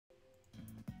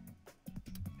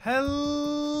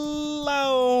Hello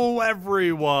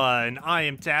everyone, I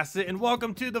am Tacit and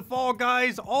welcome to the Fall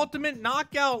Guys Ultimate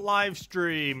Knockout live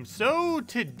stream. So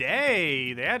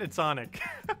today, they added Sonic.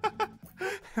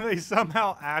 They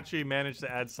somehow actually managed to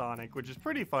add Sonic, which is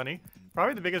pretty funny.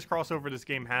 Probably the biggest crossover this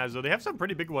game has, though they have some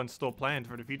pretty big ones still planned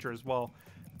for the future as well.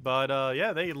 But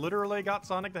yeah, they literally got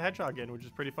Sonic the Hedgehog in, which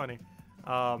is pretty funny.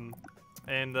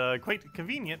 And quite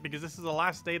convenient because this is the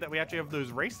last day that we actually have those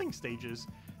racing stages.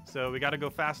 So we got to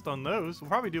go fast on those. We'll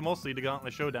probably do mostly the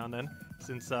Gauntlet Showdown then,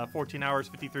 since 14 hours,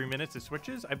 53 minutes it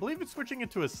switches. I believe it's switching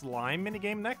into a slime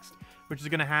minigame next, which is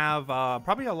going to have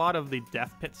probably a lot of the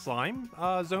Death Pit slime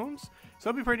zones.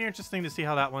 So it'll be pretty interesting to see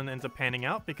how that one ends up panning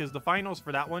out, because the finals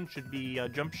for that one should be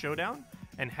Jump Showdown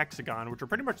and Hexagon, which are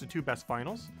pretty much the two best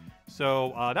finals.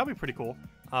 So that'll be pretty cool.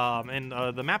 And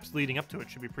the maps leading up to it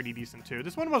should be pretty decent too.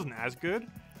 This one wasn't as good.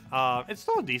 It's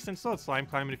still decent, still had slime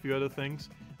climb and a few other things.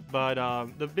 But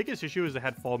the biggest issue is it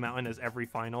had Fall Mountain as every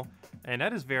final, and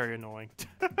that is very annoying.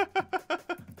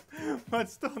 But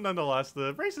still, nonetheless,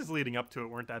 the races leading up to it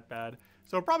weren't that bad.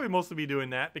 So we'll probably mostly be doing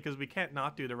that because we can't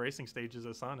not do the racing stages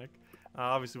of Sonic.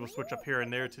 Obviously, we'll switch up here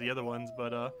and there to the other ones,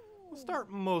 but we'll start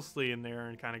mostly in there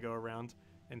and kind of go around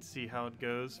and see how it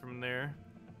goes from there.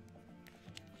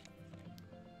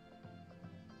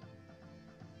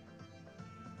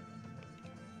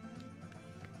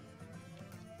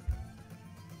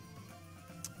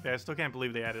 Yeah, I still can't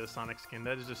believe they added a Sonic skin.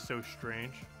 That is just so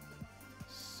strange.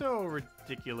 So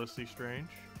ridiculously strange.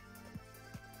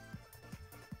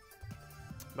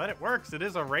 But it works. It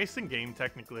is a racing game,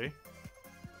 technically.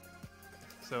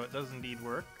 So it does indeed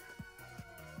work.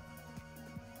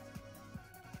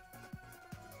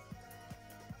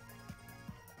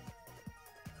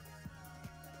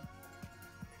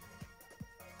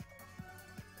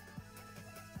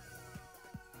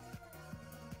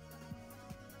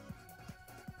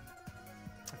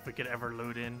 If we could ever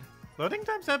load in. Loading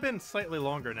times have been slightly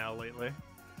longer now lately.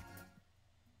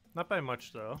 Not by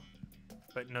much though,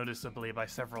 but noticeably by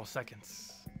several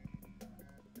seconds.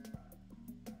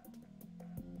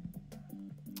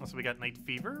 Also, we got Night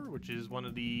Fever, which is one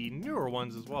of the newer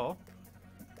ones as well.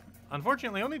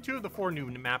 Unfortunately, only 2 of the 4 new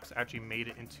maps actually made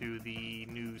it into the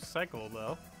new cycle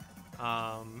though.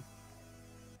 And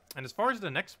as far as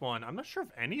the next one, I'm not sure if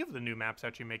any of the new maps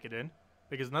actually make it in,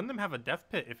 because none of them have a death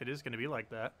pit if it is going to be like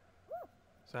that.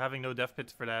 So having no death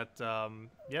pits for that,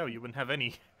 yeah, you wouldn't have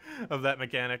any of that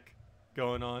mechanic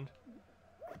going on.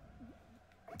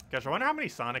 Gosh, I wonder how many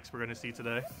Sonics we're going to see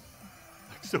today.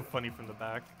 Like, so funny from the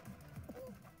back.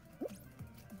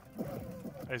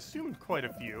 I assumed quite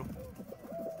a few.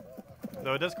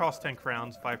 Though it does cost 10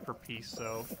 crowns, 5 per piece,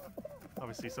 so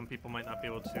obviously some people might not be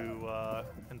able to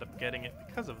end up getting it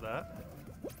because of that.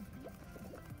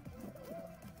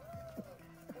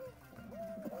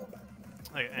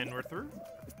 Okay, and we're through.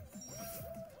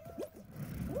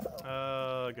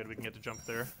 Good, we can get to jump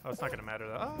there. Oh, it's not gonna matter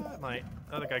though. Oh, it might.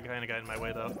 The other guy kinda got in my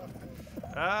way though.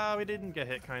 We didn't get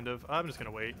hit, kind of. I'm just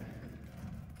gonna wait.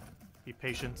 Be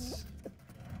patient.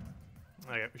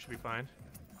 Okay, we should be fine.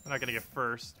 We're not gonna get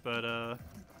first, but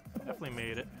definitely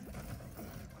made it.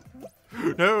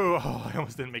 No! Oh, I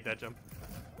almost didn't make that jump.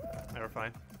 No, we're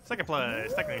fine. Second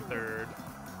place, technically third.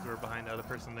 We're behind the other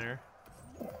person there.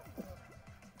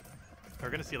 We're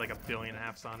gonna see like 1.5 billion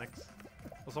Sonics.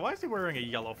 Also, why is he wearing a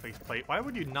yellow faceplate? Why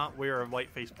would you not wear a white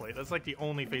faceplate? That's like the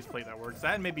only faceplate that works.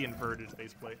 That and maybe inverted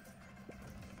faceplate.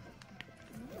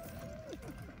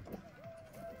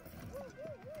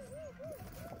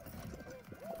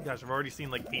 Gosh, I've already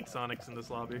seen like 8 Sonics in this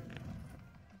lobby.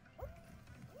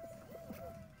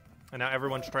 And now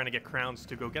everyone's trying to get crowns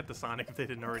to go get the Sonic if they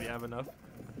didn't already have enough.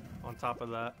 On top of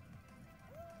that.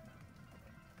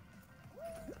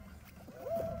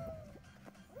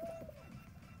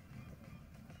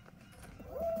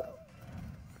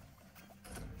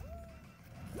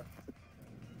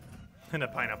 And the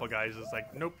pineapple guy is just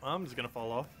like, nope, I'm just gonna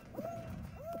fall off.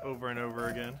 Over and over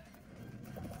again.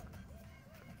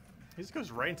 He just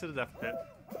goes right into the death pit.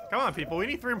 Come on, people, we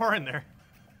need 3 more in there.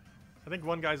 I think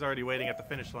one guy's already waiting at the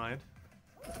finish line.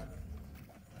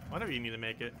 One of you need to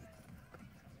make it.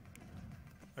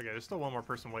 Okay, there's still one more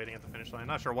person waiting at the finish line.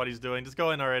 Not sure what he's doing. Just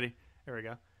go in already. There we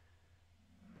go.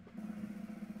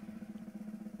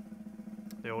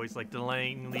 They always like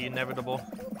delaying the inevitable.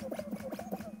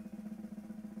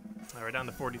 Alright, down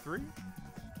to 43.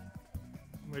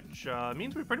 Which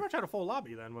means we pretty much had a full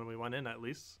lobby then when we went in, at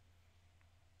least.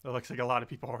 It looks like a lot of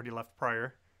people already left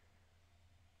prior.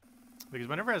 Because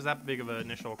whenever it has that big of an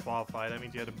initial qualify, that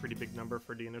means you had a pretty big number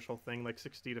for the initial thing, like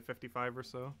 60 to 55 or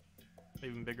so.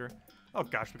 Even bigger. Oh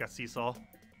gosh, we got Seesaw.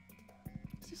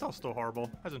 Seesaw's still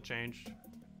horrible. Hasn't changed.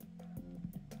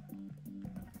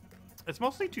 It's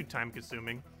mostly too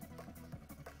time-consuming.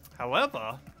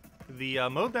 However, the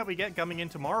mode that we get coming in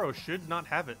tomorrow should not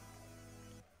have it.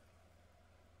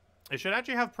 It should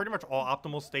actually have pretty much all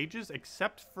optimal stages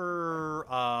except for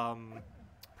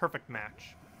Perfect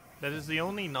Match. That is the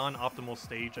only non-optimal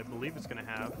stage I believe it's going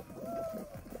to have.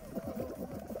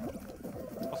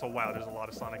 Also, wow, there's a lot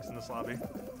of Sonics in this lobby.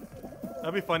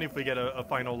 That'd be funny if we get a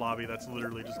final lobby that's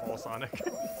literally just all Sonic.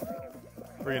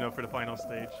 Or, you know, for the final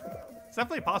stage. It's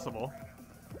definitely possible.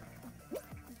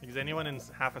 Because anyone in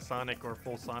half a Sonic or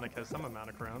full Sonic has some amount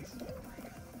of crowns.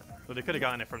 So they could have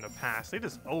gotten it from the past. They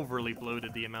just overly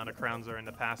bloated the amount of crowns that are in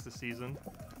the past this season.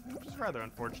 Which is rather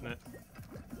unfortunate.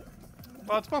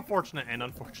 Well, it's both fortunate and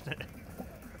unfortunate.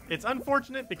 It's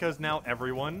unfortunate because now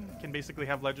everyone can basically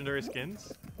have legendary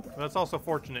skins. But it's also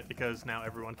fortunate because now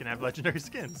everyone can have legendary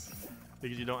skins.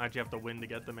 Because you don't actually have to win to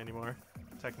get them anymore,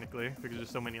 technically. Because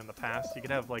there's so many in the past. You could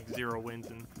have like 0 wins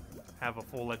and have a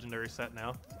full legendary set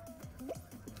now.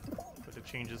 With the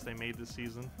changes they made this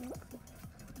season.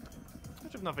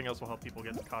 Which, if nothing else, will help people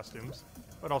get the costumes.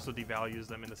 But also devalues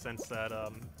them in the sense that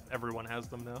everyone has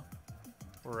them now.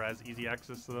 Or has easy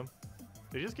access to them.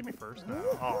 Did you just give me first? No.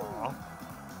 Aww.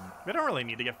 We don't really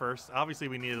need to get first. Obviously,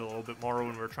 we needed a little bit more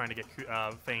when we were trying to get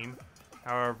fame.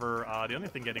 However, the only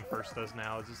thing getting first does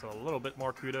now is just a little bit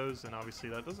more kudos, and obviously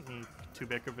that doesn't mean too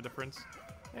big of a difference.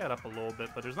 Yeah, it up a little bit,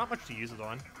 but there's not much to use it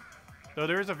on. Though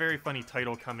there is a very funny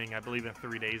title coming, I believe, in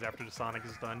 3 days after the Sonic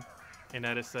is done. In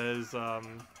that it says,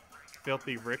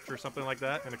 Filthy Rich or something like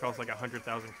that, and it costs like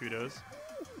 100,000 kudos.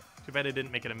 Too bad it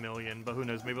didn't make it 1 million, but who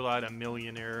knows, maybe we'll add a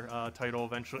millionaire title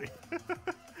eventually.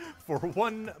 For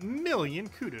 1 million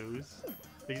kudos.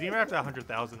 Because even after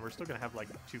 100,000, we're still going to have like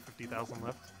 250,000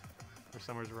 left. Or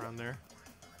somewhere around there.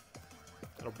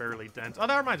 It'll barely dent. Oh,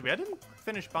 that reminds me, I didn't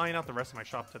finish buying out the rest of my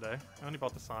shop today. I only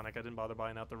bought the Sonic, I didn't bother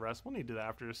buying out the rest. We'll need to do that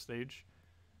after this stage.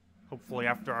 Hopefully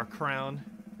after our crown.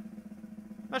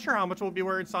 Not sure how much we'll be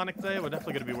wearing Sonic today. We're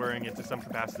definitely going to be wearing it to some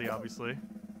capacity, obviously.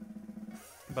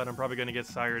 But I'm probably going to get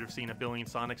tired of seeing 1 billion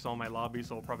Sonics on my lobby,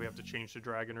 so we'll probably have to change to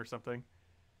Dragon or something.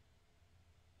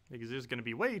 Because there's going to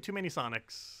be way too many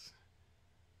Sonics.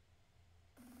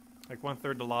 Like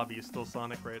 1/3 the lobby is still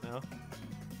Sonic right now.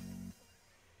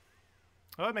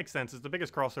 Oh, that makes sense. It's the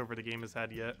biggest crossover the game has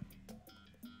had yet.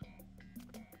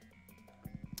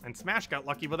 And Smash got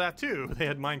lucky with that too. They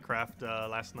had Minecraft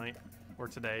last night. Or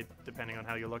today, depending on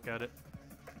how you look at it.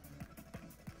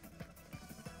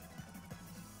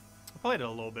 I played it a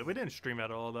little bit. We didn't stream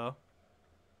at all though.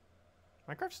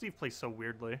 Minecraft Steve plays so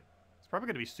weirdly. It's probably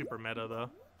going to be super meta though.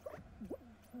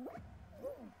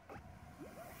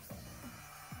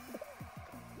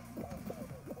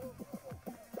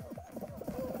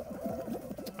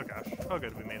 Oh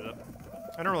good, we made it.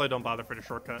 I don't bother for the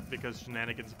shortcut because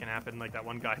shenanigans can happen, like that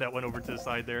one guy that went over to the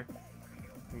side there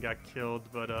and got killed,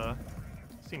 but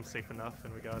seems safe enough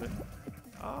and we got it.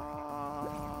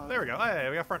 There we go. Hey,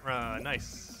 we got front run.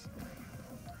 Nice.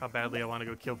 How badly I want to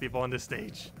go kill people on this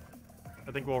stage.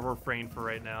 I think we'll refrain for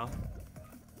right now.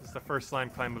 This is the first slime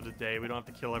climb of the day. We don't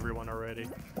have to kill everyone already.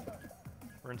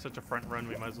 We're in such a front run,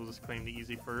 we might as well just claim the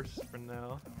easy first for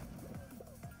now.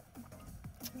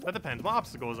 That depends. What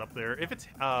obstacle is up there? If it's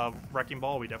Wrecking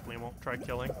Ball, we definitely won't try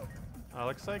killing.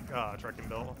 Looks like it's Wrecking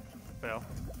Ball. Fail.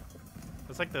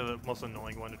 That's like the most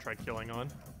annoying one to try killing on.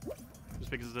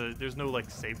 Just because there's no like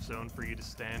safe zone for you to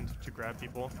stand to grab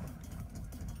people.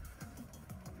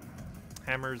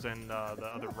 Hammers and the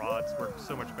other rods work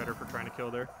so much better for trying to kill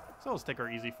there. So let's take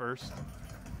our easy first.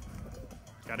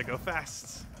 Gotta go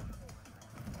fast.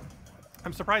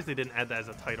 I'm surprised they didn't add that as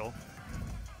a title.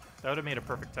 That would have made a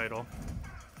perfect title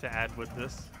to add with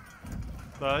this.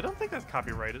 But I don't think that's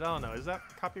copyrighted. I don't know. Is that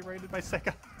copyrighted by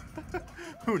Sega?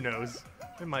 Who knows?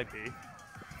 It might be.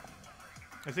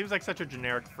 It seems like such a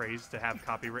generic phrase to have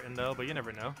copywritten though, but you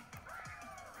never know.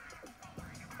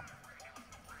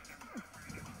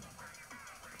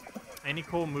 Any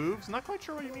cool moves? Not quite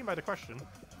sure what you mean by the question.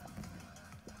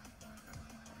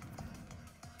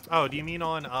 Oh, do you mean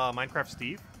on Minecraft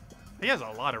Steve? He has a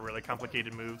lot of really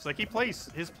complicated moves. Like his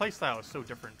playstyle is so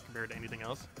different compared to anything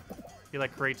else. He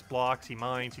like creates blocks, he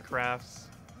mines, he crafts.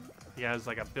 He has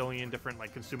like 1 billion different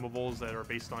like consumables that are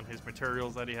based on his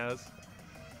materials that he has.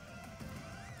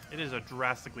 It is a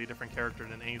drastically different character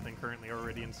than anything currently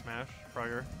already in Smash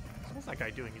prior. So what's that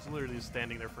guy doing? He's literally just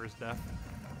standing there for his death.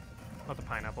 Not the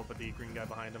pineapple, but the green guy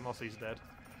behind him. Also, he's dead.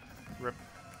 Rip.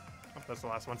 Oh, that's the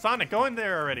last one. Sonic, go in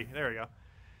there already. There we go.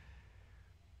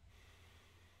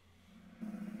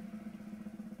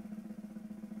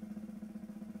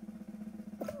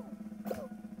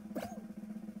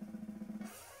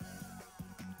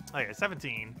 Okay,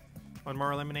 17. One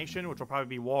more elimination, which will probably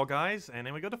be wall guys, and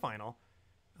then we go to final.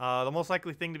 The most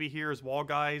likely thing to be here is wall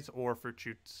guys or fruit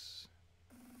shoots.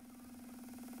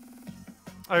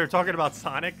 Oh, you're talking about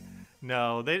Sonic?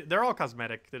 No, they're all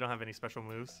cosmetic. They don't have any special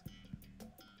moves.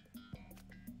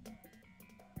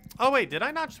 Oh wait, did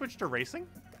I not switch to racing?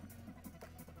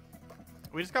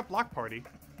 We just got block party.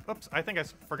 Oops, I think I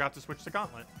forgot to switch to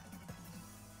Gauntlet.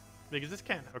 Because this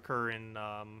can't occur in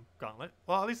Gauntlet.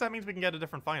 Well, at least that means we can get a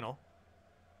different final.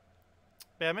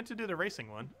 Yeah, I meant to do the racing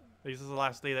one. This is the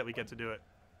last day that we get to do it.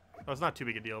 Oh, it's not too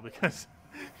big a deal because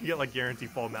you get like guaranteed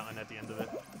fall mountain at the end of it.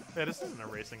 Yeah, this isn't a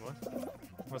racing one.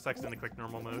 Most X in the quick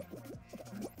normal mode.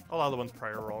 All other ones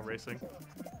prior were all racing.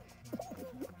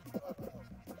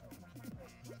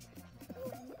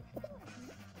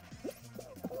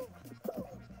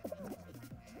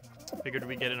 Figured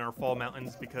we get in our fall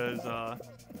mountains because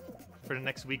for the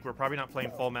next week we're probably not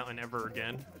playing fall mountain ever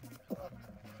again.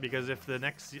 Because if the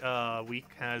next week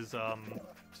has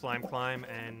slime climb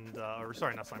and or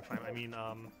sorry, not slime climb. I mean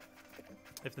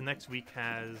if the next week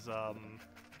has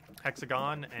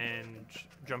hexagon and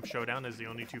jump showdown as the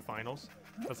only two finals,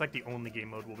 that's like the only game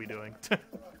mode we'll be doing.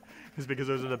 Is because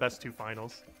those are the best two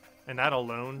finals, and that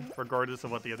alone, regardless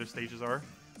of what the other stages are,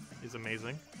 is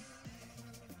amazing.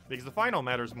 Because the final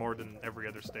matters more than every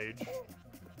other stage.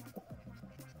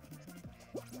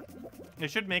 They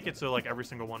should make it so like every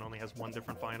single one only has one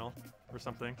different final or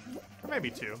something. Or maybe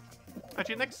two.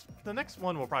 Actually, the next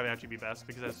one will probably actually be best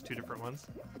because it has two different ones.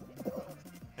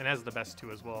 And it has the best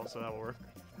two as well, so that will work.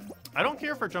 I don't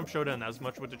care for Jump Showdown as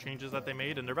much with the changes that they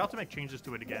made, and they're about to make changes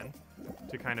to it again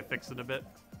to kind of fix it a bit.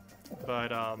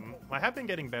 But I have been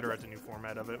getting better at the new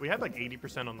format of it. We had like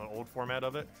 80% on the old format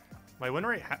of it. My win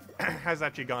rate has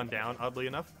actually gone down, oddly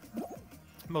enough.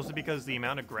 Mostly because the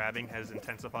amount of grabbing has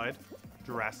intensified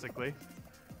drastically.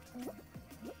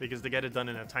 Because to get it done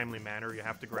in a timely manner, you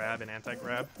have to grab and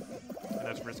anti-grab. And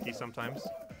that's risky sometimes.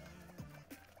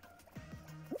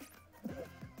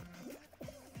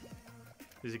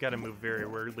 Because you gotta move very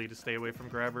weirdly to stay away from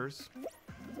grabbers.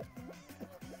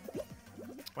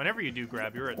 Whenever you do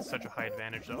grab, you're at such a high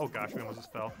advantage. Oh gosh, we almost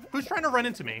just fell. Who's trying to run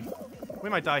into me?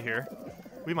 We might die here.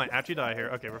 We might actually die here.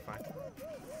 Okay, we're fine.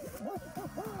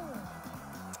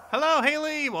 Hello,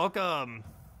 Haley! Welcome!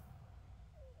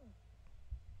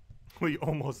 We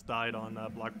almost died on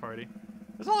Block Party.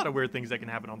 There's a lot of weird things that can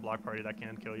happen on Block Party that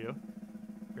can kill you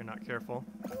if you're not careful.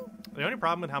 The only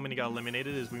problem with how many got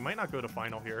eliminated is we might not go to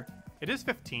final here. It is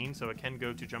 15, so it can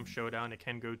go to Jump Showdown. It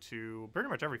can go to pretty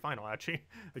much every final, actually,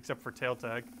 except for Tail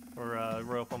Tag, or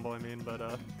Royal Fumble, I mean,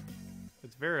 but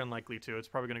it's very unlikely to. It's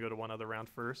probably going to go to one other round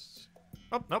first.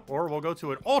 Oh, nope, or we'll go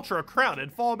to an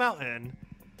ultra-crowded Fall Mountain.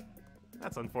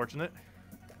 That's unfortunate.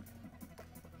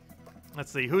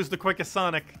 Let's see, who's the quickest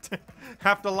Sonic?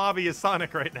 Half the lobby is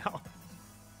Sonic right now.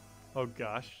 Oh,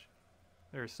 gosh.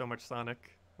 There's so much Sonic.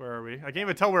 Where are we? I can't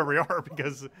even tell where we are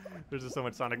because there's just so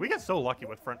much Sonic. We get so lucky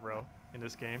with front row in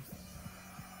this game.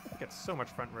 We get so much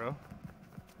front row.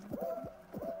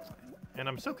 And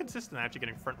I'm so consistent actually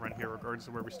getting front run here regardless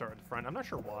of where we start at the front. I'm not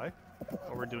sure why.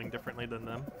 What we're doing differently than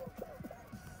them.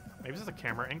 Maybe this is a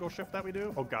camera angle shift that we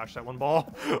do? Oh gosh, that one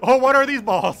ball. Oh, what are these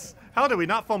balls? How did we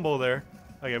not fumble there?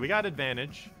 Okay, we got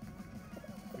advantage.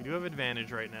 We do have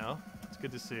advantage right now. It's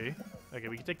good to see. Okay,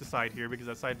 we can take the side here because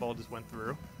that side ball just went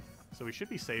through. So we should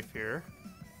be safe here.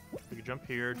 We can jump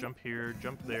here, jump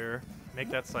there, make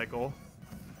that cycle.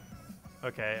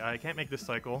 Okay, I can't make this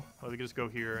cycle. Well, we can just go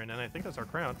here, and then I think that's our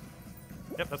crown.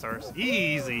 Yep, that's ours.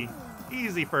 Easy.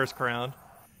 Easy first crown.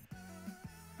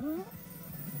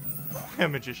 A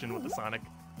magician with the Sonic.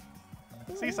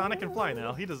 See, Sonic can fly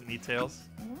now. He doesn't need tails.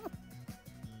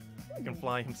 He can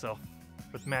fly himself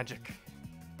with magic.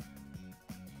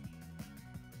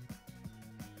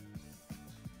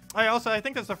 I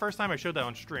think that's the first time I showed that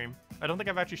on stream. I don't think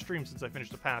I've actually streamed since I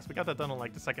finished the pass. We got that done on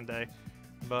like the second day.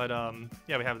 But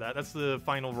yeah, we have that. That's the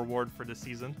final reward for this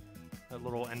season. That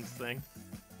little end thing.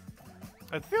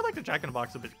 I feel like the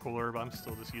Jack-in-the-Box is a bit cooler, but I'm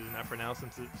still just using that for now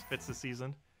since it fits the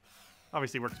season.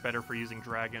 Obviously works better for using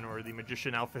Dragon or the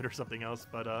Magician outfit or something else,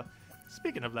 but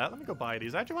speaking of that, let me go buy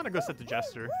these. I actually want to go set the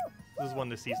Jester. This is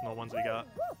one of the seasonal ones we got.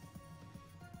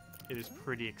 It is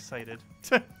pretty excited.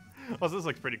 Also, this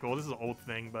looks pretty cool. This is an old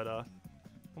thing, but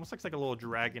almost looks like a little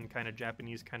dragon kind of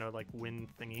Japanese kind of like wind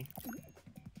thingy.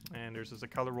 And there's just a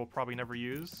color we'll probably never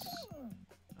use.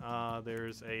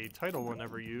 There's a title we'll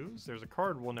never use. There's a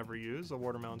card we'll never use. The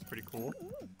watermelon's pretty cool.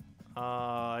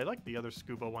 I like the other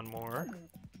scuba one more.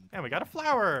 And we got a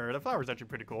flower. The flower's actually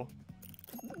pretty cool.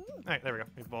 Alright, there we go.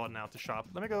 We've bought it now to shop.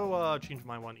 Let me go change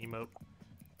my one emote.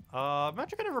 I'm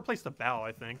actually going to replace the bow,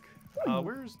 I think.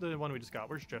 Where's the one we just got?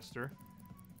 Where's Jester?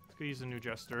 Let's Could use a new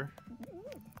Jester.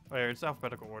 Oh, yeah, it's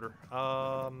alphabetical order.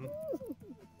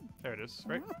 There it is,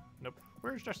 right? Nope.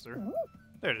 Where's Jester?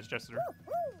 There it is, Jester.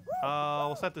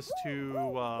 We'll set this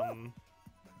to,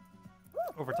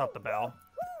 overtop the bow.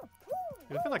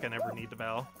 I feel like I never need the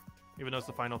bow. Even though it's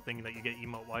the final thing that you get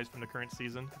emote-wise from the current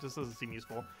season. It just doesn't seem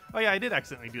useful. Oh yeah, I did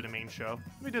accidentally do the main show.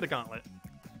 Let me do the Gauntlet.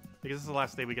 Because this is the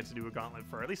last day we get to do a Gauntlet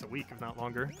for at least a week, if not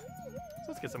longer. So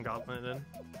let's get some Gauntlet in.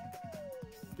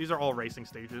 These are all racing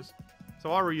stages. So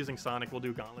while we're using Sonic, we'll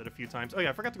do Gauntlet a few times. Oh yeah,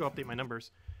 I forgot to go update my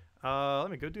numbers. Let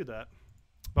me go do that.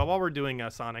 But while we're doing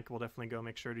Sonic, we'll definitely go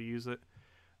make sure to use it.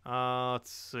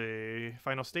 Let's see.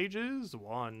 Final stages,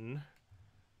 1.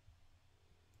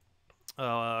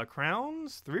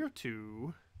 Crowns, 3 or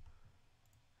 2.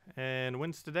 And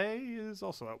wins today is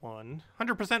also at 1.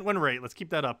 100% win rate, let's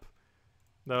keep that up.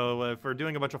 Though, if we're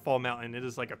doing a bunch of Fall Mountain, it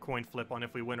is like a coin flip on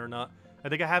if we win or not. I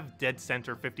think I have dead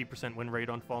center 50% win rate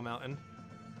on Fall Mountain.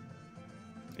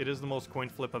 It is the most coin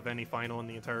flip of any final in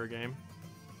the entire game.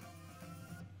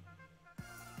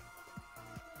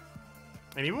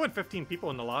 And even with 15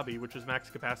 people in the lobby, which is max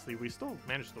capacity, we still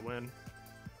managed to win.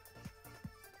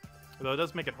 Although it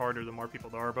does make it harder the more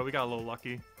people there are, but we got a little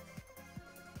lucky.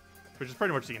 Which is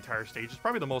pretty much the entire stage. It's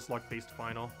probably the most luck-based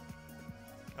final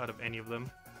out of any of them.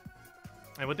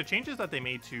 And with the changes that they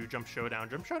made to Jump Showdown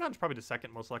is probably the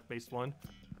second most luck-based one.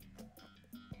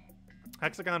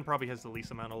 Hexagon probably has the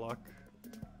least amount of luck.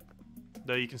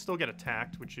 Though you can still get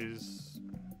attacked, which is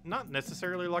not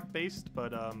necessarily luck-based,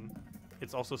 but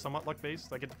it's also somewhat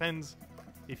luck-based. Like, it depends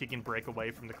if you can break away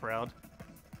from the crowd.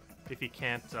 If you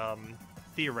can't,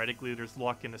 theoretically, there's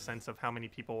luck in the sense of how many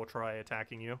people will try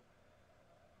attacking you.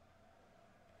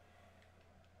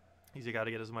 You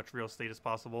gotta get as much real estate as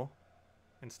possible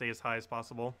and stay as high as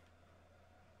possible.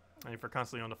 And if you're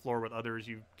constantly on the floor with others,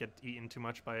 you get eaten too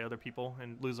much by other people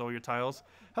and lose all your tiles.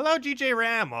 Hello, GJ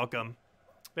Ram, welcome.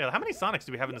 Yeah, how many Sonics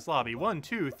do we have in this lobby? 1,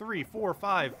 2, 3, 4,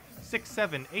 5, 6,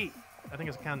 7, 8. I think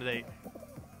it's counted 8.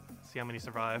 Let's see how many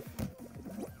survive.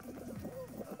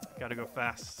 Gotta go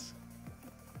fast.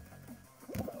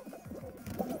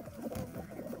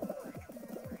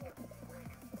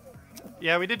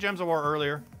 Yeah, we did Gems of War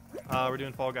earlier. We're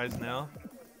doing Fall Guys now.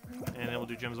 And then we'll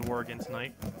do Gems of War again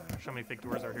tonight. Show how many fake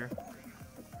doors are here.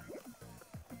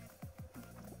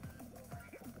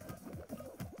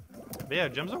 But yeah,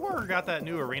 Gems of War got that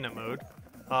new arena mode.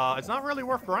 It's not really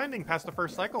worth grinding past the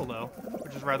first cycle, though,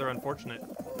 which is rather unfortunate.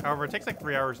 However, it takes like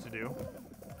 3 hours to do.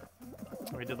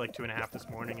 We did like 2.5 this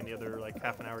morning, and the other like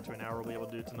half an hour to an hour we'll be able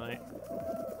to do tonight.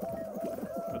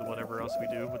 With whatever else we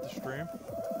do with the stream.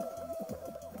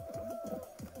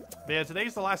 But yeah,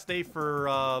 today's the last day for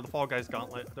the Fall Guys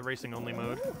Gauntlet, the racing-only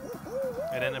mode.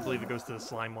 And then I believe it goes to the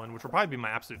slime one, which will probably be my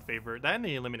absolute favorite. That and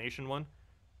the elimination one.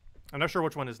 I'm not sure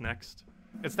which one is next.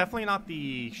 It's definitely not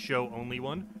the show-only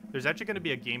one. There's actually going to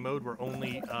be a game mode where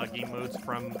only game modes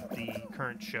from the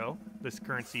current show, this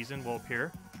current season, will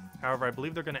appear. However, I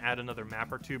believe they're going to add another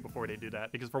map or 2 before they do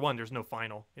that. Because for one, there's no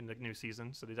final in the new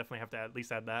season, so they definitely have to at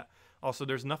least add that. Also,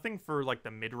 there's nothing for like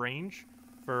the mid-range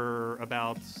for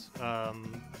about...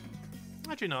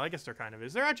 Actually, no, I guess there kind of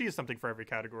is. There actually is something for every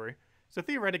category. So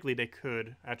theoretically, they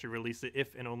could actually release it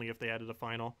if and only if they added a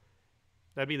final.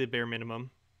 That'd be the bare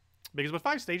minimum. Because with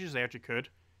 5 stages, they actually could.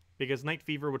 Because Night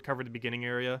Fever would cover the beginning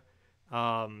area.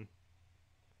 The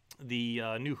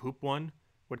new Hoop one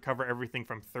would cover everything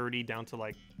from 30 down to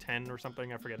like 10 or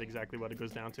something. I forget exactly what it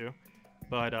goes down to.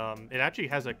 But it actually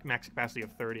has a max capacity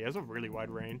of 30. It has a really wide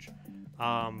range.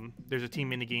 There's a team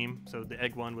minigame. So the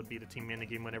egg one would be the team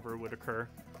minigame whenever it would occur.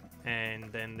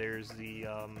 And then there's the...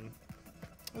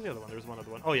 what's the other one? There's one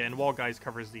other one. Oh yeah, and Wall Guys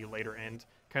covers the later end.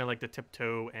 Kind of like the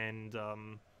Tiptoe and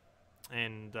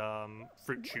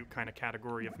Fruit Shoot kind of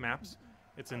category of maps.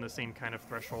 It's in the same kind of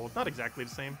threshold. Not exactly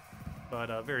the same,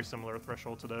 but very similar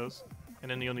threshold to those. And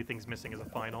then the only thing's missing is a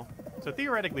final. So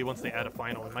theoretically, once they add a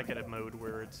final, we might get a mode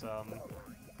where it's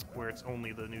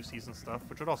only the new season stuff,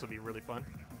 which would also be really fun,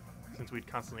 since we'd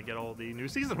constantly get all the new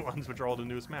season ones, which are all the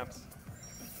newest maps.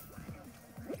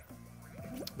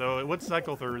 Though it would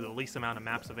cycle through the least amount of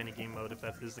maps of any game mode if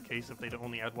that is the case, if they'd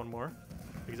only add one more.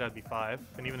 Because that'd be 5.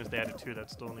 And even if they added 2, that'd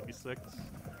still only be 6.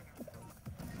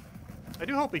 I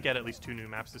do hope we get at least 2 new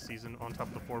maps this season on top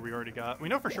of the 4 we already got. We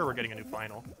know for sure we're getting a new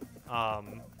final.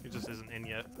 It just isn't in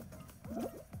yet.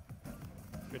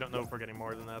 We don't know if we're getting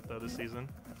more than that, though, this season.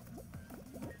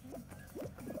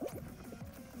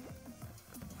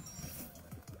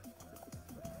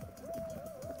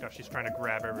 Gosh, she's trying to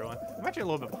grab everyone. I'm actually a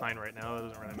little bit behind right now. It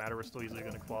doesn't really matter. We're still easily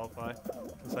going to qualify.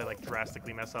 Unless I, like,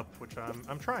 drastically mess up, which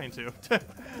I'm trying to.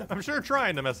 I'm sure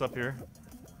trying to mess up here.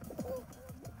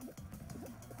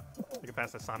 Like, if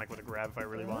past that Sonic with a grab if I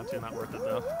really want to. Not worth it,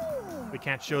 though. We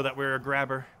can't show that we're a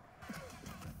grabber.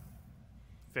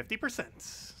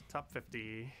 50%. Top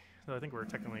 50. So I think we're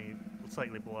technically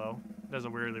slightly below. There's a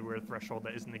weirdly weird threshold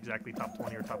that isn't exactly top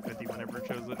 20 or top 50 whenever it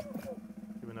shows it.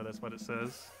 Even though that's what it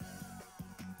says.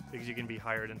 Because you can be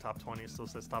higher than top 20. It still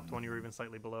says top 20 or even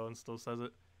slightly below and still says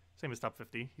it. Same as top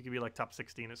 50. You can be like top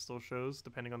 60 and it still shows,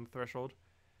 depending on the threshold.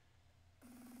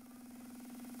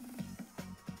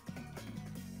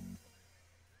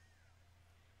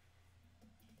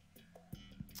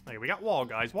 Okay, we got wall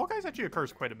guys. Wall guys actually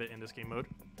occurs quite a bit in this game mode.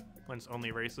 When it's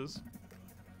only races.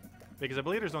 Because I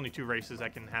believe there's only 2 races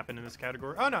that can happen in this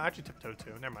category. Oh no, actually Tiptoe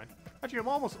too. Never mind. Actually,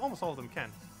 almost all of them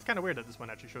can. It's kind of weird that this one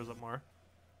actually shows up more.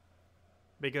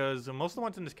 Because most of the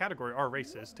ones in this category are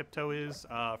races. Tiptoe is,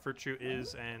 Fruit Shoot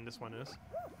is, and this one is.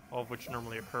 All of which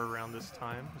normally occur around this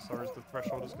time, as far as the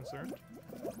threshold is concerned.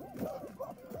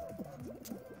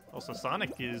 Also,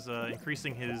 Sonic is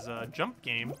increasing his jump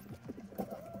game.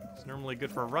 It's normally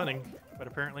good for running, but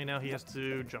apparently now he has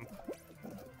to jump.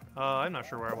 I'm not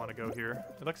sure where I want to go here.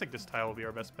 It looks like this tile will be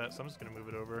our best bet, so I'm just going to move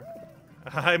it over.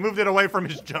 I moved it away from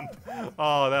his jump.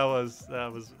 Oh, that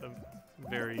was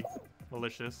very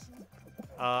malicious.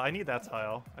 I need that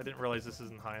tile. I didn't realize this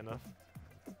isn't high enough.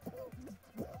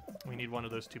 We need one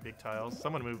of those 2 big tiles.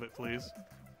 Someone move it, please.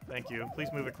 Thank you. Please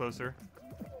move it closer.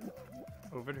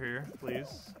 Over here,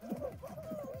 please.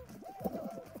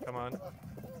 Come on.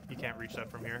 You can't reach that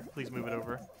from here. Please move it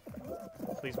over.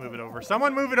 Please move it over.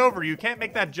 Someone move it over! You can't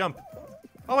make that jump!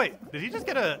 Oh wait, did he just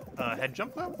get a head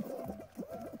jump though?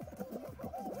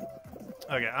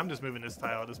 Okay, I'm just moving this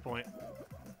tile at this point.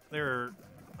 I'm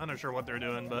not sure what they're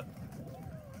doing, but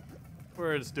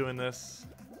we're just doing this.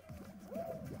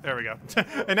 There we go.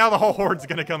 And now the whole horde's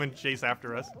gonna come and chase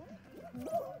after us.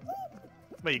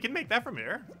 Wait, you can make that from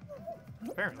here?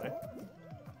 Apparently.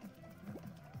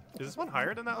 Is this one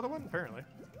higher than that other one? Apparently.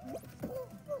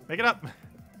 Make it up!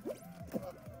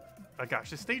 Oh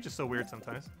gosh, this stage is so weird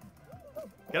sometimes.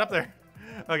 Get up there!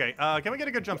 Okay, can we get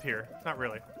a good jump here? Not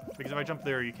really. Because if I jump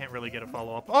there, you can't really get a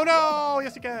follow-up. Oh no!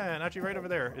 Yes you can! Actually, right over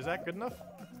there. Is that good enough?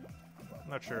 I'm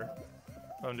not sure.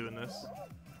 If I'm doing this.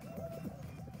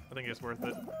 I think it's worth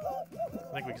it.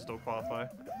 I think we can still qualify.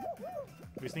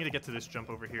 We just need to get to this jump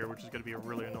over here, which is going to be a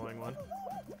really annoying one.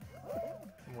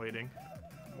 I'm waiting.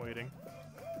 I'm waiting.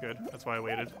 Good. That's why I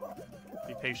waited.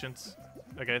 Be patient.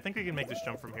 Okay, I think we can make this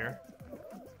jump from here.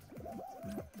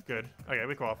 Good. Okay,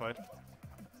 we qualified.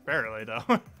 Barely,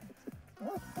 though.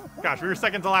 Gosh, we were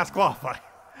second to last qualify.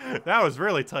 That was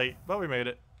really tight, but we made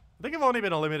it. I think I've only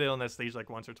been eliminated on that stage like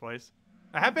once or twice.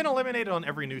 I have been eliminated on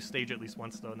every new stage at least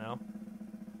once, though, now.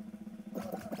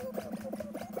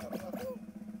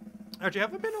 Actually,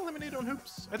 have I been eliminated on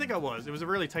hoops? I think I was. It was a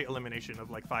really tight elimination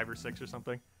of like 5 or 6 or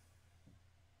something.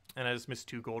 And I just missed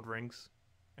 2 gold rings.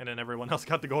 And then everyone else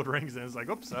got the gold rings, and it's like,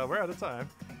 oops, we're out of time.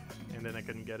 And then I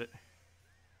couldn't get it.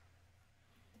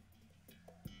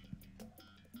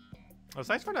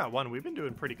 Aside from that one, we've been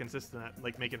doing pretty consistent at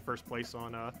like making first place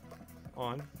on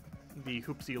the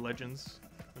Hoopsie Legends,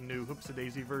 the new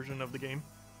Hoopsie-Daisy version of the game.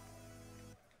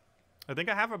 I think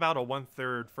I have about a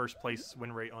 1/3 first place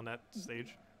win rate on that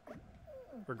stage,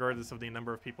 regardless of the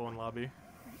number of people in lobby,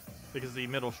 because the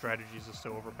middle strategy is just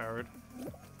so overpowered.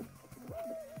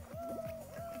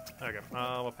 Okay,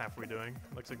 what path are we doing?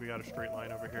 Looks like we got a straight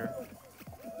line over here.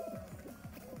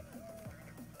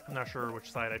 I'm not sure which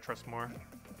side I trust more.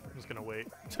 I'm just gonna wait.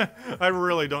 I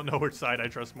really don't know which side I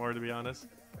trust more, to be honest.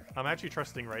 I'm actually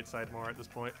trusting right side more at this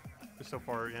point. We're so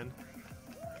far in.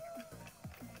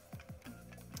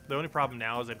 The only problem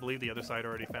now is I believe the other side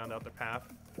already found out their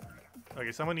path.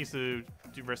 Okay, someone needs to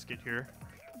risk it here.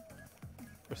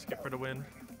 Risk it for the win.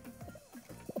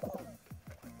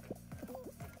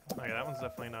 Okay, that one's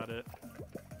definitely not it.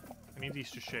 I need these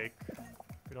to shake.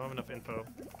 We don't have enough info.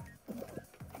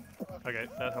 Okay,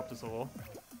 that helped us a little.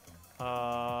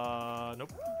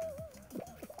 Nope.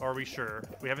 Are we sure?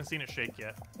 We haven't seen it shake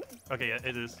yet. Okay, yeah,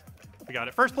 it is. We got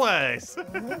it. First place!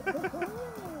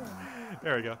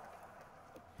 There we go.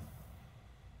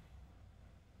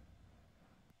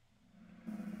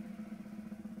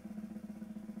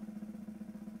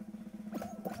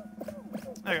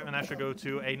 Okay, and that should go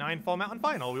to a 9 Fall Mountain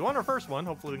final. We won our first one.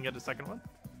 Hopefully we can get the second one.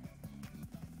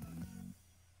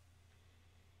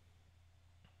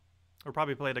 We'll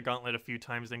probably play the Gauntlet a few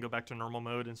times, then go back to normal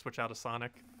mode and switch out of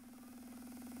Sonic.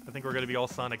 I think we're going to be all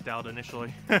Sonic'd out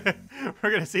initially. We're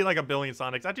going to see like a billion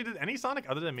Sonics. Actually, did any Sonic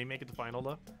other than me make it to final,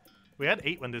 though? We had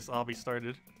 8 when this lobby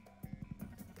started.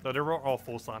 So they were all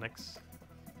full Sonics.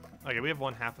 Okay, we have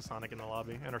 1/2 a Sonic in the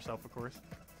lobby, and ourselves, of course.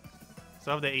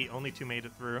 So of the 8, only 2 made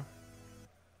it through.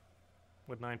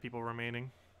 With 9 people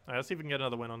remaining. Alright, let's see if we can get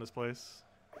another win on this place.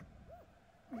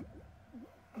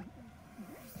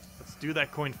 Let's do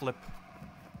that coin flip.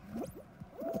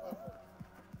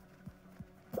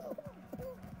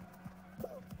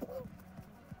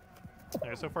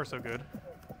 Alright, so far so good.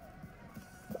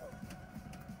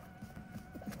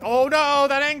 Oh no,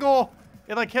 that angle!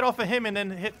 It like hit off of him and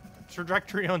then hit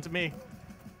trajectory onto me.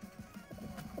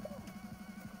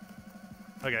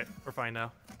 Okay, we're fine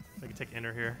now. I can take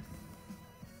inner here.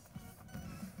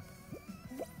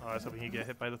 Oh, I was hoping he'd get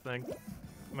hit by the thing.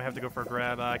 I might have to go for a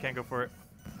grab. I can't go for it.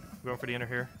 I'm going for the inner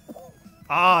here.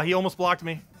 Ah, he almost blocked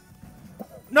me.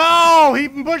 No! He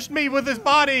pushed me with his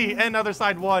body! And other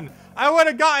side won. I would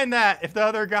have gotten that if the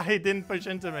other guy didn't push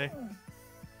into me.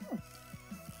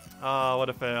 Oh, what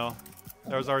a fail.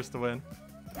 That was ours to win.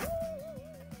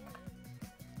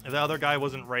 If the other guy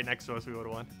wasn't right next to us, we would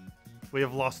have won. We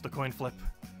have lost the coin flip.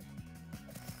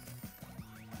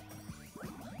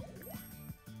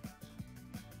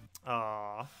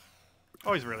 Aww.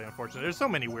 Always really unfortunate. There's so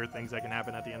many weird things that can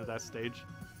happen at the end of that stage.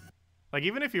 Like,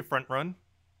 even if you front run,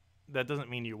 that doesn't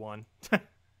mean you won.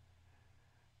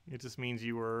 It just means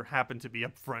you happened to be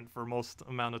up front for most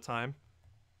amount of time.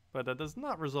 But that does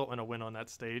not result in a win on that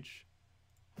stage.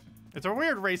 It's a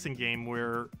weird racing game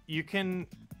where you can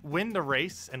win the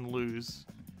race and lose.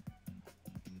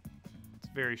 It's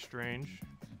very strange.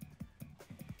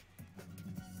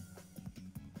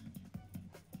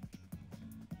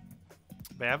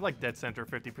 But I have like dead center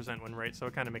 50% win rate, so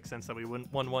it kind of makes sense that we won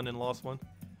one and lost one.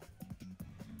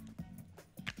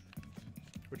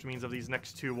 Which means of these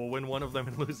next two, we'll win one of them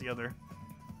and lose the other.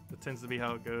 That tends to be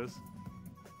how it goes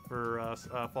for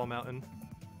Fall Mountain.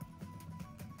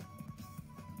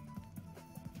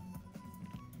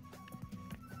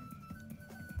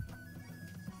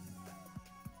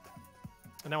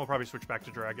 And then we'll probably switch back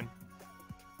to Dragon.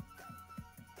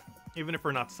 Even if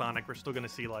we're not Sonic, we're still going to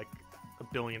see like a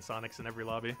billion Sonics in every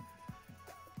lobby.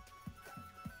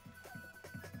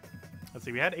 Let's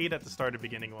see, we had 8 at the start of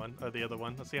beginning one, the other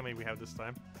one. Let's see how many we have this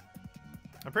time.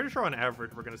 I'm pretty sure on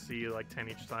average we're going to see like 10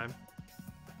 each time.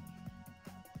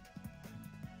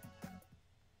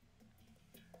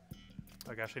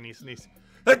 Oh gosh, I need to sneeze.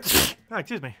 Oh,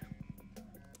 excuse me.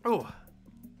 Oh.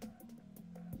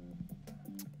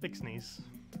 Big sneeze.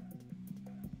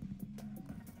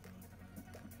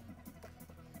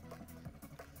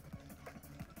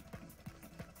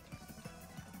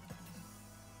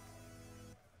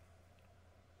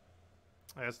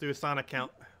 Alright, let's do a Sonic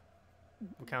count.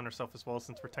 We'll count ourselves as well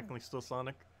since we're technically still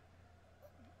Sonic.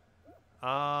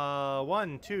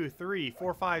 1, 2, 3,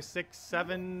 4, 5, 6,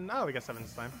 7. Oh, we got 7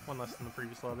 this time. One less than the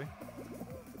previous lobby.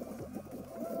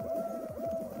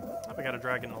 I got a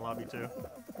dragon in the lobby too.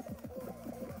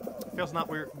 Feels not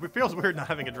weird. It feels weird not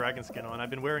having a dragon skin on. I've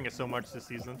been wearing it so much this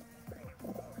season.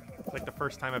 It's like the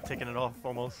first time I've taken it off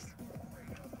almost.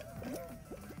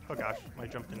 Oh gosh, my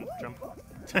jump didn't jump.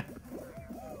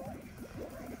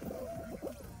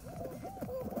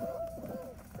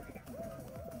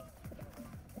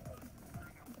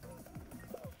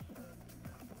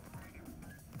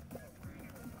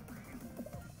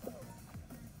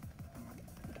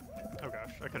 Oh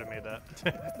gosh, I could have made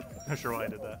that. Not sure why I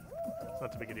did that. It's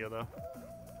not too big a deal though.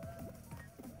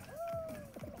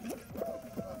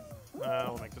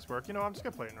 We'll make this work. You know, I'm just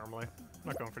gonna play it normally. I'm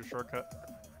not going for the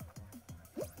shortcut.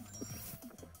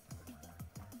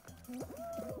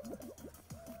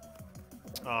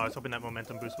 Oh, I was hoping that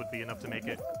momentum boost would be enough to make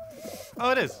it.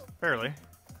 Oh, it is. Barely.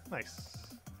 Nice.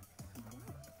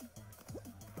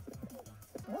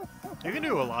 You can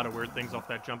do a lot of weird things off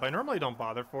that jump. I normally don't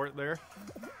bother for it there.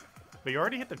 But you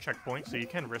already hit the checkpoint, so you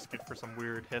can risk it for some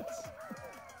weird hits.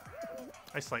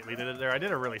 I slightly did it there. I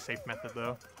did a really safe method,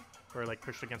 though. Where I, like,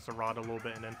 pushed against the rod a little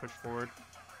bit and then pushed forward.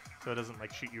 So it doesn't,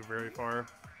 like, shoot you very far.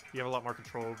 You have a lot more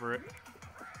control over it.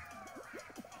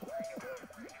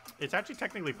 It's actually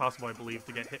technically possible, I believe,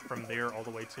 to get hit from there all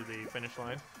the way to the finish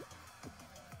line.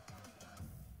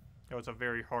 Oh, it's a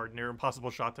very hard, near impossible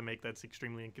shot to make that's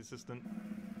extremely inconsistent.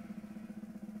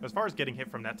 As far as getting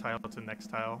hit from that tile to the next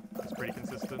tile, it's pretty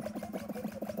consistent.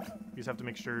 You just have to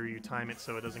make sure you time it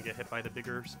so it doesn't get hit by the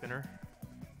bigger spinner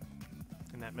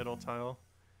in that middle tile.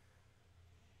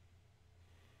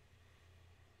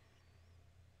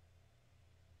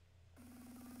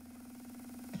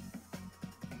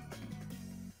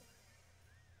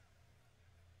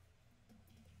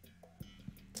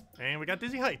 And we got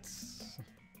Dizzy Heights.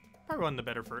 Probably one of the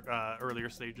better for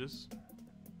earlier stages.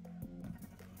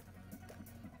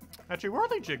 Actually,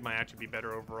 Whirly Jig might actually be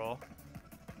better overall.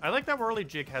 I like that Whirly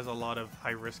Jig has a lot of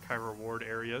high risk, high reward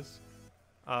areas.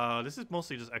 This is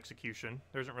mostly just execution.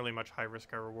 There isn't really much high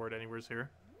risk, high reward anywhere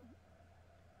here.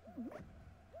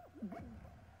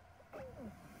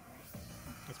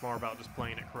 It's more about just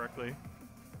playing it correctly.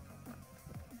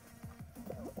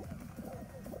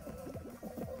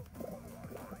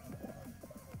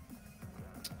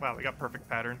 Wow, we got perfect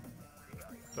pattern.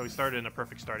 So we started in a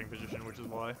perfect starting position, which is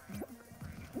why.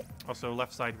 Also,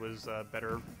 left side was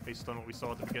better based on what we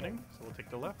saw at the beginning, so we'll take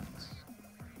the left.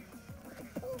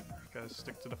 Gotta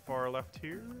stick to the far left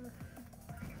here.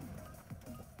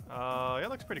 Yeah,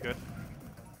 looks pretty good.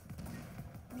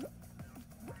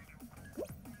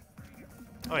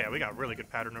 Oh yeah, we got really good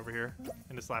pattern over here.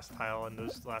 In this last tile, and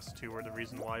those last two were the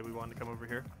reason why we wanted to come over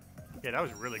here. Yeah, that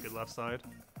was really good left side.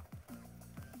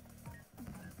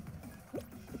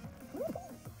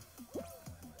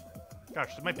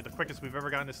 Gosh, this might be the quickest we've ever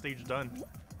gotten a stage done.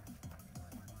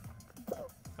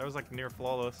 That was like near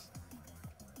flawless.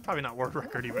 Probably not world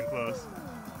record even close.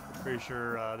 Pretty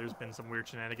sure there's been some weird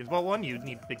shenanigans. Well, one, you'd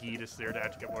need Big Edis there to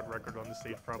actually get world record on the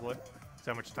stage probably. That's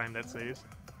how much time that saves.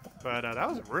 But that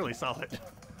was really solid.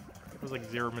 It was like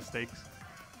 0 mistakes.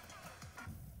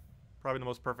 Probably the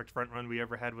most perfect front run we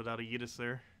ever had without a Edis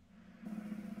there.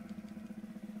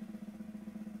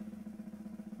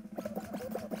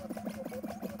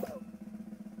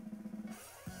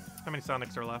 How many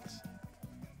Sonics are left?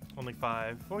 Only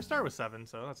 5. Well, we started with 7,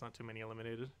 so that's not too many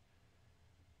eliminated.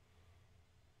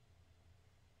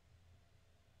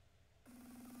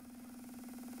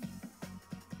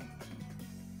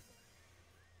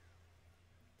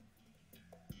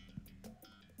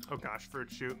 Oh gosh, fruit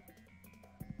shoot.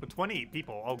 With 28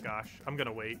 people, oh gosh, I'm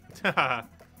gonna wait.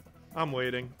 I'm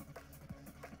waiting.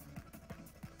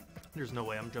 There's no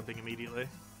way I'm jumping immediately.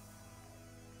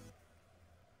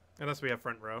 Unless we have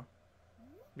front row.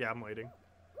 Yeah, I'm waiting.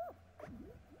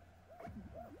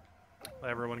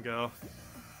 Let everyone go.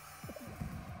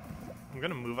 I'm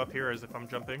gonna move up here as if I'm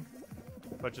jumping,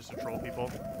 but just to troll people,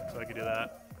 so I can do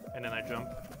that. And then I jump.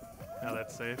 Now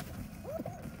that's safe.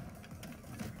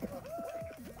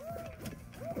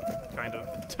 Kind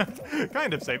of.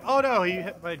 Kind of safe. Oh no, he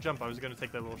hit my jump. I was gonna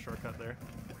take that little shortcut there,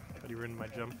 but he ruined my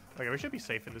jump. Okay, we should be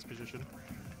safe in this position.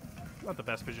 Not the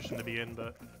best position to be in,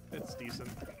 but it's decent.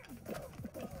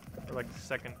 We're like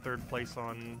 2nd, 3rd place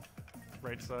on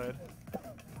right side.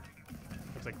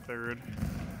 Looks like 3rd.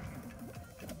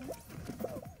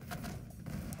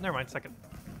 Never mind, second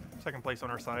place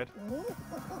on our side.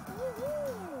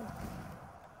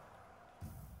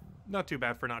 Not too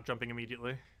bad for not jumping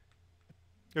immediately.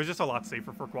 It was just a lot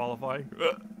safer for qualifying.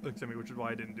 Looks at me, which is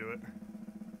why I didn't do it.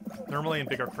 Normally in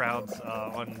bigger crowds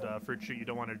on fruit shoot, you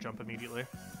don't want to jump immediately,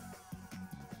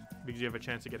 because you have a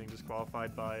chance of getting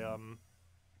disqualified by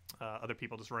other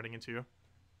people just running into you.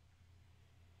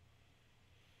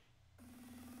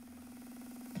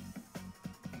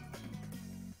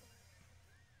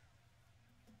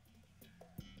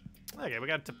 Okay, we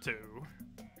got tip 2.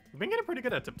 We've been getting pretty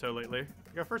good at tiptoe lately.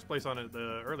 We got 1st place on it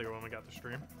the earlier when we got the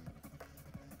stream.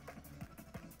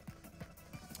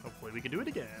 Hopefully we can do it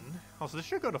again. Also, this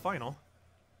should go to final.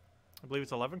 I believe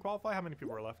it's 11 qualify. How many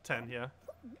people are left? 10, yeah.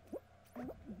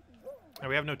 And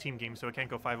we have no team game, so it can't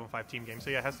go 5-on-5 team game.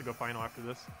 So yeah, it has to go final after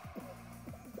this.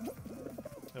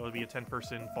 It will be a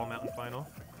 10-person Fall Mountain final.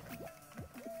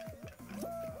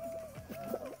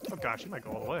 Oh gosh, he might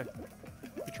go all the way.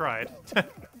 He tried.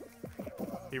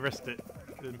 He risked it.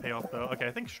 It didn't pay off though. Okay,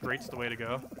 I think straight's the way to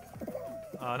go.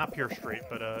 Not pure straight,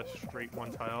 but straight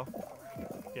one tile.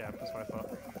 Yeah, that's what I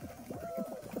thought.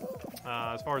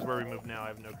 As far as where we move now, I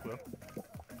have no clue.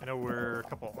 I know where a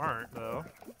couple aren't though.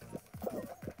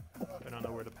 I don't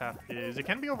know where the path is. It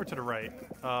can be over to the right.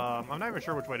 I'm not even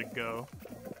sure which way to go.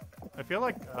 I feel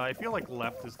like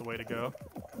left is the way to go.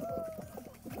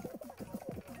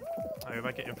 I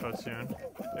might get info soon.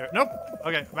 There. Nope.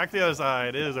 Okay, back to the other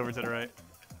side. It is over to the right.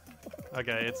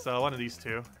 Okay, it's one of these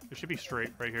two. It should be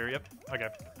straight right here. Yep. Okay.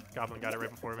 Goblin got it right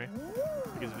before me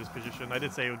because of his position. I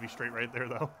did say it would be straight right there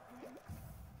though.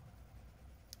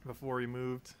 Before he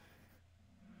moved.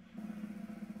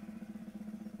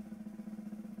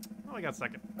 Oh, I got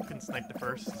 2nd. Couldn't snipe the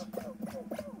 1st.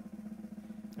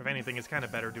 If anything, it's kind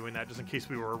of better doing that just in case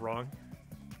we were wrong.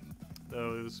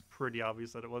 Though it was pretty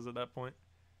obvious that it was at that point.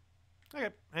 Okay,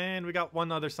 and we got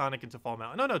one other Sonic into Fall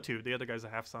Mountain. No, 2. The other guy's a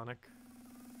half Sonic.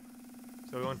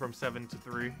 So we went from 7 to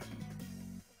 3.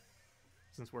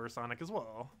 Since we're a Sonic as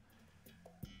well.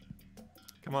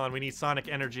 Come on, we need Sonic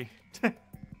energy.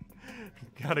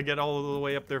 Gotta get all the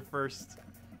way up there first.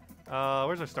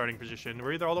 Where's our starting position?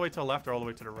 We're either all the way to the left or all the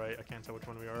way to the right. I can't tell which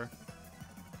one we are.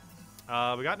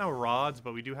 We got no rods,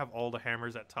 but we do have all the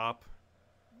hammers at top.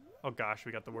 Oh gosh,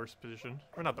 we got the worst position.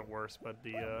 Or not the worst, but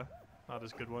the not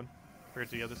as good one compared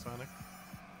to the other Sonic.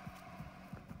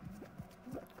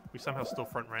 We somehow still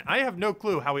front run. I have no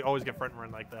clue how we always get front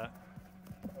run like that.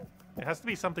 It has to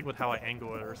be something with how I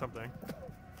angle it or something.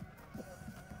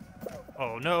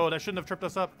 Oh no, that shouldn't have tripped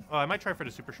us up. I might try for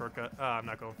the super shortcut. I'm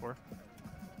not going for it.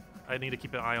 I need to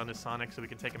keep an eye on this Sonic so we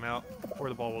can take him out. Or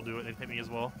the ball will do it and hit me as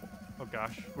well. Oh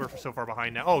gosh, we're so far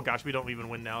behind now. Oh gosh, we don't even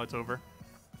win now. It's over.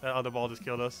 That other ball just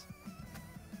killed us.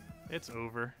 It's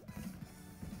over.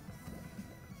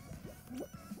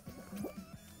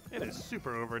 It is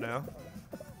super over now.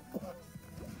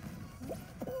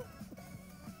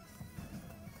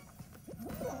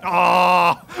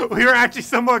 Oh, we were actually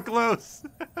somewhat close.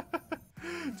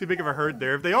 Too big of a herd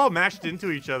there. If they all mashed into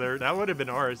each other, that would have been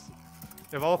ours.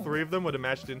 If all three of them would have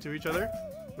mashed into each other,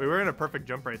 we were in a perfect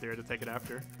jump right there to take it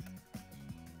after.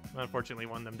 Unfortunately,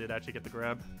 one of them did actually get the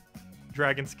grab.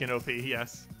 Dragon skin OP,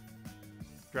 yes.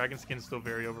 Dragon skin's still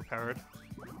very overpowered.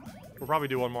 We'll probably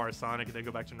do one more as Sonic and then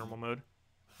go back to normal mode.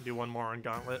 Do one more on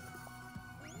Gauntlet.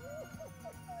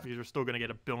 These are still going to get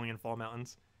 1 billion Fall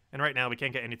Mountains. And right now, we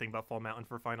can't get anything but Fall Mountain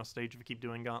for final stage if we keep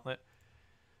doing Gauntlet.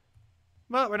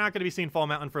 But we're not going to be seeing Fall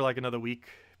Mountain for like another week.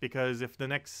 Because if the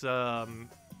next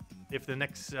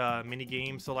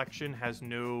mini-game selection has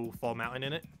no Fall Mountain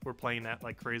in it, we're playing that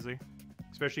like crazy.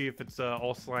 Especially if it's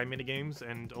all slime mini-games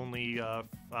and only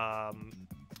not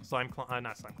slime climb.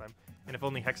 And if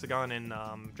only Hexagon and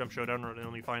Jump Showdown are the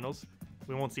only finals,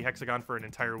 we won't see Hexagon for an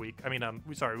entire week. I mean,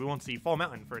 we won't see Fall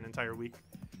Mountain for an entire week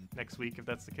next week if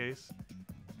that's the case.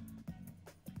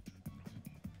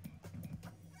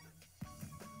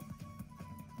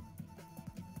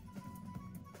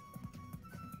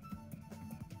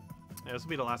 Yeah, this will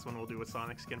be the last one we'll do with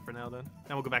Sonic skin for now then.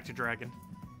 Then we'll go back to Dragon.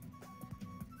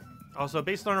 Also,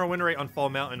 based on our win rate on Fall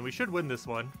Mountain, we should win this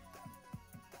one.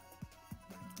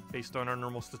 Based on our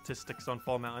normal statistics on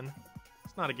Fall Mountain.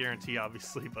 It's not a guarantee,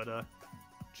 obviously, but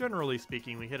generally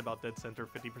speaking, we hit about dead center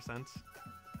 50%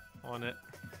 on it.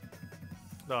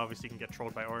 Though obviously you can get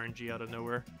trolled by RNG out of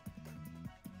nowhere.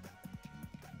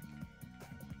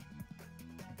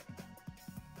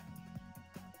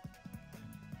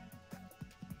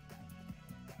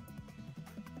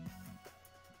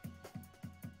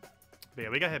 But yeah,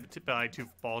 we got hit by 2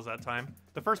 balls that time.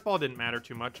 The first ball didn't matter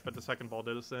too much, but the second ball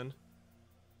did us in.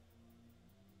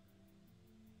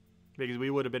 Because we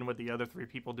would have been with the other 3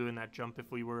 people doing that jump if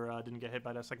we were didn't get hit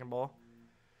by that second ball.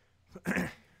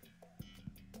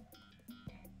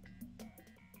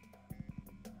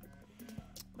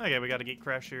 Okay, we got a gate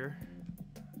crash here.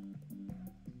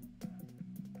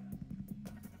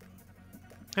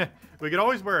 We could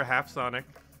always wear a half Sonic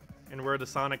and wear the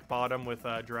Sonic bottom with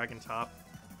Dragon top.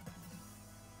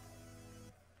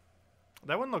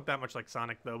 That wouldn't look that much like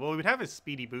Sonic though. Well, we would have his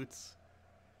speedy boots.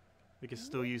 We could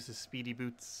still use his speedy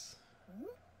boots.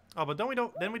 Oh, but then we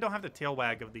don't have the tail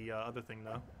wag of the other thing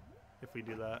though. If we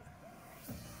do that,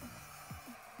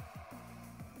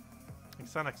 like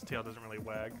Sonic's tail doesn't really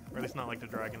wag, or at least not like the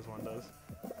Dragon's one does.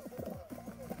 I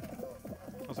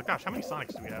was like, gosh, how many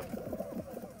Sonics do we have?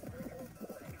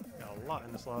 Got a lot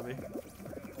in this lobby.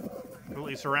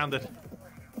 Completely surrounded.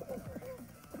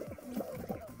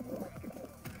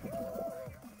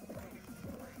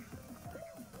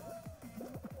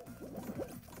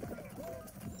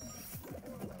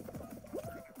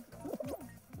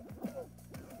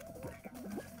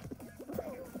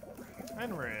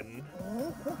 And we're in.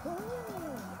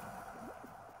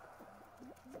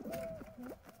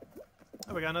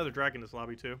 Oh, we got another dragon in this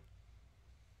lobby too.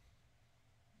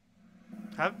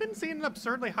 I've been seeing an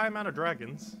absurdly high amount of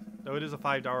dragons, though it is a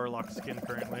 $5 locked skin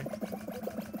currently.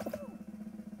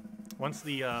 Once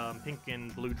the pink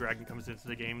and blue dragon comes into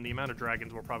the game, the amount of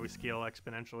dragons will probably scale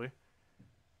exponentially.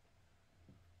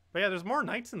 But yeah, there's more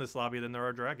knights in this lobby than there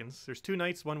are dragons. There's 2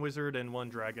 knights, 1 wizard, and 1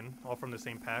 dragon, all from the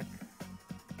same pack.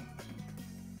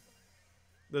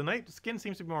 The knight skin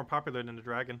seems to be more popular than the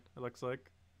dragon, it looks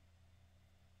like.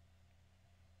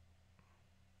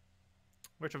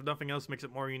 Which, if nothing else, makes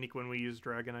it more unique when we use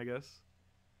dragon, I guess.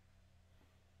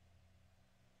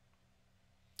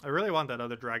 I really want that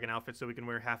other dragon outfit so we can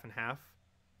wear half and half.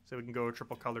 So we can go a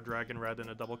triple color dragon rather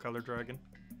than a double color dragon.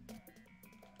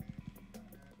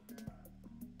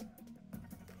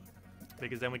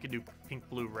 Because then we could do pink,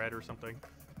 blue, red or something.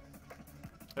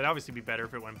 It'd obviously be better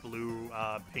if it went blue,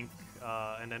 pink,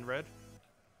 and then red.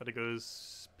 But it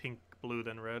goes pink, blue,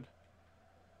 then red.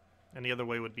 And the other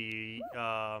way would be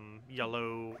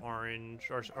yellow, orange,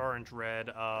 or orange, red.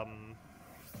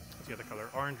 What's the other color?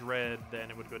 Orange, red, then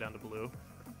it would go down to blue.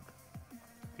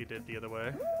 If you did the other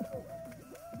way.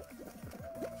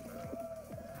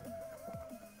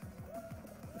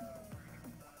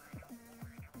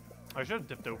 I should have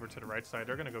dipped over to the right side.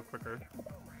 They're going to go quicker.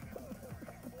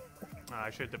 I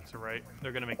should have dipped to right.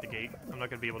 They're gonna make the gate. I'm not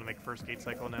gonna be able to make first gate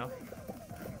cycle now.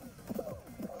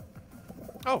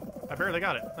 Oh, I barely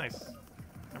got it. Nice.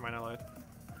 Never mind, I lied.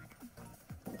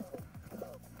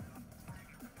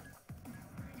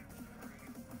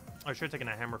 I should have taken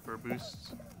a hammer for a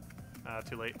boost.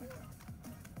 Too late.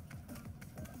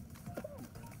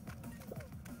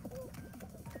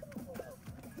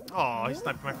 Oh, he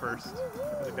sniped my first.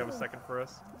 I think that was second for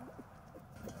us.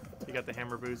 He got the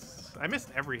hammer boost. I missed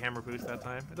every hammer boost that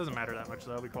time. It doesn't matter that much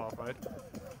though, we qualified.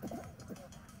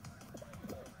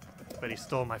 But he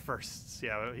stole my firsts.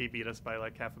 Yeah, he beat us by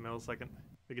like half a millisecond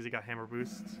because he got hammer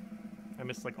boosts. I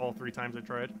missed like all 3 times I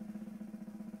tried.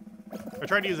 I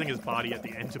tried using his body at the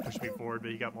end to push me forward,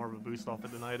 but he got more of a boost off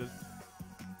it than I did.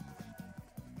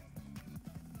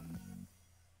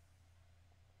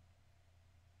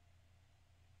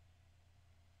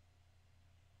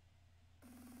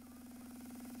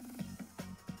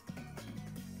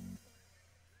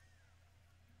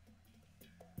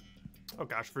 Oh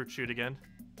gosh, fruit shoot again.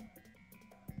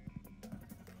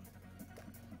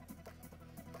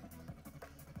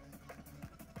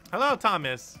 Hello,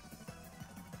 Thomas.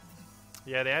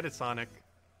 Yeah, they added Sonic.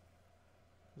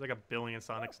 There's like a billion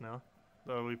Sonics now.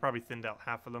 Though we probably thinned out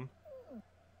half of them.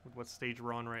 With what stage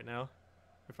we're on right now.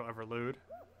 If I'll ever load.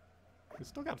 We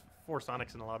still got 4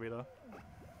 Sonics in the lobby though.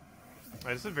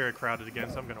 Alright, this is very crowded again,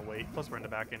 so I'm gonna wait. Plus we're in the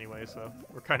back anyway, so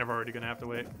we're kind of already gonna have to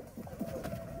wait.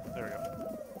 There we go.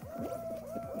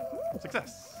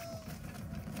 Success!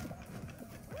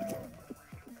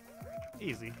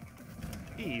 Easy.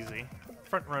 Easy.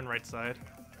 Front run right side.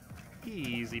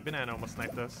 Easy. Banana almost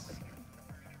sniped us.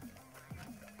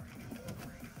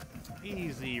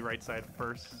 Easy right side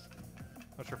first.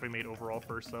 Not sure if we made overall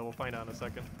first though. We'll find out in a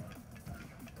second.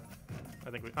 I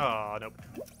think we... Oh, nope.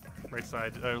 Right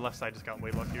side, left side just got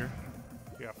way luckier.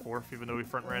 We got 4th even though we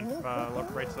front ran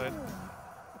right side.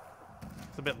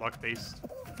 It's a bit luck based.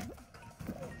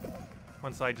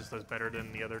 One side just does better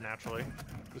than the other naturally.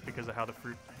 Just because of how the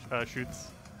fruit shoots.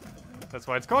 That's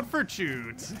why it's called fruit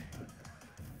shoots.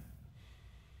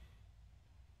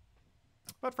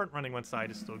 But front running one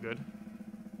side is still good.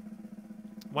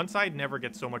 One side never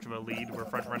gets so much of a lead where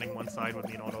front running one side would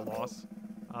mean auto loss.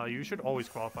 You should always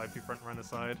qualify if you front run a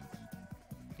side.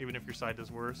 Even if your side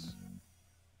does worse.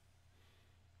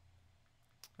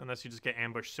 Unless you just get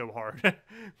ambushed so hard.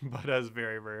 But that's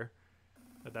very rare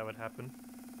that that would happen.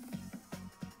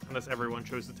 Unless everyone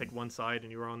chose to take one side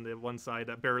and you were on the one side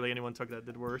that barely anyone took that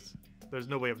did worse. There's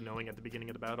no way of knowing at the beginning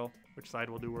of the battle which side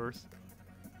will do worse.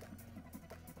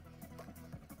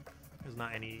 There's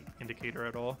not any indicator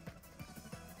at all.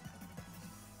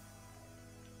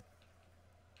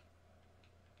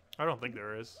 I don't think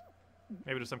there is.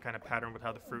 Maybe there's some kind of pattern with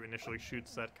how the fruit initially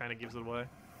shoots that kind of gives it away.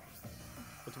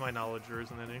 But to my knowledge, there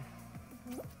isn't any.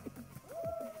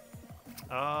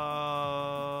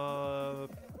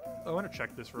 I want to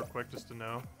check this real quick just to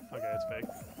know. Okay, it's fake.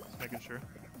 Just making sure.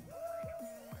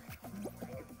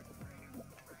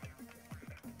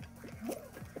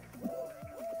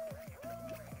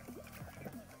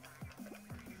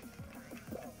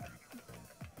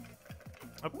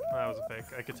 Oh, that was a fake.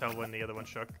 I could tell when the other one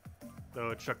shook. Though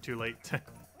it shook too late.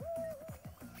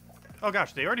 Oh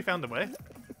gosh, they already found the way?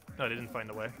 No, they didn't find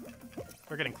the way.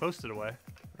 We're getting close to the way.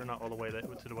 They're not all the way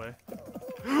to the way.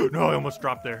 No, I almost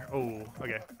dropped there. Oh,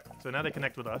 okay. So now they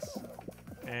connect with us.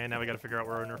 And now we gotta figure out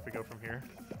where on earth we go from here.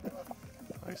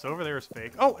 Okay, so over there is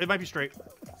fake. Oh, it might be straight.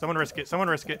 Someone risk it. Someone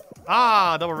risk it.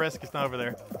 Ah, double risk. It's not over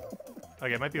there.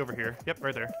 Okay, it might be over here. Yep,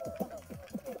 right there.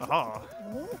 Aha.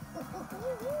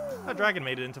 That dragon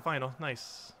made it into final.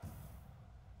 Nice.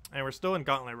 And we're still in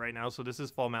Gauntlet right now, so this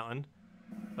is Fall Mountain.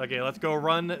 Okay, let's go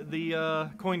run the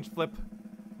coin flip.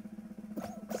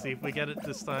 See if we get it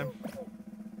this time.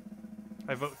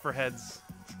 I vote for heads.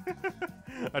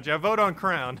 Actually, I vote on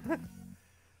crown.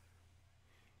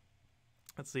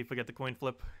 Let's see if we get the coin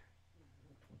flip.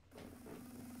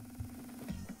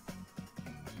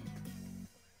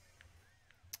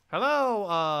 Hello,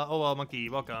 OL Monkey,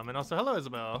 welcome. And also, hello,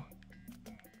 Isabel.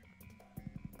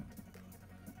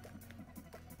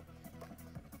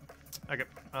 Okay,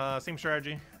 same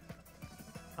strategy.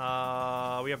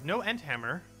 We have no end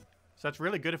hammer, so that's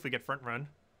really good if we get front run.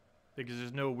 Because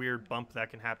there's no weird bump that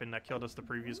can happen that killed us the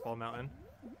previous Fall Mountain.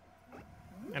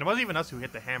 And it wasn't even us who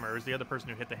hit the hammer, it was the other person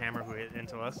who hit the hammer who hit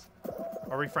into us.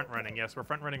 Are we front running? Yes, we're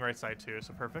front running right side too,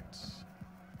 so perfect.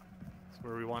 That's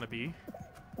where we want to be.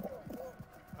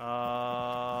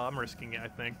 I'm risking it, I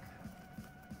think.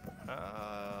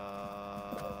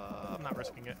 I'm not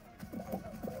risking it.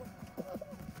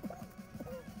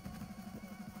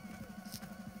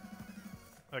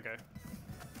 Okay.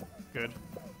 Good.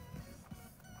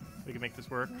 We can make this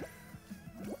work.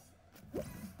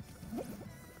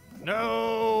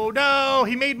 No, no,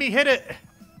 he made me hit it.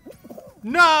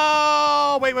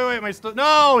 No, wait, am I still?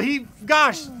 No,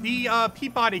 gosh, the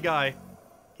Peabody guy,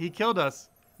 he killed us.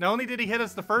 Not only did he hit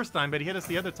us the first time, but he hit us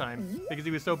the other time because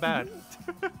he was so bad.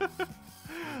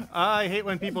 I hate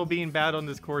when people being bad on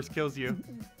this course kills you.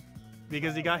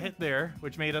 Because he got hit there,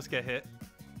 which made us get hit.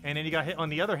 And then he got hit on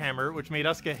the other hammer, which made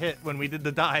us get hit when we did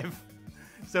the dive.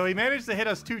 So he managed to hit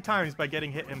us 2 times by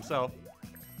getting hit himself.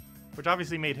 Which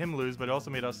obviously made him lose, but it also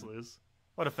made us lose.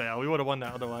 What a fail. We would have won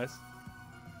that otherwise.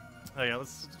 Oh yeah,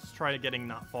 let's try getting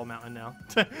not Fall Mountain now.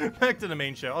 Back to the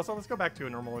main show. Also, let's go back to a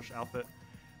normalish outfit.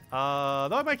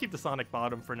 Though I might keep the Sonic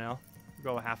bottom for now.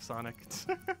 Go half Sonic.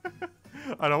 I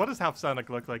don't know, what does half Sonic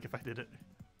look like if I did it?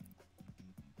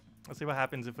 Let's see what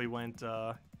happens if we went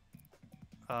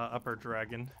upper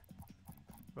dragon.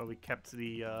 Well, we kept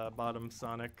the bottom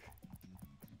Sonic.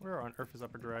 Where on earth is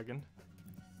upper dragon?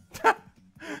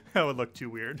 That would look too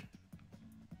weird.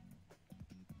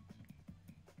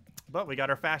 But we got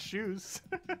our fast shoes.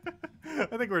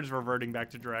 I think we're just reverting back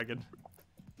to dragon.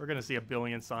 We're gonna see a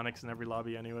billion Sonics in every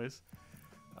lobby anyways.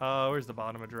 Where's the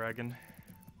bottom of dragon?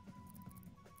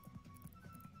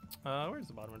 Where's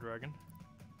the bottom of dragon?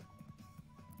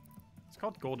 It's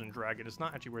called Golden Dragon. It's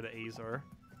not actually where the A's are.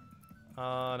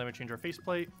 Then we change our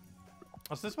faceplate.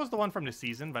 Oh, so this was the one from the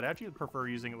season, but I actually prefer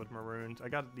using it with marooned. I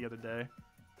got it the other day.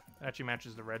 It actually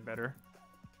matches the red better.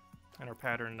 And our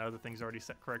pattern and other things already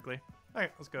set correctly.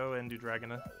 Alright, let's go and do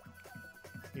dragon.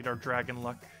 Need our dragon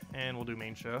luck, and we'll do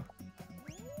main show.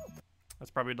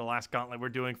 That's probably the last gauntlet we're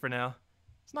doing for now.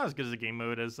 It's not as good as a game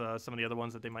mode as some of the other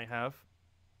ones that they might have.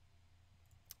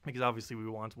 Because obviously we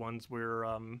want ones where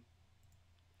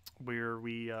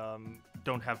we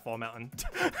don't have Fall Mountain.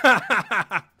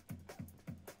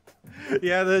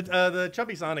 Yeah, the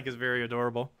chubby Sonic is very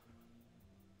adorable.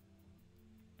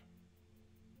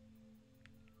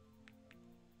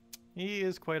 He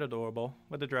is quite adorable,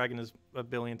 but the dragon is a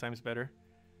billion times better.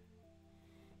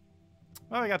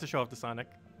 Oh, we got to show off the Sonic.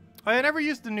 Oh, I never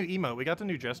used the new emote. We got the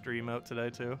new Jester emote today,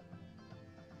 too.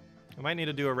 I might need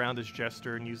to do a round as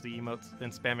Jester and use the emotes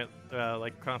and spam it,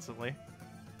 like, constantly.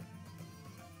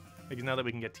 Because now that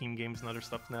we can get team games and other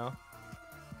stuff now.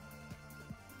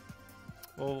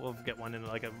 We'll get one in,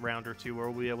 like, a round or two where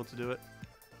we'll be able to do it.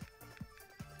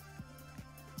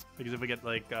 Because if we get,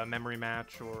 like, a memory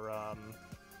match or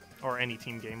any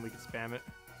team game, we can spam it.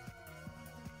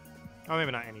 Oh,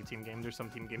 maybe not any team game. There's some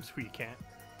team games where you can't.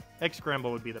 X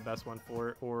Scramble would be the best one for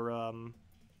it, or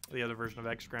the other version of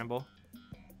X Scramble.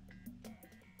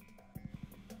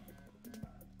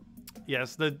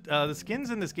 Yes, the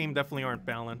skins in this game definitely aren't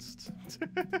balanced.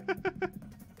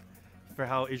 For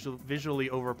how visually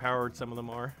overpowered some of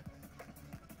them are.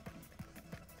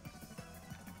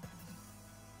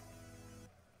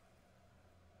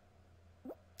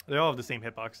 They all have the same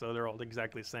hitbox, though. They're all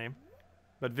exactly the same.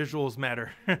 But visuals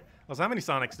matter. Also, how many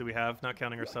Sonics do we have? Not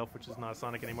counting ourselves, which is not a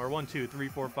Sonic anymore. 1, 2, 3,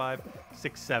 4, 5,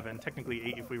 6, 7. Technically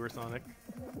 8 if we were Sonic.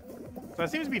 So that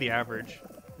seems to be the average.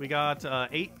 We got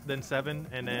 8, then 7,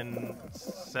 and then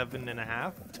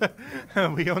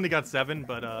 7.5. We only got 7,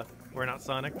 but we're not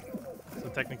Sonic. So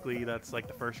technically that's like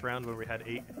the first round when we had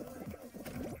 8.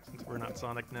 Since we're not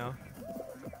Sonic now.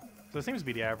 So it seems to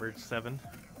be the average, 7.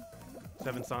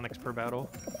 7 Sonics per battle.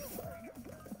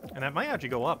 And that might actually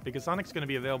go up, because Sonic's going to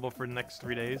be available for the next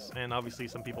 3 days, and obviously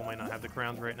some people might not have the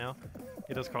crowns right now.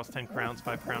 It does cost 10 crowns,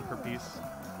 5 crowns per piece.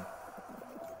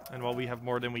 And while we have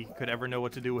more than we could ever know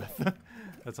what to do with,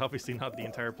 that's obviously not the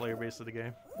entire player base of the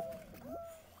game.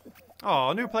 Oh,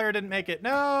 a new player didn't make it.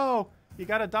 No! You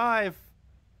gotta dive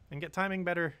and get timing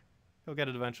better. He'll get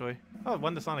it eventually. Oh,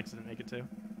 one of the Sonics didn't make it too.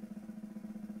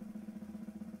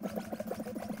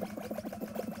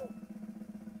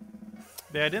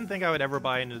 Yeah, I didn't think I would ever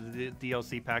buy into the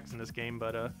DLC packs in this game,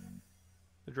 but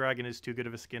the dragon is too good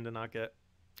of a skin to not get.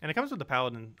 And it comes with the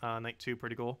Paladin Knight too,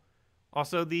 pretty cool.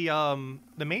 Also, the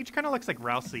mage kind of looks like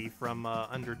Rousey from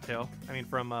Undertale. I mean,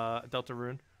 from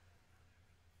Deltarune.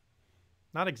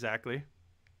 Not exactly.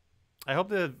 I hope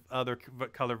the other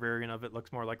color variant of it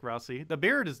looks more like Rousey. The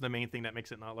beard is the main thing that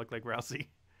makes it not look like Rousey.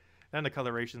 And the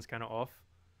coloration's kind of off.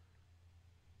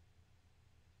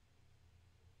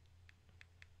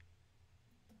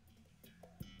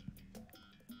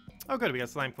 Oh good, we got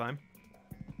Slime Climb.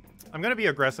 I'm gonna be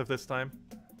aggressive this time.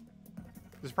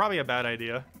 This is probably a bad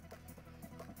idea.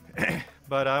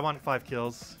 But I want 5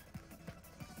 kills.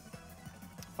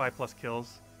 5+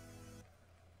 kills.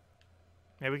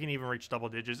 Maybe we can even reach double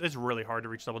digits. It's really hard to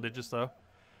reach double digits though.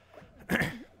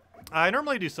 I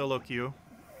normally do solo queue.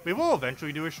 We will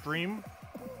eventually do a stream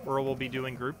where we'll be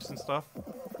doing groups and stuff.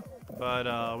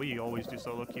 But we always do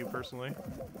solo queue personally.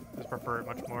 Just prefer it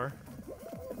much more.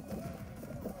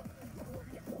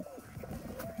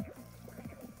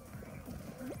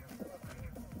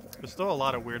 There's still a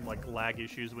lot of weird like lag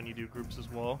issues when you do groups as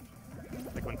well.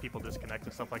 Like when people disconnect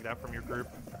and stuff like that from your group.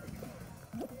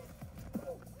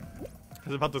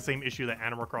 It's about the same issue that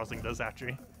Animal Crossing does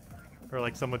actually. Or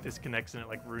like someone disconnects and it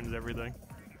like ruins everything.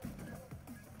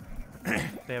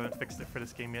 They haven't fixed it for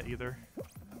this game yet either.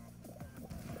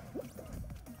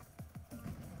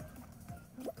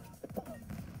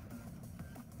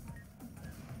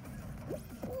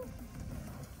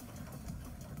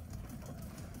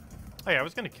 Oh yeah, I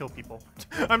was gonna kill people.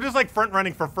 I'm just like front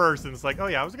running for first, and it's like, oh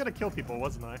yeah, I was gonna kill people,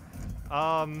 wasn't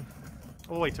I?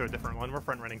 We'll wait to a different one. We're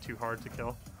front running too hard to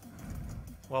kill.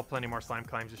 Well, plenty more slime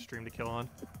climbs to stream to kill on.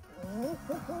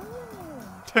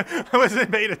 I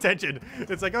wasn't paying attention.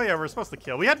 It's like, oh yeah, we're supposed to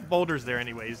kill. We had boulders there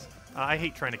anyways. I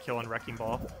hate trying to kill on Wrecking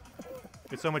Ball.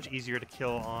 It's so much easier to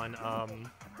kill on,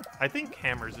 I think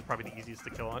hammers is probably the easiest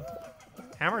to kill on.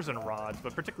 Hammers and rods,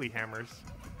 but particularly hammers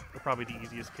are probably the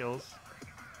easiest kills.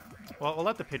 Well, we'll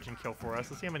let the pigeon kill for us.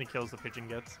 Let's see how many kills the pigeon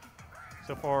gets.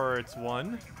 So far, it's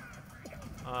 1.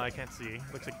 I can't see.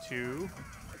 Looks like 2.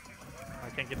 I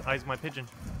can't get eyes of my pigeon.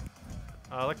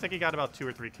 Looks like he got about 2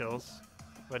 or 3 kills.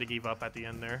 But he gave up at the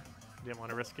end there. Didn't want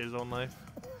to risk his own life.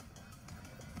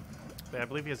 But yeah, I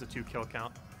believe he has a 2 kill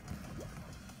count.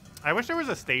 I wish there was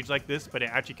a stage like this, but it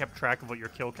actually kept track of what your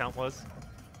kill count was.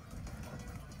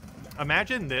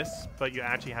 Imagine this, but you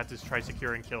actually had to try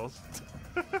securing kills.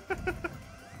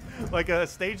 Like a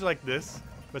stage like this,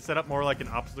 but set up more like an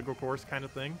obstacle course kind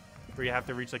of thing, where you have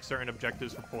to reach like certain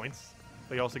objectives for points,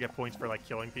 but you also get points for like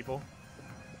killing people.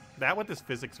 That with this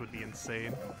physics would be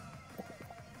insane.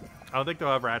 I don't think they'll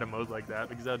ever add a mode like that,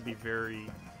 because that would be very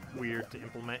weird to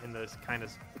implement in this kind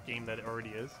of game that it already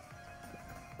is.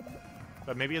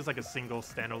 But maybe as like a single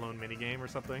standalone minigame or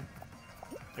something,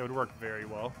 it would work very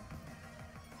well.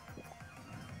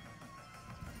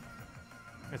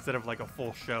 Instead of like a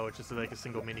full show, it's just like a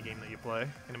single minigame that you play.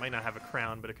 And it might not have a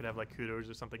crown, but it could have like kudos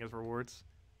or something as rewards.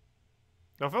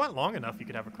 Though if it went long enough, you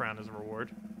could have a crown as a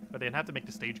reward. But they'd have to make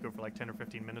the stage go for like 10 or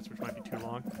 15 minutes, which might be too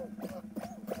long.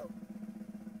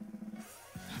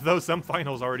 Though some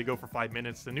finals already go for 5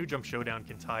 minutes, the new Jump Showdown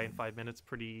can tie in 5 minutes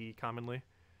pretty commonly.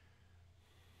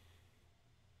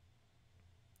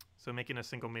 So making a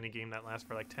single minigame that lasts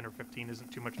for like 10 or 15 isn't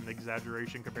too much of an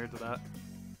exaggeration compared to that.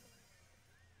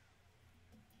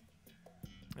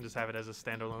 And just have it as a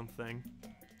standalone thing.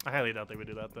 I highly doubt they would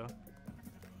do that, though.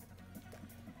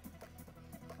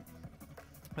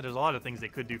 But there's a lot of things they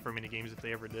could do for minigames if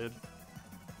they ever did.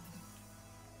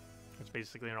 It's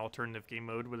basically an alternative game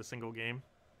mode with a single game.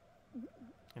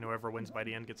 And whoever wins by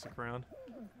the end gets the crown.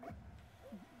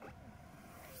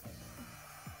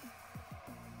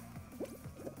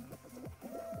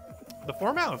 The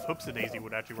format of Hoops a Daisy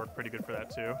would actually work pretty good for that,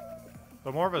 too.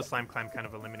 But more of a slime climb kind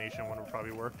of elimination one would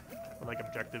probably work. With like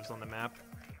objectives on the map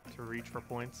to reach for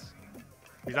points.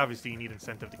 Because obviously you need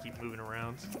incentive to keep moving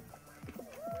around.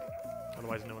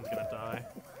 Otherwise no one's gonna die.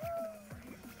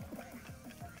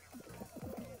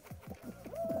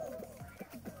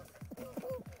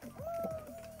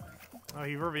 Oh,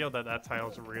 he revealed that that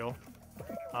tile's real.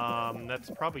 That's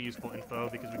probably useful info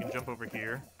because we can jump over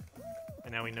here.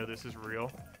 And now we know this is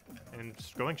real. And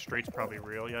just going straight's probably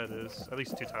real. Yeah, it is. At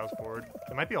least 2 tiles forward.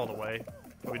 It might be all the way,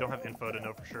 but we don't have info to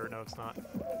know for sure. No, it's not.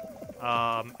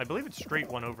 I believe it's straight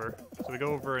 1 over. So we go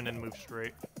over and then move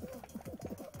straight.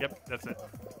 Yep, that's it.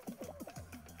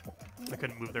 I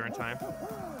couldn't move there in time.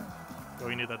 But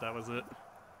we knew that that was it.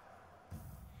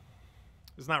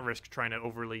 It's not risk trying to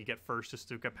overly get first just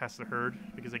to get past the herd,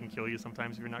 because they can kill you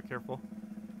sometimes if you're not careful.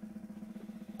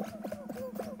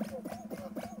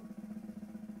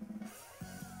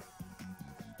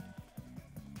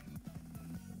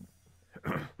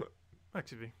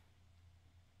 Excuse me.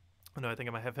 Oh no, I think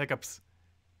I might have hiccups.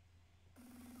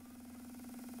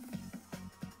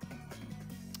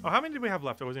 Oh, how many did we have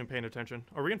left? I wasn't even paying attention.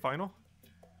 Are we in final?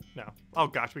 No. Oh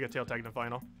gosh, we got tail tagged in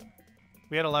final.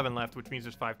 We had 11 left, which means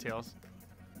there's 5 tails.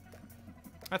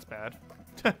 That's bad.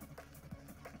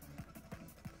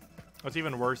 What's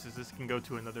even worse is this can go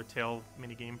to another tail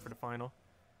minigame for the final.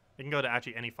 It can go to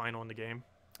actually any final in the game.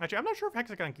 Actually, I'm not sure if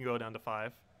Hexagon can go down to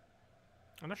 5.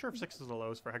 I'm not sure if 6 is the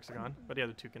lowest for Hexagon, but the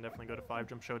other 2 can definitely go to 5.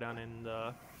 Jump Showdown and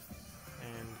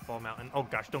Fall Mountain. Oh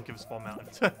gosh, don't give us Fall Mountain.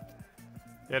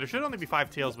 Yeah, there should only be 5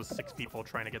 tails with 6 people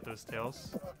trying to get those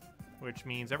tails. Which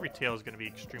means every tail is going to be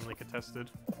extremely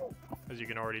contested, as you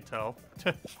can already tell.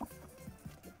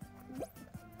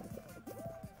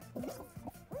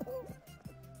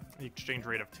 The exchange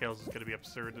rate of tails is going to be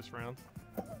absurd this round.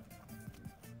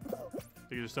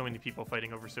 Because there's so many people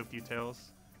fighting over so few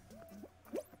tails.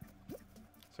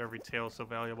 So every tail is so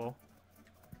valuable.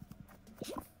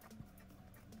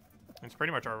 It's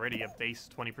pretty much already a base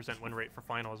 20% win rate for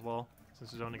final as well,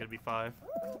 since there's only going to be 5.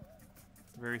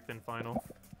 Very thin final.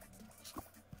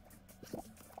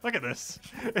 Look at this.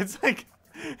 It's like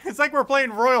we're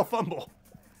playing Royal Fumble.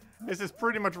 This is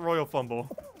pretty much Royal Fumble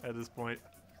at this point,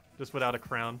 just without a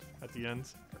crown at the end.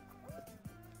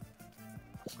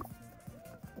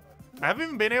 I haven't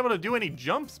even been able to do any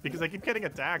jumps because I keep getting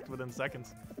attacked within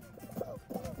seconds.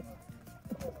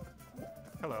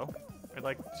 Hello. I'd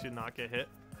like to not get hit.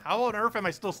 How on earth am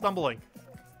I still stumbling?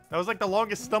 That was like the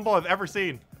longest stumble I've ever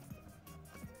seen.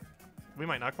 We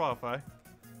might not qualify.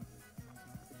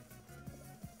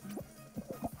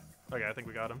 Okay, I think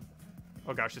we got him.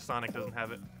 Oh gosh, the Sonic doesn't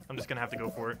have it. I'm just gonna have to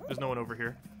go for it. There's no one over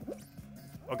here.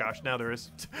 Oh gosh, now there is.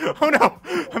 Oh no!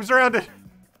 I'm surrounded!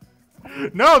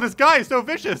 No, this guy is so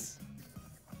vicious!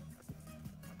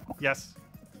 Yes.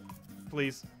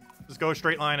 Please. Just go a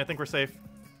straight line. I think we're safe.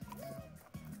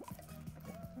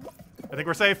 I think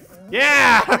we're safe.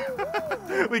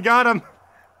 Yeah! We got him.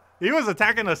 He was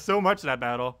attacking us so much that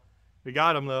battle. We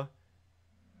got him, though.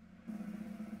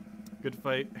 Good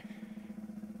fight.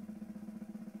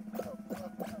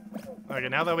 Okay,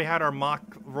 now that we had our mock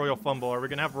Royal Fumble, are we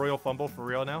going to have Royal Fumble for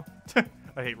real now?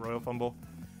 I hate Royal Fumble.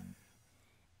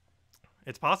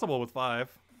 It's possible with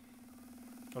 5.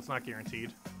 That's not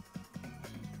guaranteed.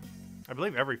 I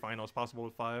believe every final is possible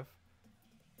with 5.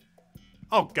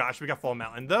 Oh gosh, we got Fall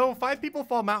Mountain. Though 5 people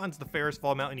Fall Mountain's the fairest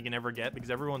Fall Mountain you can ever get because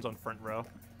everyone's on front row.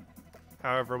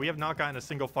 However, we have not gotten a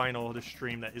single final this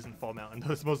stream that isn't Fall Mountain.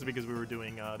 That's mostly because we were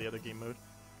doing the other game mode.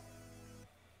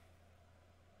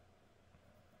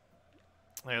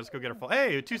 Yeah, let's go get our fall.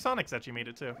 Hey, 2 Sonics actually made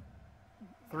it too.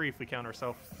 3 if we count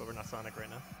ourselves, but we're not Sonic right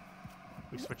now.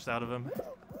 We switched out of him.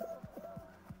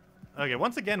 Okay,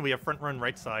 once again we have front run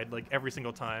right side like every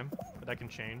single time, but that can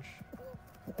change.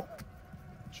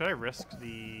 Should I risk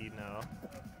the... no.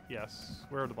 Yes.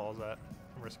 Where are the balls at?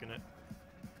 I'm risking it.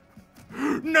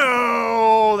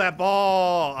 No! That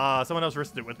ball! Someone else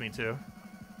risked it with me, too.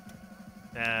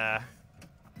 It's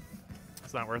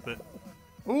not worth it.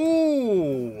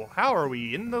 Ooh! How are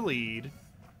we in the lead?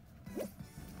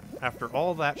 After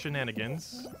all that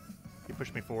shenanigans. He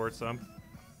pushed me forward some.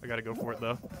 I gotta go for it,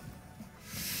 though.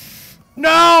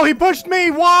 No! He pushed me!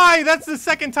 Why? That's the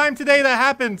second time today that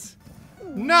happened!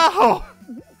 No!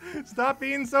 Stop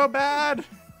being so bad!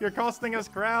 You're costing us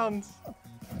crowns.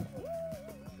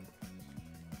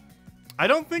 I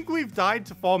don't think we've died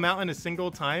to Fall Mountain a single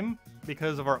time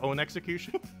because of our own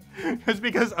execution. It's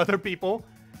because other people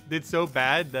did so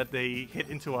bad that they hit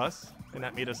into us, and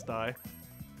that made us die.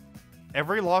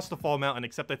 Every loss to Fall Mountain,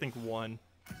 except I think 1,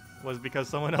 was because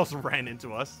someone else ran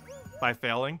into us by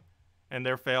failing, and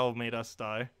their fail made us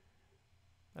die.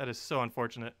 That is so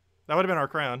unfortunate. That would have been our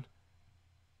crown.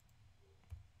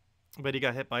 But he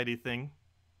got hit by the thing.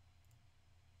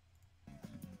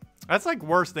 That's like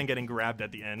worse than getting grabbed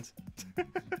at the end.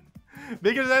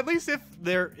 Because at least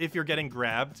if you're getting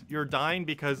grabbed, you're dying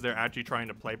because they're actually trying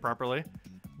to play properly.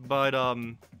 But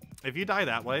if you die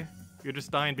that way, you're just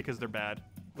dying because they're bad.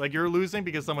 Like you're losing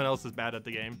because someone else is bad at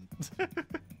the game.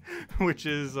 Which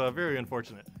is very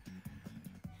unfortunate.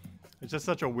 It's just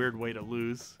such a weird way to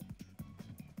lose.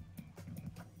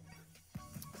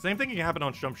 Same thing can happen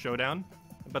on Jump Showdown,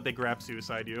 but they grab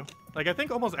Suicide You. Like, I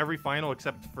think almost every final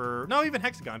except for... no, even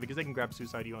Hexagon, because they can grab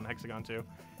Suicide You on Hexagon, too.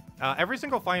 Every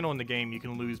single final in the game you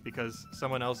can lose because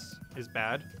someone else is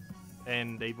bad,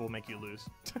 and they will make you lose.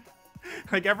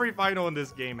 Like, every final in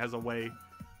this game has a way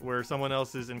where someone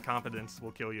else's incompetence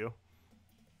will kill you.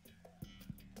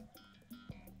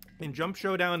 In Jump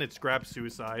Showdown, it's grab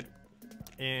Suicide.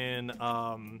 In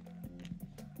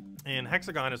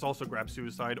Hexagon, it's also grab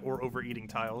Suicide or overeating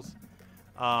tiles.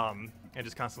 And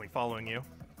just constantly following you.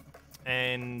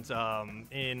 And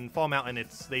in Fall Mountain,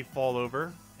 it's they fall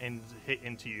over and hit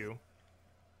into you.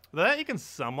 That you can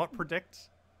somewhat predict,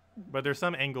 but there's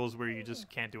some angles where you just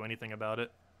can't do anything about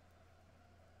it.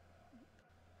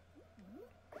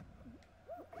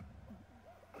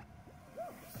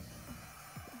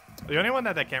 The only one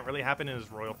that can't really happen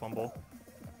is Royal Fumble.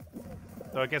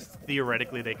 Though I guess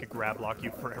theoretically they could grab lock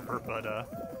you forever, but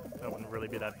that wouldn't really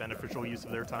be that beneficial use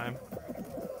of their time.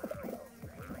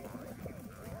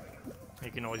 You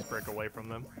can always break away from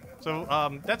them. So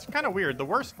that's kind of weird. The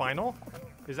worst final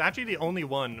is actually the only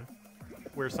one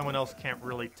where someone else can't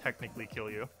really technically kill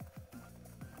you.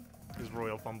 Is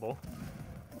Royal Fumble.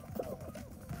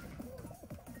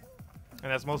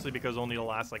 And that's mostly because only the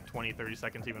last like 20-30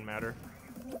 seconds even matter.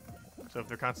 So if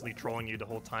they're constantly trolling you the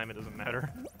whole time, it doesn't matter.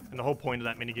 And the whole point of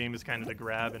that minigame is kind of to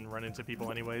grab and run into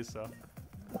people anyways, so...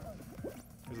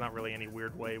 There's not really any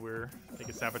weird way where they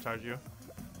can sabotage you.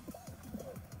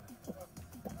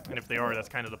 And if they are, that's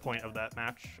kind of the point of that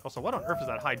match. Also, what on earth is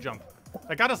that high jump?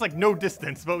 That got us, like, no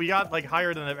distance, but we got, like,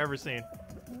 higher than I've ever seen.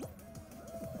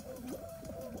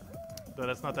 Though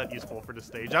that's not that useful for this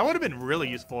stage. That would have been really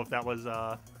useful if that was,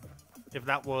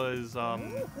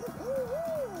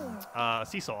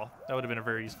 Seesaw. That would have been a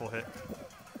very useful hit.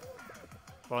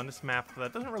 Well, on this map,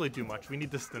 that doesn't really do much. We need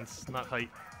distance, not height.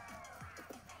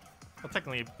 Well,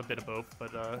 technically a bit of both,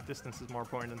 but distance is more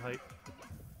important than height.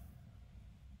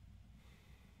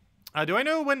 Do I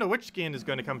know when the witch skin is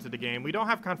going to come to the game? We don't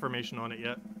have confirmation on it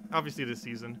yet. Obviously this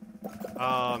season.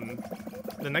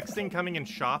 The next thing coming in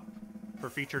shop for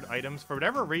featured items, for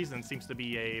whatever reason, seems to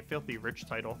be a filthy rich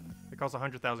title. It costs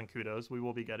 100,000 kudos. We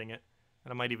will be getting it.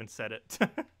 And I might even set it.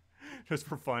 Just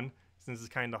for fun, since it's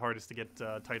kind of the hardest to get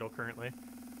title currently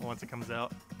once it comes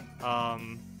out.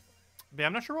 But yeah,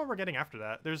 I'm not sure what we're getting after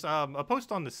that. There's a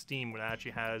post on the Steam that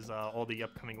actually has all the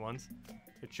upcoming ones.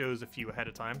 It shows a few ahead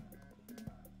of time.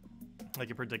 Like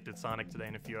it predicted Sonic today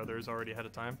and a few others already ahead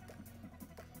of time.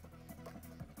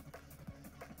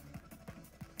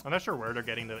 I'm not sure where they're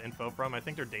getting the info from. I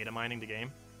think they're data mining the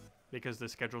game because the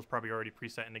schedule's probably already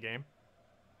preset in the game.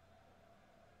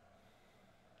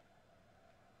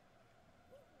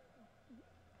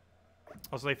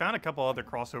 Also, they found a couple other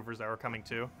crossovers that were coming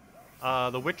too.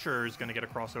 The Witcher is going to get a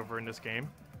crossover in this game.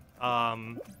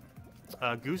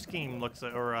 Goose Game looks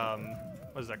like, or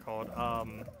what is that called?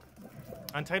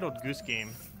 Untitled Goose Game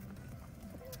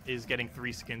is getting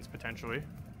 3 skins potentially,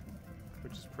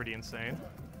 which is pretty insane.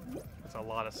 That's a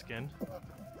lot of skin.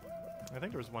 I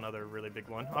think there was one other really big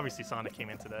one. Obviously Sonic came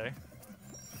in today,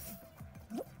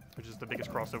 which is the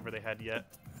biggest crossover they had yet.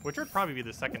 Which would probably be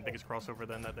the second biggest crossover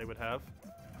then that they would have.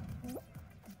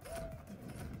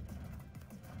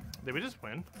 Did we just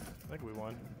win? I think we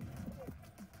won.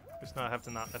 Just not have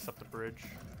to not mess up the bridge.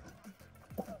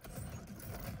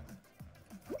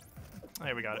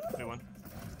 Hey, we got it. We won.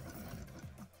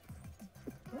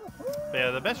 But yeah,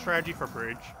 the best strategy for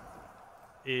bridge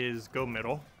is go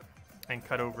middle and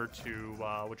cut over to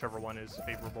whichever one is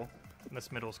favorable. And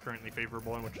this middle is currently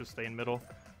favorable, and we'll just stay in middle.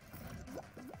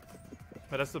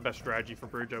 But that's the best strategy for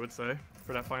bridge, I would say,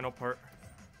 for that final part.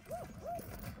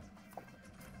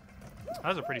 That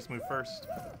was a pretty smooth first.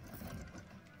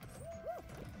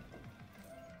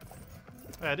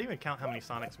 Yeah, I didn't even count how many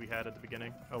Sonics we had at the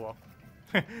beginning. Oh well.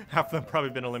 Half of them probably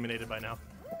been eliminated by now.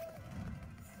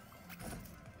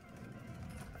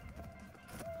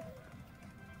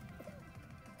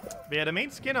 But yeah, the main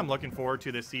skin I'm looking forward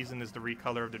to this season is the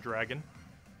recolor of the dragon.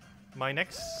 My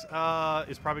next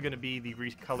is probably going to be the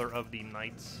recolor of the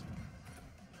knights,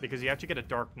 because you have to get a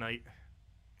dark knight.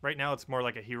 Right now it's more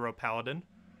like a hero paladin,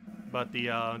 but the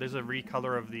there's a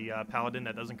recolor of the paladin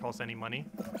that doesn't cost any money.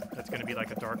 That's going to be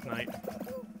like a dark knight.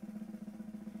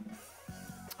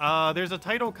 There's a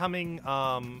title coming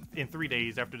in 3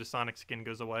 days after the Sonic skin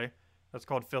goes away. That's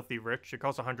called Filthy Rich. It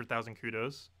costs 100,000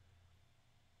 kudos.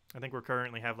 I think we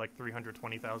currently have like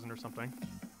 320,000 or something.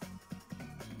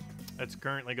 It's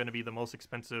currently going to be the most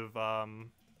expensive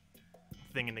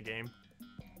thing in the game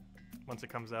once it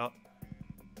comes out.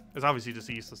 It's obviously just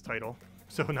a useless title,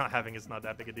 so not having it's not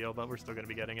that big a deal, but we're still going to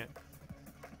be getting it.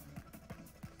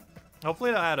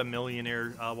 Hopefully they'll add a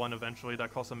millionaire one eventually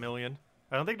that costs $1 million.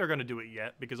 I don't think they're going to do it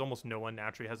yet because almost no one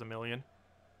naturally has $1 million.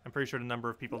 I'm pretty sure the number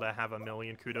of people that have 1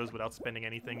 million kudos without spending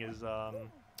anything is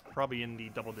probably in the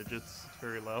double digits. It's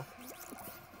very low.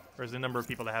 Whereas the number of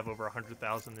people that have over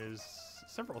 100,000 is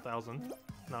several thousand,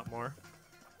 not more.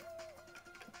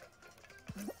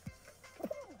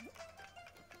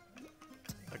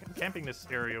 Like, I'm camping this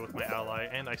area with my ally,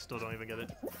 and I still don't even get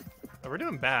it. Oh, we're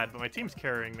doing bad, but my team's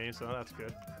carrying me, so that's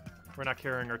good. We're not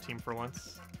carrying our team for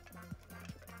once.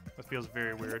 That feels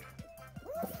very weird.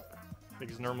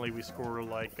 Because normally we score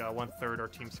like 1/3 our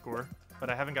team score, but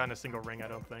I haven't gotten a single ring, I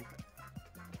don't think.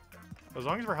 As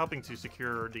long as we're helping to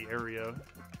secure the area,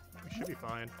 we should be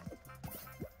fine.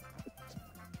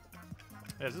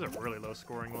 Yeah, this is a really low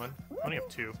scoring one. I only have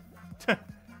 2.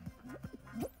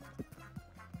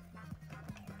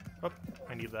 Oh,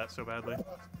 I need that so badly.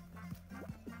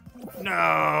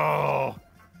 No!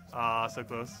 Ah, so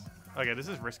close. Okay, this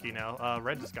is risky now.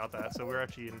 Red just got that, so we're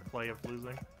actually in play of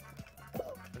losing.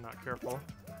 We're not careful.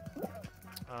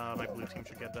 My blue team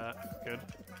should get that. Good.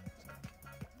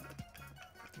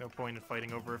 No point in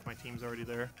fighting over if my team's already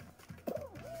there.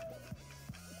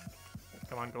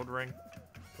 Come on, gold ring.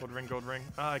 Gold ring, gold ring.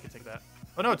 Ah, I can take that.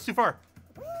 Oh no, it's too far!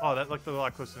 Oh, that looked a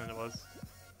lot closer than it was.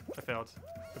 I failed.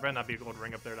 There better not be a gold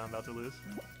ring up there that I'm about to lose.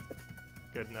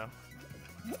 Good, no.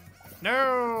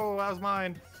 No! That was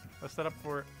mine. Let's set up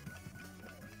for it.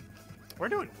 We're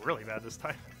doing really bad this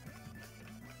time.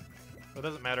 But it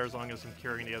doesn't matter as long as I'm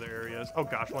carrying the other areas. Oh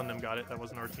gosh, one of them got it. That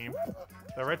wasn't our team.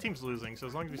 The red team's losing, so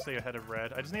as long as we stay ahead of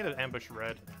red. I just need to ambush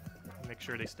red. And make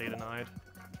sure they stay denied.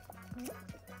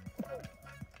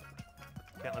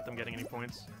 Can't let them get any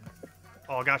points.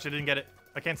 Oh gosh, I didn't get it.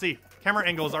 I can't see. Camera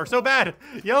angles are so bad.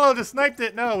 Yellow just sniped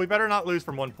it. No, we better not lose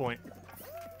from 1 point.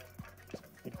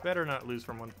 We better not lose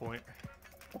from 1 point.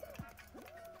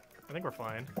 I think we're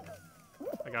fine.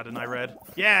 I got deny red.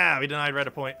 Yeah, we denied red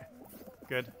a point.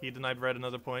 Good. He denied red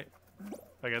another point.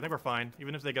 Okay, I think we're fine.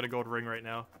 Even if they get a gold ring right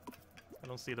now. I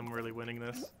don't see them really winning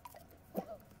this. Oh,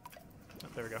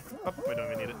 there we go. Oh, we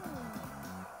don't even need it.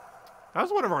 That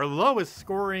was one of our lowest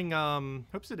scoring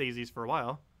Hoopsie Daisies for a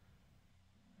while.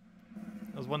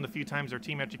 That was one of the few times our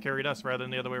team actually carried us rather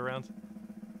than the other way around.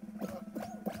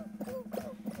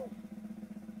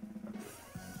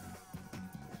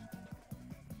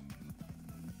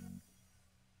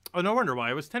 Oh, no wonder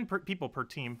why. It was 10 people per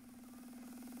team.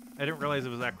 I didn't realize it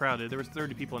was that crowded. There was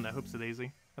 30 people in that Hoopsie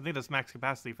Daisy. I think that's max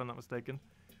capacity, if I'm not mistaken.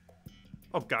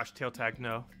 Oh gosh, tail tag,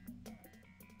 no.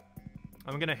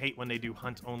 I'm gonna hate when they do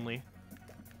hunt only.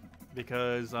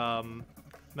 Because,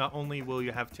 not only will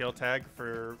you have tail tag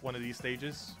for one of these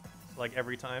stages, like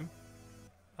every time,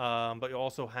 but you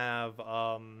also have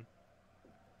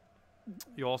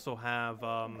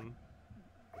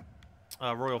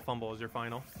Royal Fumble as your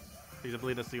final. Because I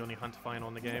believe that's the only hunt final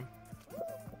in the game.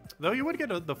 Though you would get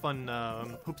the fun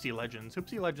Hoopsie Legends.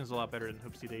 Hoopsie Legends is a lot better than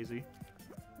Hoopsie Daisy.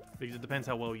 Because it depends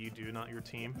how well you do, not your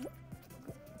team.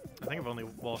 I think I've only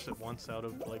walshed it once out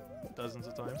of like dozens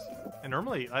of times. And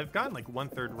normally I've gotten like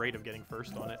 1/3 rate of getting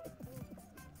first on it.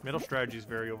 Middle strategy is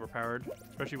very overpowered,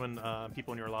 especially when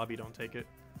people in your lobby don't take it.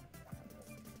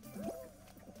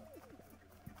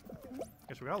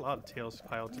 Guess we got a lot of tails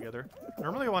piled together.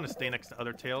 Normally I want to stay next to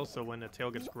other tails, so when a tail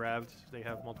gets grabbed, they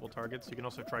have multiple targets. You can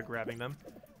also try grabbing them.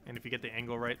 And if you get the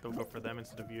angle right, they'll go for them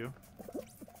instead of you.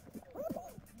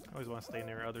 Always want to stay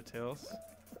near other tails.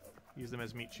 Use them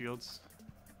as meat shields.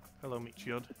 Hello, meat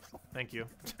shield. Thank you.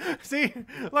 See?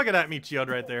 Look at that meat shield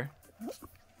right there.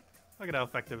 Look at how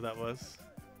effective that was.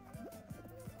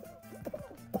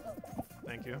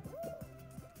 Thank you.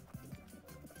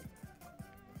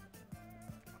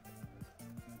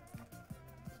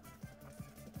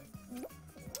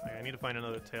 Okay, I need to find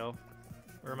another tail.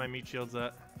 Where are my meat shields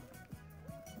at?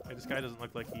 Okay, this guy doesn't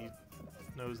look like he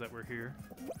knows that we're here.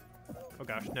 Oh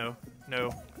gosh, no.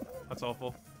 No. That's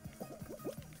awful.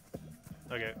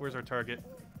 Okay, where's our target?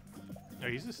 Oh,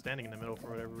 he's just standing in the middle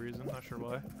for whatever reason. Not sure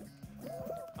why.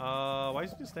 Why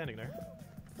is he just standing there?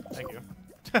 Thank you.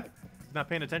 He's not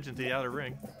paying attention to the outer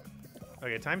ring.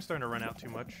 Okay, time's starting to run out too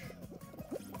much.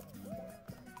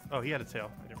 Oh, he had a tail.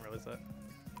 I didn't realize that.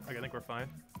 Okay, I think we're fine.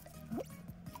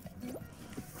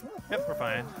 Yep, we're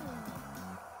fine.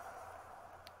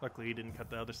 Luckily, he didn't cut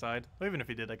the other side. Well, even if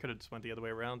he did, I could have just went the other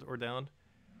way around or down.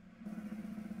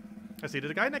 Let's see, did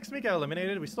the guy next to me get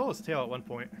eliminated? We stole his tail at one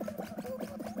point.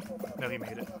 No, he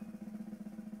made it.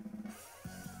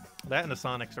 That and the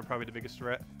Sonics are probably the biggest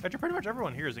threat. Actually, pretty much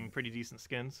everyone here is in pretty decent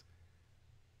skins.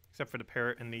 Except for the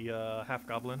parrot and the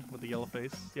half-goblin with the yellow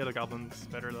face. The other goblin's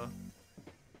better, though.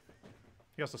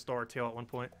 He also stole our tail at one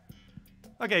point.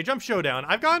 Okay, Jump Showdown.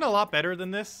 I've gotten a lot better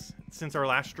than this since our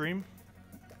last stream.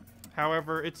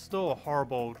 However, it's still a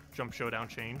horrible Jump Showdown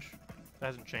change. That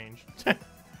hasn't changed.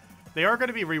 They are going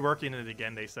to be reworking it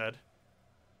again, they said.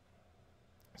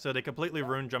 So they completely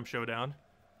ruined Jump Showdown.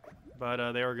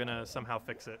 But they are going to somehow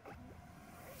fix it.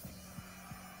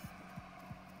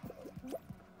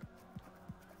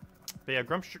 But yeah,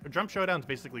 Jump Showdown is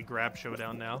basically Grab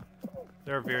Showdown now.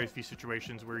 There are very few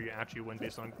situations where you actually win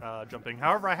based on jumping.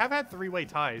 However, I have had three-way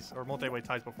ties, or multi-way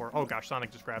ties before. Oh gosh,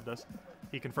 Sonic just grabbed us.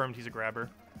 He confirmed he's a grabber.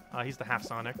 He's the half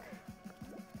Sonic.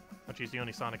 Actually, he's the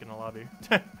only Sonic in the lobby.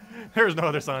 There's no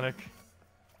other Sonic.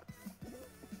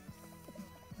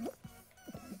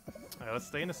 Alright, let's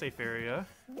stay in a safe area.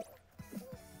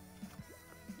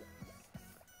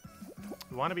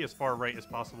 We want to be as far right as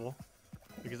possible,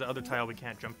 because the other tile we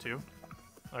can't jump to.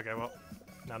 Okay, well,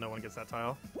 now no one gets that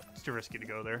tile. It's too risky to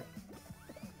go there.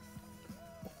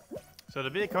 So the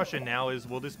big question now is,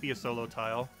 will this be a solo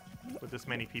tile with this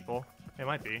many people? It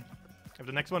might be. If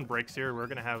the next one breaks here, we're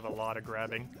going to have a lot of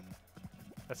grabbing.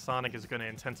 That Sonic is going to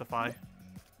intensify.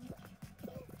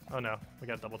 Oh no, we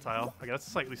got a double tile. Okay, that's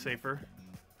slightly safer.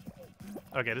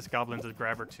 Okay, this Goblin's a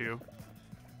grabber too.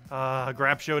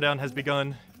 Grab Showdown has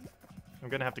begun. I'm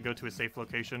going to have to go to a safe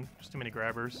location. Just too many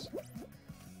grabbers.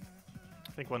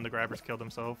 I think one of the grabbers killed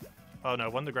himself. Oh no,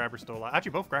 one of the grabbers still alive.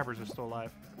 Actually, both grabbers are still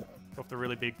alive. Both the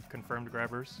really big confirmed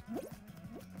grabbers.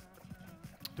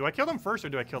 Do I kill them first or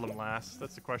do I kill them last?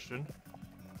 That's the question.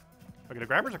 Okay, the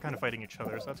grabbers are kind of fighting each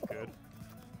other, so that's good.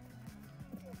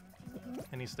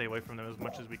 I need to stay away from them as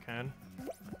much as we can.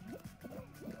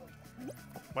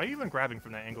 Why are you even grabbing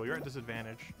from that angle? You're at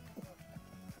disadvantage.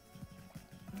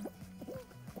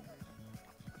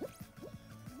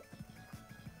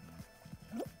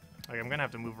 Okay, I'm gonna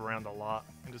have to move around a lot.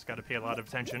 I just gotta pay a lot of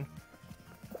attention.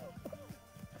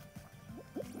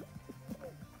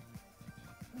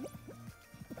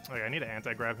 Okay, I need to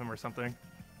anti-grab him or something.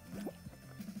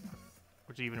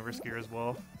 Which is even riskier as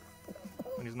well.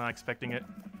 When he's not expecting it.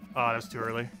 Oh, that was too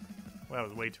early. Well, that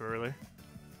was way too early.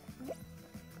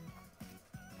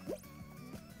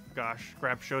 Gosh,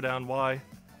 grab showdown, why?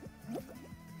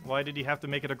 Why did he have to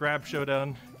make it a grab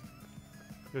showdown?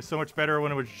 It was so much better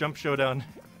when it was jump showdown.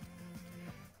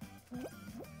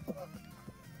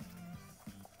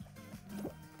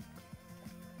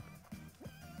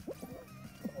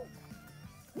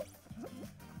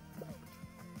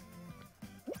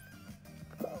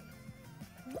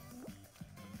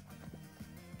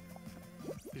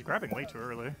 He's grabbing way too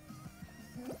early.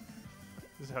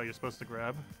 This is how you're supposed to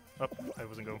grab. Oh, I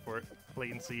wasn't going for it.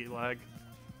 Latency lag.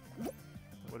 I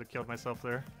would have killed myself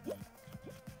there.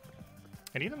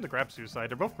 I need him to grab suicide.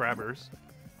 They're both grabbers.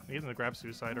 I need him to grab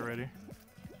suicide already.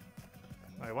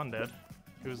 Alright, one dead.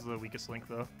 He was the weakest link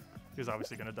though. He was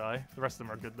obviously gonna die. The rest of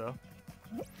them are good though.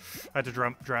 I had to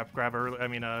grab early. I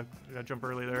mean, jump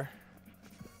early there.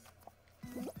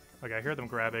 Okay, I hear them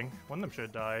grabbing. One of them should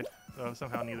have died.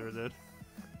 Somehow neither did.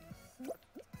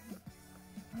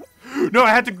 No, I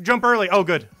had to jump early. Oh,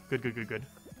 good. Good.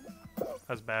 That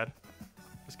was bad.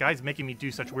 This guy's making me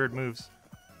do such weird moves.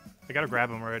 I gotta grab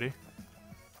him already.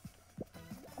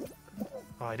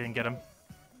 Oh, I didn't get him.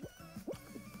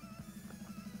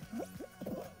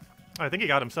 Oh, I think he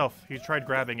got himself. He tried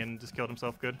grabbing and just killed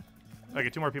himself. Good. Okay,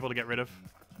 2 more people to get rid of.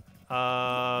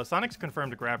 Sonic's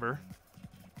confirmed a grabber.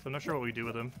 So I'm not sure what we do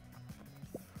with him.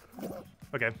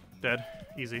 Okay, dead.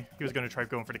 Easy. He was going to try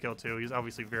going for the kill too. He's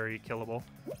obviously very killable.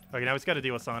 Okay, now he's got to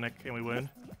deal with Sonic, and we win.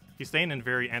 He's staying in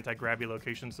very anti-grabby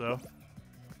locations though,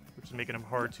 which is making him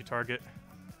hard to target.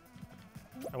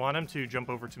 I want him to jump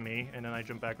over to me, and then I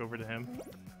jump back over to him,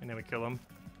 and then we kill him.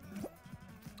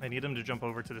 I need him to jump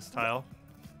over to this tile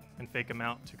and fake him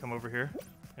out to come over here,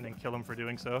 and then kill him for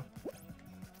doing so.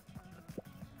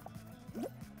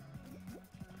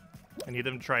 I need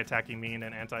him to try attacking me and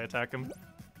then anti-attack him.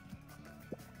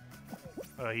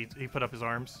 He put up his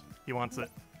arms. He wants it.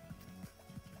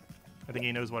 I think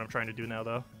he knows what I'm trying to do now,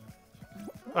 though.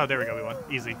 Oh, there we go. We won.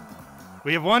 Easy.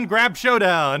 We have won Grab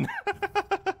Showdown!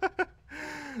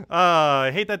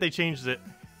 I hate that they changed it.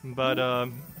 But,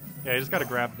 yeah, I just gotta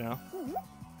grab now.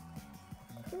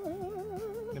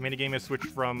 The minigame has switched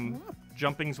from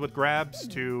jumpings with grabs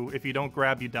to if you don't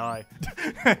grab, you die.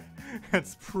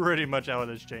 That's pretty much how it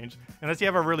has changed. Unless you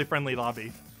have a really friendly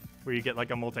lobby where you get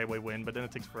like a multi-way win, but then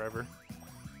it takes forever.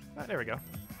 Ah, there we go.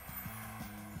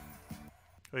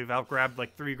 We've out-grabbed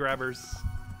like 3 grabbers.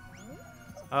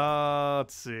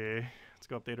 Let's see. Let's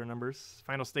go update our numbers.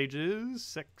 Final stages,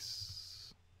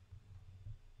 6.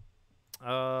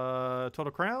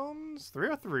 Total crowns,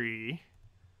 303.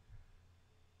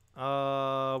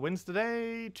 Wins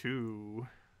today, 2.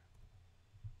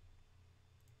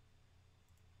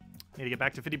 Need to get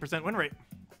back to 50% win rate.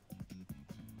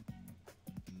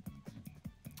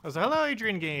 So hello,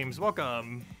 Adrian Games.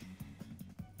 Welcome.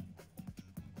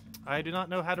 I do not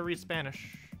know how to read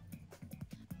Spanish.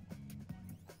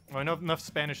 Well, I know enough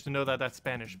Spanish to know that that's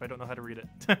Spanish, but I don't know how to read it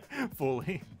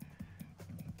fully.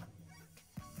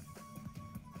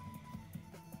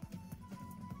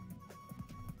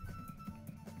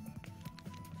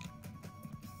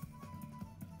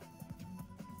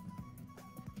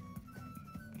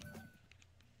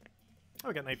 Oh,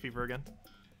 we got Night Fever again.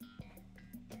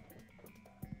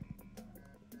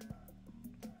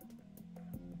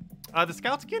 The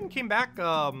Scout skin came back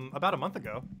about a month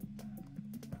ago.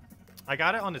 I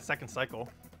got it on its 2nd cycle.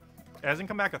 It hasn't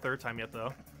come back a 3rd time yet,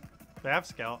 though. They have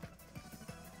Scout.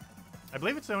 I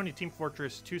believe it's the only Team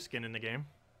Fortress 2 skin in the game.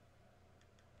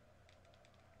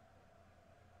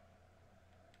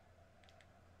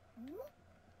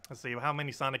 Let's see, how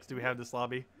many Sonics do we have in this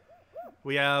lobby?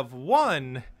 We have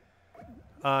 1,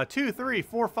 2, 3,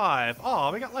 4, 5.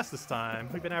 Oh, we got less this time.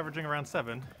 We've been averaging around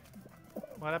 7.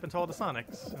 What happened to all the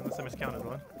Sonics? Unless I miscounted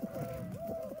one.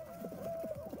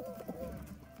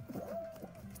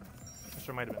 I'm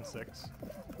sure it might have been 6.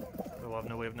 But we'll have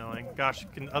no way of knowing. Gosh,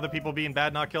 can other people being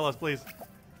bad not kill us, please?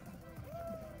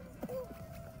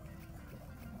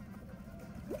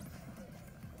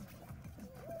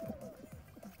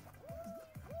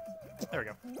 There we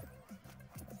go.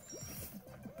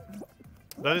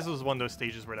 Though this was one of those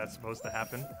stages where that's supposed to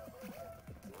happen.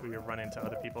 Where you run into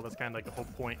other people. That's kind of like the whole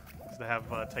point, is to have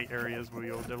tight areas where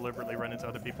you'll deliberately run into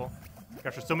other people.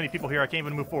 Gosh, there's so many people here, I can't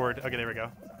even move forward. Okay, there we go.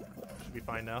 Should be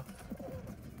fine now.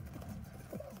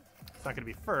 It's not going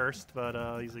to be first, but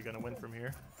easily going to win from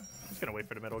here. Just going to wait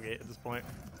for the middle gate at this point.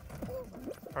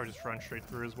 Probably just run straight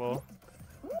through as well.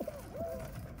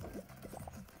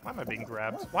 Why am I being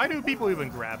grabbed? Why do people even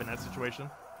grab in that situation?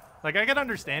 Like, I can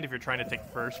understand if you're trying to take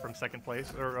first from second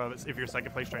place, or if you're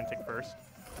second place trying to take first.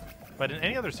 But in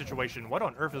any other situation, what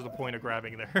on earth is the point of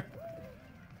grabbing there?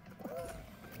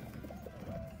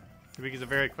 Because a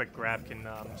very quick grab can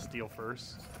steal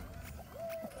first.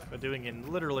 But doing it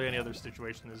in literally any other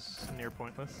situation is near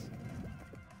pointless.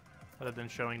 Other than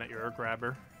showing that you're a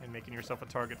grabber and making yourself a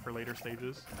target for later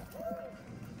stages.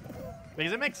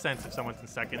 Because it makes sense if someone's in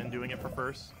second and doing it for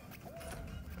first.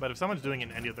 But if someone's doing it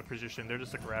in any other position, they're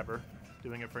just a grabber,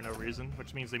 doing it for no reason,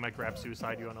 which means they might grab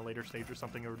suicide you on a later stage or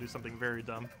something, or do something very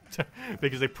dumb.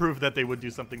 Because they proved that they would do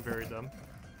something very dumb.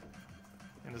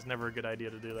 And it's never a good idea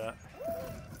to do that.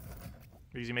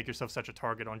 Because you make yourself such a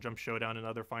target on Jump Showdown and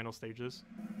other final stages.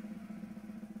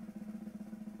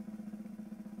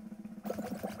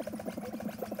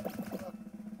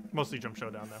 Mostly Jump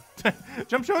Showdown, though.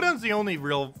 Jump Showdown's the only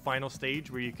real final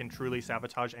stage where you can truly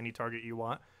sabotage any target you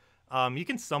want. You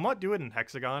can somewhat do it in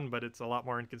Hexagon, but it's a lot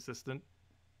more inconsistent.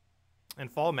 In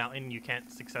Fall Mountain, you can't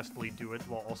successfully do it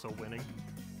while also winning.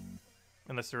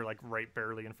 Unless they're, like, right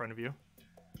barely in front of you.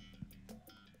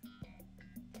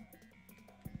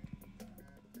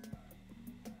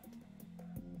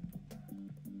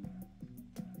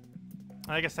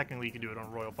 I guess technically you can do it on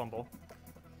Royal Fumble.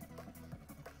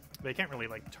 But you can't really,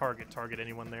 like, target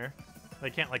anyone there. They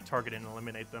can't, like, target and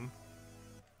eliminate them.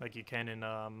 Like you can in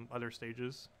other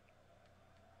stages.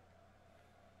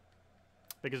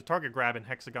 Because a target grab in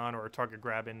Hexagon or a target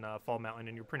grab in Fall Mountain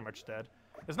and you're pretty much dead.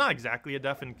 It's not exactly a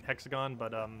death in Hexagon,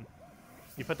 but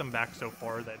you put them back so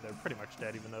far that they're pretty much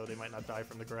dead, even though they might not die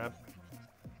from the grab.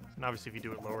 And obviously if you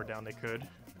do it lower down, they could.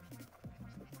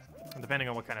 And depending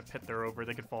on what kind of pit they're over,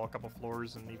 they could fall a couple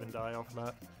floors and even die off of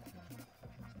that.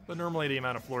 But normally the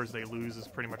amount of floors they lose is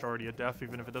pretty much already a death,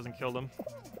 even if it doesn't kill them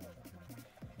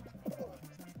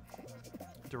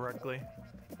directly.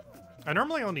 I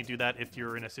normally only do that if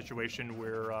you're in a situation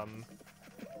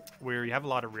where you have a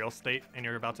lot of real estate and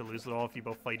you're about to lose it all if you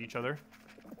both fight each other.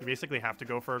 You basically have to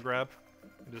go for a grab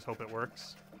and just hope it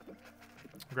works.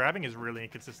 Grabbing is really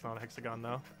inconsistent on Hexagon,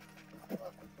 though.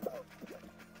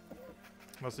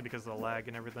 Mostly because of the lag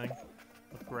and everything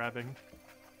with grabbing.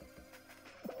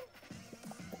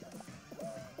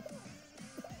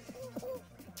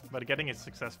 But getting it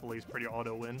successfully is pretty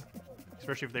auto-win.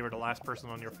 Especially if they were the last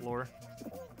person on your floor.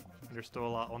 And there's still a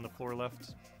lot on the floor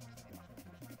left.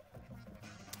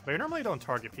 But you normally don't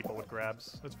target people with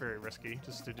grabs. That's very risky,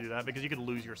 just to do that, because you could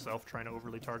lose yourself trying to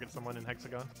overly target someone in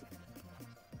Hexagon.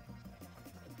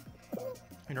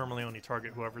 You normally only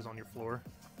target whoever's on your floor.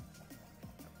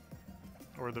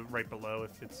 Or the right below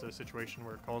if it's a situation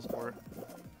where it calls for it.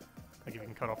 Like if you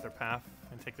can cut off their path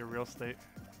and take their real estate.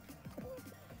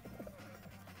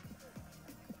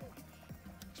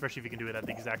 Especially if you can do it at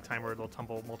the exact time where they'll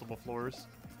tumble multiple floors.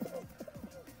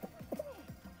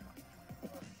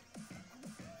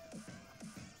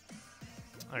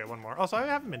 Okay, one more. Also, I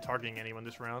haven't been targeting anyone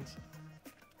this round.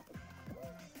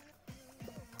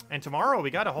 And tomorrow we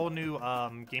got a whole new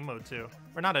game mode too.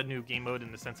 Or not a new game mode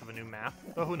in the sense of a new map.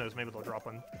 Oh, who knows? Maybe they'll drop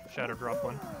one. Shadow drop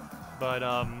one. But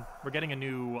we're getting a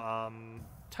new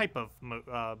type of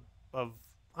I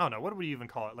don't know, what do we even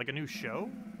call it? Like a new show?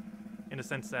 In a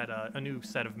sense that a new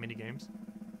set of minigames.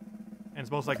 And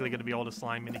it's most likely going to be all the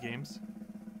slime minigames.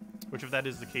 Which if that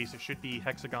is the case, it should be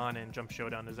Hexagon and Jump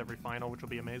Showdown as every final, which will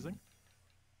be amazing.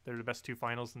 They're the best two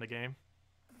finals in the game.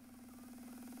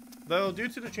 Though, due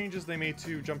to the changes they made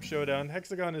to Jump Showdown,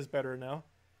 Hexagon is better now.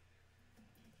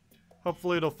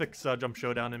 Hopefully it'll fix Jump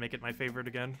Showdown and make it my favorite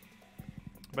again.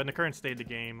 But in the current state of the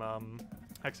game,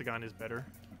 Hexagon is better.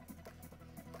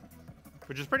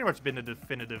 Which has pretty much been the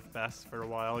definitive best for a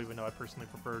while, even though I personally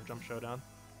prefer Jump Showdown.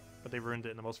 But they've ruined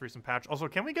it in the most recent patch. Also,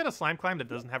 can we get a slime climb that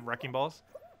doesn't have Wrecking Balls?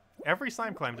 Every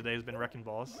slime climb today has been Wrecking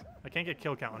Balls. I can't get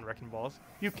kill count on Wrecking Balls.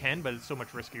 You can, but it's so much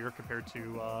riskier compared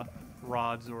to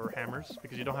rods or hammers,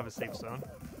 because you don't have a safe zone.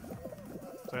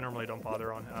 So I normally don't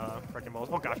bother on Wrecking Balls.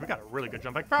 Oh gosh, we got a really good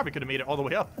jump. I probably could have made it all the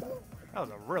way up. That was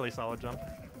a really solid jump.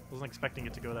 I wasn't expecting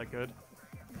it to go that good.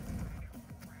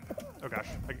 Oh gosh,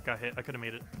 I got hit. I could have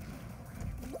made it.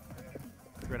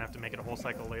 We're gonna have to make it a whole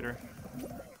cycle later.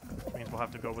 Which means we'll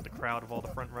have to go with the crowd of all the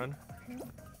front run.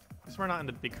 At least we're not in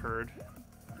the big herd.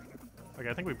 Okay,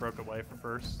 I think we broke away for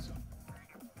first.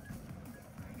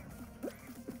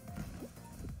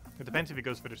 It depends if he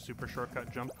goes for the super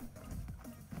shortcut jump.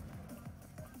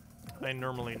 I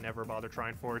normally never bother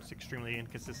trying for it. It's extremely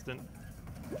inconsistent.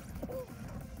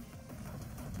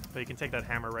 But you can take that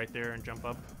hammer right there and jump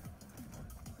up.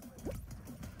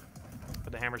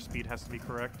 But the hammer speed has to be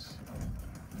correct.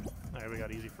 Alright, we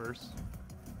got easy first.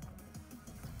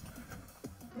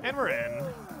 And we're in.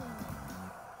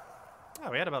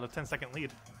 Oh, we had about a 10-second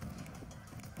lead.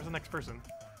 Where's the next person?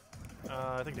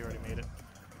 I think they already made it.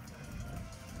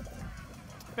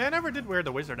 Man, I never did wear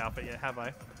the wizard outfit yet, have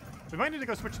I? We might need to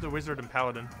go switch to the wizard and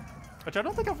paladin. Which I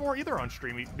don't think I've wore either on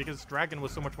stream because dragon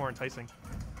was so much more enticing.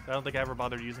 I don't think I ever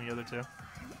bothered using the other two.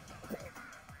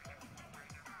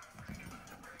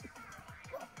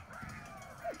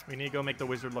 We need to go make the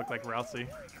wizard look like Rousey.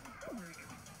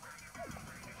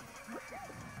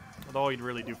 Although all you'd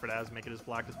really do for that is make it as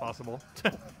black as possible.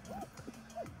 Because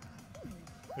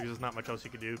there's not much else you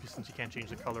could do since you can't change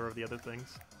the color of the other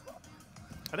things.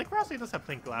 I think Rousey does have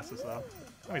pink glasses though.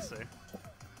 Let me see.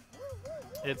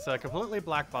 It's a completely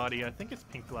black body. I think it's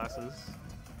pink glasses.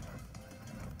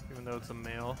 Even though it's a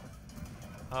male.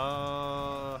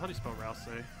 How do you spell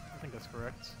Rousey? I think that's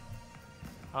correct.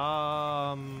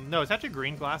 No, it's actually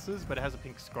green glasses, but it has a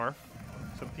pink scarf.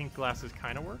 So pink glasses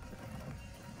kind of work.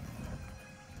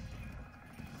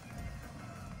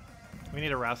 We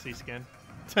need a Rousey skin.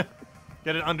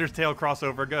 Get an Undertale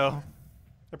crossover, go.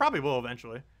 They probably will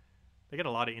eventually. They get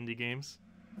a lot of indie games.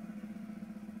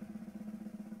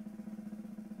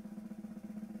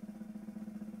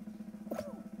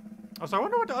 Oh, so I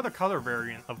wonder what the other color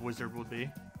variant of wizard would be.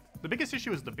 The biggest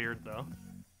issue is the beard, though.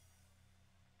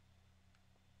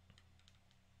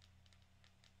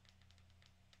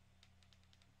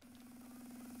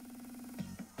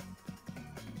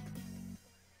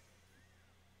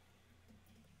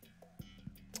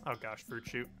 Oh gosh, fruit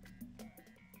shoot.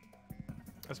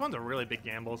 This one's a really big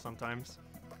gamble sometimes.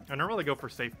 I don't really go for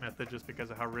safe method just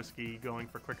because of how risky going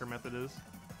for quicker method is.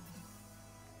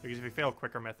 Because if you fail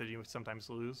quicker method, you sometimes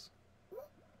lose.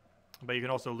 But you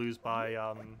can also lose by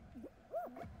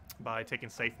taking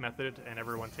safe method, and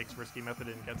everyone takes risky method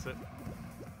and gets it.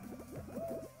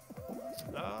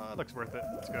 Looks worth it.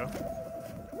 Let's go.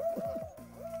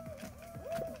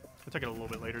 We took it a little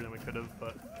bit later than we could have,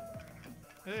 but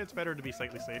it's better to be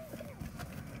slightly safe.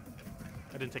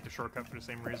 I didn't take the shortcut for the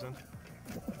same reason.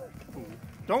 Ooh.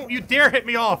 Don't you dare hit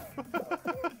me off!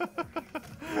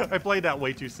 I played that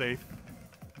way too safe.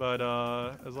 But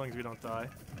as long as we don't die.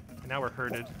 And now we're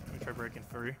herded. Let me try breaking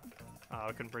free.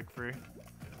 I couldn't break free.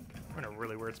 We're in a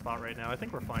really weird spot right now. I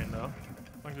think we're fine though.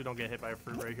 As long as we don't get hit by a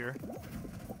fruit right here.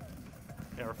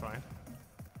 Yeah, we're fine.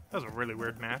 That was a really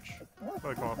weird match.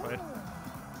 Fully qualified.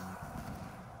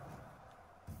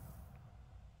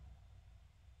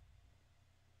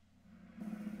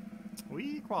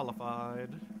 We qualified.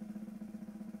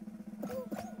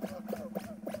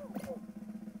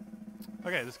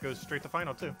 Okay, this goes straight to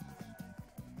final too.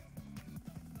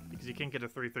 Because you can't get a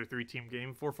 3-3-3 team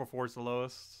game. 4-4-4 is the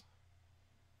lowest.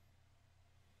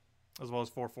 As well as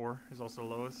 4-4 is also the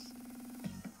lowest.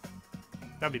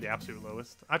 That'd be the absolute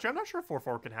lowest. Actually, I'm not sure if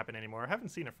 4-4 can happen anymore. I haven't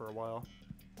seen it for a while.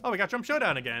 Oh, we got Jump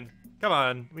Showdown again. Come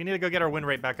on. We need to go get our win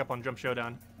rate back up on Jump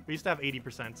Showdown. We used to have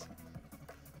 80%.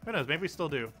 Who knows? Maybe we still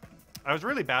do. I was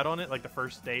really bad on it like the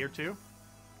first day or two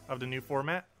of the new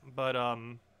format. But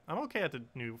I'm okay at the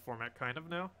new format kind of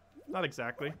now. Not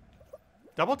exactly.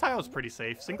 Double tile is pretty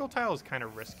safe. Single tile is kind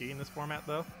of risky in this format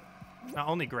though. Not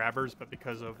only grabbers, but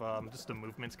because of just the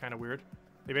movement's kind of weird.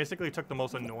 They basically took the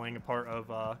most annoying part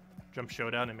of Jump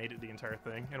Showdown and made it the entire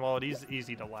thing. And while it is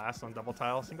easy to last on double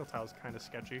tile, single tile is kind of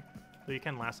sketchy. So you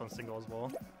can last on single as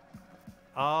well.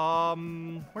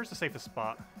 Where's the safest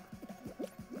spot?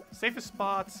 Safest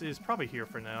spots is probably here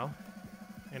for now.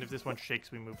 And if this one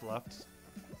shakes, we move left.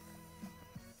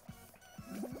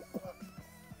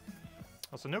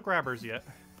 Also, no grabbers yet.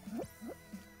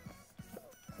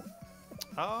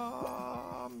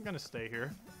 I'm gonna stay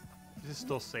here. This is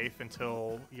still safe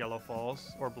until yellow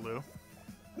falls, or blue.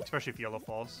 Especially if yellow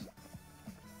falls.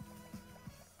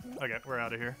 Okay, we're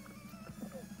out of here.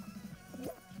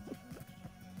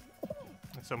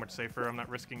 It's so much safer, I'm not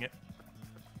risking it.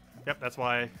 Yep, that's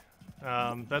why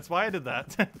I did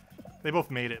that. They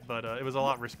both made it, but it was a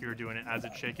lot riskier doing it as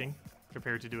it's shaking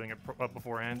compared to doing it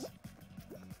beforehand.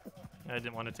 I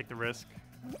didn't want to take the risk.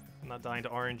 I'm not dying to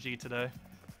RNG today.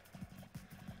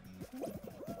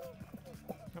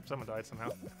 Nope, someone died somehow.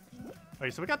 Okay,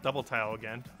 so we got double tile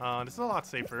again. This is a lot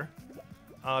safer.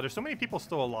 There's so many people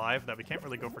still alive that we can't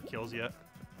really go for kills yet.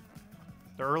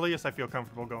 The earliest I feel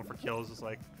comfortable going for kills is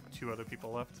like 2 other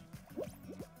people left.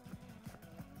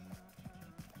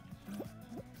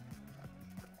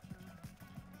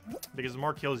 Because the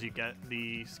more kills you get,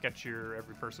 the sketchier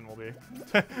every person will be.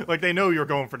 Like, they know you're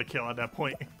going for the kill at that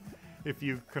point. If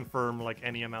you confirm, like,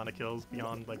 any amount of kills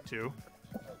beyond, like, 2.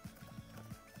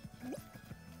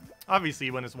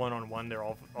 Obviously, when it's one-on-one, they're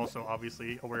all also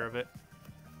obviously aware of it.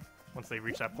 Once they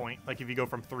reach that point. Like, if you go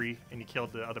from 3 and you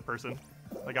killed the other person,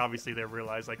 like, obviously they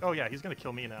realize, like, oh yeah, he's gonna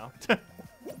kill me now.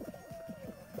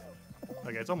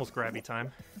 Okay, it's almost grabby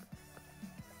time.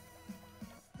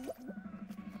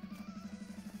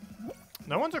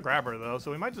 No one's a grabber, though, so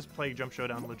we might just play Jump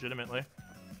Showdown legitimately.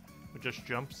 With just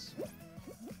jumps.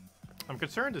 I'm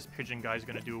concerned this pigeon guy's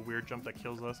gonna do a weird jump that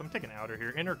kills us. I'm taking outer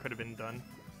here. Inner could have been done.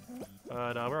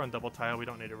 But we're on double tile. We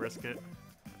don't need to risk it.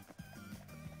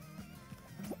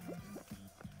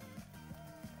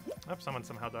 Oh, someone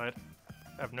somehow died.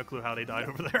 I have no clue how they died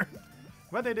over there.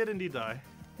 But they did indeed die.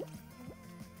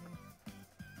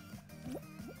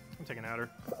 I'm taking outer.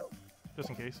 Just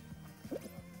in case.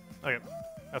 Okay.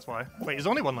 That's why. Wait, there's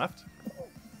only one left?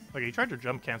 Okay, he tried to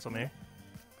jump cancel me.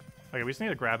 Okay, we just need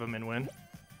to grab him and win.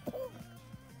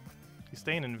 He's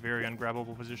staying in very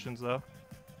ungrabbable positions, though.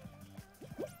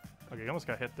 Okay, he almost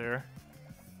got hit there.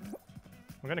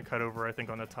 We're gonna cut over, I think,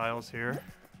 on the tiles here.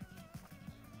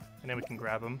 And then we can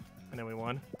grab him. And then we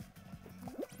won.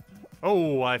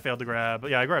 Oh, I failed to grab.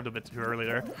 Yeah, I grabbed a bit too early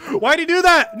there. Why'd he do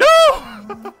that? No!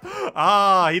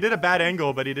 Ah, he did a bad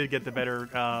angle, but he did get the better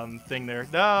thing there.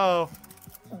 No!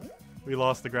 We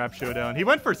lost the grab showdown. He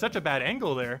went for such a bad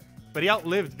angle there, but he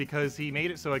outlived because he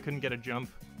made it so I couldn't get a jump.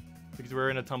 Because we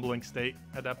were in a tumbling state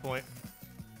at that point.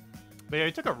 But yeah,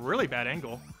 he took a really bad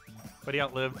angle. But he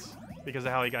outlived because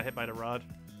of how he got hit by the rod.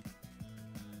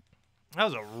 That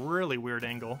was a really weird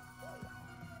angle.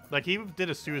 Like, he did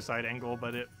a suicide angle,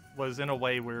 but it was in a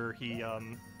way where he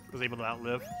was able to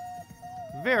outlive.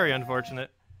 Very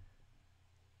unfortunate.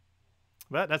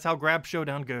 But that's how Grab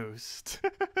Showdown goes.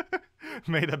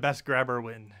 May the best grabber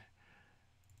win.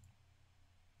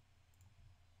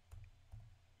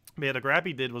 But yeah, the grab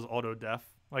he did was auto-def.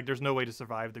 Like, there's no way to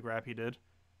survive the grab he did.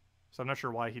 So I'm not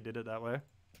sure why he did it that way.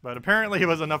 But apparently it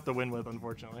was enough to win with,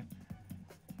 unfortunately.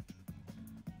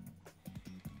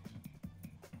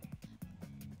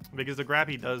 Because the grab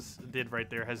he did right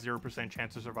there has 0%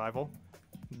 chance of survival.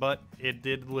 But it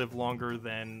did live longer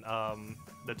than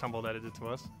the tumble that it did to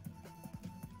us.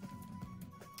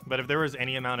 But if there was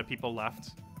any amount of people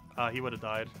left, he would have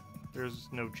died. There's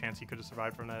no chance he could have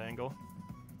survived from that angle.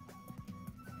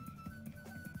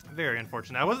 Very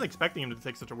unfortunate. I wasn't expecting him to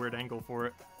take such a weird angle for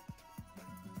it.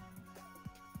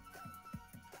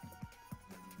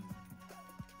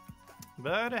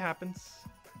 But it happens.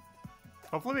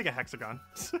 Hopefully we get Hexagon.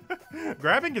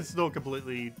 Grabbing can still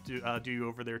completely do you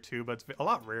over there too, but it's a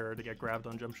lot rarer to get grabbed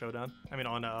on Jump Showdown. I mean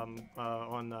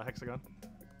on Hexagon.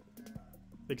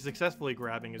 Like, successfully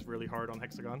grabbing is really hard on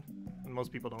Hexagon, and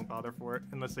most people don't bother for it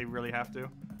unless they really have to.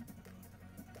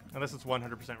 Unless it's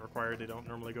 100% required, they don't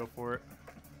normally go for it.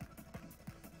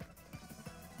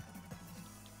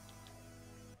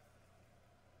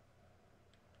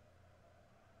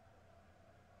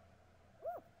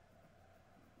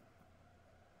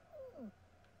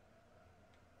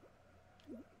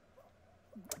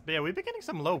 But yeah, we've been getting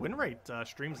some low win rate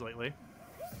streams lately.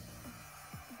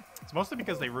 It's mostly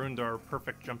because they ruined our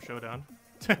perfect Jump Showdown,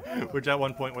 which at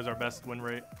one point was our best win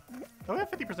rate. Oh, we have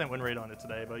 50% win rate on it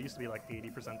today, but it used to be like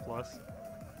 80% plus.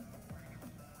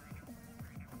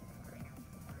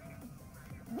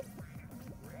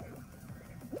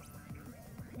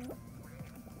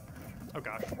 Oh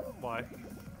gosh, why?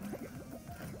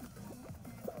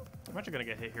 I'm actually gonna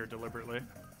get hit here deliberately.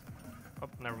 Oh,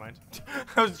 never mind.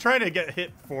 I was trying to get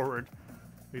hit forward,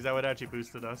 because that would actually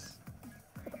boosted us.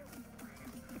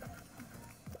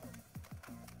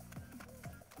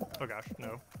 Oh gosh,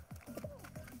 no.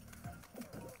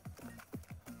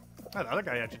 Oh, the other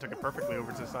guy actually took it perfectly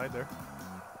over to the side there.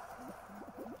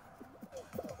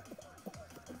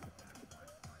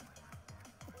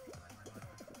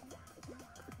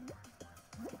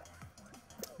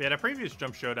 Yeah, the previous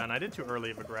Jump Showdown, I did too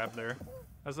early of a grab there.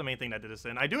 That's the main thing that did us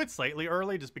in. I do it slightly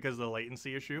early just because of the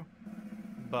latency issue.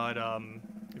 But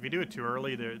if you do it too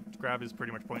early, the grab is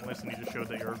pretty much pointless and you just showed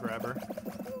that you're a grabber.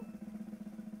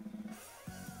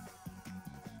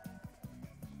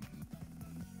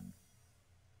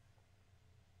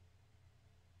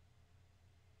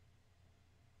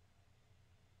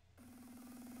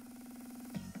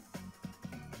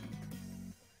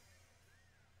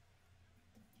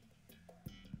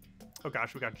 Oh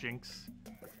gosh, we got Jinx.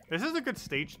 This is a good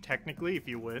stage, technically, if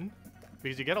you win.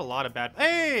 Because you get a lot of bad...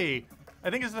 Hey!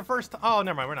 I think it's the first... Oh,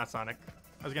 never mind, we're not Sonic.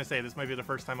 I was gonna say, this might be the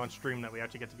first time on stream that we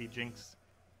actually get to beat Jinx.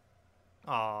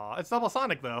 Aw, it's double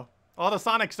Sonic, though. All the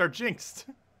Sonics are jinxed.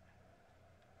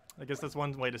 I guess that's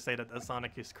one way to say that the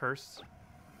Sonic is cursed.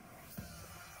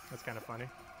 That's kind of funny.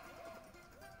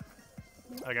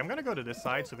 Okay, I'm gonna go to this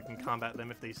side so we can combat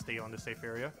them if they stay on the safe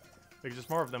area. There's just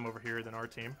more of them over here than our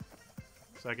team.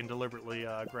 So I can deliberately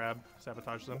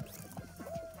sabotage them.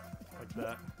 Like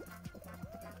that.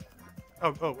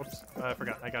 Oh, whoops. I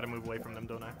forgot. I gotta move away from them,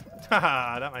 don't I?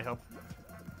 Haha, that might help.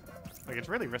 Like, it's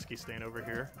really risky staying over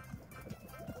here.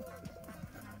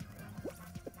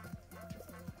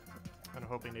 I'm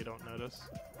hoping they don't notice.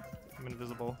 I'm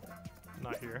invisible.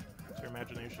 Not here. It's your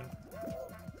imagination.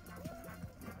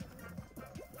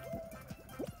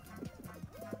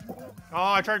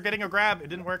 Oh, I tried getting a grab. It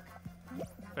didn't work.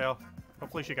 Fail.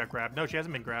 Hopefully she got grabbed. No, she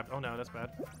hasn't been grabbed. Oh no, that's bad.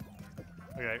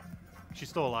 Okay. She's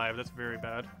still alive. That's very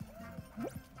bad.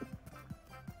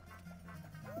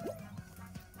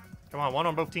 Come on, one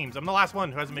on both teams. I'm the last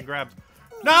one who hasn't been grabbed.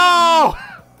 No!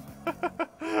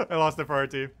 I lost it for our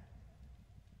team.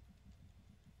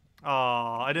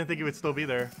 Oh, I didn't think he would still be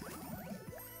there.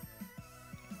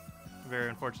 Very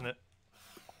unfortunate.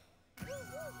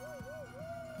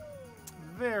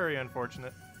 Very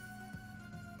unfortunate.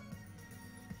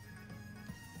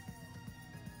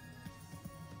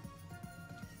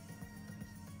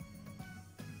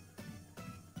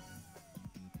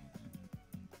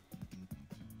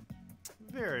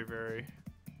 Very, very.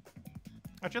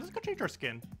 Actually, let's go change our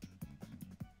skin.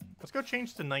 Let's go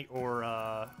change to Knight or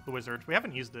the Wizard. We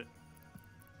haven't used it.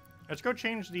 Let's go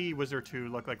change the Wizard to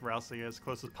look like Rousey as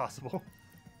close as possible.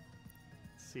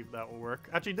 Let's see if that will work.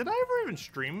 Actually, did I ever even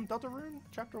stream Deltarune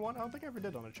Chapter 1? I don't think I ever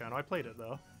did on the channel. I played it,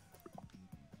 though.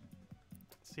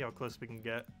 Let's see how close we can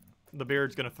get. The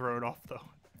beard's gonna throw it off, though.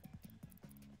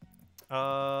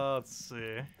 Let's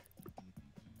see.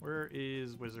 Where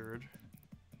is Wizard?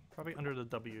 Probably under the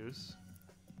W's.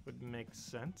 Would make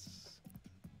sense.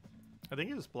 I think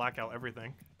you just black out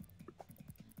everything.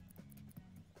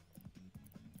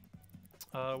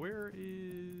 Where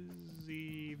is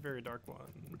the very dark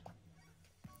one?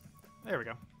 There we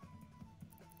go.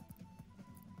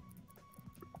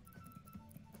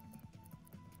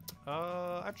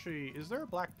 Actually, is there a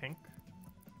black pink?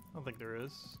 I don't think there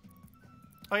is.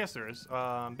 Oh, yes, there is.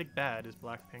 Big Bad is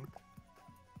black pink.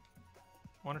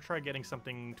 I want to try getting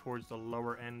something towards the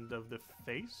lower end of the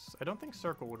face. I don't think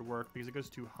circle would work because it goes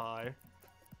too high.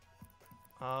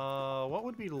 What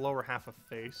would be the lower half of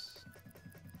face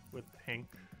with pink?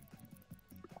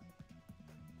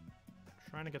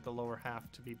 Trying to get the lower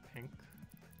half to be pink.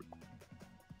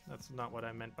 That's not what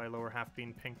I meant by lower half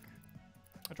being pink.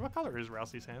 Actually, what color is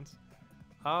Rousey's hands?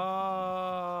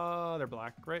 They're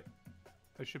black, right?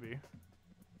 They should be.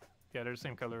 Yeah, they're the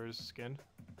same color as skin.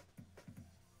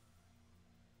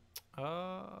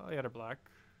 Yeah, they're black.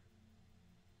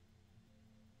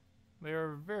 They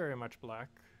are very much black.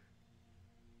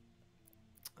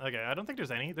 Okay, I don't think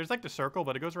there's any. There's like the circle,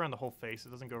 but it goes around the whole face.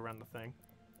 It doesn't go around the thing.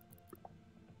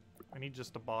 I need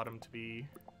just the bottom to be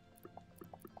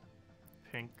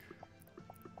pink.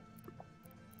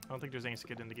 I don't think there's any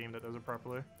skin in the game that does it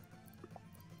properly.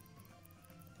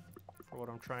 For what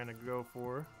I'm trying to go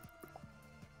for.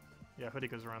 Yeah, hoodie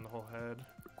goes around the whole head.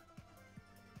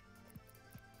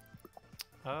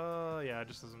 Yeah, it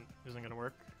just isn't gonna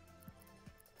work.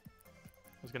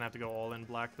 I was gonna have to go all in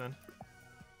black then.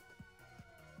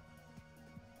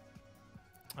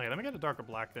 Okay, let me get a darker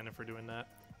black then if we're doing that.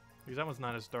 Because that one's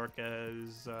not as dark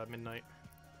as Midnight.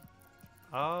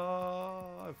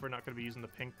 If we're not gonna be using the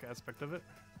pink aspect of it.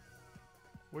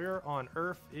 Where on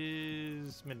earth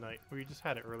is Midnight? We just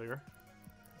had it earlier.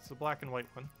 It's the black and white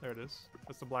one. There it is.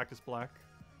 That's the blackest black.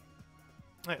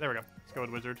 Alright, there we go. Let's go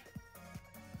with Wizard.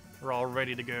 We're all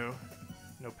ready to go.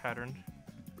 No pattern.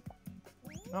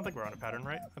 I don't think we're on a pattern,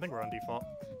 right? I think we're on default.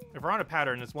 If we're on a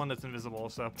pattern, it's one that's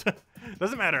invisible, so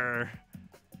doesn't matter.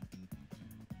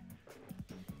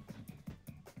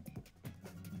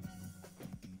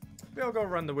 We'll go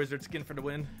run the Wizard skin for the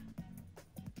win.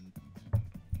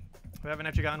 We haven't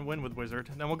actually gotten a win with Wizard.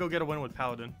 Then we'll go get a win with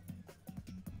Paladin.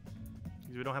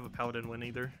 Because we don't have a Paladin win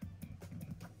either.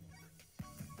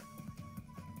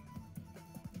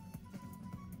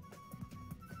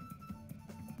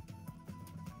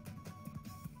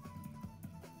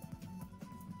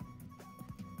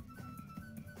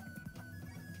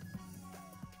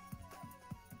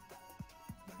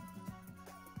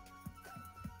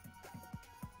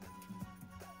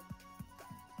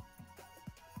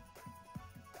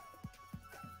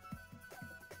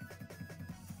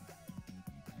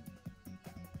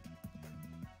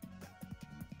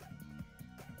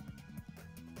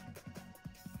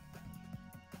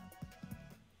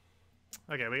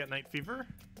 Okay, we got Night Fever.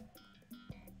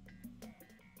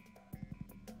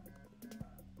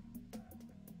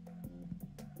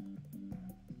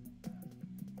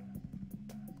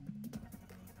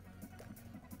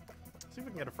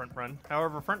 front run.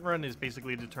 However, front run is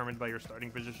basically determined by your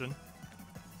starting position.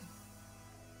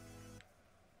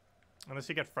 Unless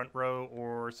you get front row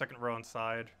or second row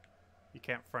inside, you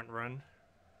can't front run.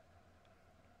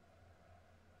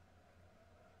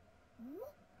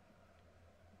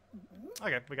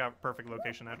 Okay, we got perfect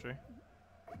location actually.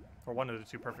 Or one of the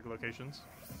two perfect locations.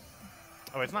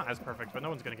 Oh, it's not as perfect, but no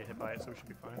one's gonna get hit by it, so we should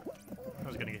be fine. No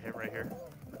one's gonna get hit right here.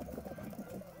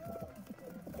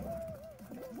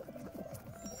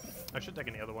 I should take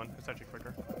any other one. It's actually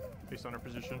quicker, based on our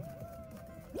position.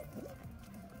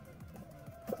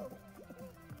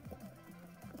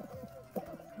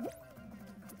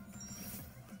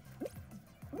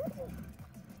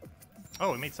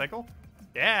 Oh, we made cycle?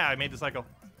 Yeah, I made the cycle.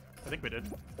 I think we did.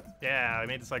 Yeah, I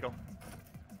made the cycle.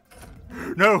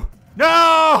 No!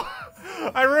 No!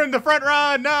 I ruined the front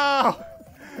run! No!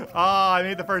 Ah, I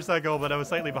made the first cycle, but I was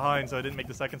slightly behind, so I didn't make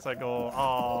the second cycle.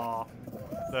 Ah,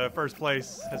 the first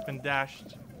place has been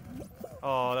dashed.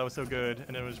 Oh, that was so good,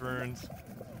 and it was ruined.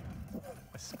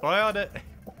 I spoiled it.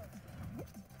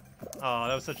 Oh,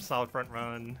 that was such a solid front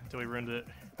run until we ruined it.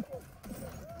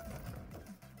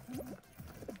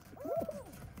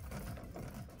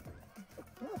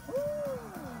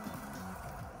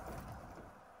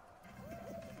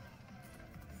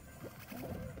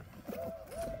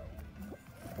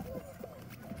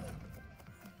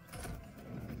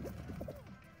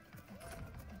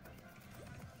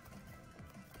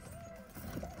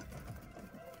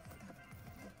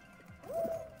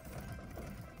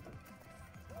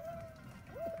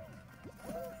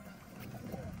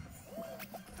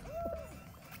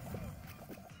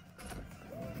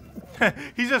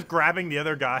 He's just grabbing the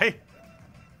other guy.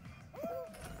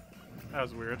 That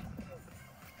was weird.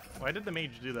 Why did the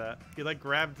mage do that? He like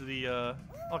grabbed the oh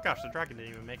gosh, the dragon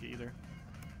didn't even make it either.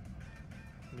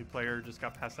 New player just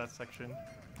got past that section.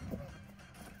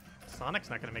 Sonic's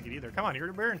not gonna make it either. Come on,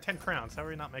 you're wearing 10 crowns. How are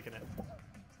you not making it?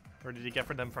 Or did he get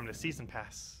for them from the season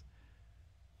pass?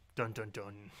 Dun dun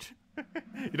dun.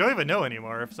 You don't even know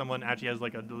anymore if someone actually has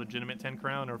like a legitimate 10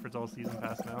 crown or if it's all season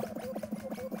pass now.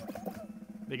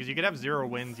 Because you could have 0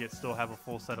 wins yet still have a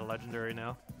full set of legendary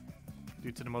now,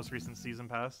 due to the most recent season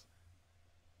pass.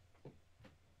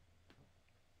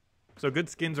 So good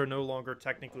skins are no longer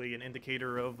technically an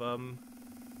indicator of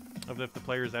if the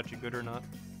player is actually good or not.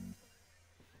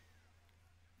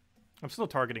 I'm still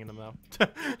targeting them though. It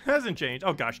hasn't changed.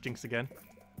 Oh gosh, Jinx again.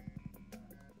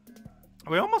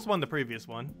 We almost won the previous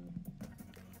one,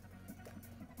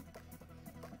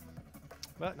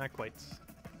 but not quite.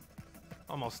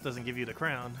 Almost doesn't give you the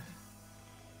crown.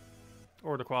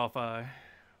 Or to qualify.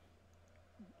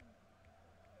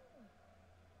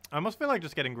 I almost feel like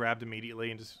just getting grabbed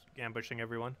immediately and just ambushing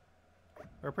everyone.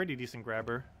 We're a pretty decent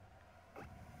grabber.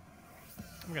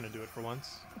 I'm gonna do it for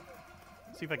once.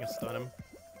 See if I can stun him.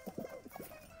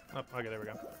 Oh, okay, there we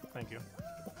go. Thank you.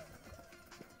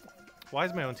 Why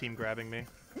is my own team grabbing me?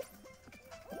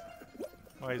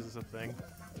 Why is this a thing?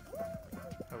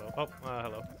 Hello. Oh,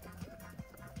 hello.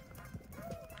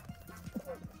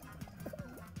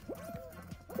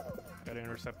 Gotta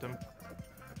intercept him.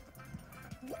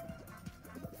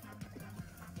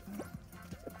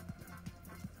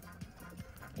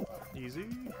 Easy.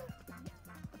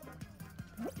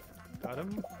 Got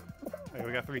him. Okay,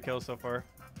 we got 3 kills so far.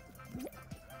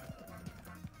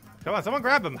 Come on, someone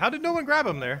grab him. How did no one grab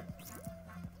him there?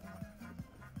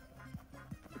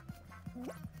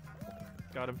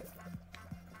 Got him.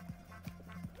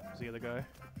 Where's the other guy?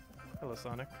 Hello,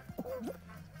 Sonic.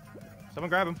 Someone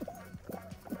grab him.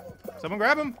 Someone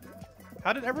grab him!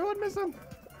 How did everyone miss him?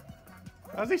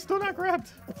 How's he still not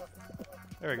grabbed?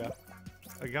 There we go.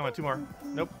 Okay, come on, 2 more.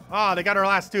 Nope. Ah, they got our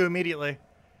last 2 immediately.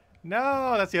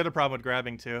 No, that's the other problem with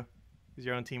grabbing too. Because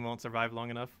your own team won't survive long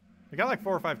enough. We got like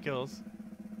 4 or 5 kills.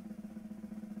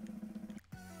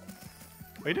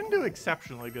 We didn't do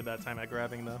exceptionally good that time at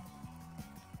grabbing though.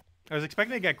 I was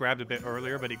expecting to get grabbed a bit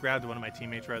earlier, but he grabbed one of my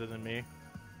teammates rather than me,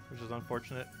 which is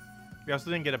unfortunate. We also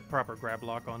didn't get a proper grab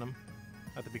lock on him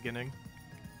at the beginning.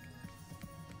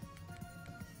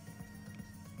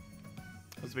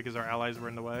 That's because our allies were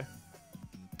in the way.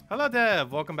 Hello,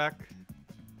 Dev. Welcome back.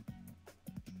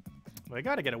 Well, I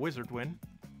gotta get a wizard win.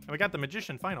 And we got the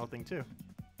magician final thing, too.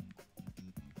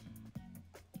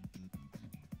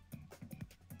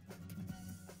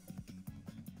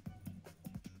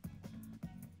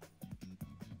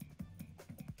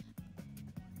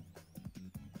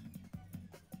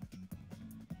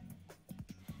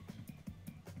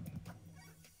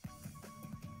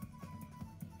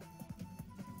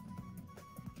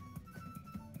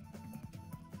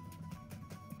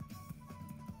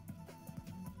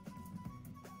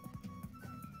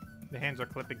 The hands are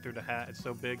clipping through the hat. It's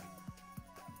so big.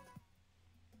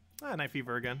 Ah, Night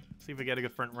Fever again. See if we get a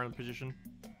good front run position.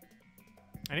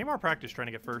 I need more practice trying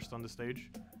to get first on the stage.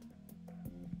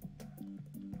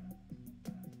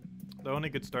 The only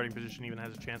good starting position even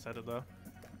has a chance at it, though.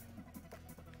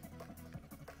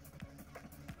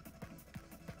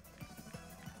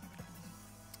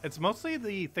 It's mostly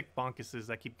the thick bonkuses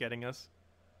that keep getting us.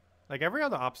 Like, every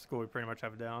other obstacle we pretty much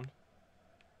have down.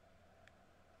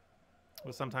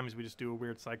 But sometimes we just do a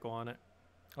weird cycle on it.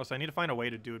 Also, I need to find a way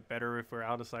to do it better if we're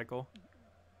out of cycle.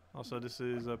 Also, this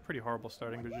is a pretty horrible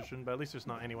starting position, but at least there's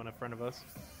not anyone in front of us.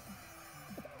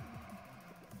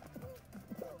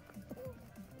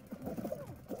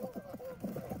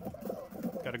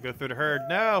 Gotta go through the herd.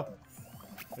 No!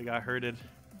 We got herded.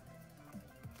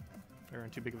 They're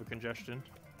in too big of a congestion.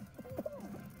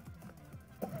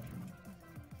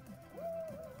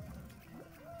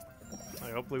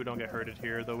 Hopefully we don't get herded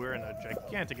here, though we're in a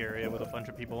gigantic area with a bunch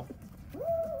of people.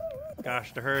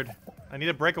 Gosh, the herd. I need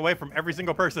to break away from every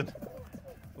single person.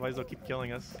 Otherwise they'll keep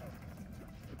killing us.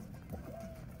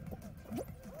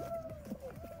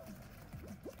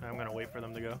 I'm gonna wait for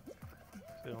them to go,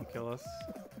 so they don't kill us.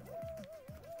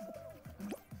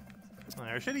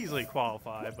 I should easily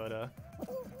qualify, but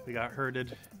we got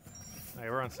herded.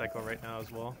 Alright, we're on cycle right now as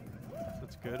well.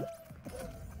 That's good.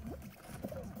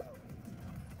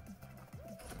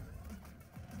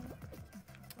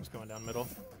 Just going down middle.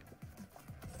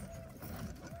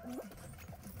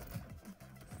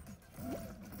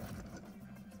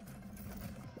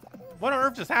 What on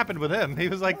earth just happened with him? He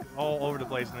was like all over the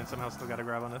place and then somehow still got a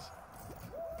grab on us.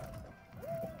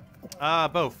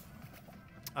 Both.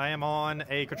 I am on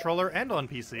a controller and on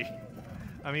PC.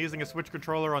 I'm using a Switch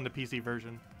controller on the PC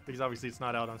version because obviously it's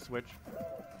not out on Switch.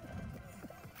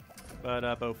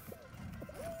 But both.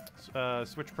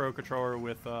 Switch Pro controller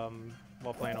with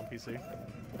while playing on PC.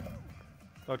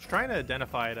 So it's trying to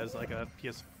identify it as like a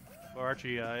PS. Or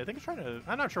actually, I think it's trying to.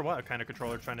 I'm not sure what kind of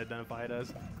controller it's trying to identify it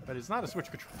as, but it's not a Switch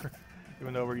controller,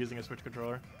 even though we're using a Switch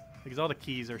controller, because all the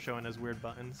keys are showing as weird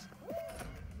buttons.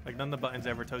 Like none of the buttons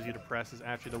ever tells you to press is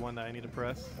actually the one that I need to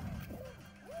press.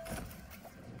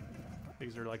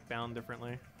 These are like bound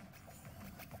differently.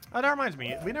 Oh, that reminds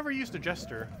me, we never used a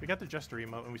Jester. We got the Jester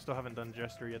emote, and we still haven't done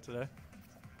Jester yet today.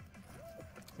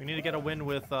 We need to get a win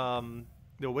with the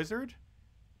Wizard,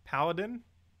 Paladin,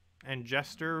 and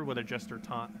Jester with a Jester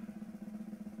taunt.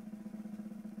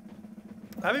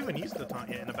 I haven't even used the taunt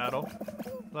yet in a battle,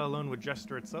 let alone with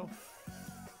Jester itself.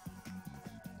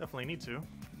 Definitely need to.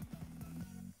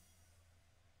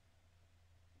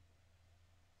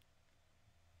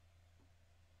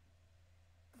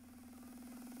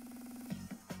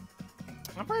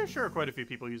 I'm pretty sure quite a few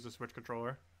people use the Switch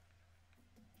controller.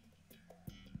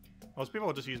 Most people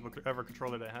will just use whatever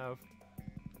controller they have.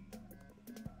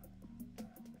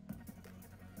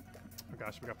 Oh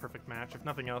gosh, we got perfect match. If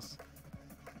nothing else,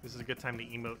 this is a good time to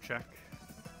emote check,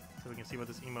 so we can see what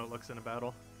this emote looks in a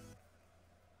battle.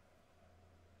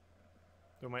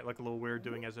 It might look a little weird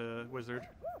doing as a wizard.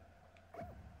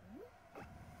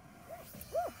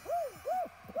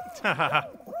 That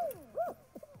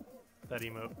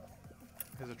emote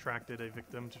has attracted a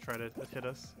victim to try to hit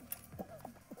us.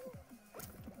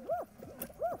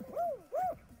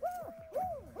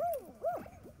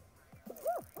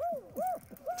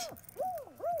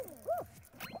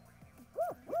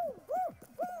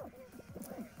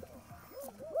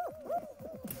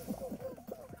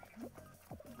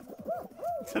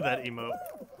 To that emote.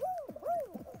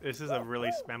 This is a really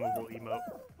spammable emote.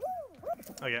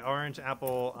 Okay, orange,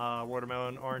 apple,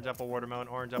 watermelon, orange, apple, watermelon,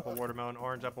 orange, apple, watermelon,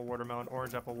 orange, apple, watermelon,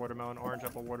 orange, apple, watermelon, orange,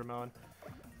 apple, watermelon,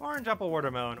 orange, apple,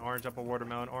 watermelon, orange, apple,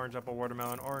 watermelon, orange, apple,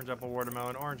 watermelon, orange, apple,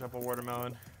 watermelon, orange, apple,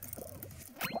 watermelon,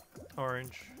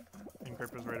 orange, and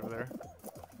grape is right over there.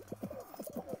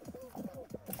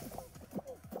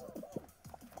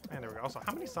 And there we go. Also,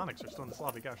 how many Sonics are still in this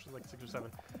lobby? Gosh, there's like 6 or 7.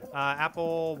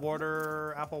 Apple,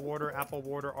 water, apple, water, apple,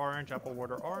 water, orange, apple,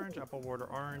 water, orange, apple, water,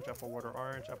 orange, apple, water,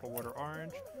 orange, apple, water,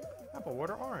 orange, apple,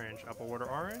 water, orange, apple, water,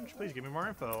 orange. Please give me more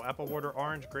info. Apple, water,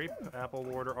 orange, grape, apple,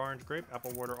 water, orange, grape,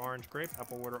 apple, water, orange, grape,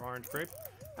 apple, water, orange, grape,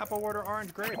 apple, water,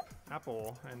 orange, grape,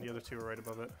 apple, and the other two are right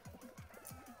above it.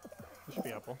 This should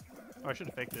be apple. Oh, I should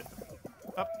have faked it.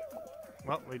 Up.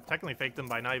 Well, we technically faked them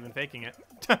by not even faking it.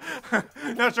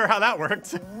 Not sure how that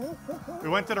worked. We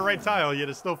went to the right tile, yet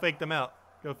it still faked them out.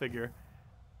 Go figure.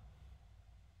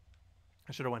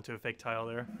 I should have went to a fake tile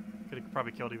there. Could have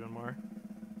probably killed even more.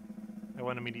 I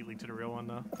went immediately to the real one,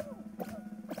 though.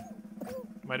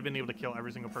 Might have been able to kill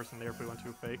every single person there if we went to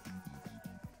a fake.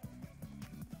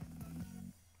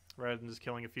 Rather than just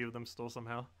killing a few of them still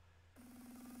somehow.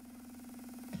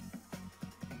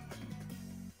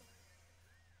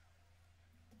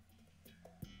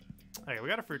 Okay, we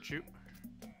got a fruit shoot.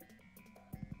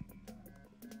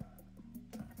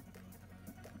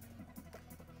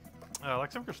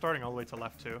 Looks like we're starting all the way to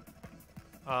left too.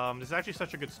 This is actually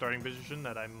such a good starting position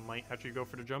that I might actually go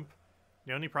for the jump.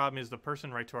 The only problem is the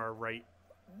person right to our right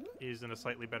is in a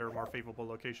slightly better, more favorable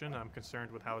location. I'm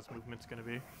concerned with how his movement's going to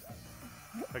be.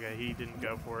 Okay, he didn't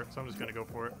go for it, so I'm just going to go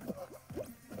for it.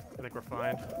 I think we're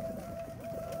fine.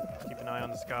 Keep an eye on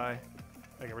the sky.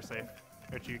 Okay, we're safe.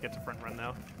 Actually, you get to front run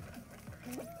now.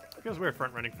 Feels weird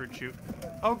front running fruit shoot.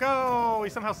 Oh, go! He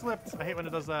somehow slipped. I hate when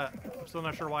it does that. I'm still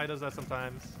not sure why it does that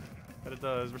sometimes, but it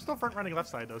does. We're still front running left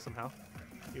side though somehow,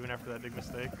 even after that big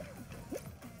mistake.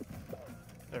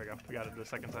 There we go. We got it the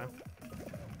second time.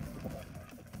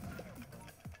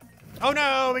 Oh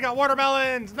no! We got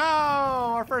watermelons! No!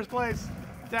 Our first place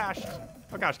dashed.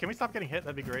 Oh gosh, can we stop getting hit?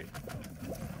 That'd be great.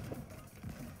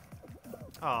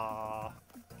 Aww.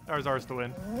 That was ours to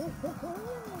win.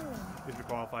 If we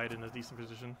qualified in a decent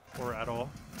position, or at all.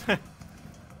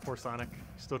 Poor Sonic.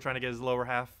 Still trying to get his lower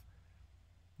half.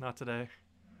 Not today.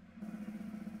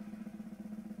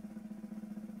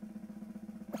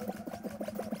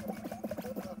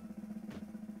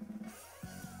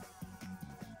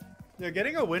 Yeah,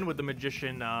 getting a win with the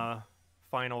Magician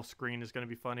final screen is going to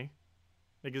be funny.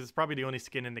 Because it's probably the only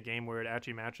skin in the game where it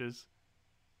actually matches.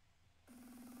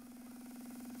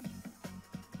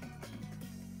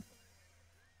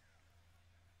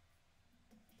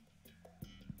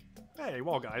 Hey,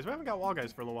 wall guys. We haven't got wall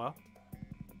guys for a little while.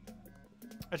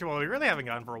 Actually, what we really haven't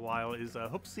gotten for a while is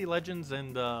Hoopsie Legends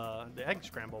and the Egg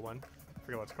Scramble one. I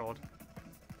forget what it's called.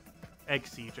 Egg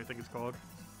Siege, I think it's called.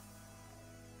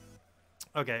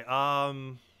 Okay, all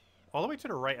the way to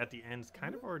the right at the end is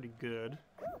kind of already good.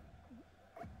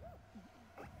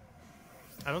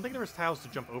 I don't think there was tiles to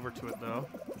jump over to it, though.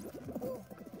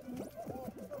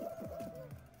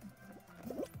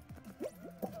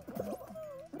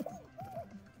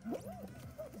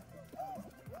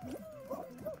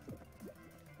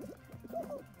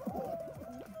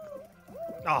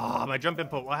 Ah, oh, my jump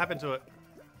input. What happened to it?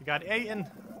 You got eaten.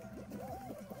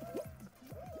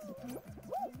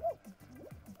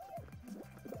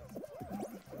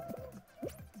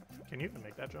 Can you even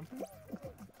make that jump?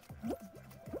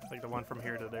 Like the one from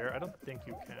here to there? I don't think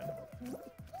you can.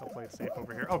 I'll play it safe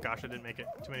over here. Oh gosh, I didn't make it.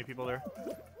 Too many people there.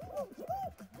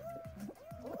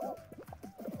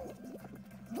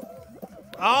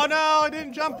 Oh no, I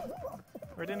didn't jump!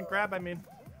 Or I didn't grab, I mean.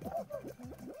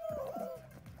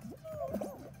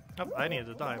 Oh, I needed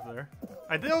to dive there.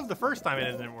 I did it the first time and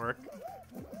it didn't work.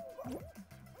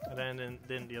 And then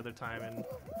didn't the other time and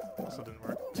also didn't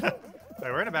work. Alright,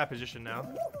 we're in a bad position now.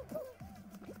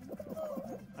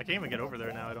 I can't even get over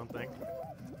there now, I don't think.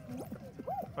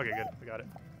 Okay, good. We got it.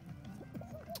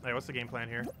 Alright, what's the game plan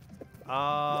here?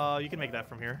 You can make that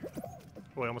from here.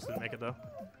 Oh, I almost didn't make it, though.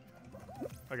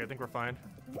 Okay, I think we're fine.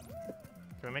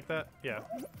 Can we make that? Yeah.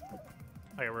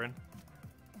 Okay, we're in.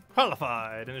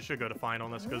 Qualified! And it should go to final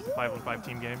unless it goes to 5-on-5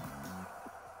 team game.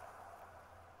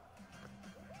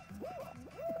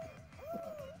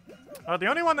 The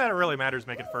only one that it really matters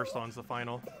make it first on is the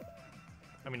final.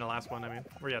 I mean, the last one, I mean.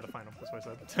 Or yeah, the final. That's what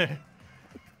I said.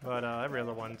 But every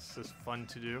other one's just fun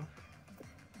to do.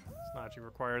 It's not actually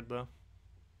required, though.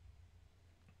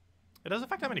 It does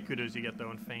affect how many kudos you get,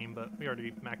 though, in Fame, but we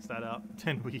already maxed that out.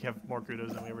 And we have more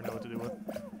kudos than we ever know what to do with.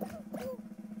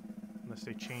 Unless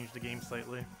they change the game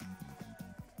slightly.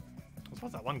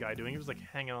 What's that one guy doing? He was like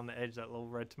hanging on the edge, that little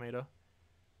red tomato.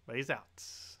 But he's out.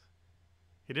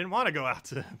 He didn't want to go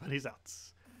out, but he's out.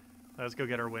 Let's go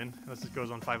get our win. This just goes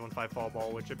on 5-on-5 fall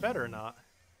ball, which it better not.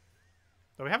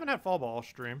 Though we haven't had fall ball all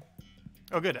stream.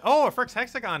 Oh, good. Oh, a Frix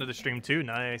Hexagon to the stream, too.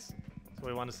 Nice. That's what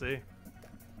we want to see.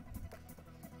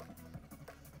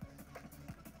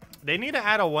 They need to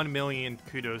add a 1 million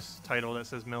kudos title that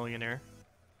says millionaire.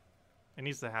 It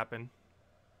needs to happen.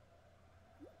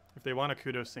 If they want a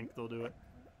kudos sync, they'll do it.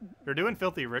 They're doing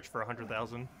Filthy Rich for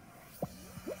 100,000.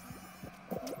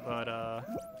 But,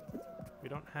 we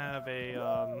don't have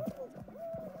a,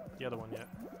 the other one yet.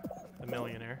 The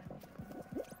millionaire.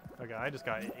 Okay, I just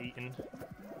got eaten.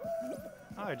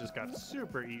 I just got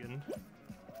super eaten.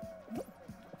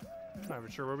 Not even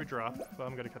sure where we drop, but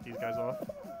I'm gonna cut these guys off.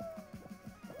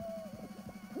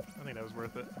 I think that was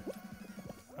worth it.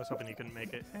 I was hoping you couldn't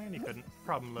make it, and you couldn't.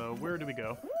 Problem low. Where do we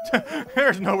go?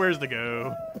 There's nowhere to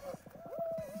go.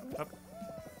 Up.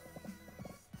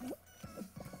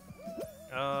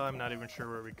 I'm not even sure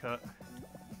where we cut.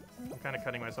 I'm kind of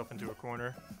cutting myself into a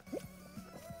corner.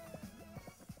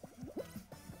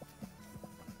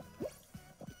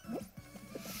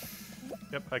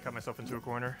 Yep, I cut myself into a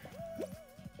corner.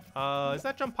 Is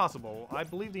that jump possible? I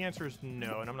believe the answer is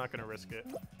no, and I'm not going to risk it.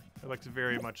 It looks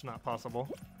very much not possible.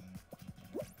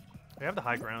 We have the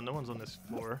high ground. No one's on this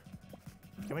floor.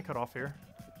 Can we cut off here?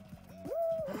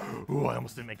 Ooh, I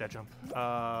almost didn't make that jump.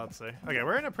 Let's see. Okay,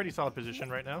 we're in a pretty solid position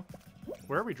right now.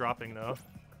 Where are we dropping, though?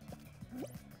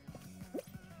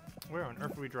 Where on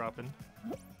earth are we dropping?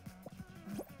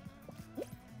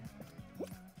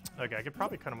 Okay, I could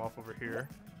probably cut him off over here.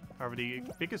 However, the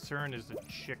biggest turn is the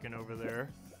chicken over there.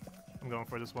 I'm going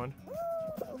for this one.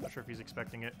 Not sure if he's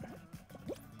expecting it.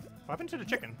 What happened to the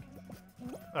chicken?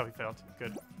 Oh, he failed.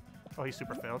 Good. Oh, he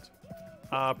super failed.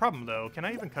 Problem, though. Can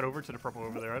I even cut over to the purple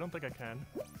over there? I don't think I can.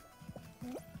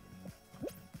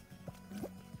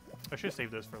 I should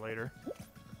save those for later.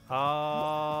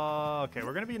 Okay,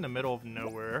 we're going to be in the middle of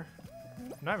nowhere.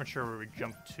 I'm not even sure where we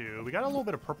jump to. We got a little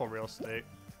bit of purple real estate.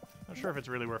 Not sure if it's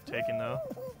really worth taking, though.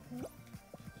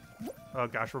 Oh,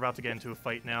 gosh, we're about to get into a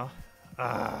fight now.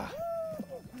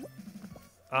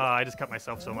 I just cut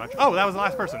myself so much. Oh, that was the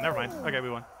last person. Never mind. Okay, we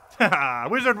won.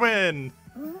 Wizard win!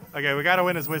 Okay, we gotta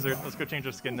win as Wizard. Let's go change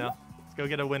our skin now. Let's go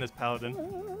get a win as Paladin.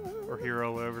 Or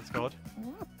Hero, whatever it's called.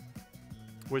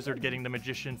 Wizard getting the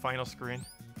Magician final screen.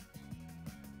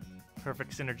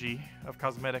 Perfect synergy of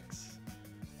cosmetics.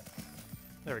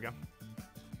 There we go.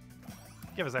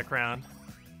 Give us that crown.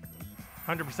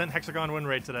 100% hexagon win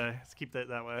rate today. Let's keep that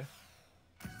way.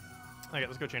 Okay,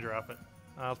 let's go change our outfit.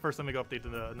 First, let me go update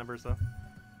the numbers, though.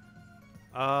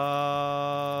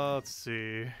 Let's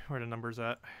see. Where are the numbers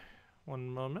at? One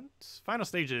moment. Final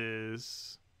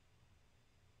stages.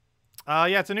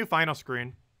 Yeah, it's a new final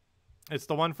screen. It's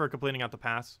the one for completing out the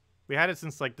pass. We had it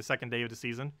since, like, the second day of the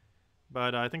season.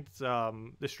 But I think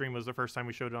this stream was the first time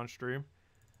we showed it on stream.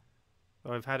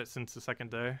 So I've had it since the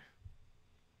second day.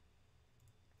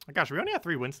 Oh, gosh, we only have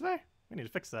 3 wins today? We need to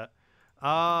fix that.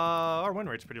 Our win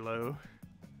rate's pretty low.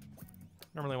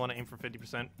 Normally want to aim for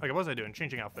 50%. Okay, what was I doing?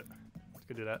 Changing outfit. Let's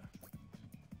go do that.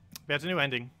 Yeah, it's a new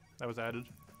ending that was added.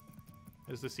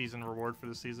 Is the season reward for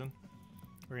the season.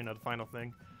 Or, you know, the final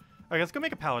thing. Okay, let's go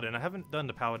make a Paladin. I haven't done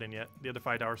the Paladin yet, the other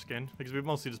 $5 skin, because we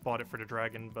mostly just bought it for the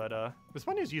dragon, but this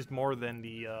one is used more than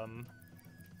the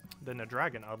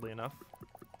dragon, oddly enough.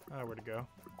 Where'd it go?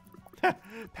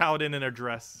 Paladin in a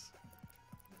dress.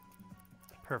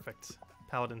 Perfect.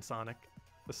 Paladin Sonic.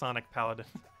 The Sonic Paladin.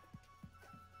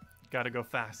 Gotta go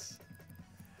fast.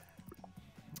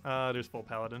 There's full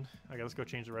Paladin. Okay, let's go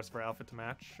change the rest of our outfit to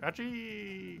match.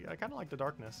 Actually, I kind of like the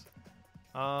darkness.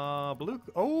 Blue.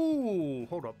 Oh,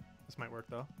 hold up. This might work,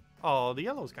 though. Oh, the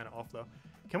yellow is kind of off, though.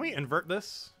 Can we invert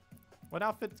this? What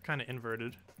outfit's kind of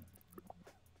inverted?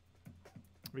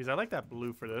 Because I like that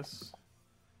blue for this.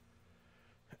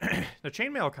 The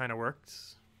chainmail kind of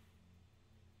works.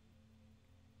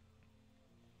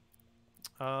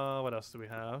 What else do we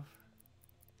have?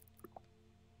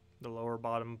 The lower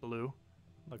bottom blue.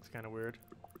 Looks kind of weird.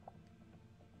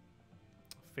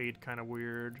 Fade kind of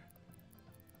weird.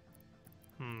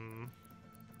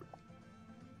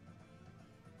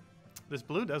 This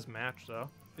blue does match, though.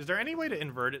 Is there any way to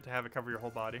invert it to have it cover your whole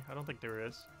body? I don't think there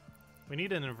is. We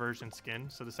need an inversion skin,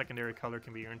 so the secondary color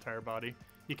can be your entire body.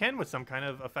 You can with some kind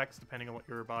of effects, depending on what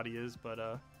your body is, but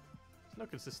there's no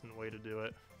consistent way to do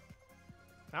it.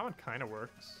 That one kind of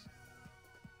works.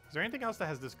 Is there anything else that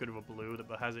has this good of a blue that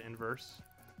has an inverse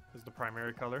as the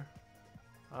primary color?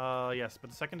 Yes,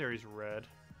 but the secondary is red.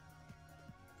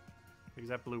 Because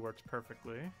that blue works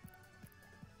perfectly.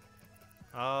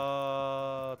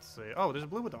 Let's see. Oh, there's a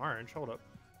blue with the orange. Hold up.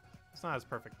 It's not as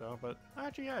perfect, though, but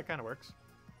actually, yeah, it kind of works.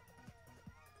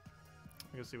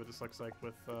 Let's see what this looks like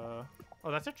with, oh,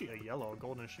 that's actually a yellow, a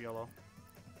goldenish yellow.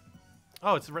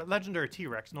 Oh, it's a legendary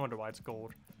T-Rex. No wonder why it's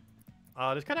gold.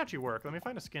 This could actually work. Let me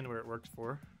find a skin where it works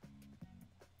for.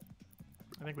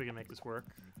 I think we can make this work.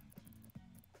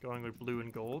 Going with blue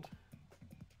and gold.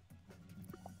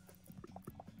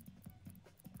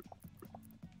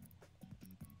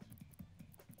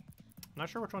 I'm not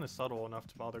sure which one is subtle enough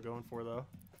to bother going for, though.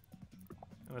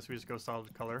 Unless we just go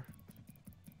solid color.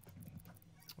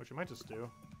 Which we might just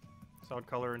do. Solid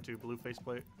color into blue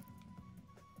faceplate.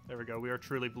 There we go. We are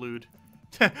truly blued.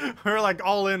 We're like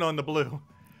all in on the blue.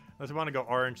 Unless we want to go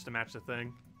orange to match the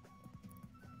thing.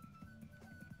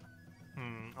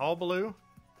 All blue?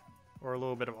 Or a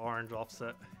little bit of orange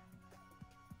offset?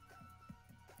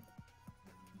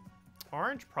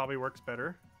 Orange probably works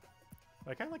better.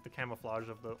 I kind of like the camouflage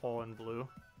of the all in blue.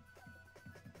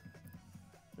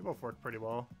 They both work pretty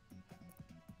well.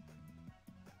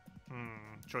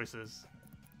 Choices.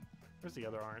 Where's the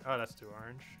other orange? Oh, that's too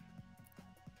orange.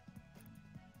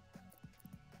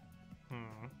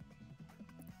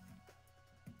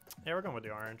 Yeah, we're going with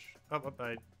the orange. Oh,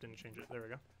 I didn't change it. There we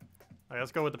go. Alright,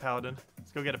 let's go with the Paladin.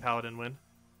 Let's go get a Paladin win.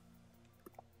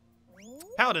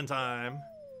 Paladin time.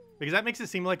 Because that makes it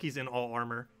seem like he's in all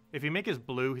armor. If you make his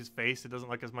blue his face, it doesn't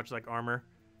look as much like armor.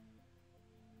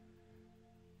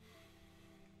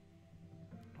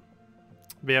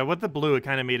 But yeah, with the blue, it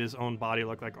kind of made his own body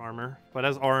look like armor. But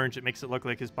as orange, it makes it look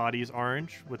like his body is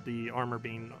orange, with the armor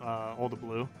being all the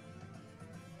blue.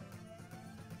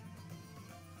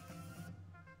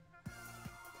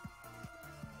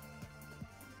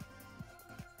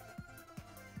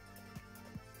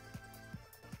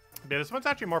 Yeah, this one's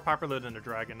actually more popular than the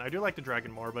dragon. I do like the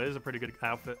dragon more, but it is a pretty good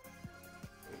outfit.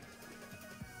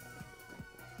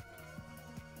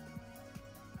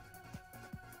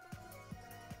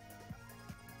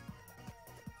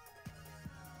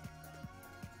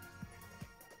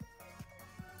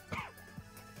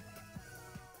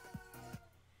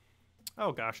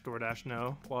 Oh gosh, DoorDash,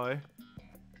 no. Why?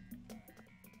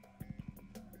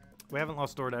 We haven't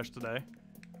lost DoorDash today.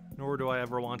 Nor do I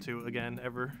ever want to again,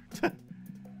 ever.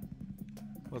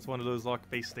 That's one of those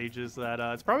luck-based stages that,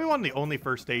 it's probably one of the only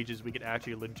first stages we could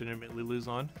actually legitimately lose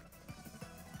on.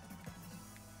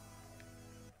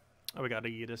 Oh, we got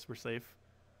Aegitus, we're safe.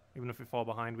 Even if we fall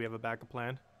behind, we have a backup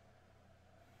plan.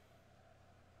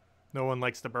 No one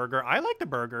likes the burger. I like the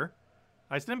burger.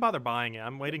 I just didn't bother buying it.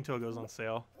 I'm waiting till it goes on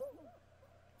sale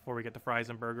before we get the fries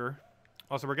and burger.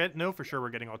 Also, we're getting, no, for sure we're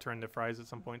getting alternative fries at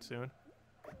some point soon.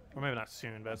 Or maybe not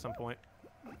soon, but at some point.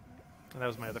 And that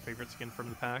was my other favorite skin from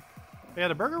the pack. But yeah,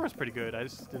 the burger was pretty good. I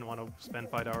just didn't want to spend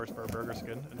 $5 for a burger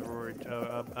skin or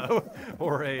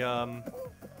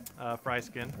a fry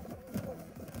skin.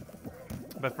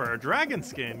 But for a dragon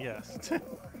skin, yes. And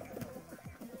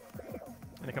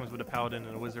it comes with a paladin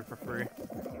and a wizard for free.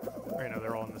 Or, you know,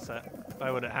 they're all in the set.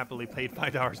 I would have happily paid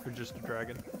 $5 for just a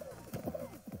dragon.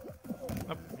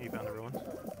 Oh, he found everyone.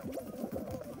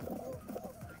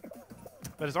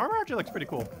 But his armor actually looks pretty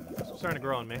cool. It's starting to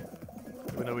grow on me.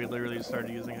 Even though we literally just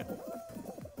started using it.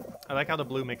 I like how the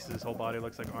blue makes his whole body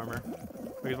looks like armor.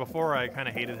 Because before I kind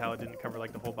of hated how it didn't cover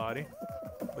like the whole body.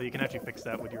 But you can actually fix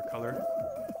that with your color.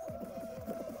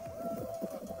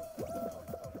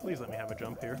 Please let me have a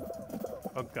jump here.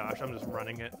 Oh gosh, I'm just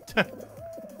running it. There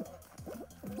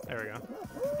we go.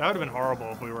 That would have been horrible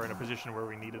if we were in a position where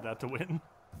we needed that to win.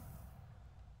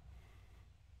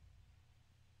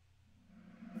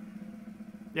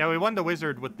 Yeah, we won the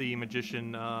wizard with the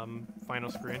magician final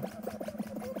screen.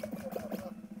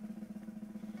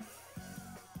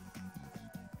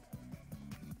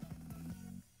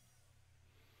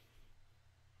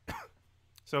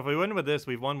 So if we win with this,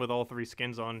 we've won with all 3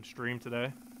 skins on stream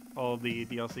today. All of the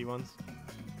DLC ones.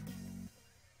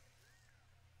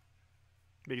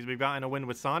 Because we've gotten a win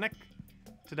with Sonic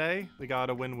today. We got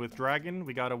a win with Dragon.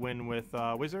 We got a win with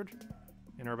Wizard.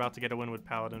 And we're about to get a win with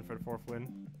Paladin for the 4th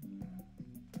win.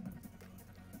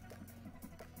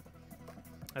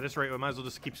 At this rate, we might as well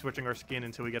just keep switching our skin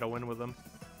until we get a win with them.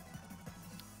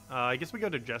 I guess we go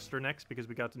to Jester next because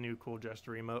we got the new cool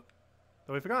Jester emote.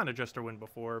 Though we've gotten a Jester win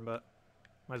before, but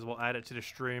might as well add it to the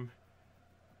stream.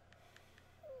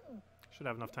 Should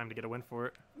have enough time to get a win for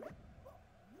it.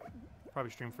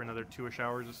 Probably stream for another 2-ish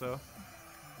hours or so.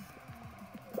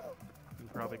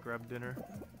 And probably grab dinner.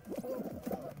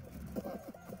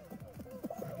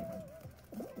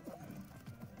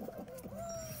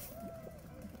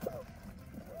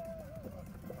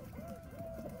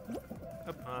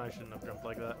 Oh, I shouldn't have jumped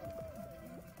like that.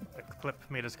 The clip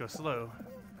made us go slow.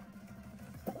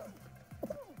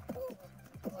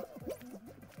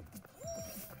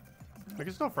 We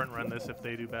can still front run this if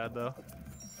they do bad, though.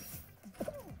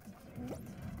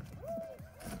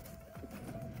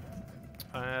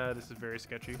 This is very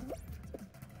sketchy.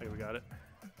 Okay, we got it.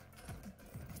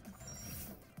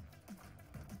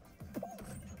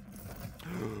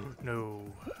 No.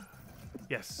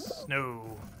 Yes.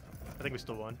 No. I think we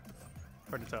still won.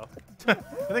 Hard to tell.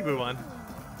 I think we won.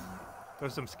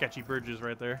 Those are some sketchy bridges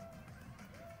right there.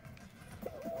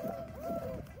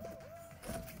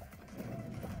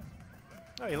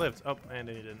 Oh, he lived. Oh, and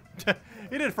then he didn't.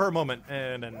 He did for a moment,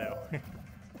 and then no.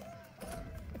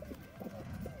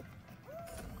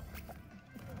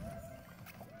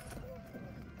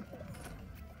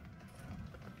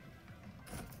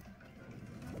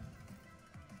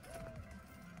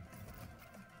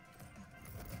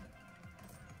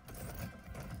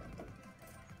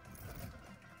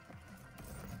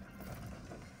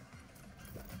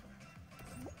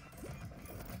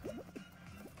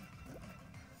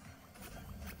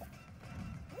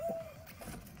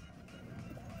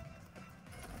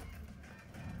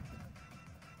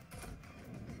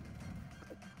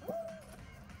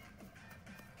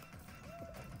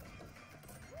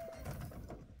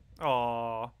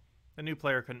 Aw, the new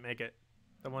player couldn't make it.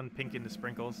 The one pink in the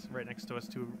sprinkles right next to us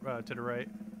to the right.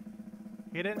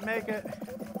 He didn't make it.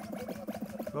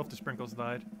 Both the sprinkles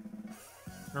died.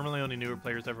 Normally only newer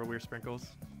players ever wear sprinkles.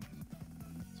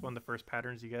 It's one of the first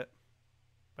patterns you get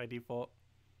by default.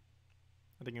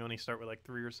 I think you only start with like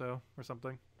 3 or so or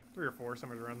something. 3 or 4,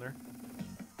 somewhere around there.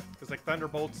 Because like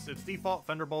Thunderbolts, it's default,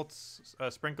 Thunderbolts,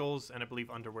 sprinkles, and I believe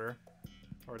underwear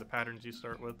are the patterns you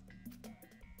start with.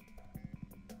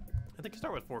 I think you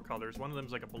start with 4 colors. One of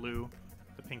them's like a blue,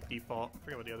 the pink default. I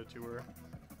forget what the other 2 were.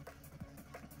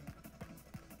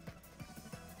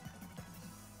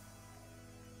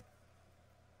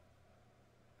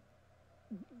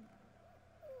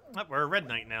 Oh, we're a Red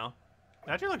Knight now.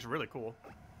 That actually looks really cool,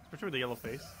 especially with the yellow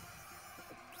face.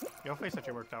 Yellow face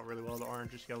actually worked out really well. The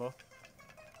orange is yellow.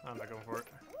 I'm not going for it.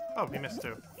 Oh, he missed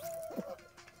too.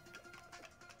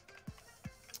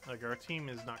 Like, our team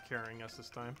is not carrying us this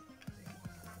time.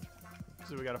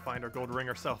 So we gotta find our gold ring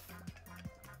ourselves.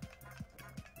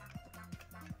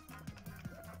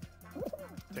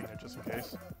 Taking it just in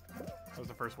case. That was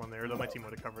the first one there, though my team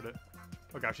would have covered it.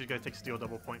 Oh gosh, he's gonna take steal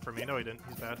double point from me. No, he didn't.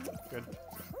 He's bad. Good.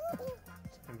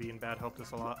 Him being bad helped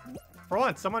us a lot. For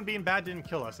once, someone being bad didn't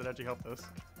kill us. It actually helped us.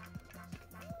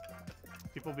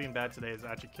 People being bad today has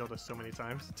actually killed us so many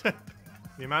times.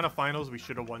 The amount of finals we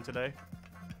should have won today,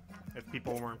 if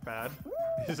people weren't bad,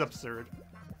 is absurd.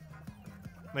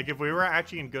 Like, if we were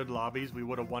actually in good lobbies, we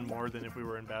would have won more than if we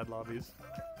were in bad lobbies.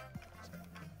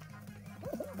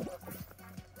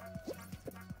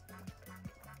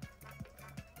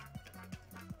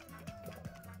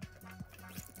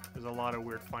 There's a lot of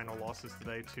weird final losses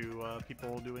today to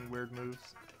people doing weird moves.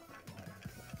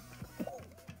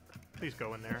 Please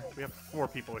go in there. We have 4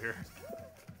 people here.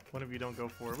 One of you don't go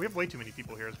for it. We have way too many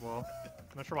people here as well.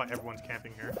 I'm not sure why everyone's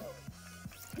camping here.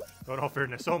 But in all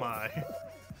fairness, so am I.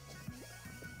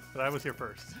 But I was here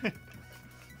first.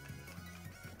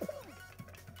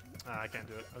 I can't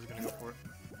do it. I was gonna go for it.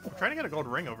 I'm trying to get a gold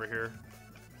ring over here,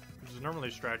 which is normally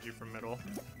a strategy from middle.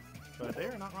 But they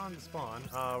are not on the spawn.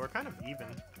 We're kind of even,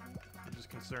 which is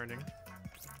concerning.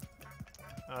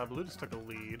 Blue just took a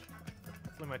lead.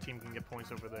 Hopefully my team can get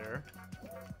points over there.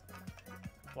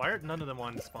 Why are none of them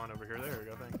wanting to spawn over here? There we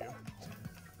go, thank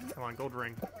you. Come on, gold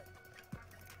ring.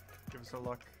 Give us a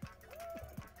luck.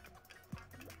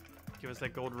 Give us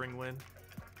that gold ring win.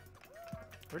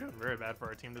 We're doing very bad for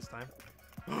our team this time.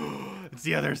 It's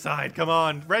the other side, come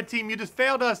on. Red team, you just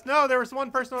failed us. No, there was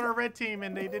one person on our red team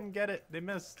and they didn't get it. They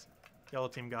missed. Yellow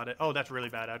team got it. Oh, that's really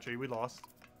bad, actually. We lost.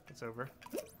 It's over.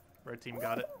 Red team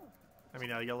got it. I mean,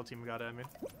 yellow team got it, I mean.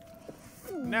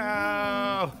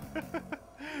 No!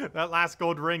 That last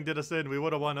gold ring did us in. We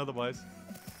would have won otherwise.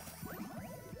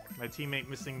 My teammate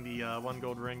missing the 1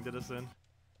 gold ring did us in.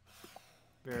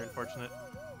 Very unfortunate.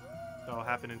 That'll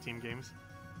happen in team games.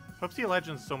 PUBG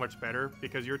Legends is so much better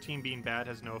because your team being bad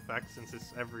has no effect since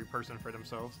it's every person for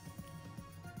themselves.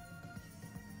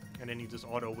 And then you just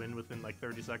auto win within like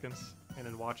 30 seconds and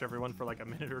then watch everyone for like a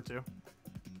minute or 2.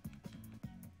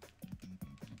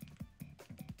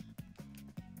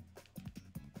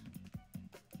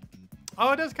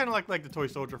 Oh, it does kind of like the toy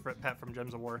soldier pet from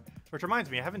Gems of War. Which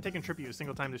reminds me, I haven't taken tribute a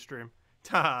single time this stream.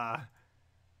 Ta!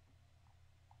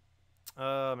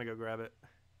 Let me go grab it.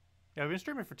 Yeah, I've been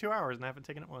streaming for 2 hours and I haven't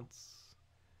taken it once.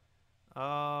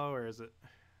 Where is it?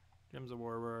 Gems of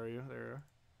War, where are you? There.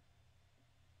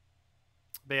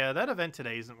 But yeah, that event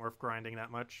today isn't worth grinding that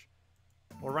much.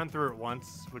 We'll run through it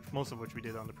once, most of which we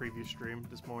did on the previous stream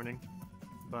this morning.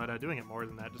 But doing it more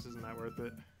than that just isn't that worth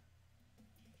it.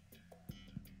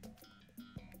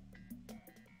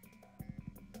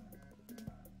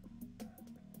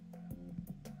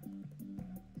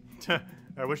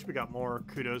 I wish we got more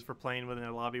kudos for playing within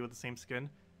a lobby with the same skin.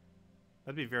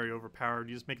 That'd be very overpowered.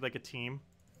 You just make like a team,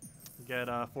 get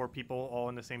 4 people all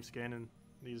in the same skin, and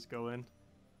you just go in.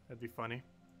 That'd be funny.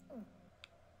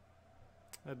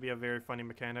 That'd be a very funny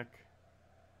mechanic.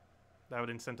 That would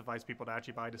incentivize people to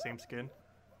actually buy the same skin.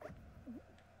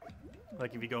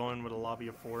 Like if you go in with a lobby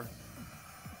of 4,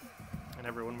 and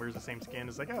everyone wears the same skin,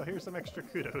 it's like, oh, here's some extra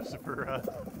kudos for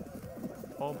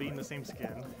all being the same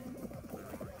skin.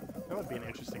 That would be an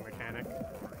interesting mechanic.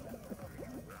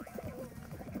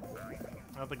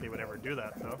 I don't think they would ever do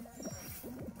that, though.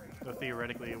 Though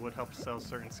theoretically, it would help sell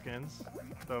certain skins.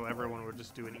 Though everyone would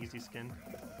just do an easy skin.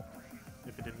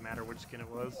 If it didn't matter which skin it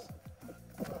was.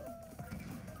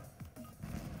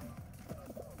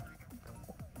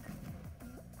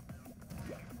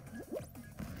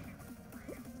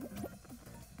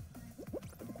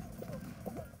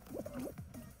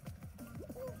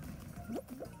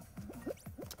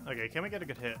 Okay, can we get a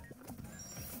good hit?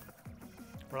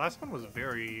 Our last one was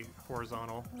very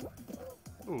horizontal.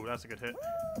 Ooh, that's a good hit.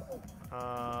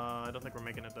 I don't think we're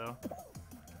making it though.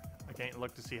 I can't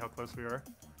look to see how close we are.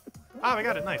 Ah, we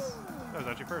got it. Nice. That was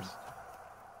actually first.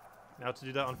 Now to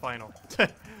do that on final.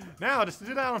 Now just to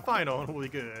do that on final, and we'll be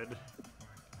good.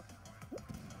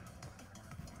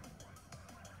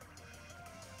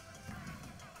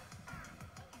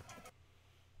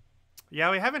 Yeah,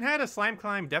 we haven't had a slime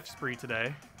climb death spree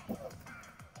today.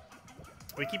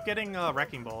 We keep getting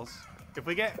wrecking balls. If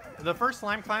we get the first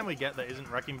slime climb we get that isn't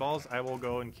wrecking balls, I will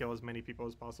go and kill as many people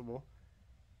as possible.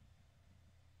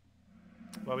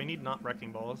 Well, we need not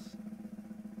wrecking balls.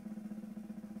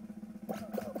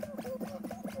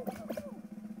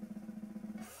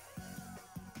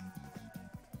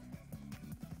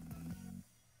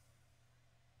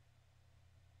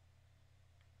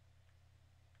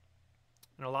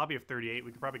 In a lobby of 38,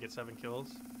 we could probably get 7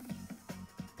 kills.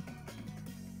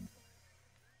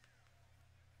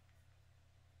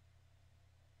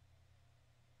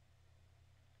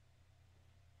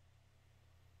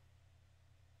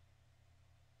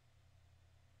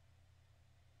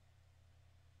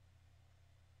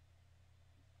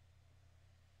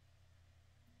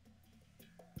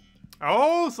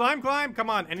 Oh, slime climb! Come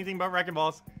on, anything but wrecking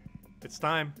balls. It's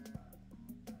time.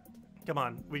 Come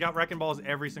on, we got wrecking balls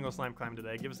every single slime climb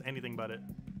today. Give us anything but it,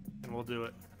 and we'll do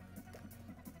it.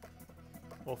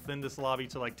 We'll thin this lobby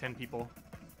to like 10 people.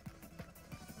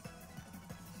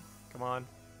 Come on.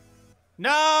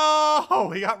 No!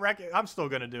 We got wrecking. I'm still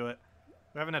gonna do it.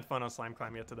 We haven't had fun on slime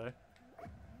climb yet today.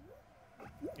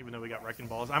 Even though we got wrecking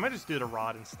balls. I might just do the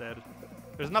rod instead.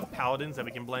 There's enough paladins that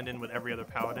we can blend in with every other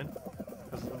paladin.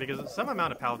 Because some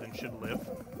amount of paladins should live.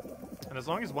 And as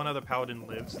long as one other paladin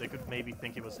lives, they could maybe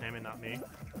think it was him and not me.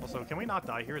 Also, can we not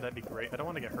die here? That'd be great. I don't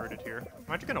want to get herded here.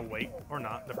 I'm actually going to wait. Or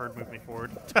not. The herd moved me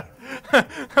forward.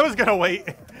 I was going to wait.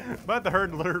 But the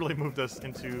herd literally moved us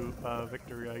into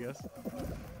victory, I guess.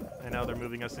 And now they're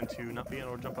moving us into not being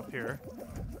able to jump up here.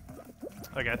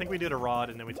 Okay, I think we did a rod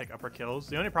and then we take upper kills.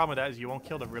 The only problem with that is you won't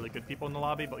kill the really good people in the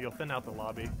lobby, but you'll thin out the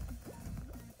lobby.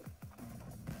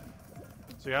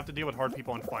 So you have to deal with hard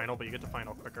people on final, but you get to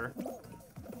final quicker.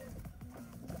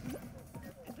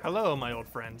 Hello, my old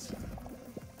friends.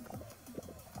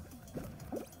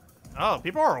 Oh,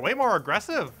 people are way more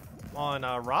aggressive on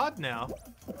Rod now.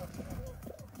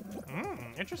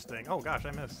 Interesting. Oh gosh,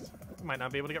 I missed. We might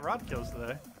not be able to get Rod kills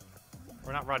today.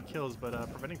 Or not Rod kills, but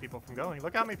preventing people from going.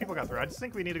 Look how many people got through. I just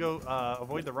think we need to go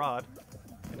avoid the Rod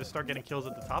and just start getting kills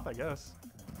at the top, I guess.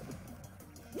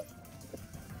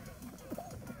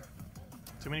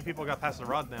 Too many people got past the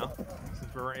Rod now.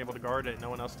 Since we weren't able to guard it, no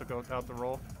one else took out the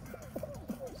roll.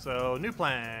 So, new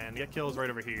plan. Get kills right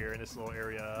over here in this little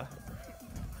area.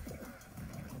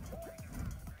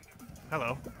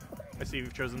 Hello. I see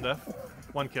you've chosen death.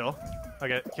 1 kill.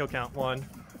 Okay, kill count 1.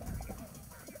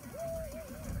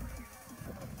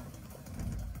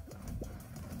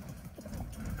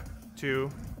 Two.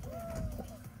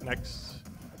 Next.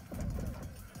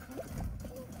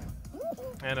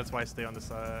 And that's why I stay on the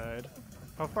side.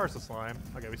 How far is the slime?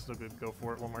 Okay, we still could go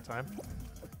for it one more time.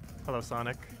 Hello,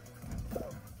 Sonic.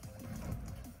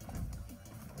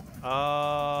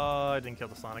 I didn't kill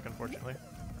the Sonic, unfortunately.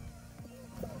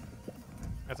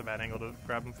 That's a bad angle to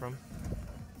grab him from.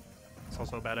 It's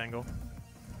also a bad angle.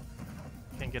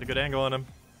 Can't get a good angle on him.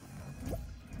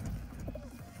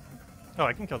 Oh,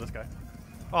 I can kill this guy.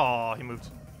 Oh, he moved.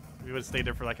 We would have stayed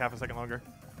there for like half a second longer.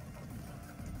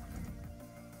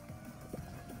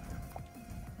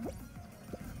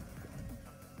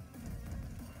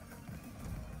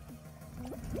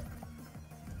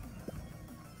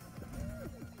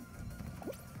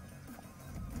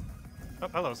 Oh,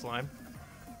 hello, slime.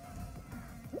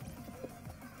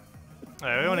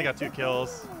 Alright, we only got 2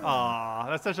 kills. Aw,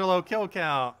 that's such a low kill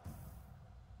count.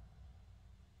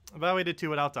 But we did 2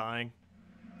 without dying.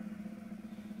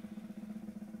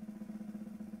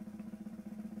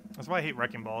 That's why I hate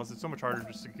wrecking balls. It's so much harder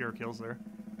to secure kills there.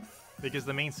 Because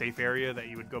the main safe area that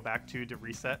you would go back to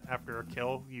reset after a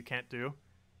kill, you can't do.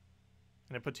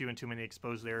 And it puts you in too many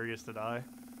exposed areas to die.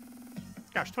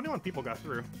 Gosh, 21 people got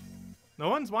through. No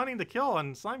one's wanting to kill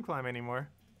on Slime Climb anymore.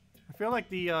 I feel like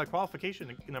the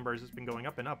qualification numbers has been going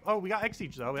up and up. Oh, we got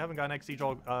X-Siege though. We haven't gotten X-Siege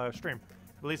all stream.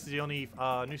 At least it's the only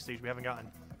new stage we haven't gotten.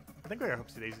 I think we got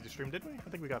Hoopsie Daisy to stream, didn't we? I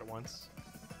think we got it once.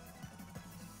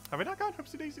 Have we not gotten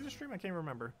Hoopsie Daisy to stream? I can't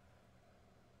remember.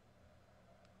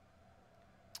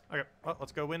 Okay, well,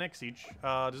 let's go win X-Siege.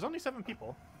 There's only 7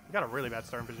 people. We got a really bad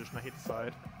starting position. I hate the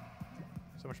side.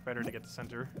 So much better to get the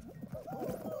center.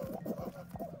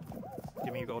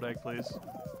 Give me a gold egg, please.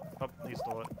 Oh, he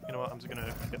stole it. You know what? I'm just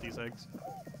gonna get these eggs.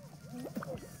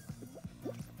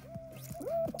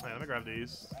 Alright, let me grab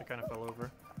these. They kind of fell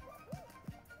over.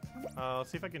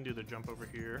 Let's see if I can do the jump over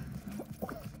here.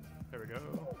 There we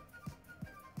go.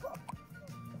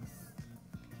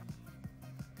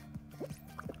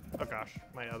 Oh gosh,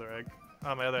 my other egg.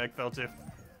 Oh, my other egg fell too.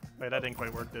 Wait, that didn't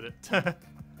quite work, did it?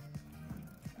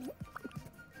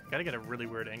 Gotta get a really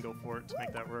weird angle for it to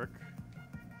make that work.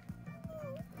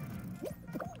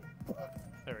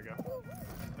 There we go.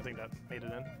 I think that made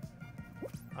it in.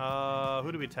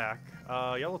 Who do we attack?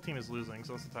 Yellow team is losing,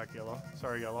 so let's attack yellow.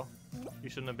 Sorry, yellow. You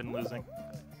shouldn't have been losing.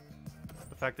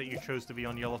 The fact that you chose to be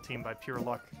on yellow team by pure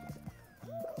luck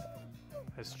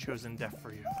has chosen death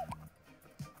for you.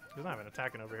 There's not even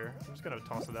attacking over here. I'm just gonna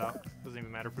toss it out. Doesn't even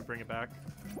matter if we bring it back.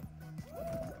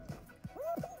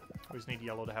 We just need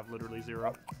yellow to have literally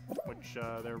 0, which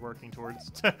they're working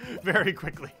towards very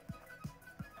quickly.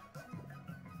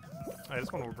 Alright,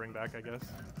 this one we'll bring back, I guess.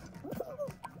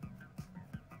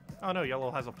 Oh no,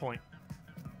 yellow has a point.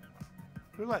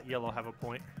 Who let yellow have a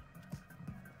point?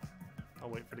 I'll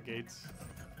wait for the gates.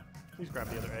 Please grab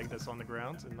the other egg that's on the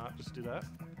ground and not just do that.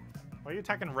 Why are you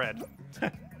attacking red?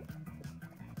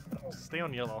 Stay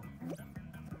on yellow.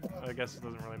 I guess it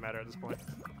doesn't really matter at this point.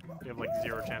 You have like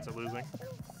 0 chance of losing.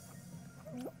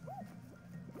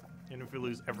 Even if we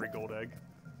lose every gold egg.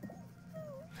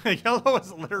 Yellow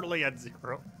is literally at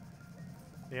 0.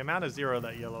 The amount of 0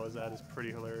 that yellow is at is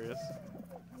pretty hilarious.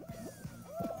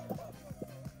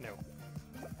 No.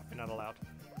 You're not allowed.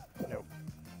 No.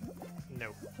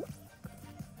 No.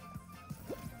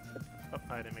 Oh,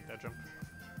 I didn't make that jump.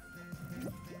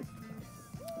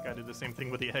 Gotta do the same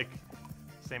thing with the egg.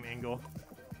 Same angle.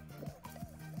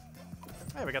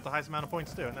 Hey, we got the highest amount of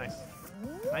points too. Nice.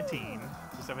 19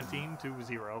 to 17 to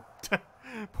 0.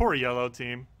 Poor yellow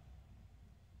team.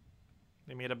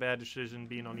 They made a bad decision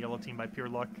being on yellow team by pure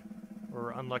luck.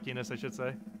 Or unluckiness, I should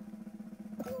say.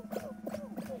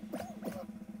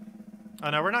 Oh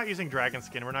no, we're not using dragon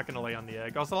skin. We're not going to lay on the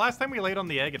egg. Also, the last time we laid on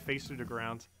the egg, it faced through the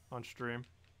ground on stream.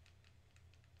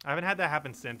 I haven't had that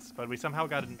happen since, but we somehow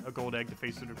got a gold egg to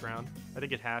face through the ground. I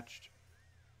think it hatched.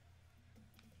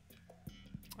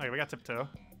 Okay, we got tiptoe.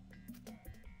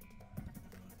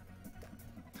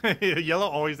 Yellow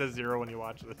always has 0 when you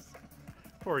watch this.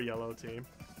 Poor yellow team.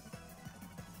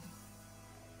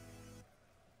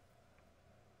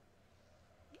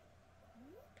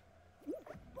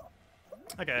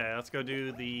 Okay, let's go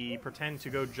do the pretend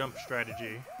to go jump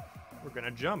strategy. We're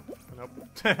gonna jump. Nope.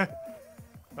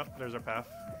 Oh, there's our path.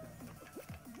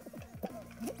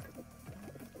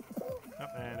 Oh,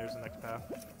 and there's the next path.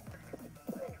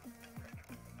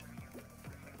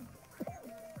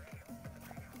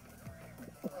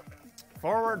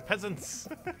 Forward, peasants!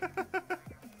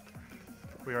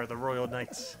 We are the royal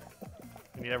knights.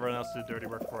 We need everyone else to do dirty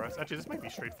work for us. Actually, this might be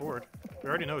straightforward. We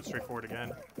already know it's straightforward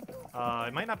again.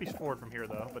 It might not be forward from here,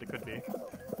 though, but it could be.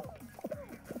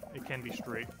 It can be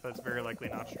straight, but it's very likely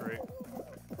not straight.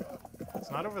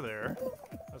 It's not over there.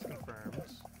 That's confirmed.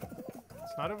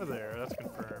 It's not over there. That's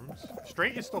confirmed.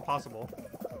 Straight is still possible.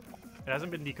 It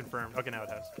hasn't been deconfirmed. Okay, now it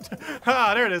has.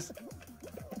 Ah, there it is.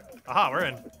 Aha, we're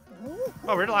in.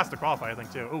 Oh, we're the last to qualify, I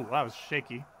think, too. Ooh, that was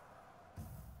shaky.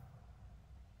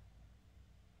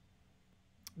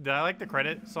 Did I like the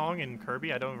credit song in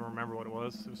Kirby? I don't even remember what it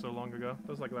was. It was so long ago. That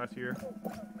was like last year.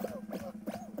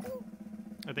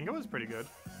 I think it was pretty good.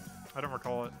 I don't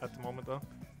recall it at the moment, though.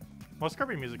 Most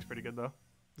Kirby music's pretty good, though.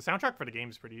 The soundtrack for the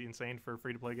game is pretty insane for a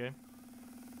free-to-play game.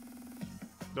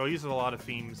 Though it uses a lot of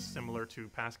themes similar to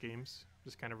past games.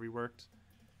 Just kind of reworked.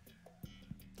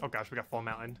 Oh gosh, we got Fall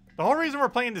Mountain. The whole reason we're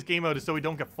playing this game mode is so we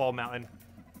don't get Fall Mountain.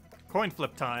 Coin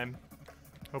flip time.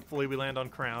 Hopefully we land on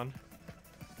Crown.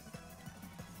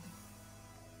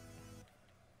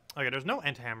 Okay, there's no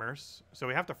end hammers, so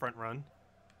we have to front run.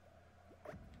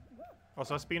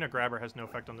 Also, us being a grabber has no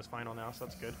effect on this final now, so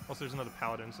that's good. Also, there's another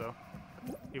paladin, so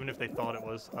even if they thought it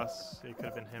was us, it could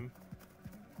have been him.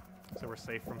 So we're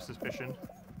safe from suspicion.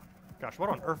 Gosh, what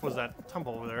on earth was that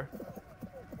tumble over there?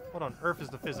 What on earth is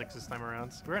the physics this time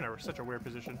around? We're in such a weird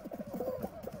position.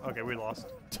 Okay, we lost.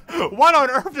 What on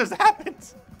earth just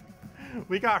happened?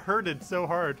 We got hurted so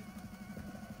hard.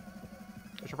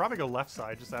 I should probably go left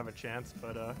side just to have a chance,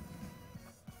 but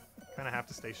kind of have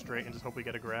to stay straight and just hope we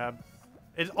get a grab.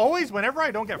 It's always, whenever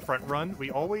I don't get front run,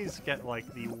 we always get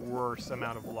like the worst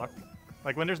amount of luck.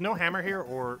 Like when there's no hammer here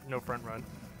or no front run,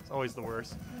 it's always the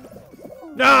worst.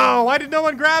 No! Why did no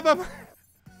one grab him?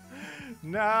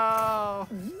 No!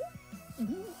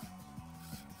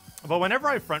 But whenever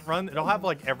I front run, it'll have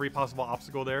like every possible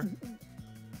obstacle there.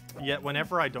 Yet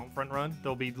whenever I don't front run,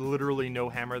 there'll be literally no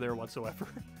hammer there whatsoever.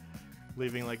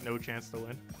 Leaving like no chance to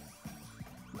win.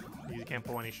 You can't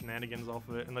pull any shenanigans off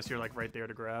of it unless you're like right there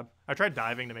to grab. I tried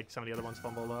diving to make some of the other ones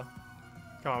fumble though.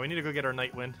 Come on, we need to go get our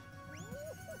night win.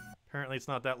 Apparently it's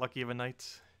not that lucky of a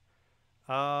night.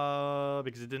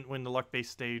 Because it didn't win the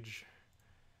luck-based stage.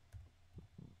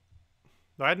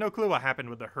 I had no clue what happened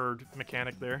with the herd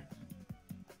mechanic there.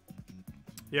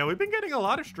 Yeah, we've been getting a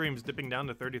lot of streams dipping down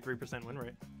to 33% win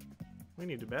rate. We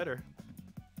need to do better.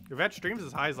 We've had streams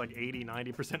as high as like 80,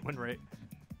 90% win rate.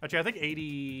 Actually, I think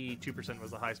 82%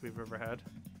 was the highest we've ever had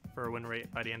for a win rate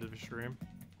by the end of the stream.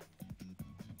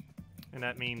 And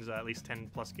that means at least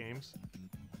 10 plus games.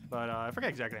 But I forget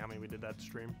exactly how many we did that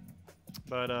stream.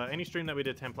 But any stream that we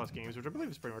did 10 plus games, which I believe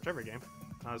is pretty much every game,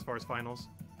 as far as finals,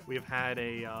 we have had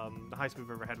a, the highest we've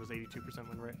ever had was 82%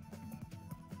 win rate.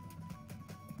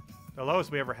 The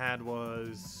lowest we ever had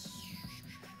was,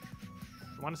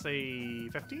 I want to say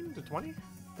 15 to 20,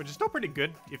 which is still pretty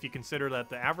good if you consider that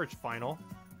the average final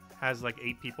has like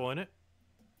 8 people in it.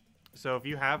 So if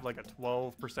you have like a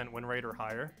 12% win rate or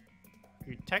higher,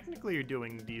 you're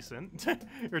doing decent.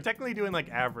 You're technically doing like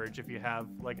average if you have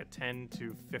like a 10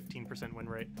 to 15% win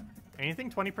rate. Anything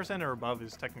 20% or above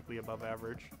is technically above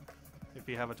average if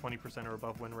you have a 20% or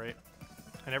above win rate.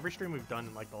 And every stream we've done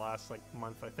in like the last like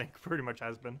month, I think, pretty much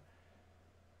has been.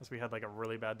 Unless we had like a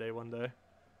really bad day one day.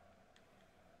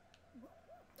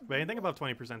 But anything above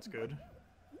 20% is good.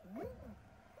 Well,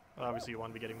 obviously you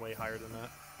want to be getting way higher than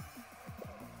that.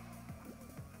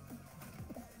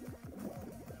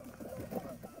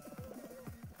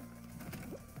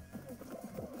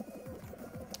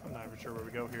 I'm not even sure where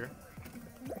we go here.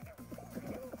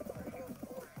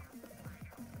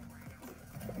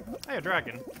 Hey, a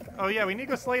dragon. Oh yeah, we need to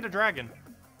go slay the dragon.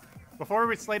 Before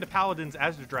we slayed the paladins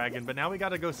as the dragon, but now we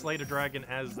gotta go slay the dragon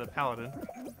as the paladin.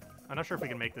 I'm not sure if we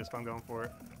can make this, but I'm going for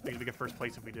it. Because we get first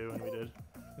place if we do, and we did.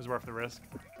 It was worth the risk.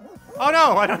 Oh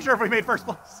no! I'm not sure if we made first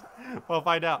place. We'll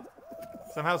find out.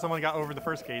 Somehow someone got over the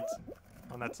first gates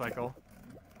on that cycle.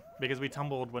 Because we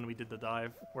tumbled when we did the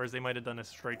dive, whereas they might have done a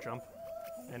straight jump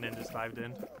and then just dived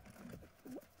in.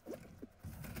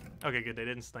 Okay, good. They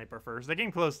didn't snipe our first. They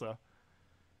came close, though.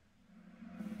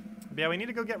 But yeah, we need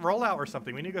to go get rollout or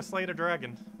something. We need to go slay the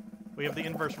dragon. We have the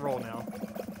inverse roll now.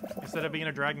 Instead of being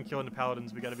a dragon killing the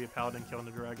paladins, we gotta be a paladin killing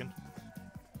the dragon.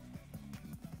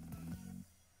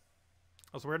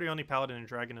 Also, we're the only paladin and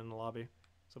dragon in the lobby,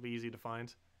 so it'll be easy to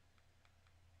find.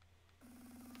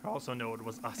 I also know it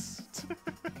was us.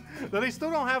 Though they still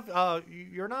don't have,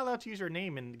 you're not allowed to use your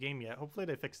name in the game yet. Hopefully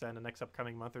they fix that in the next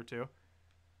upcoming month or two.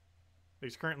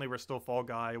 Because currently we're still Fall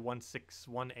Guy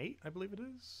 1618, I believe it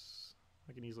is.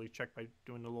 I can easily check by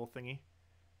doing the little thingy.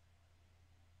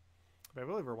 But I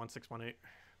believe we're 1618.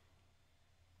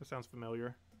 That sounds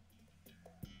familiar.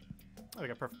 Oh, we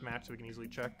got perfect match, so we can easily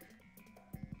check.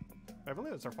 I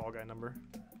believe that's our Fall Guy number.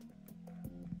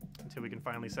 Until we can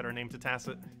finally set our name to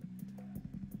Tacit.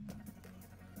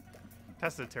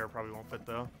 Tacit Terror probably won't fit,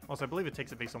 though. Also, I believe it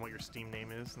takes it based on what your Steam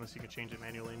name is, unless you can change it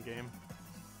manually in-game.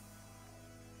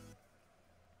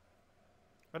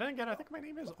 But then again, I think my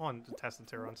name is on Tacit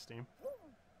Terror on Steam.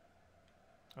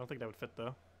 I don't think that would fit,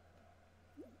 though.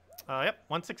 Yep,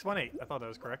 1618. I thought that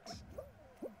was correct.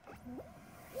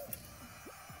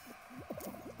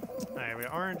 Alright, we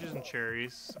got oranges and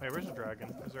cherries. Alright, where's the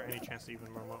dragon? Is there any chance to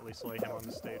even remotely slay him on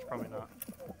this stage? Probably not.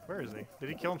 Where is he? Did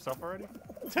he kill himself already?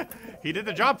 He did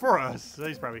the job for us!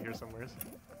 He's probably here somewhere.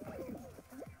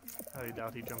 I highly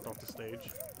doubt he jumped off the stage.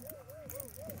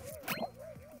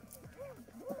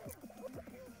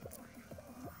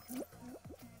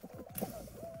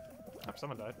 Oh,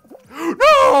 someone died.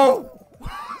 No!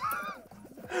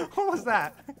 What was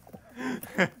that?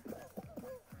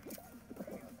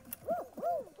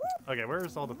 Okay,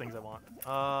 where's all the things I want?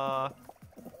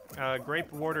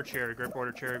 Grape water cherry, grape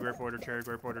water cherry, grape water cherry,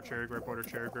 grape water cherry, grape water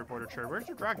cherry, grape water cherry. Where's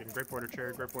your dragon? Grape water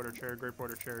cherry, grape water cherry, grape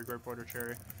water cherry, grape water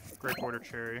cherry, grape water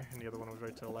cherry, and the other one was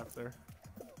right to the left there.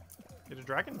 Did the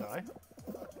dragon die?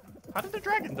 How did the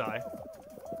dragon die?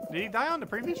 Did he die on the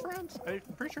previous round? I'm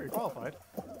pretty sure he qualified.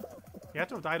 He had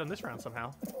to have died on this round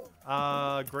somehow.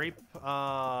 Grape,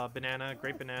 banana,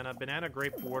 grape, banana, banana,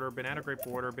 grape, water, banana, grape,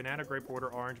 water, banana, grape, water,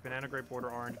 orange, banana, grape, water,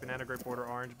 orange, banana, grape, water,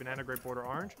 orange, banana, grape, water,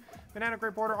 orange, banana,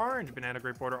 grape, water, orange, banana,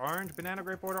 grape, water, orange, banana,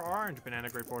 grape, water, orange, banana,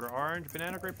 grape, water, orange,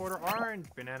 banana, grape, water, orange,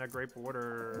 banana, grape,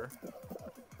 water.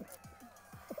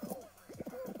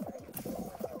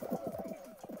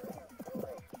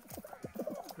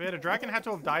 Yeah, the dragon had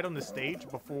to have died on the stage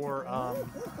before,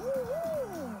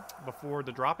 before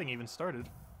the dropping even started.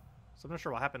 So I'm not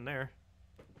sure what happened there.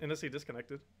 Unless he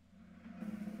disconnected.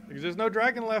 Because there's no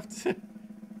dragon left.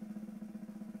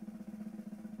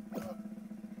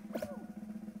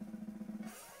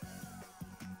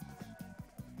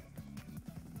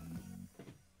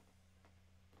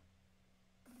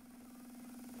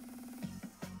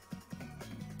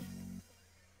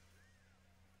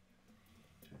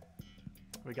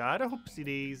 We got a hoopsie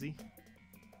daisy.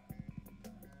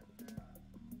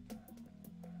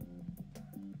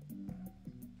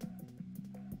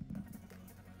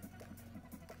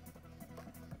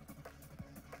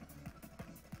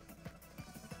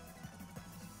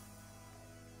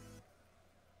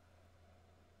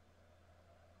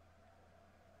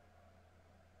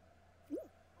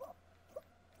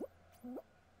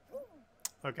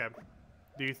 Okay.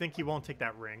 Do you think he won't take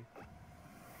that ring?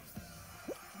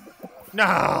 No!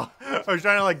 I was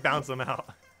trying to, like, bounce him out.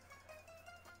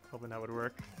 Hoping that would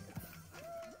work.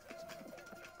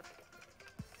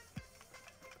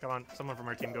 Come on, someone from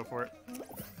our team go for it.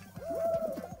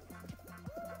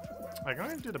 I'm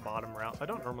going to do the bottom route. I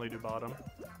don't normally do bottom.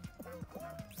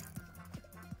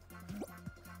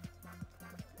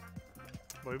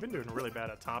 But we've been doing really bad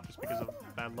at top just because of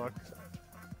bad luck.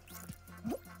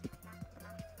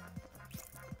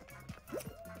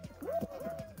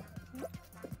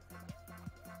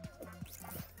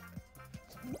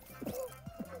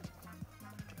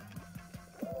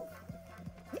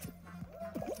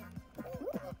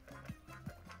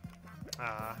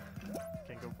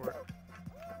 Can't go for it.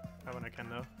 That one I can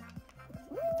though.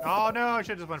 Oh no, I should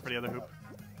have just went for the other hoop.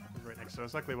 It was right next to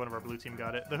us. Luckily one of our blue team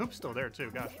got it. The hoop's still there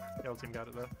too, gosh. Yellow team got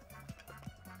it though.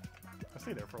 I'll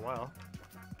stay there for a while.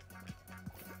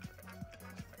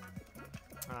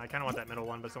 I kind of want that middle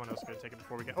one, but someone else could take it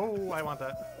before we get... Oh, I want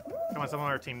that. Come on, someone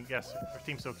on our team. Yes, our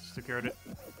team still secured it.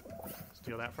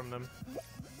 Steal that from them.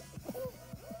 Oh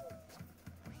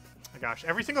my gosh,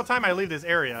 every single time I leave this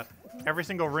area, every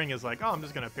single ring is like, oh, I'm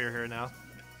just going to appear here now.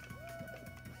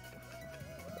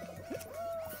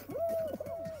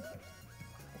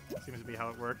 Seems to be how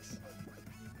it works.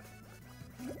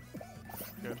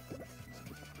 Good.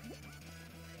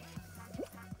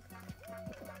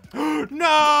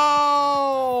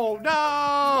 No!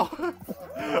 No!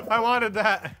 I wanted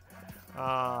that.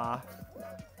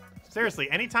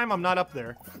 Seriously, anytime I'm not up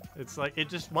there, it's like it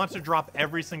just wants to drop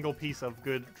every single piece of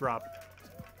good drop.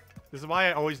 This is why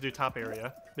I always do top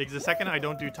area. Because the second I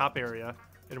don't do top area,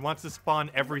 it wants to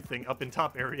spawn everything up in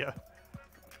top area.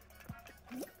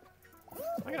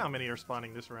 Look at how many are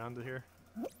spawning this round here.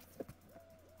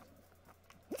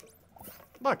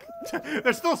 Look,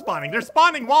 they're still spawning. They're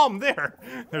spawning while I'm there.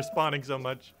 They're spawning so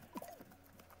much.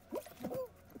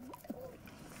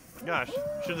 Gosh,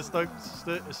 should have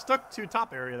stuck to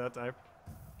top area that time.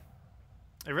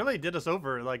 It really did us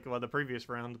over like the previous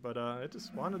round, but it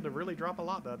just wanted to really drop a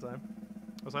lot that time.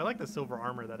 Also, I like the silver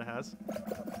armor that it has.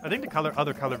 I think the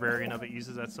other color variant of it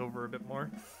uses that silver a bit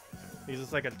more. It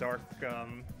uses like a dark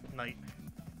knight.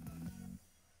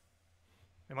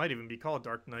 It might even be called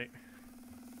Dark Knight.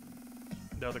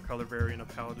 The other color variant of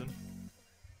Paladin,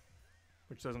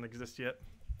 which doesn't exist yet.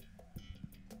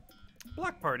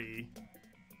 Block Party.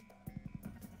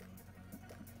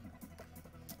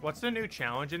 What's the new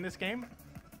challenge in this game?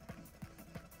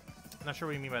 I'm not sure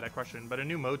what you mean by that question, but a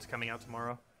new mode's coming out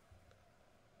tomorrow.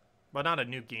 Well, not a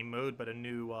new game mode, but a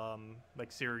new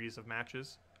like series of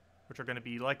matches, which are going to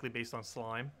be likely based on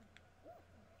slime,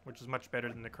 which is much better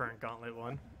than the current Gauntlet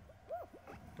one,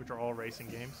 which are all racing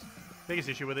games. Biggest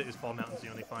issue with it is Fall Mountain's the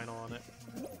only final on it.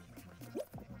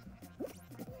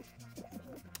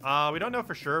 We don't know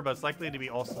for sure, but it's likely to be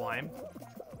all slime,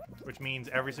 which means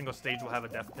every single stage will have a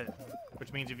death pit,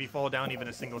 which means if you fall down even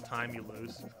a single time, you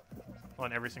lose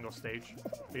on every single stage.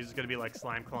 Because it's going to be like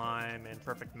Slime Climb and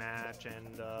Perfect Match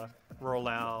and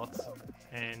Rollout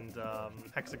and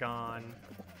Hexagon,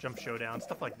 Jump Showdown,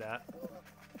 stuff like that.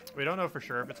 We don't know for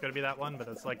sure if it's going to be that one, but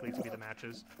it's likely to be the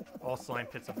matches. All slime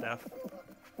pits of death.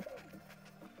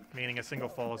 Meaning a single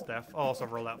fall is death. Oh, also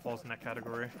Rollout falls in that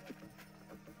category.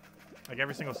 Like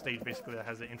every single stage basically that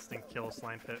has an instant kill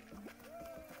slime pit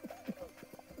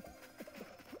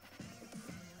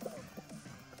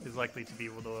is likely to be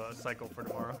able to cycle for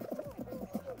tomorrow.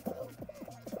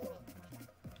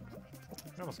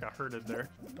 I almost got hurted there.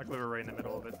 Luckily we were right in the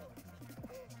middle of it.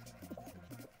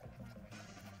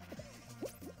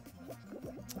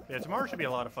 Yeah, tomorrow should be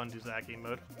a lot of fun to do that game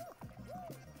mode.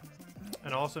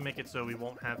 And also make it so we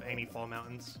won't have any Fall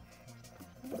Mountains.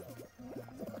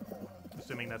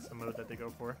 Assuming that's the mode that they go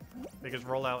for. Because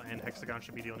Rollout and Hexagon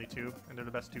should be the only two, and they're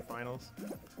the best two finals.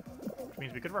 Which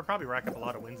means we could probably rack up a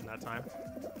lot of wins in that time.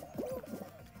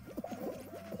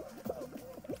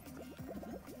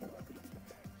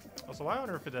 Also, I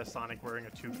wonder if it has Sonic wearing a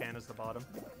toucan as the bottom.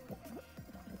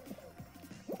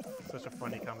 Such a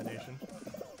funny combination.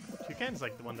 Toucan's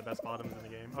like one of the best bottoms in the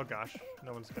game. Oh gosh,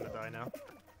 no one's gonna die now.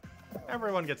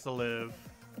 Everyone gets to live.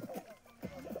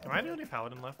 Am I the only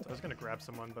paladin left? I was gonna grab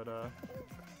someone, but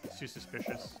it's too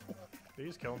suspicious. Did he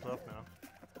just kill himself now?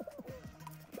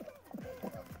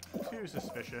 Too too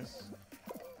suspicious.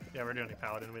 Yeah, we're doing a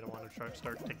paladin. We don't want to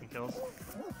start taking kills.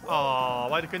 Oh,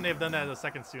 why couldn't they have done that a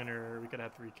second sooner? We could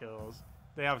have 3 kills.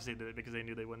 They obviously did it because they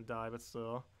knew they wouldn't die, but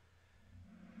still.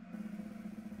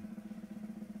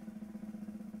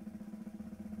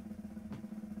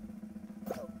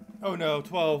 Oh no,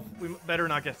 12. We better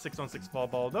not get 6-on-6 fall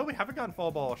ball. Though we haven't gotten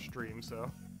fall ball stream, so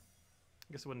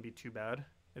I guess it wouldn't be too bad.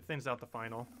 It thins out the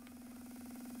final.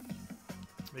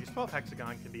 Because 12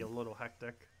 hexagon can be a little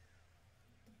hectic.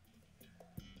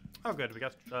 Oh good, we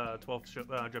got 12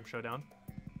 Jump Showdown.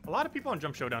 A lot of people on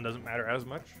Jump Showdown doesn't matter as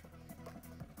much.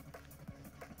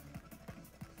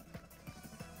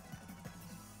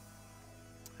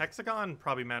 Hexagon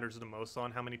probably matters the most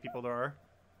on how many people there are.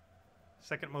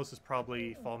 Second most is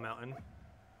probably Fall Mountain.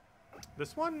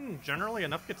 This one, generally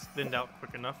enough, gets thinned out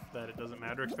quick enough that it doesn't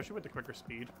matter, especially with the quicker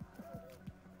speed.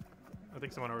 I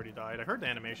think someone already died. I heard the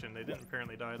animation. They didn't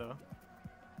apparently die, though.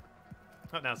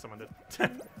 Oh, now someone did.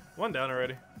 One down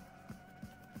already.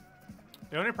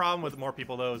 The only problem with more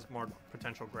people, though, is more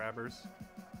potential grabbers.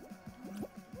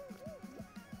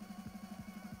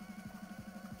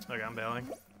 Okay, I'm bailing.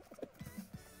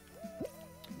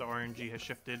 The RNG has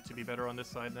shifted to be better on this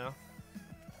side now.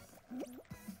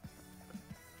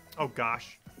 Oh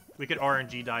gosh. We could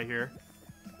RNG die here.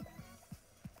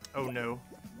 Oh no.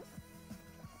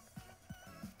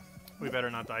 We better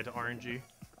not die to RNG.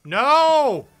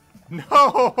 No!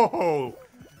 No!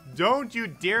 Don't you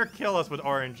dare kill us with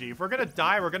RNG. If we're gonna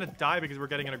die because we're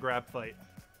getting in a grab fight.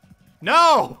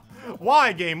 No!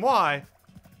 Why, game? Why?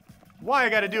 Why you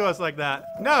gotta do us like that?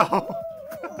 No!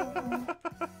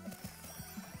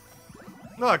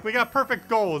 Look, we got perfect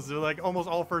goals, like almost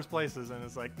all first places, and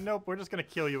it's like, nope, we're just gonna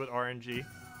kill you with RNG.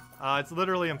 It's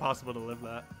literally impossible to live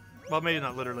that. Well, maybe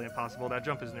not literally impossible. That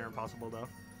jump is near impossible, though.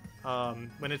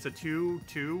 When it's a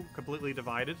 2-2 completely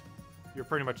divided, you're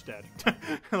pretty much dead.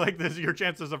 Like this, your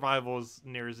chance of survival is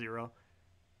near 0.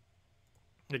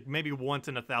 Like maybe once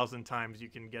in 1,000 times you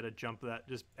can get a jump that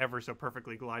just ever so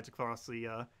perfectly glides across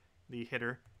the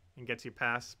hitter and gets you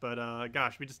past. But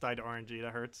gosh, we just died to RNG.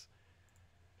 That hurts.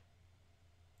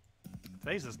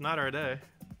 Today's just not our day.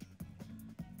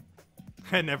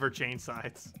 I never change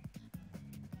sides.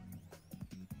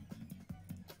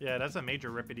 Yeah, that's a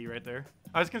major rippity right there.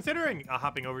 I was considering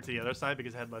hopping over to the other side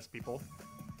because it had less people.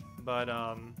 But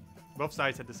both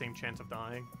sides had the same chance of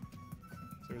dying.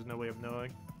 So there's no way of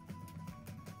knowing.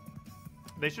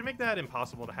 They should make that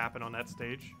impossible to happen on that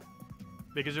stage.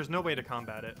 Because there's no way to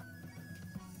combat it.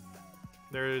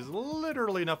 There is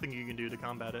literally nothing you can do to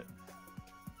combat it.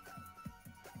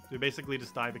 You basically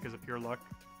just die because of pure luck.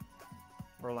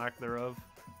 Or lack thereof.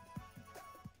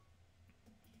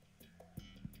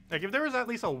 Like, if there was at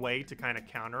least a way to kind of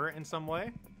counter it in some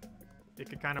way, it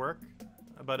could kind of work.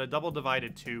 But a double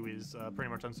divided 2 is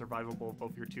pretty much unsurvivable if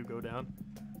both your 2 go down.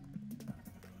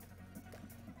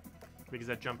 Because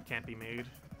that jump can't be made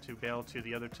to bail to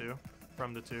the other 2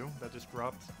 from the 2 that just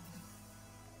dropped.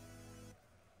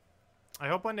 I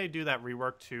hope when they do that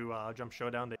rework to Jump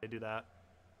Showdown, they do that.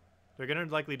 They're going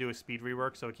to likely do a speed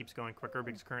rework so it keeps going quicker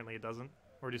because currently it doesn't.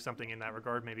 Or do something in that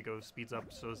regard. Maybe go speeds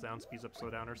up, slows down, speeds up, slow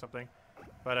down or something.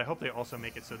 But I hope they also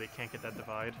make it so they can't get that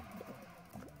divide.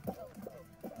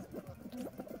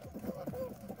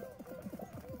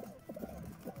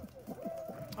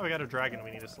 Oh, we got a dragon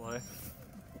we need to slay.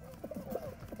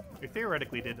 We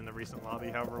theoretically did in the recent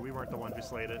lobby, however, we weren't the one who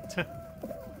slayed it.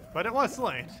 But it was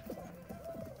slain.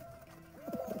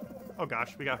 Oh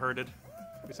gosh, we got herded.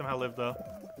 We somehow lived though.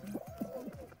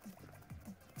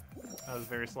 That was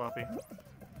very sloppy.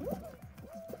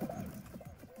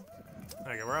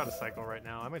 Okay, we're out of cycle right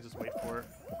now. I might just wait for it.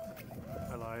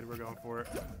 I lied, we're going for it.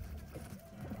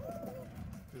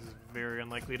 This is very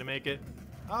unlikely to make it.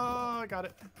 Oh, I got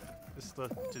it. This is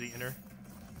to the inner.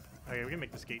 Okay, we can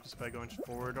make this gate just by going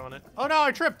forward on it. Oh no,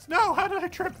 I tripped! No, how did I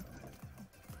trip?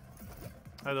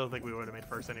 I don't think we would have made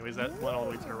first anyways. That one all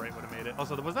the way to the right would have made it.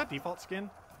 Also, was that default skin?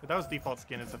 If that was default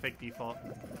skin, it's a fake default.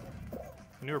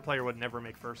 A newer player would never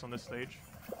make first on this stage.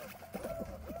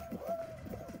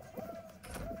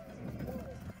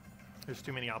 There's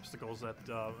too many obstacles that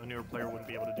a newer player wouldn't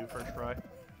be able to do first try.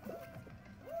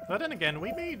 But then again,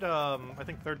 we made, I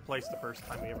think, 3rd place the first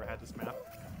time we ever had this map.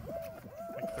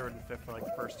 I think 3rd and 5th for like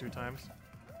the first 2 times.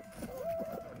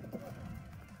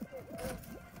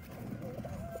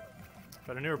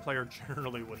 But a newer player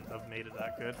generally wouldn't have made it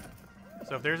that good.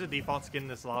 So if there's a default skin in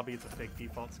this lobby, it's a fake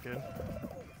default skin.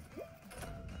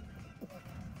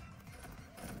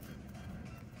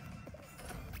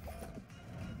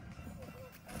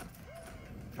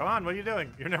 Come on, what are you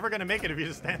doing? You're never gonna make it if you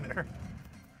just stand there.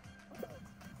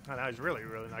 Oh, now he's really,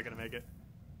 really not gonna make it.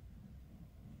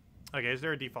 Okay, is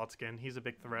there a default skin? He's a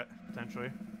big threat, potentially.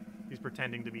 He's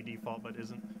pretending to be default, but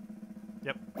isn't.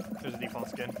 Yep, there's a default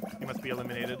skin. He must be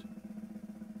eliminated.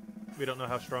 We don't know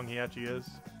how strong he actually is.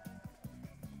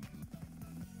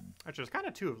 Actually, there's kind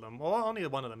of two of them. Well, only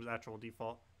one of them is actual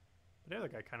default. But the other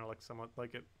guy kind of looks somewhat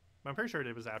like it. But I'm pretty sure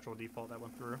it was actual default that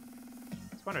went through.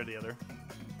 It's one or the other.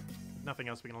 If nothing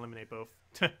else, we can eliminate both.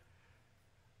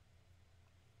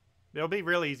 It'll be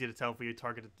really easy to tell if we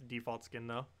targeted the default skin,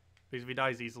 though. Because if he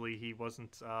dies easily, he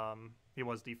wasn't, he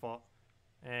was default.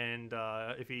 And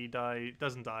if he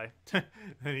doesn't die, then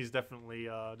he's definitely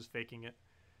just faking it.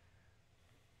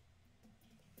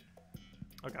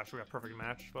 Oh gosh, we got a perfect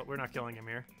match, but we're not killing him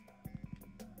here.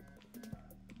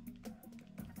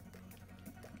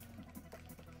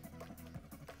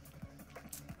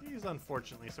 He's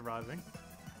unfortunately surviving.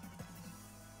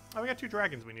 Oh, we got 2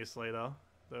 dragons we need to slay, though.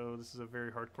 Though this is a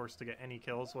very hard course to get any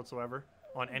kills whatsoever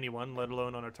on anyone, let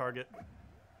alone on our target.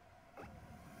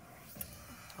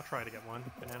 I'll try to get one.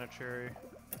 Banana cherry.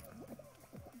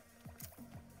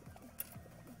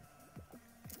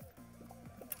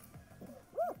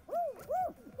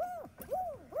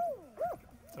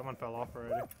 Someone fell off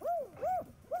already.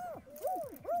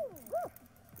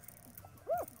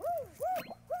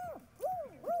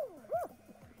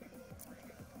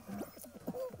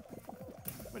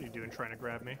 What are you doing trying to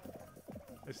grab me?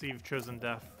 I see you've chosen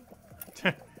death.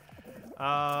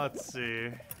 Let's see.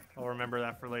 I'll remember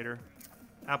that for later.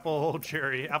 Apple,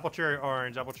 cherry, orange, apple, cherry,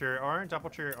 orange, apple, cherry, orange, apple,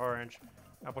 cherry, orange,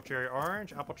 apple, cherry,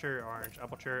 orange, apple, cherry, orange,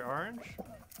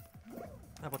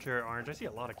 apple, cherry, orange. I see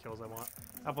a lot of kills I want.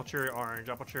 Apple, cherry, orange,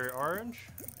 apple, cherry, orange,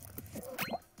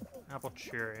 apple,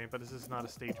 cherry, but this is not a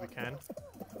stage we can.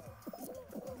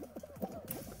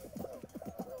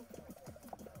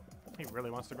 He really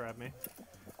wants to grab me.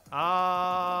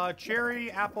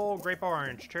 Cherry, apple, grape,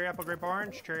 orange. Cherry, apple, grape,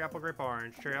 orange. Cherry, apple, grape,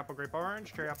 orange. Cherry, apple, grape,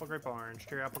 orange. Cherry, apple, grape, orange.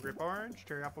 Cherry, apple, grape, orange.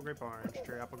 Cherry, apple, grape, orange.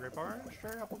 Cherry, apple, grape,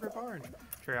 orange.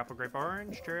 Cherry, apple, grape,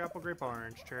 orange. Cherry, apple, grape,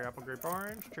 orange. Cherry, apple, grape, orange.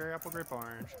 Cherry, apple, grape, orange. Cherry, apple, grape,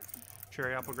 orange.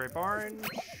 Cherry, apple, grape, orange.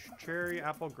 Cherry,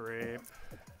 apple, grape.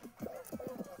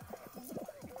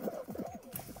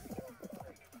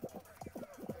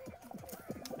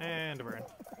 And we're in.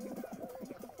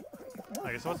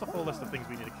 Okay, so what's the full list of things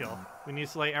we need to kill? We need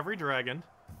to slay every dragon.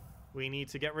 We need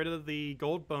to get rid of the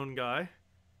gold bone guy.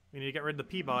 We need to get rid of the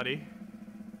Peabody.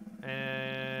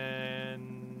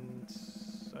 And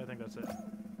I think that's it.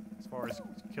 As far as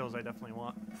kills I definitely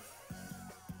want.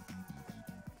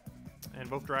 And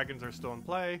both dragons are still in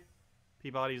play.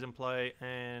 Peabody's in play,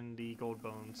 and the gold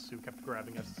bones, who kept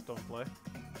grabbing us, is still in play.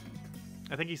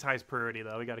 I think he's highest priority,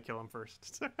 though. We gotta kill him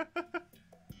first.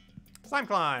 Slime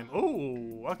climb!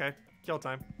 Ooh, okay. Kill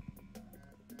time.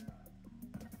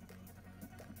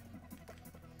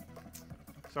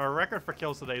 So our record for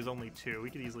kills today is only 2. We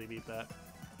could easily beat that.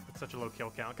 It's such a low kill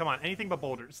count. Come on, anything but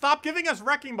boulders. Stop giving us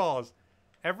wrecking balls!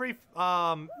 Every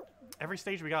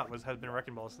stage we got has been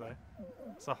wrecking balls today.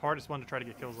 It's the hardest one to try to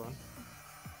get kills on.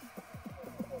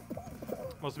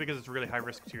 Mostly because it's really high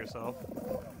risk to yourself.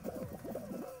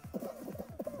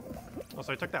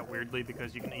 Also, I took that weirdly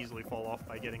because you can easily fall off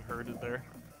by getting herded there.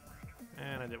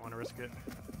 And I didn't want to risk it.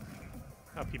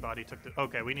 Oh, Peabody took the...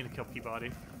 Okay, we need to kill Peabody.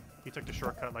 He took the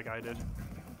shortcut like I did.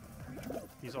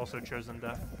 He's also chosen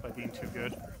death by being too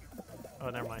good. Oh,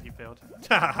 never mind, he failed.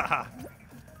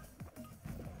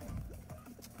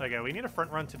 Okay, we need a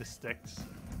front run to the sticks.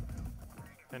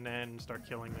 And then start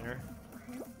killing there.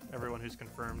 Everyone who's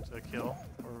confirmed a kill,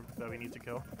 or that we need to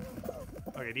kill.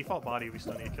 Okay, default body we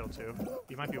still need to kill too.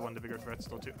 He might be one of the bigger threats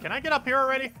still too. Can I get up here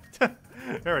already?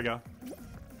 There we go.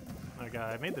 Okay,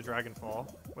 I made the dragon fall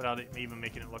without it even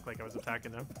making it look like I was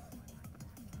attacking him.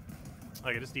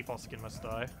 Okay, this default skin must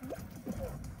die.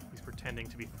 He's pretending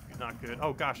to be not good.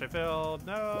 Oh gosh, I failed.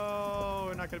 No,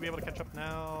 we're not gonna be able to catch up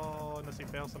now unless he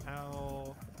fails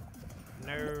somehow.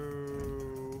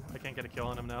 No, I can't get a kill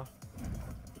on him now.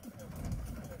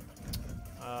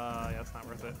 Yeah, it's not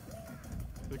worth it.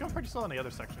 We're going pretty slow on the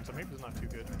other section, so maybe it's not too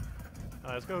good.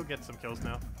 Let's go get some kills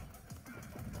now.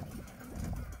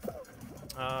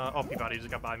 Oh, Peabody just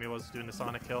got by me, was doing the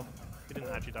Sonic kill. He didn't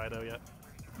actually die though yet.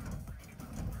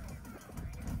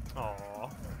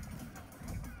 Aww.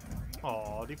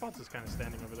 Aww, Default's is kind of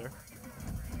standing over there.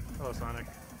 Hello, Sonic.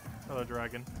 Hello,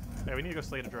 Dragon. Yeah, we need to go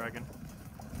slay the Dragon.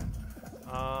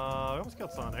 We almost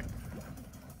killed Sonic.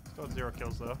 Still have 0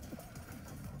 kills though.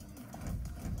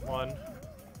 1.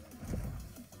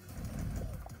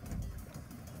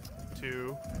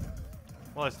 2.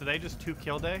 Well, is today just 2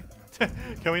 kill day?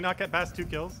 Can we not get past 2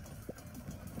 kills?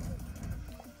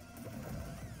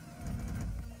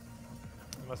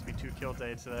 It must be 2 kill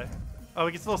day today. Oh,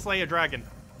 we can still slay a dragon.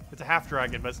 It's a half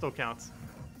dragon, but it still counts.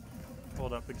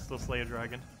 Hold up, we can still slay a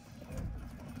dragon.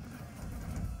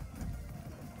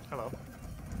 Hello.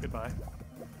 Goodbye.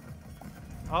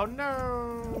 Oh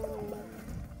no!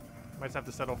 Might just have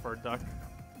to settle for a duck.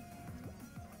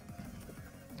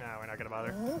 Nah, we're not gonna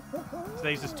bother.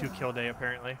 Today's just 2 kill day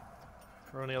apparently.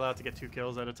 We're only allowed to get 2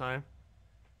 kills at a time.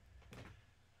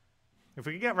 If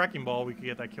we could get Wrecking Ball, we could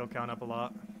get that kill count up a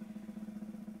lot.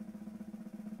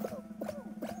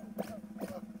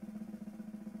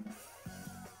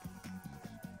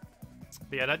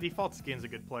 But yeah, that default skin's a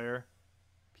good player.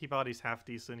 Peabody's half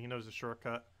decent. He knows the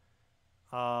shortcut.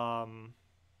 Also,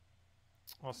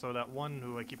 that one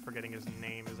who I keep forgetting his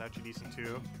name is actually decent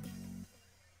too.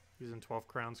 He's in 12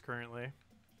 crowns currently.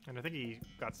 And I think he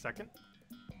got 2nd.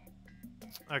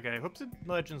 Okay, Hoops and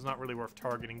Legend's not really worth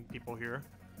targeting people here.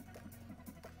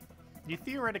 You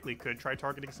theoretically could try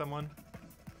targeting someone,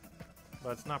 but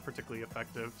it's not particularly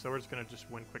effective, so we're just going to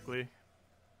just win quickly.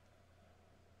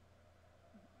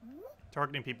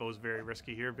 Targeting people is very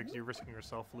risky here because you're risking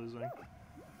yourself losing.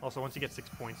 Also, once you get 6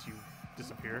 points, you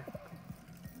disappear.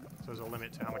 So there's a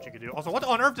limit to how much you can do. Also, what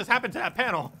on earth just happened to that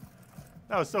panel?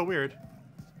 That was so weird.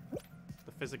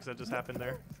 The physics that just happened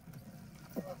there.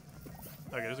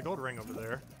 Okay, there's a gold ring over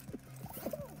there.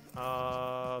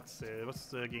 Let's see. What's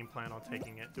the game plan on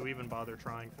taking it? Do we even bother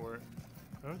trying for it?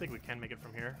 I don't think we can make it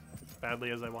from here. As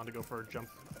badly as I want to go for a jump.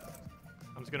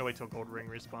 I'm just going to wait till gold ring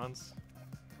respawns.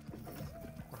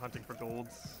 We're hunting for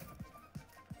golds.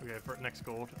 Okay, for next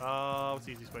gold. What's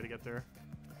the easiest way to get there?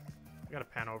 We got a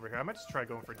pan over here. I might just try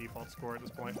going for default score at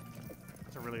this point.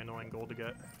 That's a really annoying goal to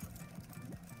get.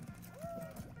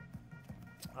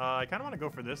 I kind of want to go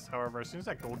for this. However, as soon as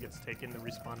that gold gets taken, the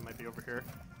respawn might be over here.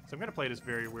 So I'm going to play this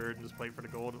very weird and just play for the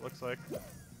gold, it looks like.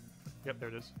 Yep, there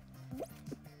it is.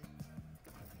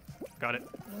 Got it.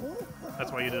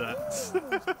 That's why you did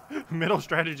that. Middle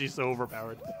strategy is so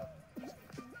overpowered.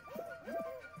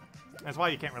 That's why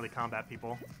you can't really combat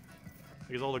people.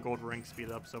 Because all the gold rings speed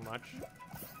up so much.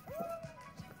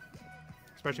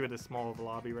 Especially with this small of a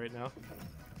lobby right now.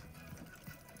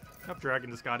 Oh,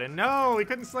 dragon just got in. No, he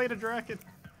couldn't slay the dragon.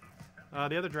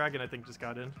 The other dragon, I think, just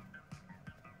got in.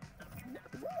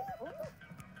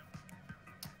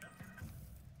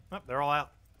 Oh, they're all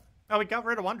out. Oh, we got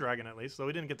rid of one dragon at least, so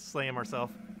we didn't get to slay him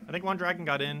ourselves. I think one dragon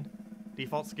got in.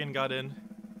 Default skin got in.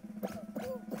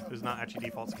 It was not actually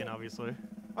default skin, obviously.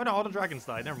 Oh no, all the dragons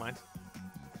died. Never mind.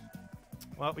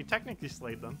 Well, we technically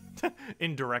slayed them.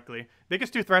 Indirectly.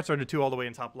 Biggest 2 threats are the 2 all the way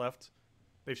in top left.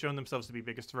 They've shown themselves to be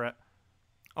biggest threat.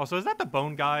 Oh, so is that the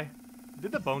bone guy?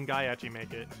 Did the bone guy actually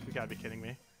make it? You gotta be kidding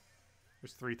me.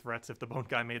 There's 3 threats if the bone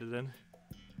guy made it in.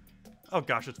 Oh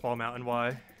gosh, it's Fall Mountain.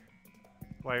 Why?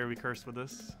 Why are we cursed with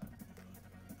this?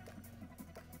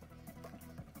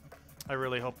 I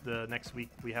really hope the next week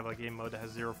we have a game mode that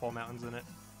has 0 Fall Mountains in it.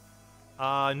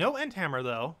 No end hammer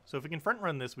though, so if we can front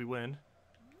run this, we win.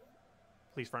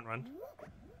 Please front run.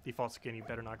 Default skin, you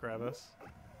better not grab us.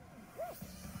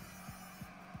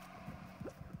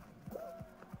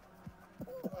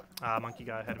 Monkey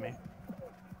got ahead of me.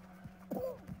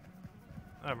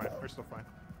 Never mind, we're still fine.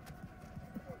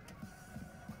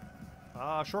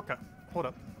 Shortcut. Hold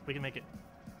up. We can make it.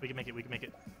 We can make it, we can make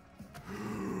it.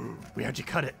 We actually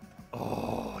cut it.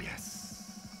 Oh,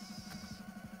 yes.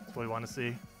 That's what we want to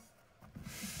see.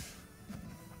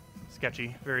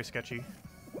 Sketchy. Very sketchy.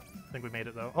 I think we made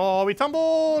it, though. Oh, we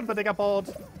tumbled, but they got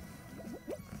balled.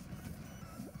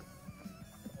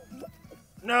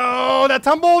 No, that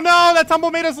tumble! No, that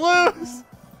tumble made us lose!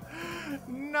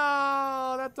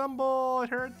 No, that tumble, it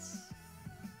hurts.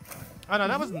 Oh, no,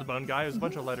 that wasn't the bone guy. It was a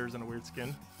bunch of letters and a weird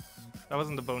skin. That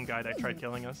wasn't the bone guy that tried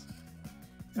killing us.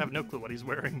 I have no clue what he's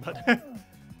wearing, but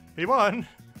he won.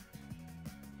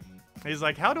 He's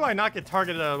like, how do I not get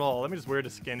targeted at all? Let me just wear the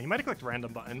skin. He might have clicked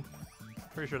random button.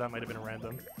 Pretty sure that might have been a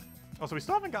random. Also, we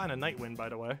still haven't gotten a night win, by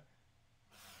the way.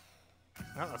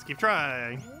 Well, let's keep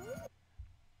trying.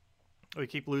 We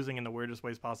keep losing in the weirdest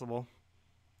ways possible.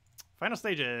 Final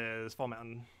stages, Fall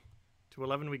Mountain. To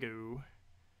 11 we go.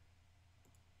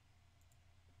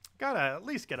 Gotta at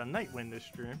least get a night win this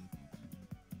stream.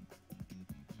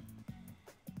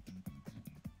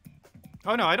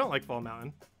 Oh no, I don't like Fall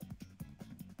Mountain.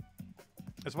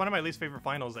 It's one of my least favorite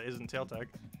finals that isn't Tail Tag.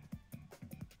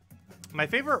 My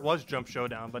favorite was Jump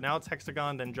Showdown, but now it's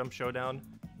Hexagon, then Jump Showdown,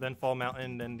 then Fall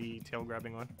Mountain, then the tail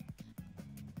grabbing one.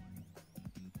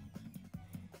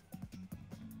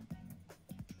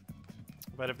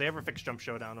 But if they ever fix Jump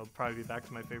Showdown, it'll probably be back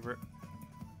to my favorite.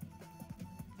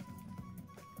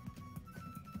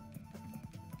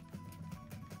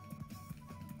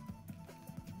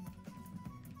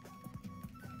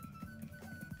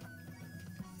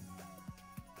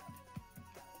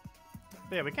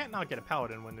 But yeah, we can't not get a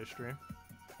paladin win this stream.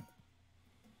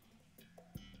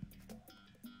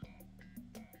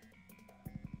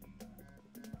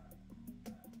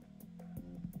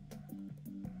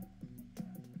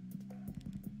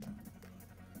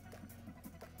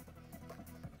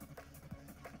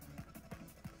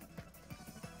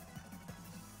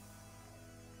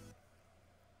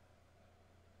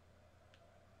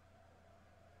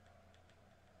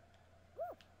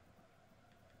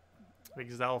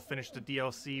 Because that'll finish the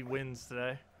DLC wins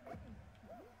today.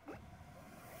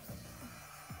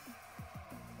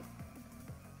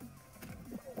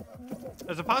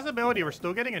 There's a possibility we're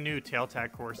still getting a new tail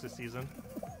tag course this season.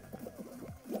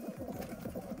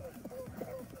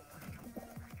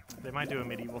 They might do a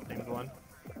medieval themed one.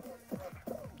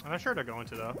 I'm not sure they're going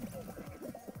to though.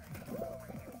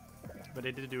 But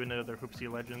they did do another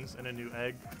Hoopsie Legends and a new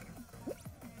egg.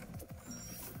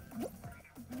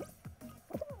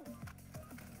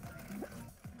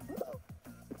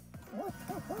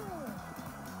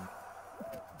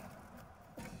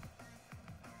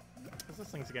 This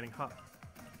thing's getting hot.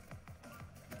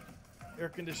 Air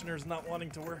conditioner's not wanting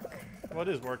to work. Well, it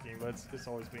is working, but it's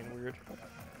always being weird.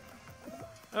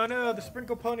 Oh no, the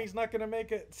sprinkle pony's not gonna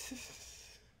make it.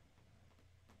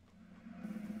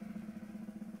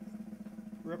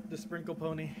 Rip the sprinkle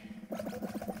pony.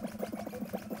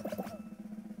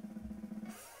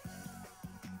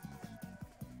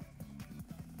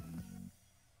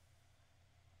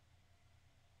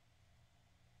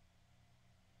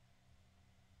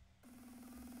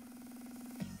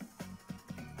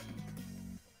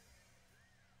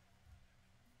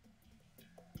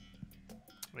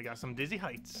 We got some dizzy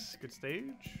heights. Good stage.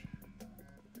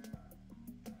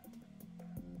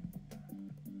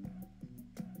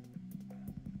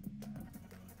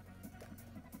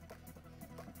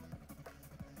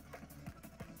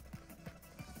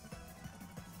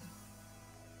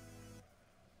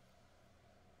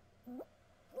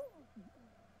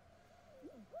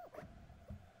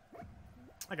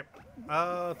 Okay.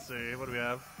 Let's see. What do we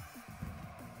have?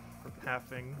 For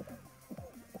pathing.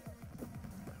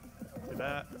 Do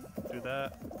that. Do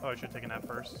that. Oh, I should have taken that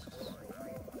first.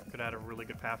 Could have had a really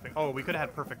good pathing. Oh, we could have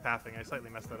had perfect pathing. I slightly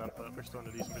messed that up, but we're still in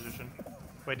a decent position.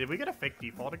 Wait, did we get a fake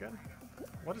default again?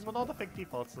 What is with all the fake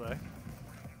defaults today?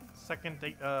 Second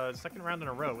round in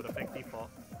a row with a fake default.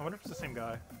 I wonder if it's the same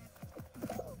guy.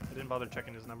 I didn't bother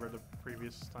checking his number the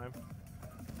previous time.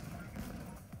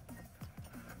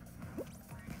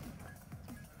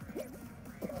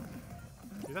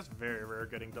 Dude, that's very rare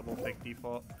getting double fake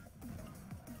default.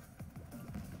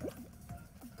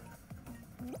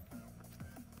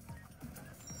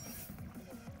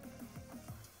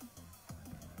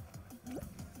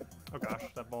 Oh gosh,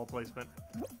 that ball placement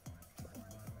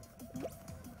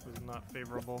was not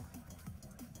favorable.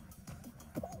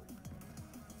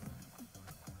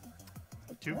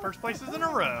 2 first places in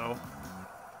a row.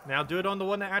 Now do it on the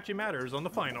one that actually matters, on the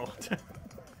final.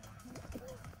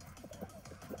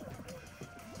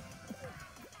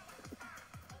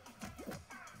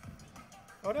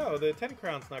 Oh no, the 10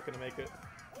 crown's not gonna make it.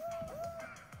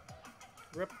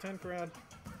 Rip 10 crown.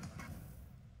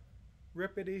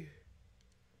 Rippity.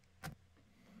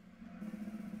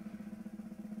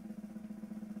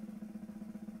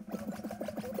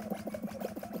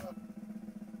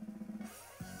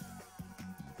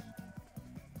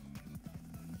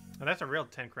 And that's a real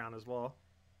 10 crown as well,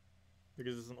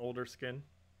 because it's an older skin.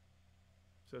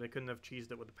 So they couldn't have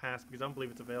cheesed it with the pass, because I don't believe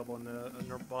it's available in the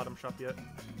bottom shop yet.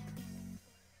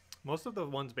 Most of the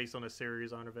ones based on a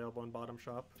series aren't available in bottom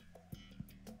shop.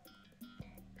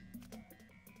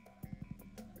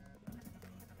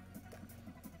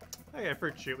 Okay,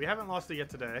 fruit shoot. We haven't lost it yet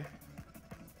today,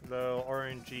 though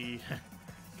RNG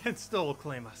can still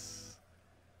claim us.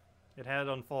 It had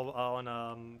on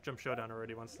Jump Showdown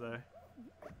already once today.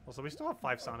 Also, we still have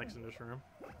 5 Sonics in this room.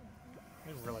 I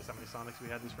didn't realize how many Sonics we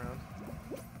had this round.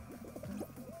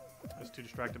 I was too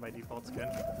distracted by default skin.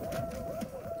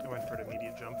 I went for an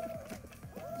immediate jump.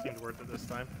 Seemed worth it this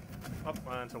time. Up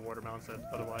until Watermelon said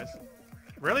otherwise.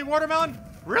 Really, Watermelon?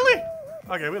 Really?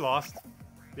 Okay, we lost.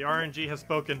 The RNG has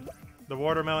spoken. The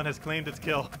Watermelon has claimed its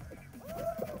kill.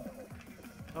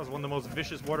 That was one of the most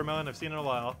vicious Watermelon I've seen in a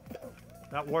while.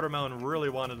 That Watermelon really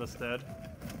wanted us dead.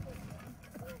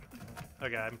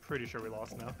 Okay, I'm pretty sure we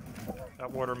lost now. That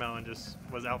Watermelon just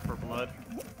was out for blood.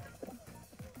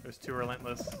 It was too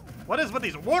relentless. What is with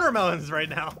these watermelons right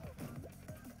now?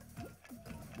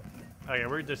 Okay,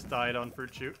 we just died on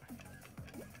fruit shoot.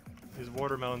 These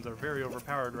watermelons are very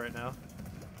overpowered right now.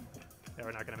 Yeah,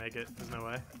 we're not gonna make it. There's no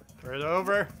way. It's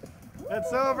over.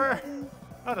 It's over.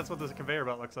 Oh, that's what this conveyor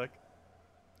belt looks like.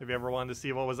 If you ever wanted to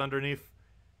see what was underneath.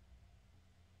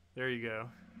 There you go.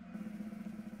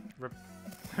 Rip.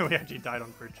 We actually died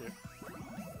on crit chip.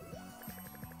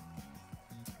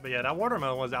 But yeah, that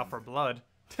watermelon was out for blood.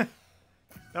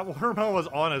 That watermelon was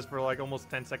on us for like almost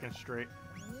 10 seconds straight.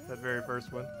 That very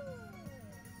first one.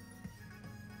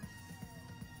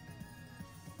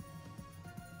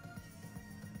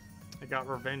 I got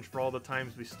revenge for all the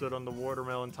times we stood on the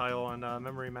watermelon tile on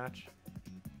Memory Match.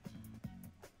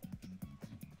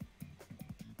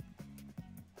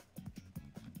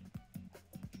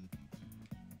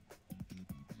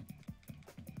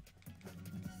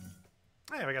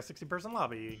 Hey, we got 60-person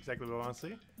lobby. Exactly what I want to see.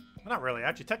 Well, not really.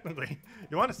 Actually, technically,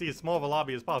 you want to see as small of a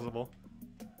lobby as possible.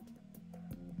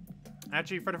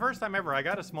 Actually, for the first time ever, I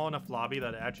got a small enough lobby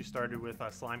that it actually started with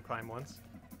Slime Climb once.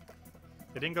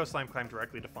 It didn't go Slime Climb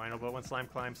directly to final, but went Slime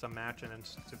Climb, some match, and then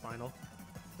to final.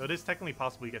 So it is technically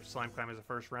possible you get Slime Climb as a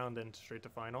first round, then straight to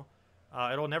final.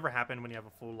 It'll never happen when you have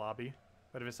a full lobby.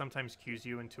 But if it sometimes queues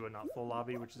you into a not full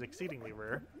lobby, which is exceedingly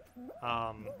rare,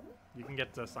 you can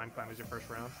get Slime Climb as your first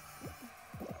round.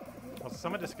 Also,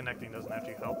 some of disconnecting doesn't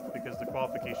actually help because the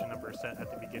qualification number is set at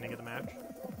the beginning of the match.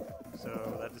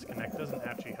 So that disconnect doesn't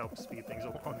actually help speed things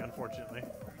along, unfortunately.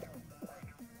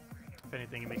 If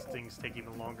anything, it makes things take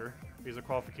even longer because the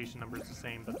qualification number is the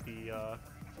same, but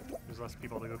there's less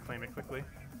people to go claim it quickly.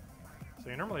 So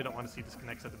you normally don't want to see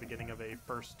disconnects at the beginning of a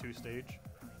first 2 stage.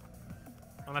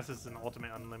 Unless it's an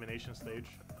ultimate elimination stage.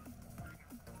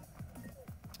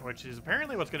 Which is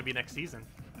apparently what's going to be next season.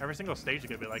 Every single stage is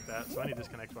going to be like that, so any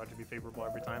disconnects will actually be favorable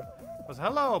every time.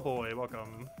 Hello, boy,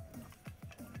 welcome.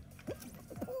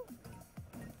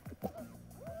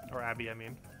 Or Abby, I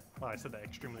mean. Well, I said that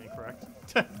extremely incorrect.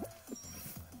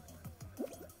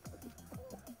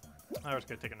 I was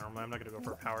going to take it normally. I'm not going to go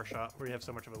for a power shot. We have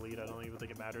so much of a lead, I don't even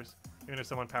think it matters. Even if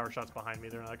someone power shots behind me,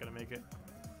 they're not going to make it.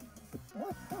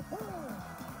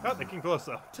 Oh, they came close,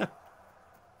 though.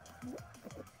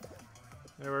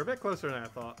 They were a bit closer than I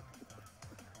thought.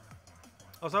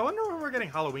 Also, I wonder when we're getting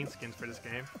Halloween skins for this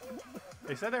game.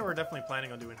 They said they were definitely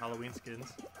planning on doing Halloween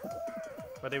skins.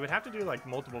 But they would have to do, like,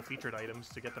 multiple featured items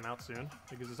to get them out soon.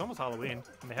 Because it's almost Halloween,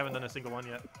 and they haven't done a single one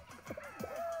yet.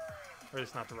 Or at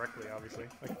least not directly, obviously.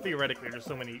 Like, theoretically, there's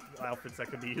so many outfits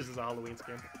that could be used as a Halloween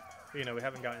skin. But, you know, we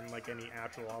haven't gotten, like, any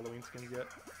actual Halloween skins yet.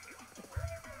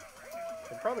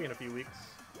 But probably in a few weeks.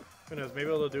 Who knows, maybe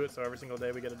they'll do it so every single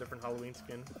day we get a different Halloween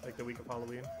skin. Like the week of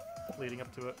Halloween, leading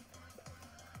up to it.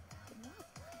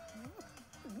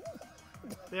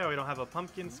 But yeah, we don't have a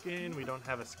pumpkin skin, we don't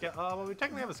have a well, we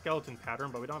technically have a skeleton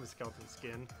pattern, but we don't have a skeleton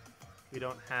skin. We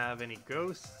don't have any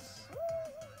ghosts.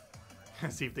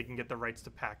 See if they can get the rights to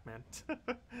Pac-Man.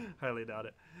 Highly doubt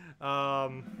it.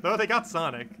 Though they got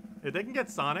Sonic. If they can get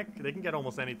Sonic, they can get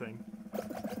almost anything.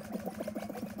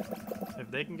 If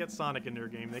they can get Sonic in their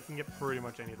game, they can get pretty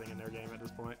much anything in their game at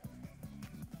this point.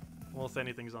 Almost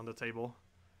anything's on the table.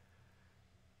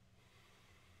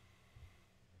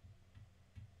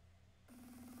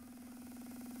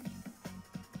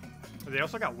 They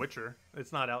also got Witcher.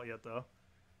 It's not out yet, though.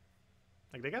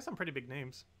 Like, they got some pretty big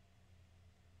names.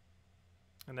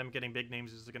 And them getting big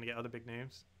names is going to get other big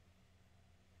names.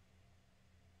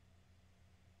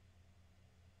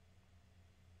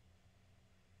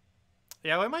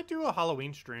 Yeah, we might do a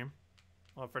Halloween stream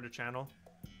for the channel.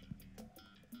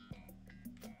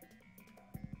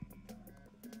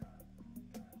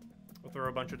 We'll throw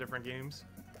a bunch of different games.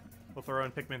 We'll throw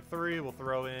in Pikmin 3, we'll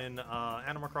throw in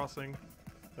Animal Crossing.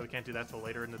 But we can't do that till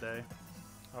later in the day.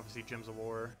 Obviously, Gyms of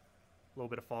War, a little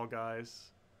bit of Fall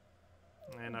Guys.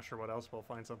 And not sure what else, we'll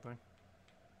find something.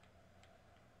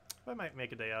 I might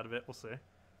make a day out of it, we'll see.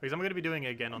 Because I'm going to be doing it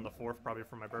again on the 4th, probably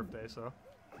for my birthday, so...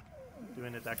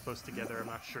 Doing it that close together, I'm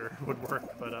not sure it would work,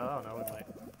 but I don't know, it might.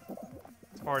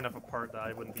 It's far enough apart that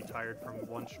I wouldn't be tired from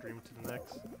one stream to the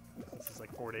next. This is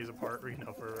like 4 days apart, you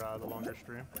know, for the longer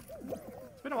stream.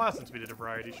 It's been a while since we did a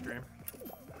variety stream.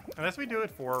 Unless we do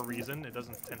it for a reason, it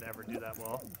doesn't tend to ever do that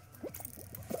well.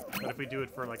 But if we do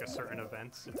it for like a certain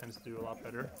event, it tends to do a lot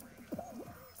better.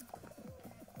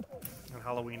 And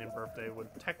Halloween and birthday would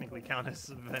technically count as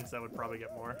events that would probably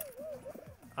get more.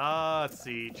 Let's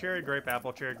see. Cherry, grape,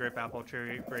 apple, cherry, grape, apple,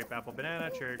 cherry, grape, apple, banana,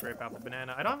 cherry, grape, apple,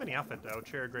 banana. I don't have any outfit though.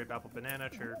 Cherry, grape, apple, banana,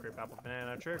 cherry, grape, apple,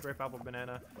 banana, cherry, grape, apple,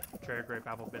 banana, cherry, grape,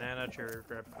 apple, banana, cherry,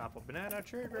 grape, apple, banana,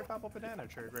 cherry, grape, apple, banana,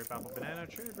 cherry, grape, apple, banana,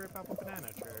 cherry, grape, apple, banana,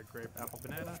 cherry, grape, apple,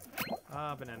 banana.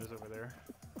 Banana's over there.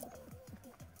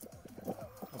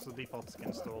 Also, the default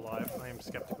skin's still alive. I am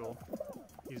skeptical.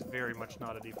 He's very much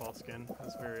not a default skin.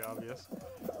 That's very obvious.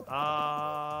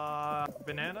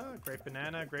 Banana, grape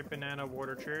banana,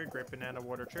 water cherry, grape banana,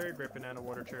 water cherry, grape banana,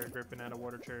 water cherry, grape banana,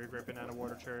 water cherry, grape banana,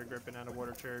 water cherry, grape banana,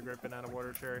 water cherry, grape banana,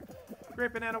 water cherry,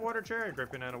 grape banana, water cherry,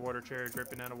 grape banana, water cherry, grape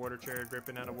banana, water cherry, grape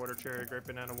banana, water cherry, grape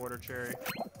banana, water cherry,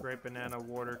 grape banana,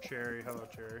 water cherry, hello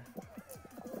cherry.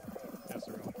 Yes,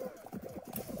 sir.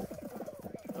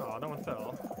 Oh, no one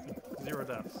fell. 0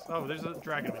 deaths. Oh, there's a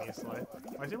dragon mini slay.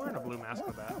 Why is he wearing a blue mask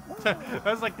with that?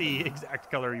 That's like the exact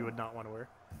color you would not want to wear.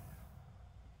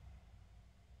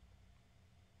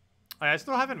 I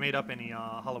still haven't made up any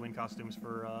Halloween costumes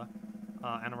for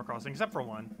Animal Crossing, except for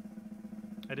one.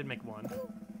 I did make one.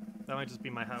 That might just be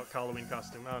my Halloween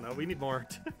costume. I don't know. We need more.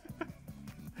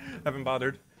 Haven't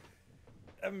bothered.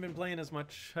 Haven't been playing as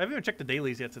much. I haven't even checked the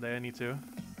dailies yet today. I need to.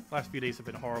 Last few days have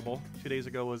been horrible. 2 days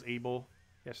ago was Abel.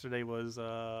 Yesterday was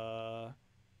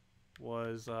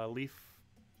Leaf.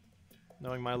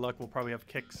 Knowing my luck, we'll probably have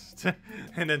Kicks.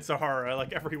 And then Sahara,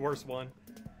 like every worst one.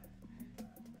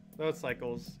 Those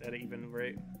cycles at an even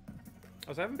rate.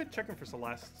 Also, I haven't been checking for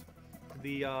Celeste.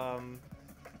 The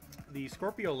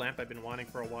Scorpio lamp I've been wanting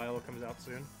for a while comes out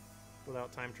soon.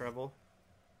 Without time travel.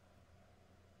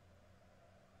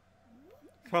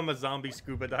 Become a zombie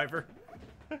scuba diver.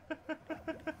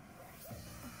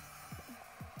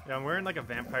 Yeah, I'm wearing like a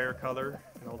vampire color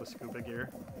and all the scuba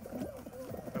gear.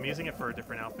 I'm using it for a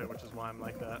different outfit, which is why I'm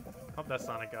like that. Hope that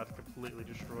Sonic got completely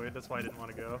destroyed. That's why I didn't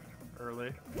want to go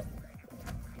early.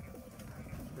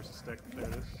 Where's the stick? There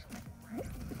it is.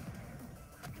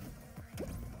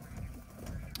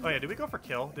 Oh yeah, did we go for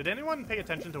kill? Did anyone pay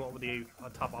attention to what the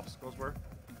top obstacles were?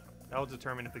 That will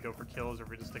determine if we go for kills or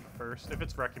if we just stick first. If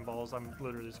it's wrecking balls, I'm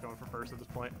literally just going for first at this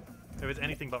point. If it's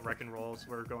anything but wrecking rolls,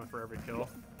 we're going for every kill.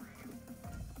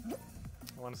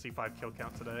 I want to see 5 kill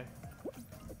count today.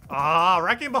 Ah,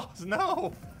 wrecking balls,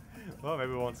 no! Well,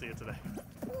 maybe we won't see it today.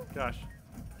 Gosh.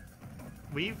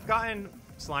 We've gotten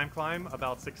Slime Climb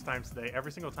about 6 times today.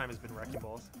 Every single time has been wrecking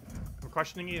balls. I'm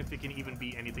questioning if it can even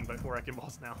be anything but wrecking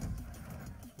balls now.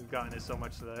 We've gotten it so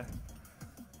much today.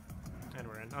 And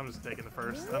we're in. I'm just taking the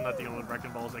first. I'm not dealing with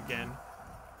wrecking balls again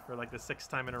for like the 6th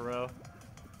time in a row.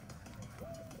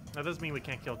 That doesn't mean we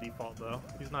can't kill default though.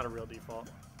 He's not a real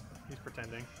default. He's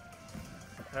pretending.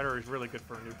 That or he's really good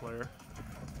for a new player.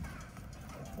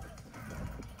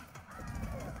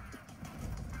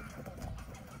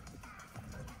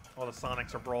 All the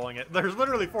Sonics are brawling it. There's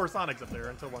literally 4 Sonics up there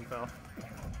until one fell.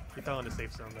 He fell into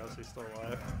safe zone though, so he's still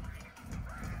alive.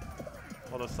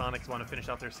 All those Sonics want to finish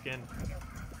out their skin.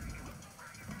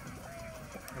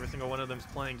 Every single one of them's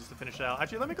playing just to finish out.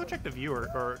 Actually, let me go check the viewer,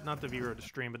 or not the viewer of the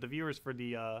stream, but the viewers for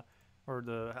the, or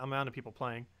the amount of people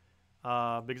playing.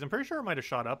 Because I'm pretty sure it might have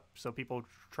shot up, so people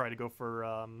try to go for,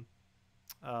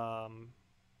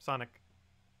 Sonic.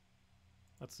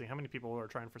 Let's see, how many people are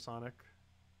trying for Sonic?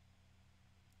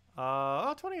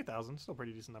 Oh, 28,000, still a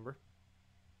pretty decent number.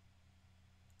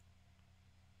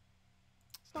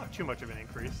 It's not too much of an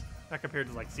increase, not compared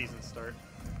to, like, season start.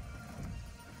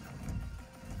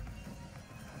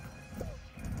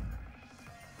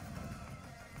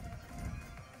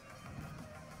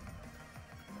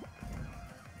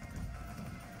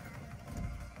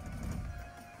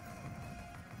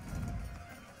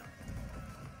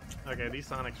 Okay, these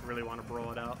Sonics really want to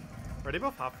brawl it out. Are they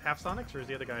both half Sonics, or is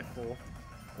the other guy full?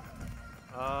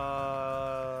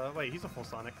 Wait, he's a full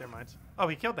Sonic. Never mind. Oh,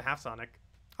 he killed the half Sonic.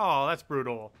 Oh, that's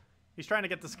brutal. He's trying to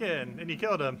get the skin, and you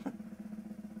killed him.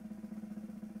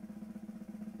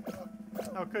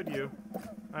 How could you?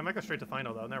 I might go straight to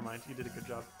final, though. Never mind. You did a good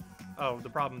job. Oh, the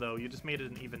problem, though, you just made it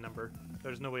an even number.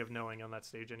 There's no way of knowing on that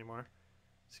stage anymore.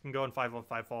 So you can go in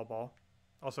 5-on-5 fall ball.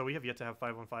 Also, we have yet to have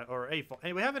 5-on-5, or a fall.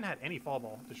 Hey, we haven't had any fall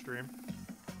ball this stream.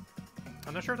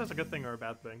 I'm not sure if that's a good thing or a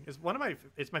bad thing. It's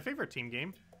my favorite team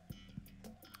game,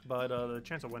 but the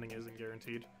chance of winning isn't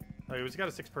guaranteed. Okay, we've got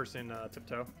a 6-person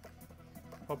tiptoe.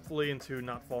 Hopefully into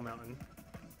not Fall Mountain.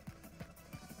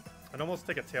 I'd almost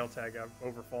take a tail tag out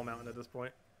over Fall Mountain at this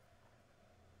point.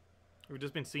 We've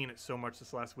just been seeing it so much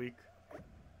this last week,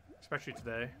 especially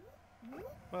today.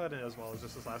 But as well as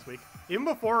just this last week. Even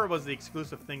before it was the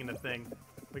exclusive thing in the thing,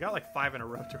 we got like 5 in a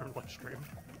row during one stream.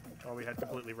 Oh, we had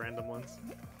completely random ones.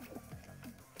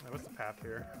 Right, what's the path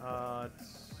here?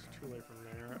 It's too late from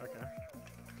there. Okay.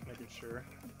 Making sure.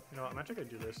 You know what? I'm actually gonna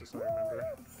do this just so I remember.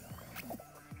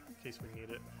 In case we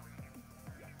need it.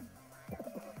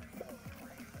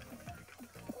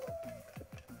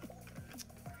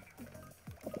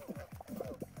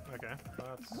 Okay.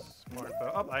 That's more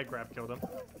info. Oh, I killed him.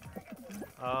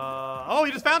 Oh,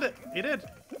 he just found it! He did!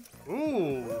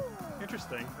 Ooh!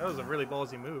 Interesting. That was a really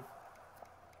ballsy move.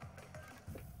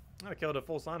 I killed a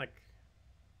full Sonic.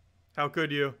 How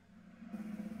could you?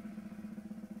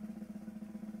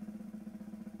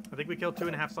 I think we killed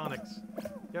 2.5 Sonics.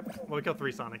 Yep. Well, we killed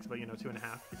 3 Sonics, but you know, 2.5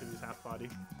 because he's half body.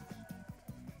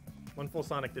 1 full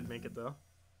Sonic did make it though.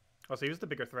 Oh, so he was the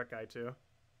bigger threat guy too.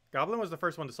 Goblin was the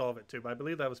first one to solve it too, but I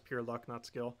believe that was pure luck, not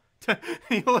skill.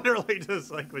 He literally just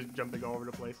like was jumping all over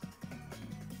the place.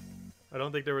 I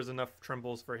don't think there was enough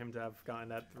trembles for him to have gotten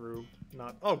that through.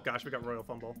 Not. Oh gosh, we got Royal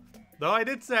Fumble. Though I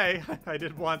did say I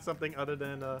did want something other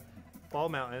than Fall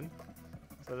Mountain.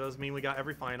 So that does mean we got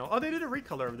every final. Oh, they did a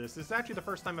recolor of this. This is actually the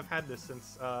first time I've had this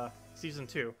since Season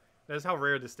 2. That is how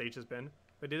rare this stage has been.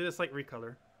 But they did a slight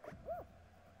recolor.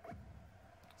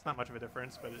 It's not much of a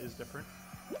difference, but it is different.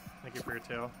 Thank you for your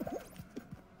tail.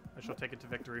 I shall take it to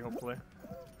victory, hopefully.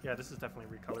 Yeah, this is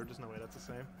definitely recolored. There's no way that's the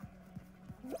same.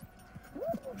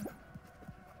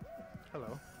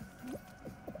 Hello.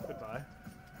 Goodbye.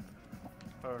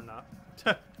 Or not.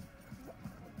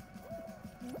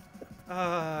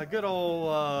 Good old,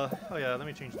 oh yeah, let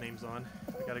me change names on.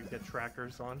 I gotta get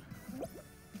trackers on.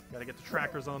 Gotta get the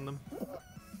trackers on them.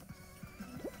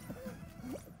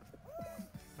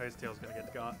 Oh, his tail's gonna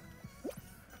get got.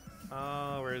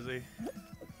 Where is he?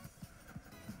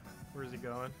 Where is he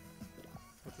going?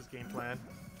 What's his game plan?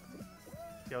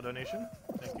 Tail donation?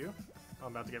 Thank you. Oh,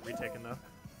 I'm about to get retaken though.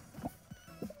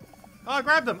 Oh, I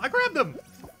grabbed him! I grabbed him!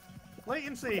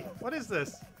 Latency! What is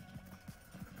this?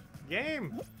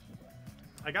 Game!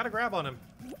 I got a grab on him.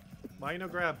 Why no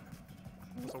grab?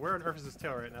 So where on earth is his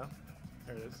tail right now?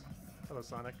 There it is. Hello,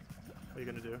 Sonic. What are you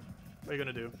gonna do? What are you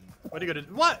gonna do? What are you gonna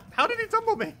do? What? How did he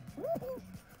tumble me?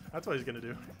 That's what he's gonna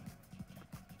do.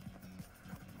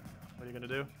 What are you gonna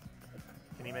do?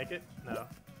 Can he make it? No.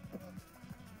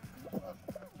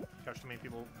 Gosh, too many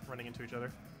people running into each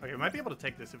other. Okay, we might be able to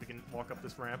take this if we can walk up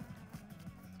this ramp.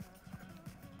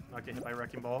 Not get hit by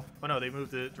Wrecking Ball. Oh no, they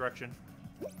moved the direction.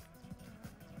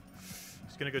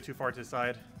 He's gonna go too far to the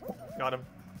side. Got him.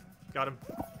 Got him.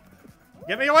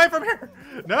 Get me away from here!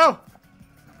 No!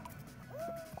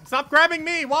 Stop grabbing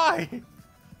me! Why?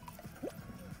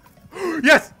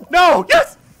 Yes! No!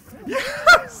 Yes!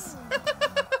 Yes!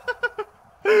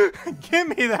 Give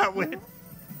me that win!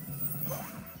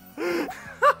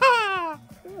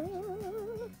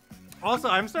 Also,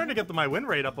 I'm starting to get my win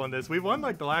rate up on this. We've won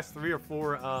like the last 3 or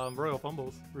 4 Royal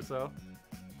Fumbles or so.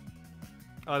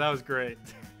 Oh, that was great.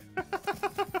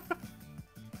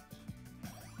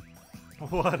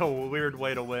 What a weird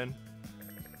way to win.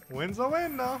 Win's a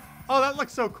win, though. Oh, that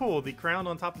looks so cool. The crown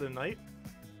on top of the knight.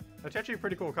 That's actually a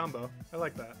pretty cool combo. I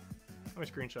like that. Let me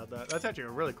screenshot that. That's actually a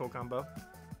really cool combo.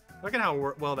 Look at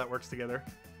how well that works together.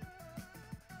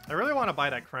 I really want to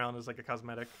buy that crown as like a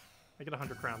cosmetic. Make it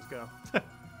 100 crowns, go.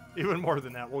 Even more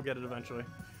than that. We'll get it eventually.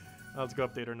 Let's go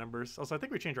update our numbers. Also, I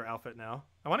think we changed our outfit now.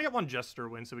 I want to get one Jester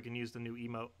win so we can use the new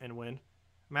emote and win.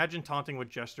 Imagine taunting with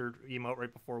Jester emote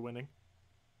right before winning.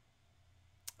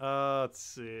 Let's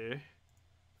see.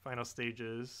 Final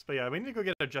stages. But yeah, we need to go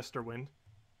get a Jester win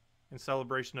in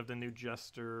celebration of the new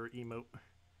Jester emote.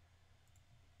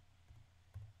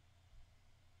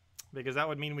 Because that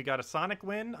would mean we got a Sonic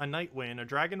win, a Knight win, a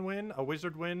Dragon win, a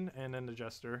Wizard win, and then the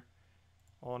Jester.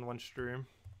 All in one stream.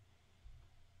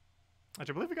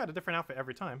 Actually, I believe we got a different outfit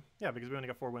every time. Yeah, because we only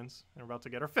got 4 wins, and we're about to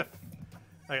get our 5th.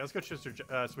 Alright, let's go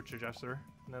switch to Jester,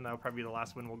 and then that'll probably be the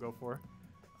last win we'll go for.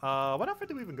 What outfit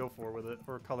do we even go for with it?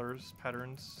 Or colors,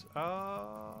 patterns?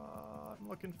 I'm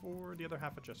looking for the other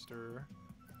half of Jester.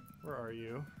 Where are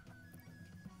you?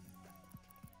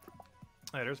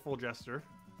 Alright, there's full Jester.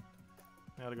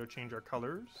 Now to go change our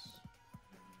colors.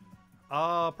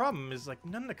 Problem is, like,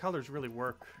 none of the colors really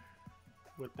work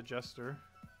with the Jester.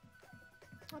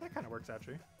 Oh, that kind of works,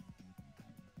 actually.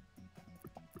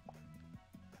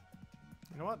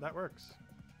 You know what? That works.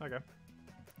 Okay.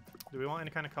 Do we want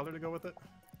any kind of color to go with it?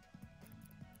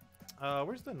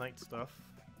 Where's the knight stuff?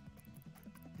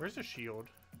 Where's the shield?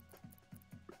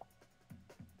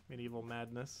 Medieval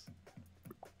Madness.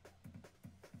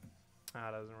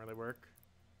 Ah, that doesn't really work.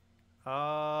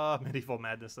 Medieval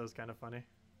Madness, that was kind of funny.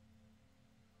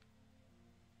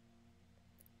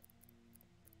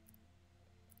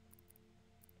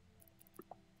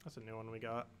 That's a new one we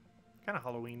got. Kind of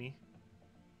Halloween-y.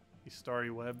 These starry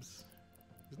webs.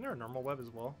 Isn't there a normal web as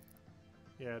well?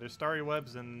 Yeah, there's starry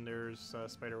webs and there's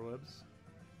spider webs.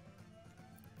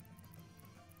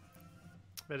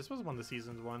 But this was one of the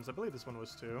season's ones. I believe this one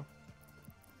was too.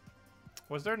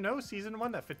 Was there no season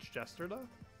one that fits Jester though?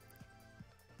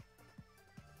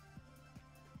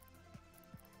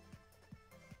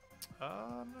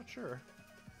 I'm not sure.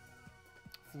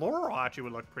 Floral actually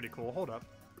would look pretty cool. Hold up.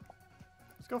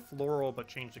 Let's go floral, but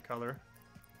change the color.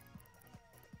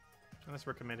 Unless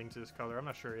we're committing to this color. I'm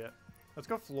not sure yet. Let's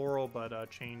go floral, but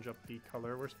change up the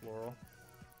color. Where's floral?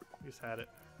 We just had it.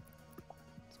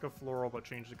 Let's go floral, but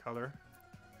change the color.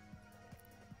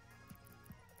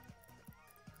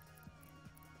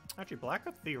 Actually, black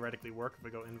could theoretically work if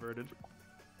we go inverted.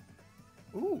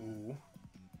 Ooh.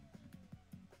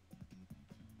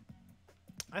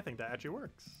 I think that actually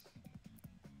works.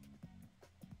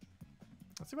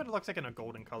 Let's see what it looks like in a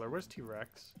golden color. Where's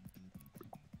T-Rex?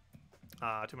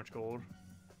 Ah, too much gold.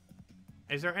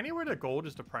 Is there anywhere that gold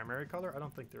is the primary color? I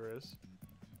don't think there is.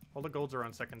 All the golds are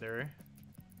on secondary.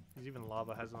 Because even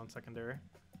lava has it on secondary.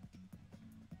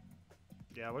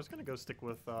 Yeah, we're just gonna go stick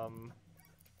with I'm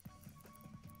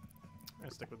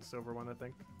gonna stick with the silver one, I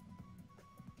think.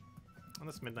 And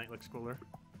this midnight looks cooler.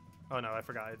 Oh no, I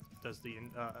forgot. It does the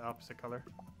opposite color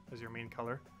as your main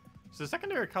color. So the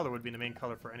secondary color would be the main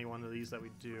color for any one of these that we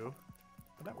do.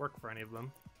 Would that work for any of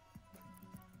them?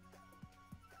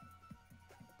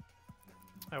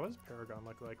 Hey, what does Paragon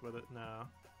look like with it? No.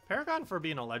 Paragon, for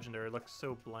being a legendary, looks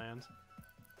so bland.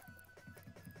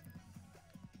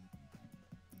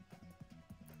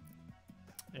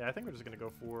 Yeah, I think we're just gonna go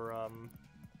for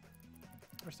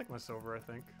we're sticking with silver, I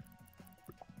think.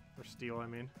 Or steel, I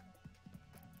mean.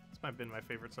 This might have been my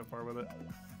favorite so far with it.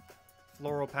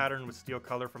 Floral pattern with steel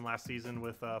color from last season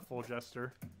with full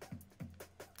Jester.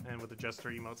 And with the Jester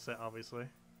emote set, obviously.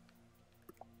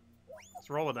 Let's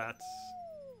roll with that.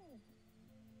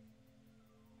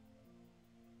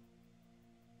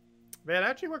 But it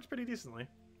actually works pretty decently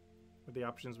with the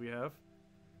options we have.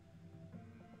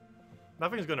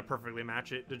 Nothing's going to perfectly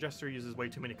match it. The Jester uses way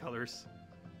too many colors.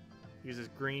 He uses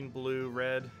green, blue,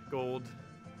 red, gold.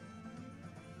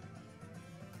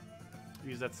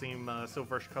 Use that same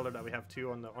silverish color that we have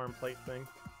too on the arm plate thing.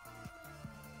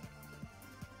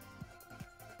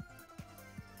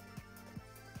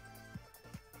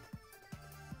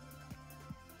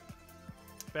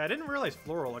 But I didn't realize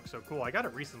floral looks so cool. I got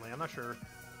it recently. I'm not sure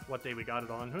what day we got it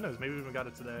on. Who knows? Maybe we even got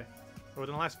it today. But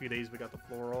within the last few days, we got the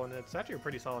floral, and it's actually a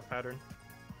pretty solid pattern.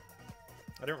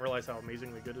 I didn't realize how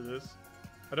amazingly good it is.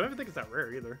 I don't even think it's that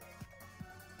rare either.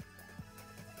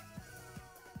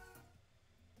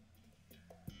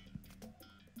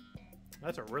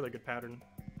 That's a really good pattern.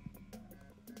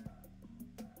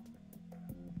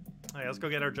 Alright, let's go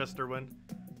get our Jester win.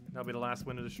 That'll be the last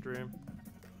win of the stream.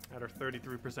 At our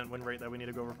 33% win rate that we need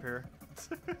to go repair.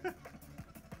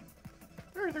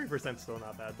 33% still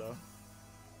not bad though.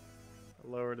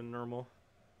 Lower than normal.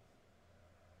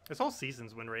 This whole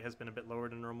season's win rate has been a bit lower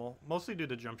than normal, mostly due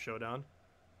to Jump Showdown.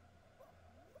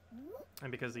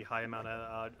 And because the high amount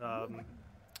of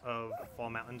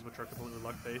Fall Mountains, which are completely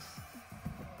luck-based.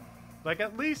 Like,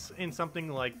 at least in something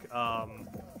like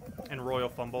in Royal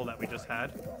Fumble that we just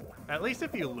had, at least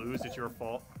if you lose, it's your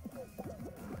fault.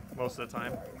 Most of the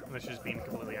time. And it's just being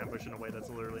completely ambushed in a way that's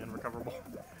literally unrecoverable.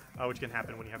 Which can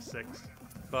happen when you have 6.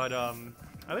 But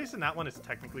at least in that one, it's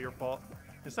technically your fault.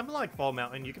 In something like Fall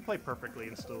Mountain, you can play perfectly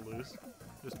and still lose.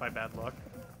 Just by bad luck.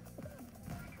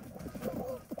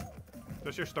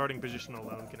 Just your starting position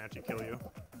alone can actually kill you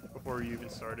before you even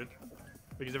started.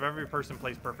 Because if every person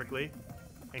plays perfectly,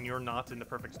 and you're not in the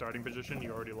perfect starting position,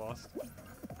 you already lost.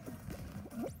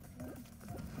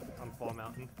 On Fall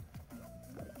Mountain.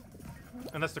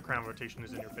 Unless the crown rotation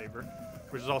is in your favor,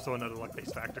 which is also another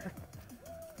luck-based factor.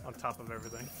 On top of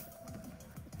everything.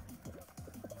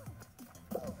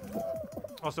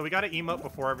 Also, we gotta emote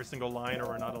before every single line or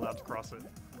we're not allowed to cross it.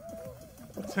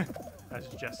 As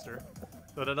Jester.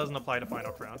 Though that doesn't apply to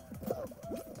Final Crown.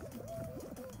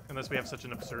 Unless we have such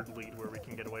an absurd lead where we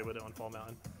can get away with it on Fall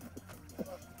Mountain.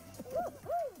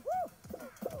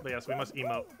 But yes, we must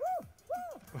emote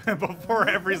before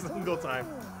every single time.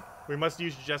 We must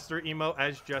use Jester emote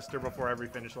as Jester before every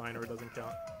finish line or it doesn't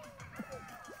count.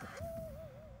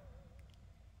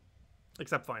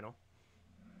 Except Final.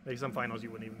 Like some finals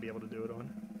you wouldn't even be able to do it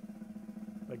on.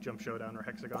 Like Jump Showdown or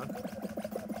Hexagon.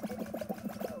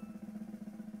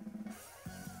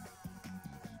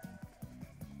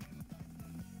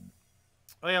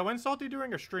 Oh yeah, when's Salty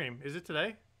doing a stream? Is it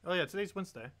today? Oh yeah, today's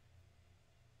Wednesday.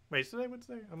 Wait, is today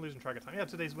Wednesday? I'm losing track of time. Yeah,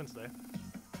 today's Wednesday.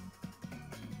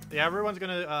 Yeah, everyone's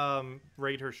gonna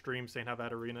rate her stream saying how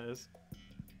bad Arena is.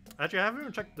 Actually, I haven't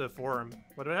even checked the forum.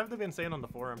 What have they been saying on the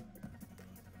forum?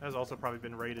 That has also probably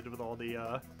been rated with all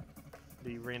the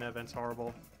Arena events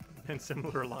horrible and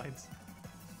similar lines.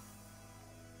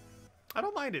 I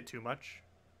don't mind it too much.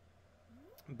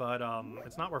 But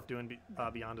it's not worth doing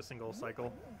beyond a single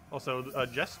cycle. Also,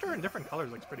 Jester in different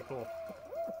colors looks pretty cool.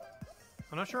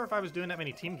 I'm not sure if I was doing that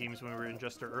many team games when we were in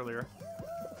Jester earlier.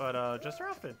 But Jester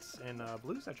outfits in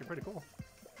blue is actually pretty cool.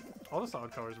 All the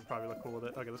solid colors would probably look cool with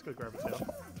it. Okay, let's go grab a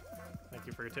tail. Thank Thank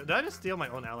you for your tail. Did I just steal my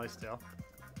own ally's tail?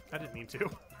 I didn't mean to.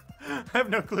 I have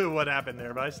no clue what happened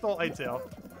there, but I stole a tail.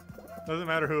 Doesn't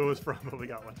matter who it was from, but we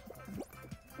got one.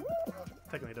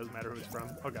 Technically, it doesn't matter who it's from.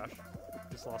 Oh gosh,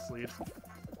 just lost lead.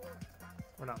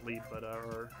 Or not lead, but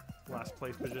our last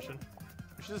place position.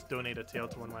 We should just donate a tail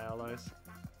to one of my allies.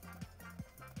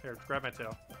 Here, grab my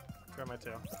tail. Grab my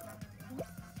tail.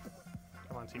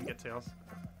 Come on, team, get tails.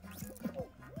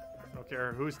 I don't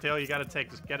care whose tail you gotta take,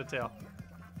 just get a tail.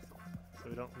 So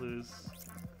we don't lose.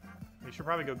 We should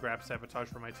probably go grab sabotage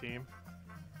for my team.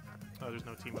 Oh, there's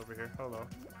no team over here. Hello.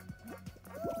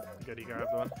 Good, he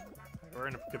grabbed one. We're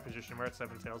in a good position. We're at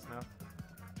 7 tails now.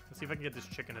 Let's see if I can get this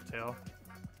chicken a tail.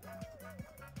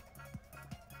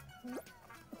 I'm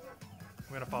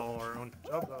gonna follow our own.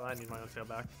 Oh, I need my own tail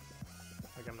back.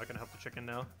 Like, I'm not gonna help the chicken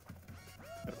now.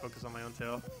 Gotta focus on my own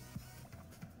tail.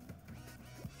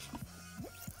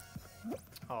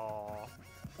 Aww.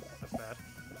 That's bad.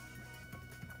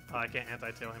 Oh, I can't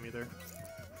anti-tail him either.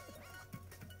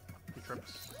 2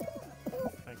 trips.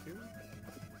 Thank you.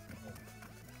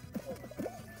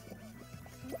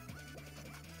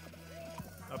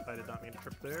 Oh, I did not mean to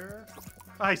trip there.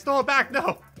 Oh, he stole it back!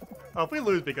 No! Oh, if we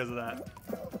lose because of that.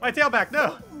 My tail back,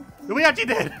 no! We actually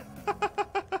did!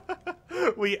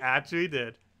 We actually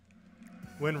did.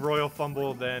 Win Royal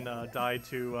Fumble, then die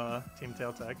to Team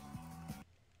Tail Tag.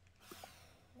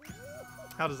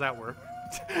 How does that work?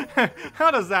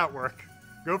 How does that work?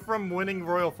 Go from winning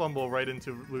Royal Fumble right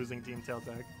into losing Team Tail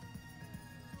Tag.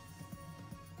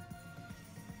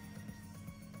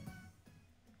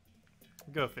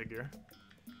 Go figure.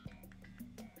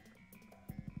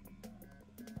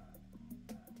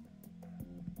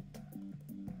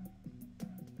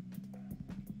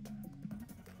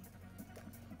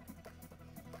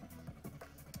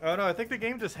 Oh no, I think the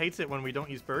game just hates it when we don't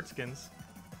use bird skins.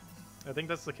 I think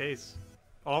that's the case.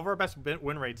 All of our best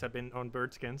win rates have been on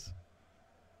bird skins.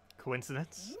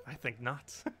 Coincidence? I think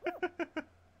not.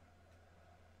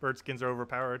 Bird skins are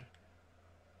overpowered.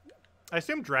 I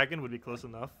assume dragon would be close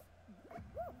enough.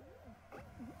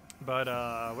 But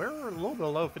we're a little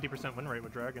below 50% win rate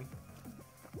with dragon.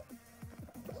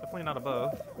 It's definitely not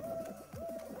above.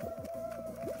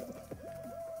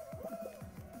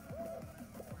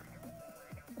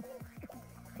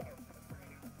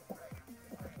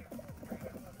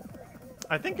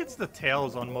 I think it's the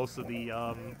tails on most of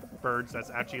the birds that's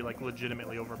actually like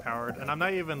legitimately overpowered, and I'm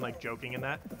not even like joking in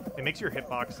that. It makes your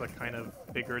hitbox like kind of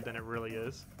bigger than it really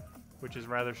is, which is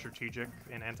rather strategic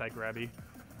and anti-grabby.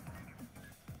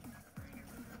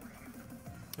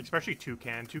 Especially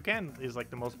Toucan. Toucan is like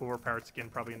the most overpowered skin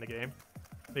probably in the game,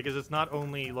 because it's not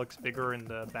only looks bigger in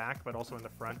the back but also in the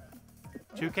front.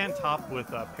 Toucan top with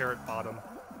parrot bottom,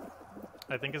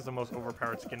 I think, is the most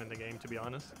overpowered skin in the game, to be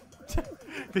honest.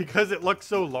 Because it looks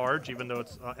so large, even though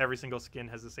it's every single skin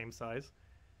has the same size.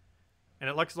 And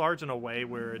it looks large in a way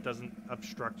where it doesn't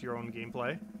obstruct your own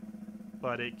gameplay,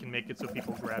 but it can make it so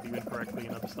people grab you incorrectly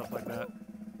and other stuff like that.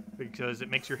 Because it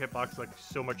makes your hitbox like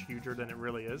so much huger than it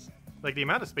really is. Like, the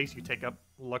amount of space you take up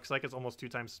looks like it's almost 2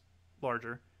 times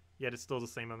larger, yet it's still the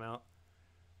same amount.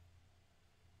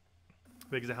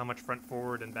 Because of how much front,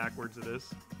 forward, and backwards it is.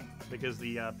 Because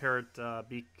the parrot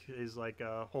beak is like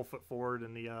a whole foot forward,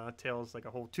 and the tail is like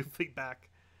a whole 2 feet back.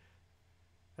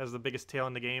 Has the biggest tail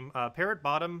in the game. Parrot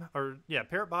bottom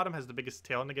has the biggest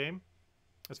tail in the game,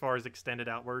 as far as extended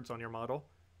outwards on your model.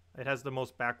 It has the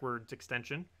most backwards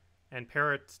extension, and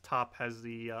parrot top has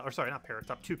the, or sorry, not parrot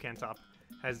top, toucan top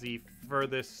has the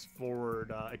furthest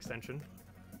forward extension.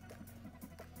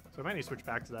 So I might need to switch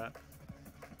back to that.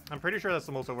 I'm pretty sure that's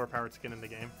the most overpowered skin in the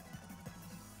game.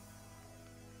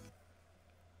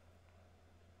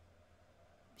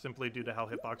 Simply due to how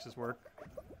hitboxes work,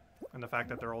 and the fact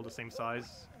that they're all the same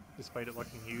size, despite it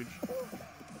looking huge.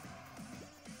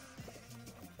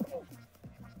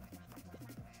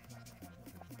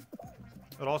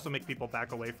 It'll also make people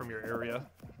back away from your area,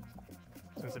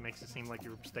 since it makes it seem like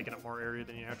you're taking up more area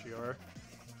than you actually are.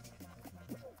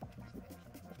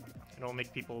 It'll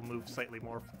make people move slightly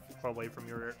more away from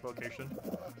your location.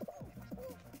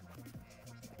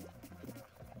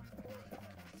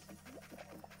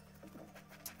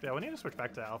 Yeah, we need to switch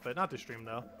back to Alpha. Not this stream,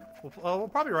 though. We'll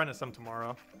probably run it some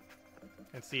tomorrow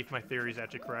and see if my theory is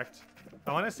actually correct.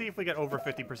 I want to see if we get over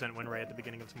 50% win rate at the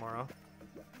beginning of tomorrow.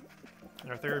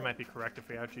 And our theory might be correct if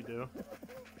we actually do.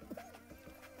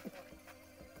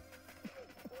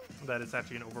 That it's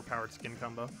actually an overpowered skin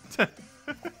combo.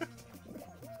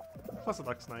 Plus it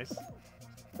looks nice.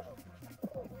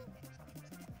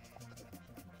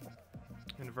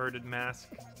 Inverted mask,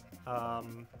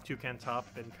 toucan top,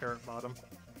 and parrot bottom.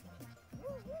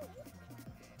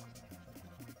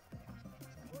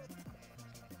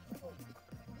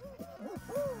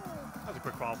 was a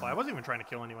quick qualify. I wasn't even trying to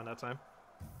kill anyone that time.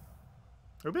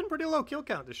 We've been pretty low kill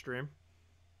count this stream.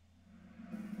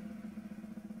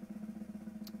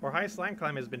 Our highest slime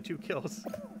climb has been 2 kills.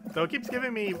 So it keeps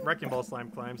giving me Wrecking Ball slime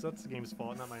climbs. That's the game's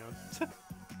fault, not my own.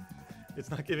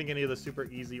 It's not giving any of the super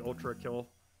easy ultra kill.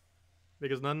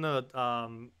 Because none of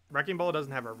the... Wrecking Ball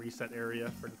doesn't have a reset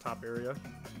area for the top area.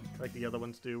 Like the other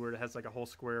ones do, where it has like a whole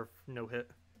square of no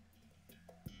hit.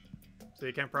 So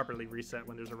you can't properly reset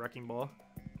when there's a Wrecking Ball.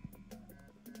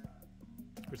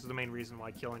 Which is the main reason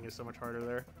why killing is so much harder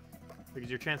there. Because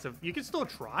your chance of... You can still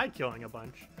try killing a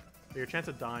bunch. But your chance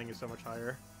of dying is so much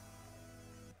higher.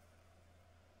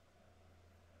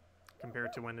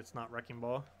 Compared to when it's not Wrecking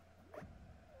Ball.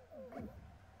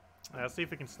 Let's see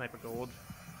if we can snipe a gold.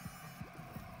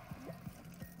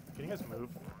 Can you guys move?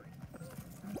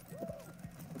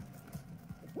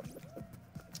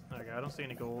 Okay, I don't see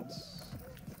any golds.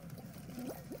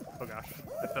 Oh gosh,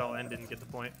 I fell and didn't get the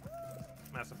point.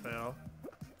 Massive fail.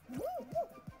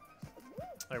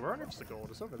 Hey, where on earth's the gold?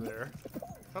 It's over there.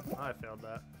 Oh, I failed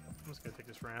that. I'm just gonna take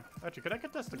this ramp. Actually, could I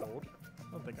contest the gold?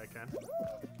 I don't think I can.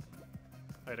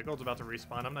 Alright, the gold's about to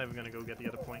respawn. I'm not even gonna go get the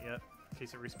other point yet, in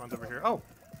case it respawns over here. Oh!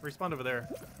 Respawned over there.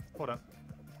 Hold up.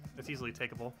 It's easily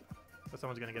takeable. But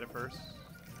someone's gonna get it first.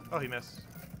 Oh, he missed.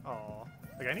 Aw.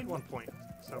 Okay, I need 1 point.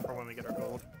 So for when we get our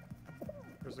gold.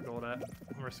 Where's the gold at?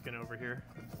 I'm risking it over here.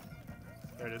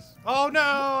 There it is. Oh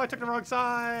no! I took the wrong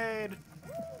side!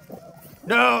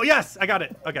 No! Yes! I got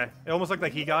it! Okay. It almost looked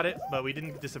like he got it, but we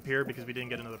didn't disappear because we didn't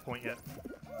get another point yet.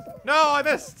 No! I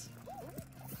missed!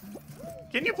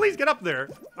 Can you please get up there?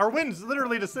 Our win's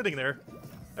literally just sitting there.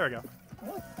 There we go.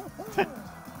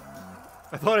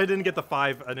 I thought I didn't get the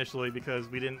 5 initially because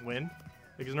we didn't win.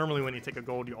 Because normally when you take a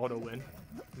gold, you auto-win.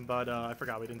 But I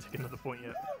forgot we didn't take another point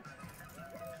yet.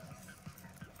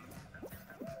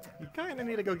 You kind of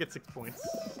need to go get 6 points.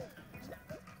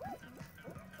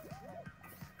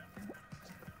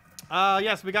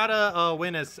 Yes, we got a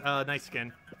win as nice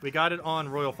skin. We got it on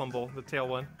Royal Fumble, the tail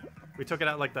one. We took it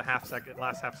out like the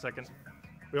last half second.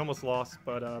 We almost lost,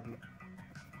 but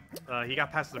he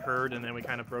got past the herd, and then we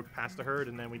kind of broke past the herd,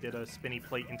 and then we did a spinny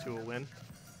plate into a win.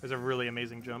 It was a really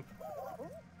amazing jump.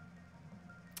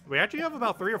 We actually have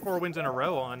about 3 or 4 wins in a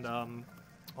row on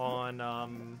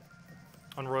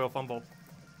Royal Fumble.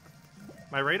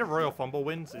 My rate of Royal Fumble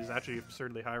wins is actually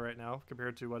absurdly high right now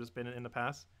compared to what it's been in the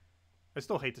past. I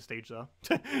still hate the stage though.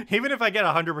 Even if I get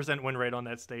a 100% win rate on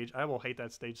that stage, I will hate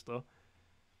that stage still.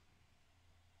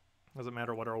 Doesn't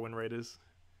matter what our win rate is.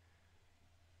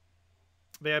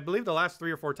 But yeah, I believe the last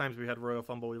 3 or 4 times we had Royal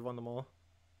Fumble, we've won them all.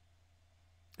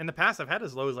 In the past, I've had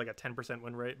as low as like a 10%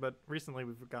 win rate, but recently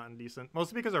we've gotten decent.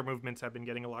 Mostly because our movements have been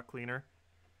getting a lot cleaner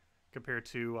compared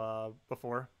to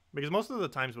before. Because most of the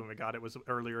times when we got it was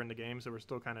earlier in the game, so we're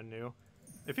still kind of new.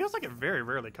 It feels like it very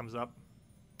rarely comes up,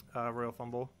 Royal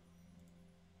Fumble.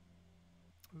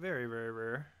 Very, very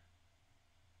rare.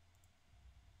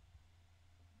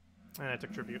 And I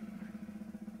took Tribute.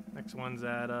 Next one's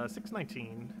at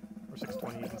 619. Or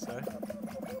 620, you can say.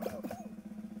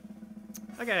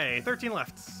 Okay, 13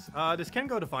 left. This can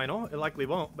go to final. It likely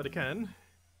won't, but it can.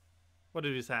 What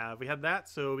did we just have? We had that,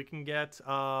 so we can get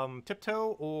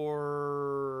Tiptoe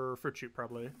or Fruit Shoot,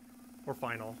 probably. Or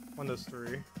final. One of those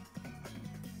 3. I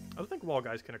don't think wall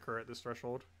guys can occur at this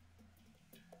threshold.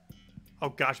 Oh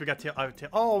gosh, we got tail.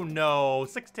 Oh no!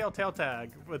 6 tail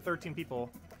tag with 13 people.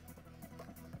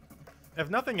 If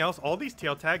nothing else, all these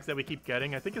tail tags that we keep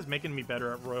getting, I think is making me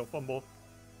better at Royal Fumble.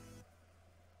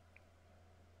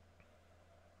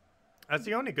 That's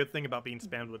the only good thing about being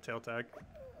spammed with tail tag.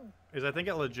 Is I think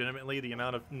it legitimately, the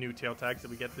amount of new tail tags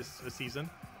that we get this season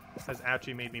has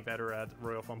actually made me better at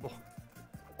Royal Fumble.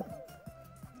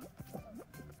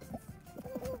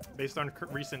 Based on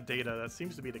recent data, that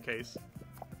seems to be the case.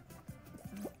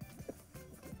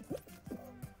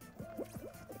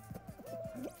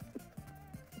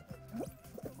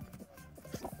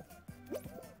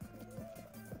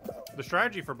 The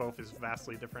strategy for both is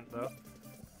vastly different, though.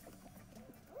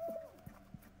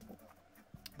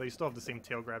 But you still have the same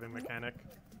tail grabbing mechanic.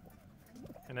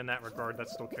 And in that regard, that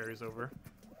still carries over.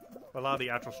 But a lot of the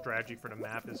actual strategy for the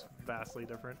map is vastly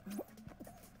different.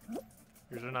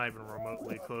 Yours are not even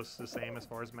remotely close to the same as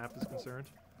far as map is concerned.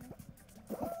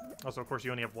 Also, of course,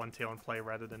 you only have 1 tail in play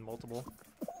rather than multiple.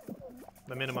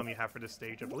 The minimum you have for this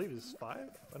stage, I believe, is 5.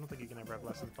 I don't think you can ever have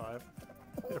less than 5.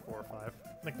 Either 4 or 5.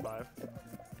 I think 5.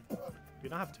 Do you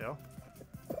not have tail?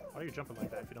 Why are you jumping like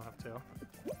that if you don't have tail?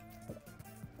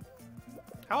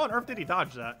 How on earth did he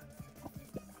dodge that?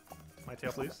 My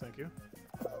tail, please. Thank you.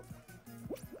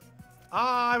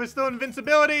 Ah, I was still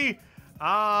invincibility!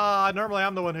 Ah, normally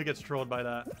I'm the one who gets trolled by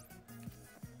that.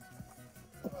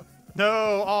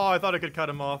 No! Oh, I thought I could cut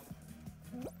him off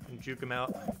and juke him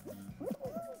out.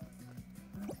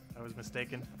 I was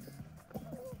mistaken.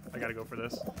 I gotta go for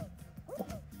this.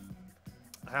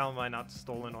 How am I not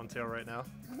stolen on tail right now?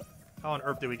 How on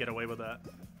earth did we get away with that?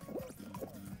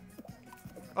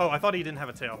 Oh, I thought he didn't have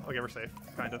a tail. Okay, we're safe.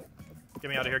 Kind of. Get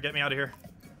me out of here. Get me out of here.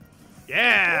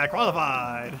 Yeah!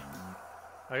 Qualified!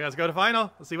 Alright, guys, go to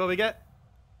final. Let's see what we get.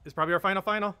 It's probably our final.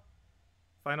 Final?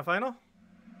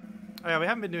 Oh yeah, we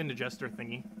haven't been doing the jester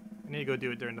thingy. We need to go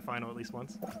do it during the final at least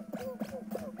once.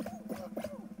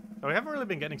 Oh, we haven't really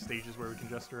been getting stages where we can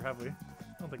jester, have we? I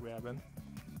don't think we have been.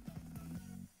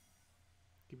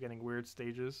 Keep getting weird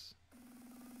stages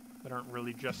that aren't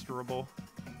really jesterable.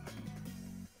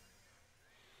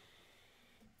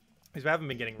 Because we haven't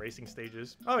been getting racing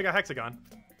stages. Oh, we got Hexagon.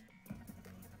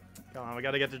 Come on, we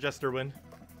gotta get the jester win.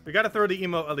 We gotta throw the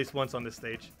emote at least once on this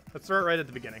stage. Let's throw it right at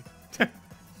the beginning.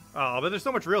 Oh, but there's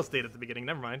so much real estate at the beginning.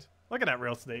 Never mind. Look at that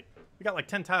real estate. We got like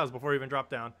 10 tiles before we even drop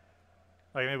down.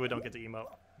 Okay, maybe we don't get to emote.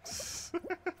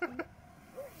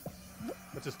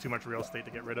 That's just too much real estate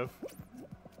to get rid of.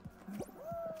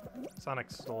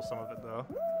 Sonic stole some of it, though.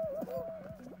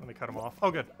 Let me cut him off.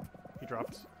 Oh, good. He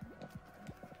dropped.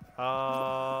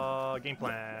 Game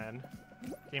plan.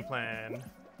 Game plan.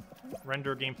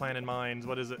 Render game plan in mind.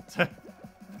 What is it?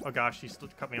 Oh gosh, he still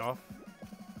cut me off.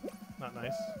 Not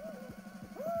nice.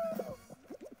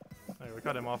 There, we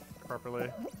cut him off properly.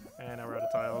 And now we're out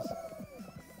of tiles.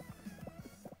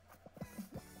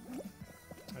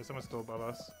 Alright, someone's still above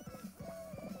us.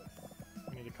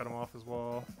 We need to cut him off as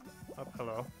well. Oh,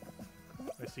 hello.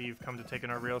 I see you've come to take in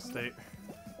our real estate.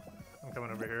 I'm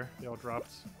coming over here. They all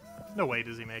dropped. No way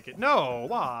does he make it. No!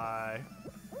 Why?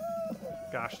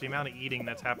 Gosh, the amount of eating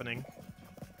that's happening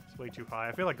is way too high.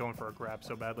 I feel like going for a grab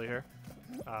so badly here.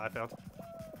 I failed.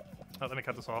 Oh, let me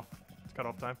cut this off. It's cut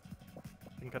off time.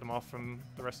 We can cut them off from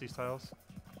the rest of these tiles.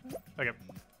 Okay.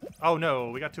 Oh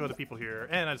no, we got 2 other people here.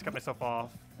 And I just cut myself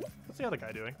off. What's the other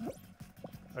guy doing?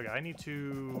 Okay, I need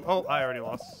to... Oh, I already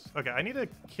lost. Okay, I need to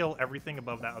kill everything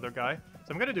above that other guy.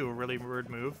 So I'm going to do a really weird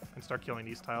move and start killing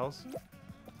these tiles.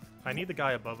 I need the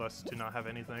guy above us to not have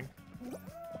anything.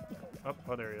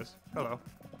 Oh, there he is. Hello.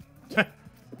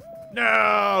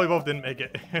 No, we both didn't make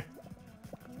it.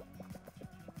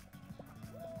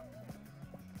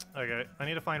 Okay, I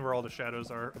need to find where all the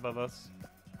shadows are above us.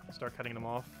 Start cutting them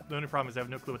off. The only problem is I have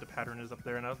no clue what the pattern is up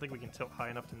there, and I don't think we can tilt high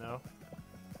enough to know.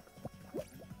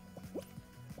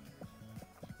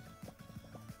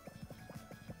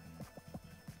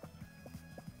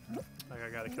 Okay, I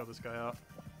gotta kill this guy out.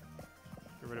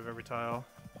 Get rid of every tile.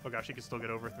 Oh gosh, he can still get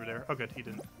over through there. Oh good, he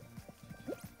didn't.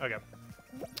 Okay.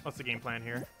 What's the game plan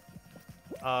here?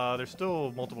 There's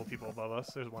still multiple people above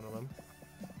us. There's one of them.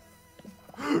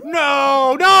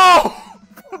 No! No!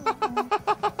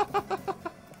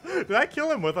 Did I kill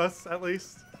him with us, at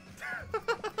least?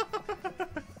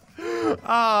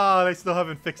 Ah, they still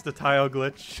haven't fixed the tile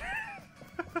glitch.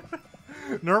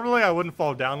 Normally I wouldn't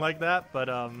fall down like that, but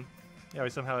yeah,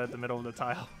 we somehow hit the middle of the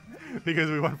tile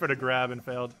because we went for the grab and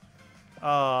failed.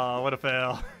 Oh, what a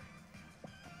fail.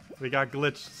 We got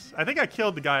glitched. I think I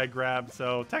killed the guy I grabbed,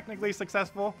 so technically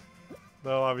successful.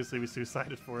 Though obviously we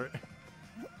suicided for it.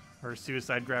 Or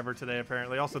suicide grabber today,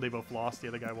 apparently. Also, they both lost. The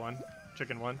other guy won.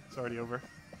 Chicken won. It's already over.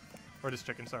 Or just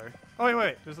chicken, sorry. Oh,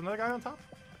 wait. There's another guy on top?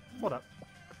 Hold up.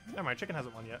 Never mind. Chicken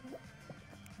hasn't won yet.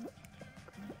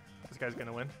 This guy's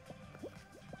gonna win.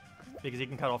 Because he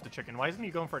can cut off the chicken. Why isn't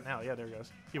he going for it now? Yeah, there he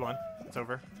goes. He won. It's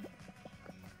over.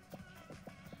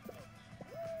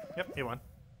 Yep, he won.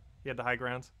 He had the high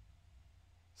ground.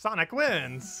 Sonic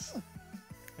wins!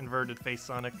 Inverted face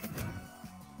Sonic.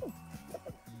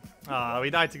 Ah, we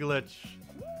died to glitch.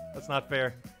 That's not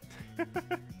fair.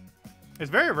 It's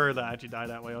very rare that I actually die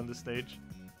that way on this stage.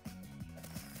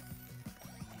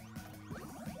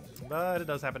 But it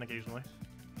does happen occasionally.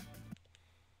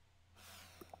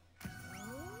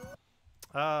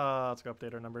 Let's go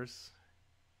update our numbers.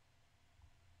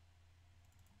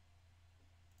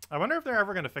 I wonder if they're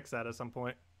ever going to fix that at some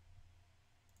point.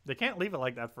 They can't leave it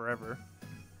like that forever.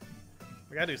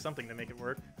 We gotta do something to make it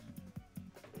work.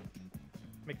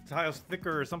 Make the tiles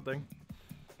thicker or something.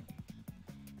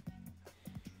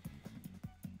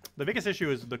 The biggest issue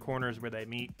is the corners where they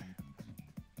meet.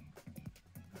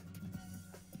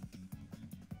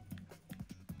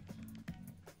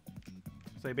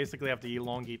 So you basically have to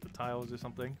elongate the tiles or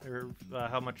something, or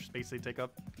how much space they take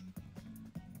up.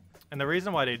 And the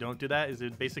reason why they don't do that is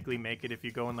it basically make it if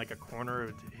you go in like a corner,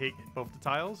 it would hit both the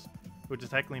tiles, which is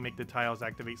technically make the tiles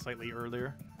activate slightly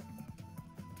earlier.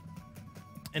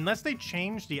 Unless they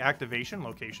change the activation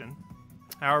location.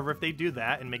 However, if they do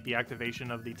that and make the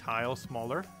activation of the tile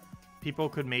smaller, people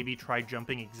could maybe try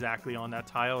jumping exactly on that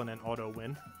tile and then auto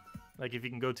win. Like if you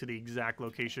can go to the exact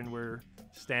location where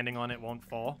standing on it won't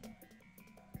fall.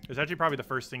 It's actually probably the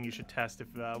first thing you should test if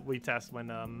we test when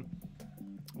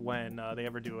they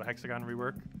ever do a hexagon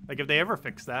rework. Like if they ever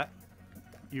fix that,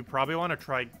 you probably want to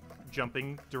try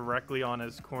jumping directly on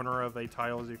as corner of a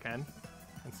tile as you can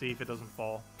and see if it doesn't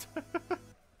fall.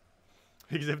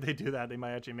 Because if they do that, they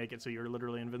might actually make it so you're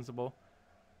literally invincible,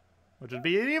 which would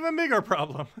be an even bigger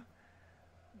problem.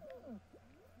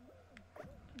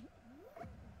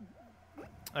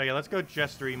 Okay, let's go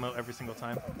Jester emote every single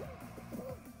time.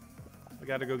 We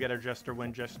gotta go get our Jester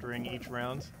win gesturing each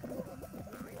round.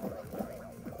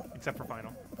 Except for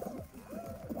final.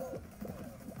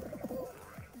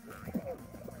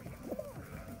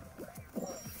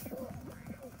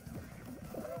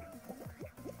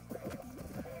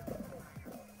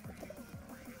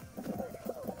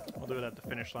 We'll do it at the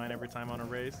finish line every time on a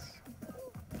race.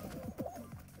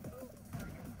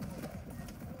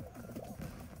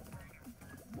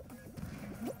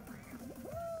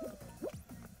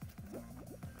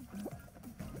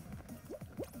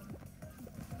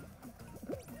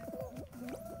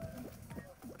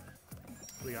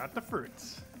 We got the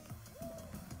fruits.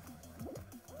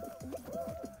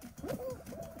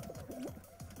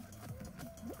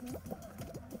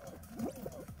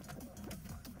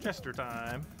 Jester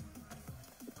time.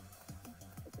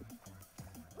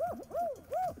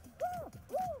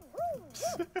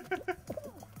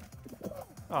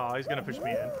 Oh, he's gonna push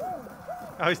me in.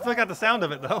 Oh, he still got the sound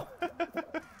of it though.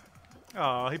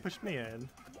 Oh, he pushed me in.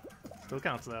 Still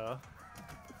counts though.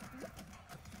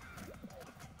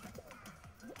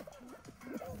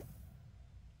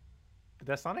 Did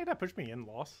that Sonic that pushed me in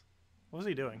loss? What was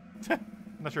he doing? I'm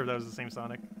not sure if that was the same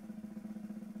Sonic.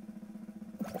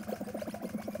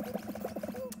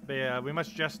 But yeah, we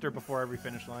must Jester before every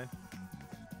finish line.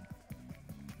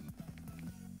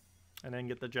 And then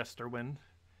get the Jester win.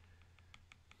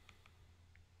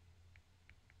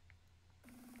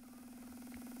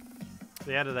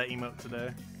 They added that emote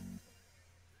today.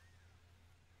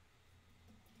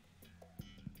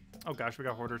 Oh gosh, we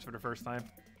got Hoarders for the first time.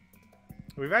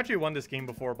 We've actually won this game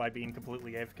before by being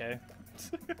completely AFK.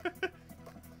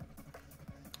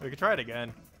 We could try it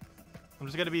again. I'm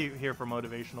just going to be here for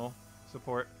motivational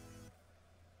support.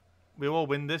 We will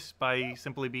win this by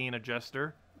simply being a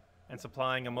Jester and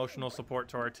supplying emotional support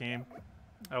to our team.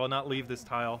 I will not leave this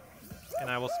tile, and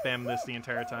I will spam this the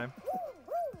entire time.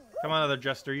 Come on, other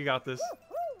Jester, you got this.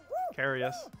 Carry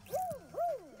us.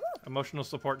 Emotional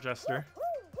support Jester.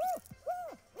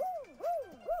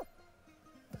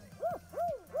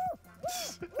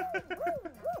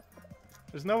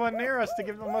 There's no one near us to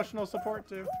give emotional support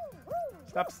to.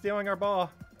 Stop stealing our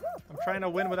ball. I'm trying to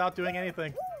win without doing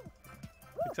anything.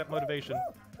 Except motivation.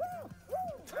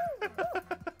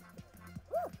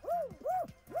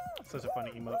 Such a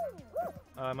funny emote.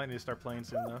 I might need to start playing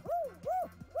soon though.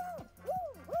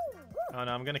 Oh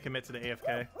no, I'm gonna commit to the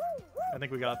AFK. I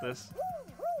think we got this.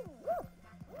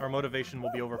 Our motivation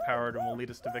will be overpowered and will lead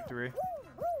us to victory.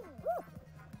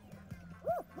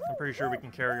 I'm pretty sure we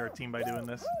can carry our team by doing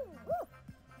this.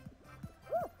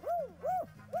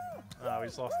 Oh, we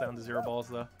just lost down to 0 balls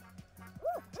though.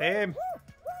 Team!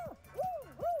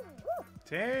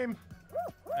 Team!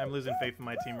 I'm losing faith in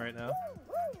my team right now.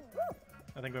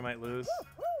 I think we might lose.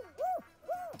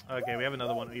 Okay, we have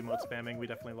another one emote spamming. We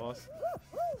definitely lost.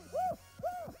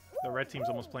 The red team's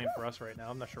almost playing for us right now.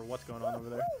 I'm not sure what's going on over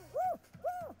there.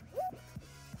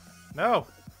 No!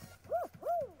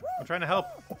 I'm trying to help.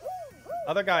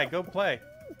 Other guy, go play.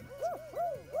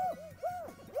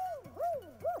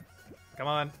 Come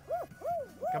on.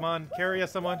 Come on, carry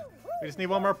us, someone. We just need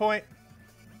one more point.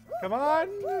 Come on,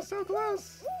 we're so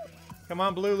close. Come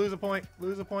on, blue, lose a point.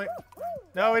 Lose a point.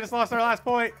 No, we just lost our last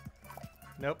point.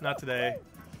 Nope, not today.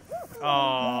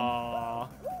 Aww.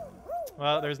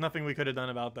 Well, there's nothing we could have done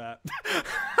about that.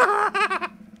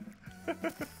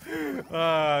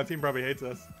 Team probably hates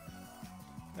us.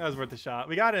 That was worth a shot.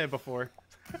 We got it before.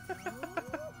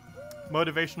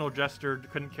 Motivational Jester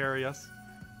couldn't carry us.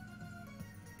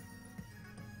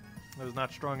 That was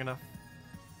not strong enough.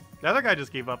 The other guy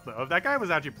just gave up, though. If that guy was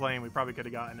actually playing, we probably could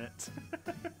have gotten it.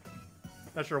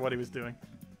 Not sure what he was doing.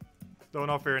 Though in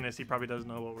all fairness, he probably doesn't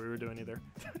know what we were doing either.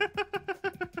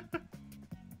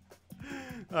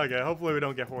 Okay, hopefully we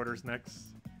don't get Hoarders next.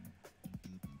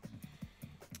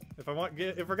 If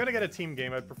we're gonna get a team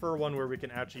game, I'd prefer one where we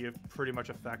can actually pretty much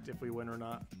affect if we win or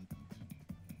not.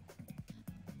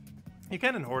 You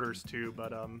can in Hoarders too,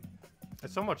 but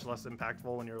it's so much less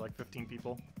impactful when you're like 15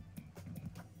 people.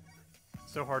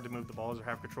 It's so hard to move the balls or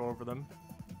have control over them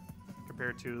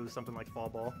compared to something like Fall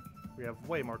Ball. We have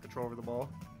way more control over the ball.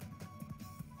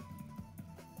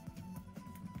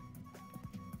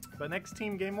 But next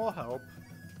team game will help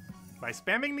by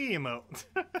spamming the emote.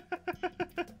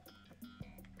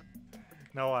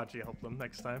 No, I'll actually help them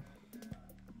next time.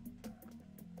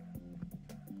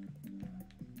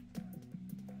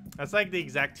 That's like the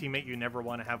exact teammate you never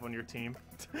want to have on your team.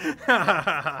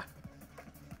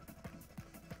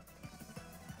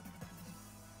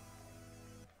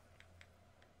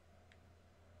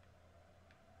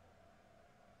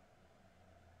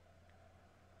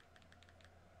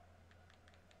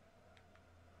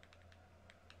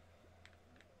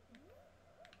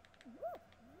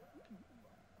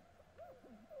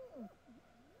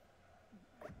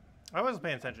 I wasn't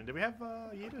paying attention. Did we have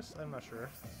Yeetus? I'm not sure.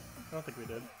 I don't think we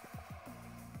did.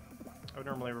 I would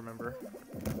normally remember.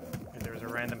 And there was a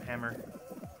random hammer.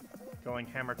 Going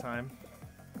hammer time.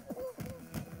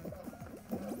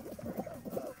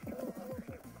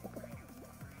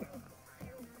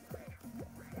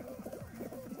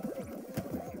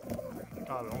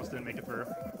 Oh, we almost didn't make it through.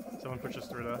 Someone pushed us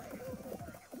through though.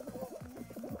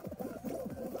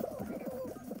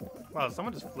 Wow,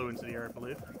 someone just flew into the air, I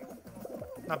believe.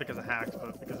 Not because of hacks,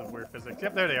 but because of weird physics.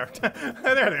 Yep, there they are.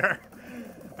 There they are.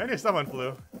 I knew someone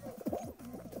flew.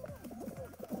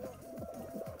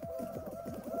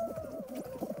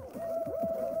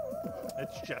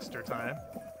 It's Jester time.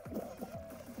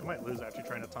 I might lose actually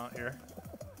trying to taunt here.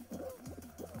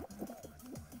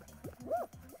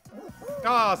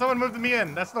 Oh, someone moved me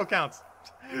in. That still counts.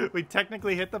 We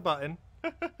technically hit the button.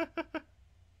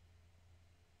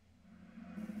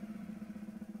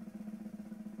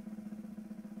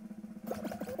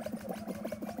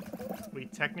 We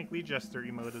technically Jester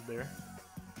emoted there.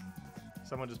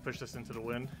 Someone just pushed us into the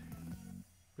wind.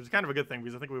 Which is kind of a good thing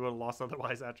because I think we would have lost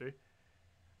otherwise actually.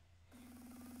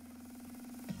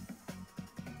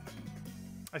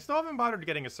 I still haven't bothered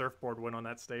getting a surfboard win on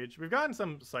that stage. We've gotten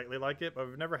some slightly like it, but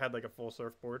we've never had like a full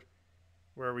surfboard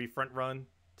where we front run,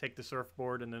 take the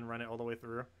surfboard, and then run it all the way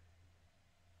through.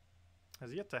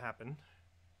 Has yet to happen.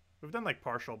 We've done like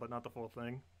partial, but not the full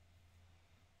thing.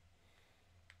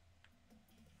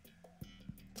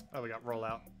 Oh, we got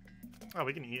rollout. Oh,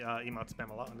 we can emote spam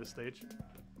a lot on this stage.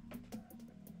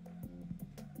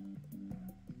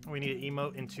 We need an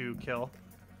emote into kill.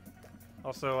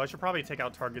 Also, I should probably take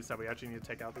out targets that we actually need to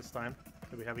take out this time,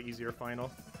 so we have an easier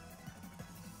final.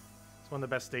 It's one of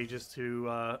the best stages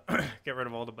to get rid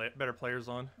of all the better players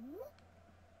on.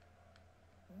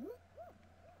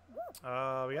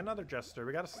 We got another Jester.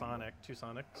 We got a Sonic. 2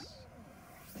 Sonics.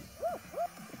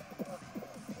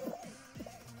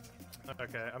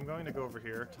 Okay, I'm going to go over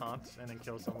here, taunt, and then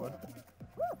kill someone.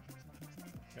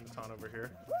 I'm going to taunt over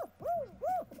here.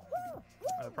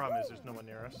 The problem is there's no one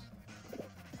near us.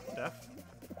 Def?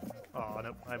 Oh,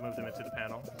 nope. I moved him into the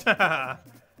panel.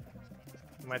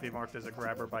 He might be marked as a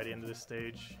grabber by the end of this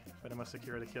stage, but I must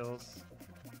secure the kills.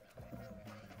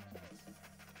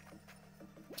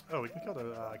 Oh, we can kill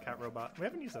the cat robot. We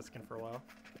haven't used that skin for a while.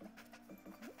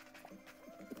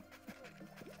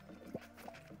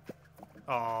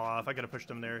 Oh, if I could have pushed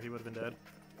him there, he would have been dead.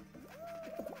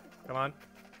 Come on.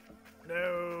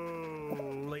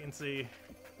 No! Latency.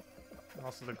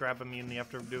 Also, the grab immunity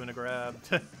after doing a grab.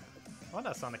 Why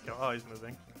not Sonic kill? Oh, he's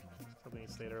moving. Hoping he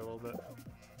stay there a little bit.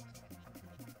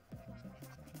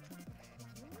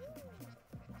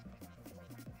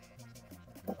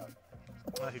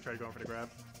 Oh, he tried going for the grab.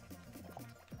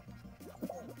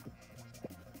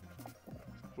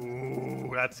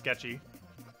 Ooh, that's sketchy.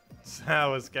 That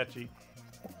was sketchy.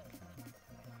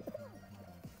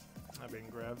 Not being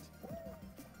grabbed.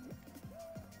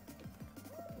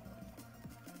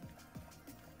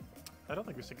 I don't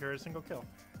think we secured a single kill.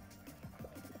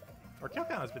 Our kill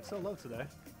count has been so low today.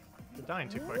 You're dying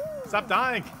too quick. Stop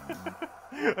dying!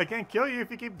 I can't kill you if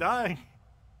you keep dying.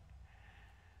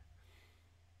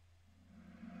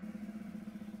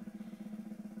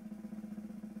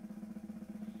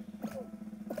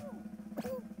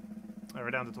 Alright,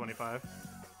 we're down to 25.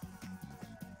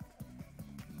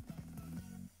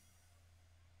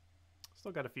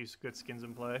 Still got a few good skins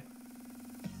in play.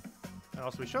 And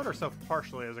also, we showed ourselves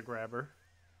partially as a grabber.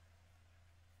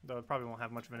 Though it probably won't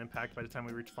have much of an impact by the time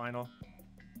we reach final.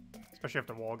 Especially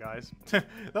after wall guys.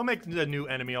 They'll make a new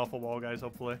enemy off of wall guys,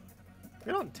 hopefully.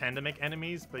 We don't tend to make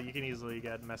enemies, but you can easily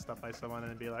get messed up by someone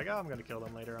and be like, oh, I'm going to kill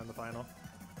them later on the final.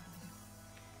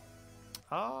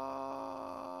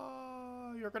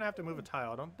 You're going to have to move a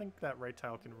tile. I don't think that right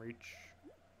tile can reach.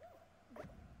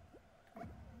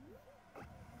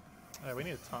 Alright, we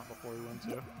need a taunt before we win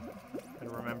too.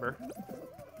 Gotta remember.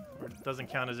 Or it doesn't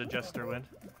count as a Jester win.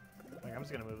 Like, I'm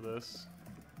just gonna move this.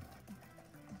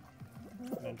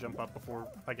 And and jump up before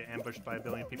I get ambushed by a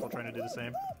billion people trying to do the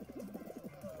same.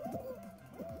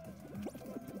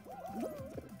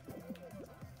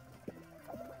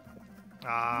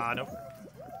 Ah, nope.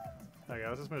 Okay,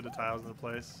 let's just move the tiles into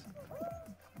place.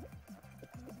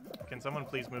 Can someone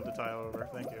please move the tile over?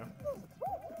 Thank you.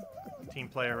 Team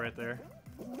player right there.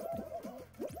 You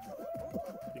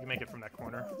can make it from that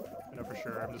corner. I know for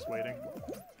sure. I'm just waiting.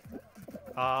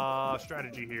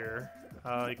 Strategy here.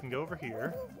 You can go over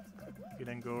here. You can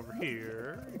then go over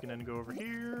here. You can then go over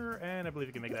here. And I believe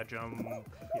you can make that jump.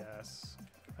 Yes.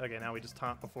 Okay, now we just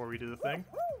taunt before we do the thing.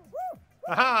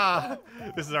 Aha!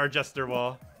 This is our jester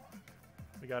wall.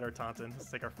 We got our taunting. Let's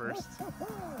take our first.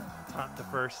 Taunt to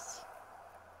first.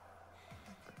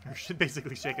 We're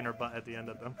basically shaking our butt at the end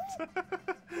of them.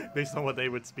 Based on what they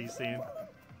would be seeing.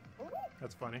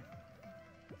 That's funny.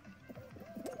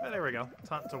 Oh, there we go.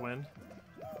 Taunt to win.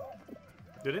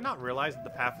 Did they not realize that the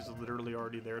path is literally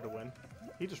already there to win?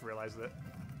 He just realized it.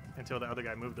 Until the other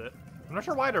guy moved it. I'm not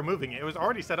sure why they're moving it. It was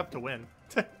already set up to win.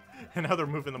 And now they're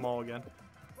moving them all again.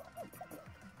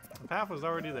 The path was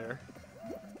already there.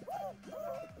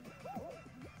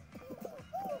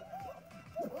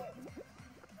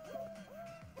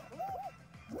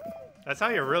 That's how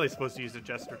you're really supposed to use a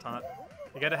jester taunt.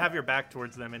 You gotta have your back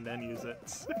towards them and then use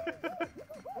it.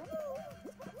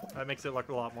 That makes it look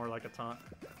a lot more like a taunt.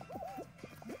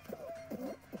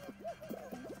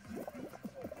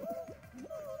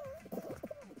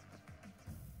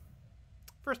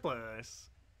 First place.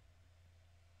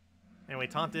 And we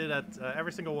taunted at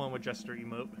every single one with jester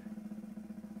emote.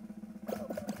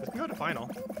 Let's go to final.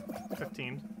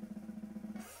 15.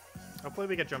 Hopefully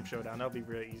we get jump showdown. That'll be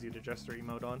really easy to jester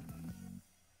emote on.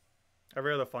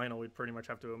 Every other final, we'd pretty much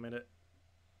have to omit it.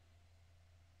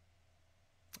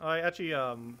 Actually,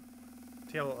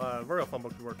 Royal Fumble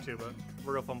could work too, but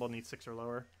Royal Fumble needs 6 or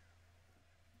lower.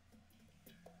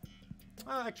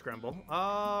 X Scramble.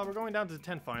 We're going down to the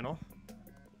 10 final.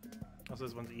 Also,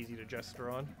 this one's easy to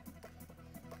jester on.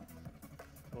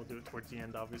 We'll do it towards the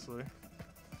end, obviously.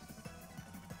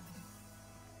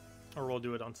 Or we'll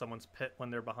do it on someone's pit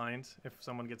when they're behind, if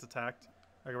someone gets attacked.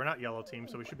 Okay, we're not yellow team,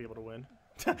 so we should be able to win.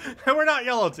 We're not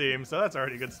yellow team, so that's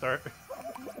already a good start.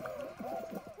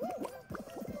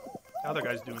 The other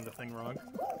guy's doing the thing wrong.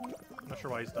 I'm not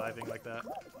sure why he's diving like that.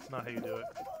 It's not how you do it.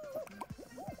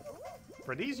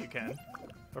 For these you can,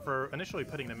 but for initially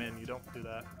putting them in, you don't do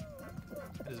that.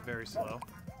 It is very slow.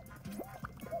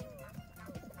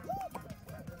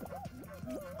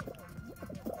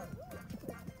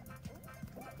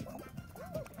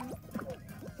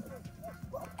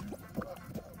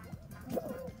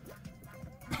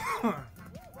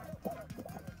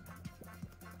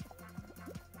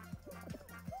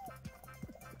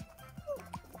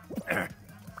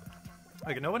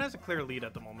 Okay, no one has a clear lead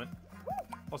at the moment.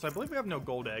 Also, I believe we have no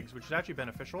gold eggs, which is actually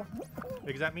beneficial,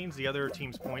 because that means the other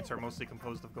team's points are mostly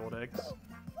composed of gold eggs.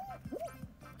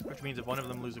 Which means if one of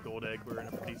them loses a gold egg, we're in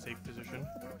a pretty safe position.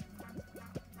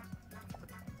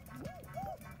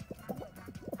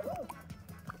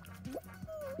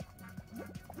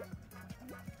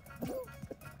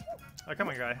 Oh, come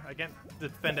on, guy. I can't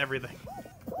defend everything.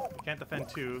 I can't defend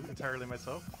 2 entirely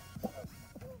myself.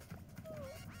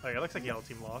 Okay, it looks like yellow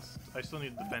team lost. I still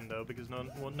need to defend, though, because no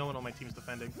one on my team's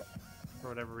defending. For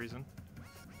whatever reason.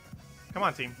 Come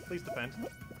on, team. Please defend.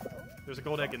 There's a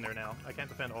gold egg in there now. I can't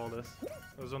defend all this.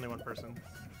 There's only one person.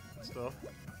 Still.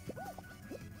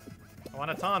 I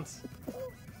want to taunt.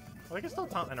 Well, we can still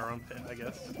taunt in our own pit, I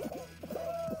guess.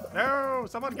 No!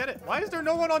 Someone get it! Why is there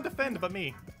no one on defend but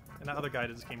me? And that other guy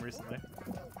that just came recently.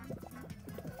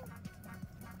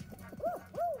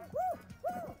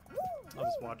 I'll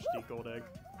just watch the gold egg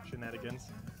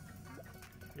shenanigans.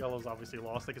 Yellow's obviously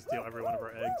lost. They can steal every one of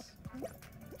our eggs.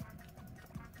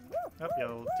 Oh,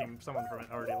 yellow team, someone from it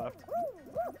already left.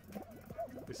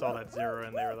 We saw that 0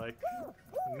 and they were like,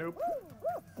 nope.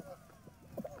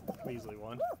 We easily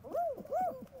won.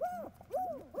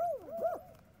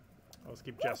 Let's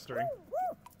keep gesturing.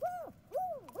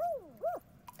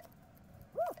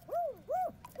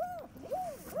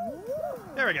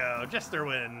 There we go, Jester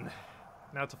win.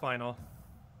 Now it's a final.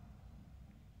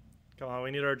 Come on,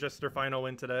 we need our Jester final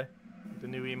win today. The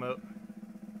new emote.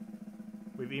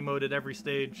 We've emoted every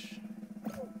stage.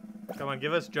 Come on,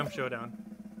 give us Jump Showdown.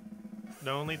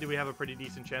 Not only do we have a pretty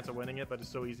decent chance of winning it, but it's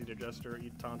so easy to Jester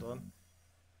eat taunt on.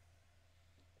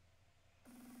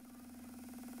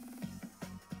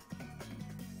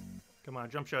 Come on,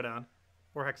 Jump Showdown.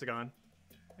 Or Hexagon.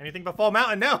 Anything but Fall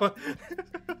Mountain, no!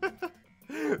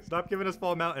 Stop giving us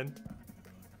Fall Mountain.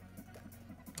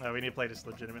 We need to play this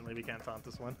legitimately. We can't taunt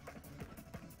this one.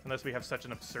 Unless we have such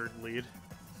an absurd lead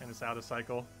and it's out of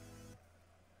cycle.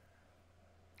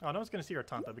 Oh, no one's gonna see our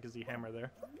taunt though because of the hammer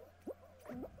there.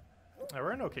 Alright,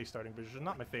 we're in okay starting position.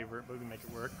 Not my favorite, but we can make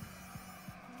it work.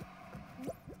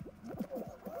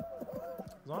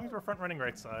 As long as we're front running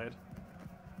right side.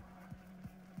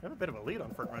 We have a bit of a lead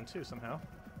on front run too somehow.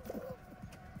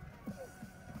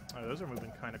 Oh, those are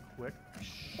moving kind of quick.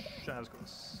 That was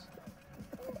close.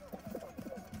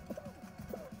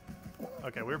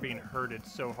 Okay, we're being herded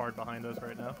so hard behind us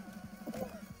right now.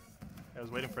 I was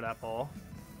waiting for that ball.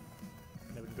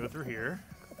 Then we can go through here.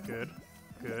 Good,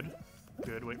 good,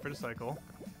 good. Wait for the cycle.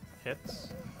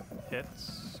 Hits,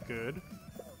 hits, good.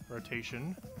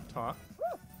 Rotation, taunt.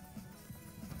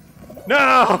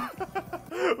 No!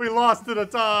 We lost to the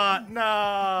taunt!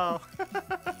 No!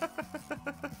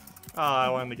 Oh, I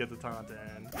wanted to get the taunt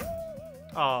in.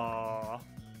 Aww.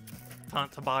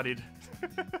 Taunt to bodied.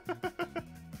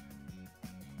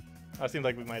 It seemed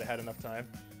like we might have had enough time.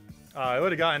 I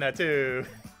would have gotten that too.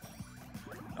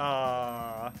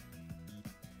 That's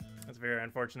very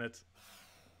unfortunate.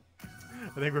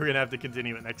 I think we're going to have to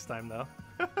continue it next time though.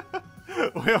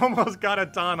 We almost got a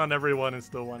taunt on everyone and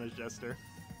still won as Jester.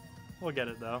 We'll get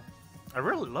it though. I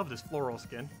really love this floral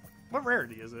skin. What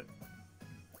rarity is it?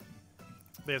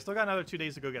 But yeah, still got another 2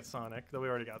 days to go get Sonic, though we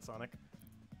already got Sonic.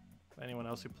 Anyone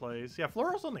else who plays. Yeah,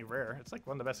 floral's only rare. It's like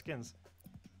one of the best skins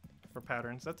for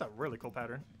patterns. That's a really cool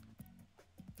pattern.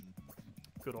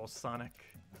 Good old Sonic.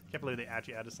 Can't believe they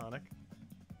actually added Sonic.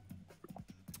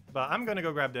 But I'm going to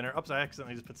go grab dinner. Oops, I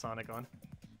accidentally just put Sonic on.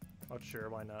 Oh, sure,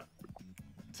 why not?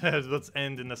 Let's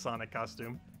end in the Sonic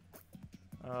costume.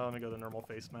 Let me go to the normal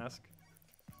face mask.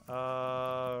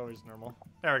 Where's normal?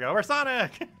 There we go. We're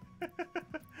Sonic!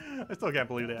 I still can't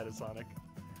believe they added Sonic.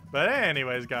 But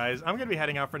anyways, guys, I'm going to be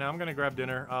heading out for now. I'm going to grab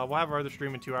dinner. We'll have our other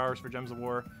stream in 2 hours for Gems of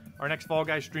War. Our next Fall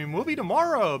Guys stream will be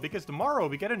tomorrow, because tomorrow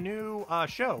we get a new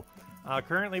show.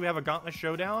 Currently, we have a Gauntlet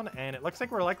Showdown, and it looks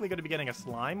like we're likely going to be getting a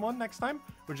Slime one next time,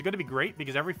 which is going to be great,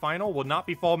 because every final will not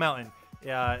be Fall Mountain.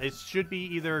 It should be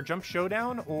either Jump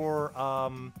Showdown or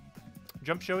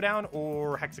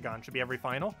Hexagon. Should be every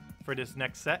final for this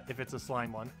next set if it's a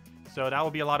Slime one. So that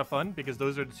will be a lot of fun, because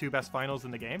those are the 2 best finals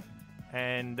in the game,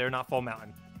 and they're not Fall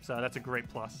Mountain. So that's a great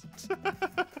plus.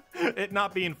 It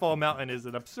not being Fall Mountain is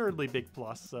an absurdly big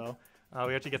plus, so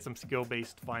we actually get some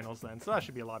skill-based finals then, so that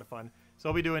should be a lot of fun. So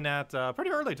I'll be doing that pretty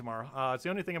early tomorrow. It's the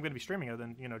only thing I'm going to be streaming other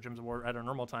than, you know, Gems of War at our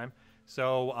normal time.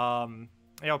 So,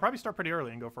 yeah, I'll probably start pretty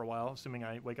early and go for a while, assuming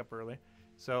I wake up early.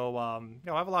 So,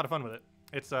 yeah, I'll have a lot of fun with it.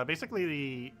 It's basically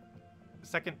the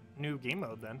second new game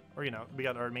mode then. Or, you know, we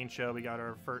got our main show, we got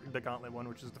our the Gauntlet one,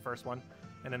 which is the first one.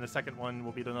 And then the second one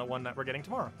will be the one that we're getting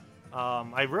tomorrow.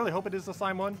 I really hope it is the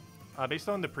Slime one. Based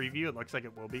on the preview, it looks like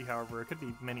it will be. However, it could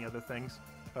be many other things.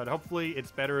 But hopefully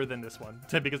it's better than this one.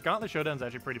 Because Gauntlet Showdown is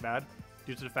actually pretty bad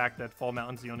due to the fact that Fall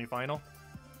Mountain's the only final.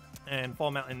 And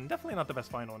Fall Mountain, definitely not the best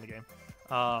final in the game.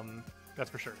 That's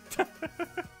for sure.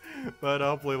 But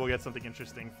hopefully we'll get something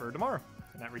interesting for tomorrow.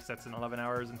 And that resets in 11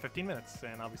 hours and 15 minutes.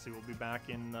 And obviously we'll be back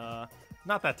in,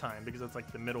 not that time, because it's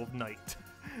like the middle of night.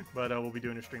 But we'll be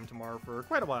doing a stream tomorrow for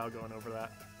quite a while going over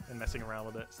that and messing around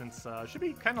with it. Since should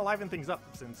be kind of liven things up,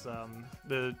 since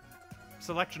the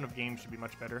selection of games should be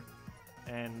much better.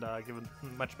 And give a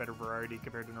much better variety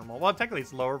compared to normal. Well, technically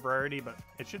it's lower variety, but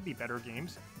it should be better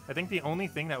games. I think the only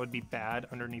thing that would be bad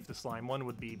underneath the Slime one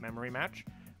would be Memory Match.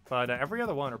 But every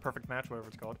other one, or Perfect Match, whatever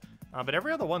it's called. But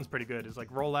every other one's pretty good. It's like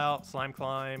Rollout, Slime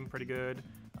Climb, pretty good.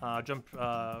 Not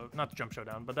the Jump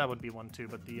Showdown, but that would be one too.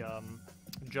 But the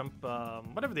Jump,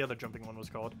 whatever the other jumping one was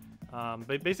called.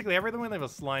 But basically everything when they have a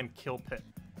Slime Kill Pit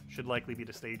should likely be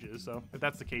the stages. So if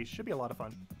that's the case, should be a lot of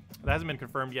fun. That hasn't been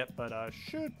confirmed yet, but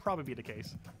should probably be the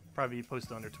case. Probably be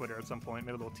posted on their Twitter at some point.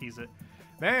 Maybe they'll tease it.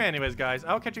 But anyways, guys,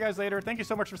 I'll catch you guys later. Thank you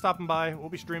so much for stopping by. We'll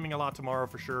be streaming a lot tomorrow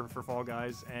for sure for Fall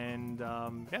Guys. And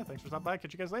yeah, thanks for stopping by.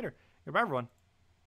 Catch you guys later. Goodbye, everyone.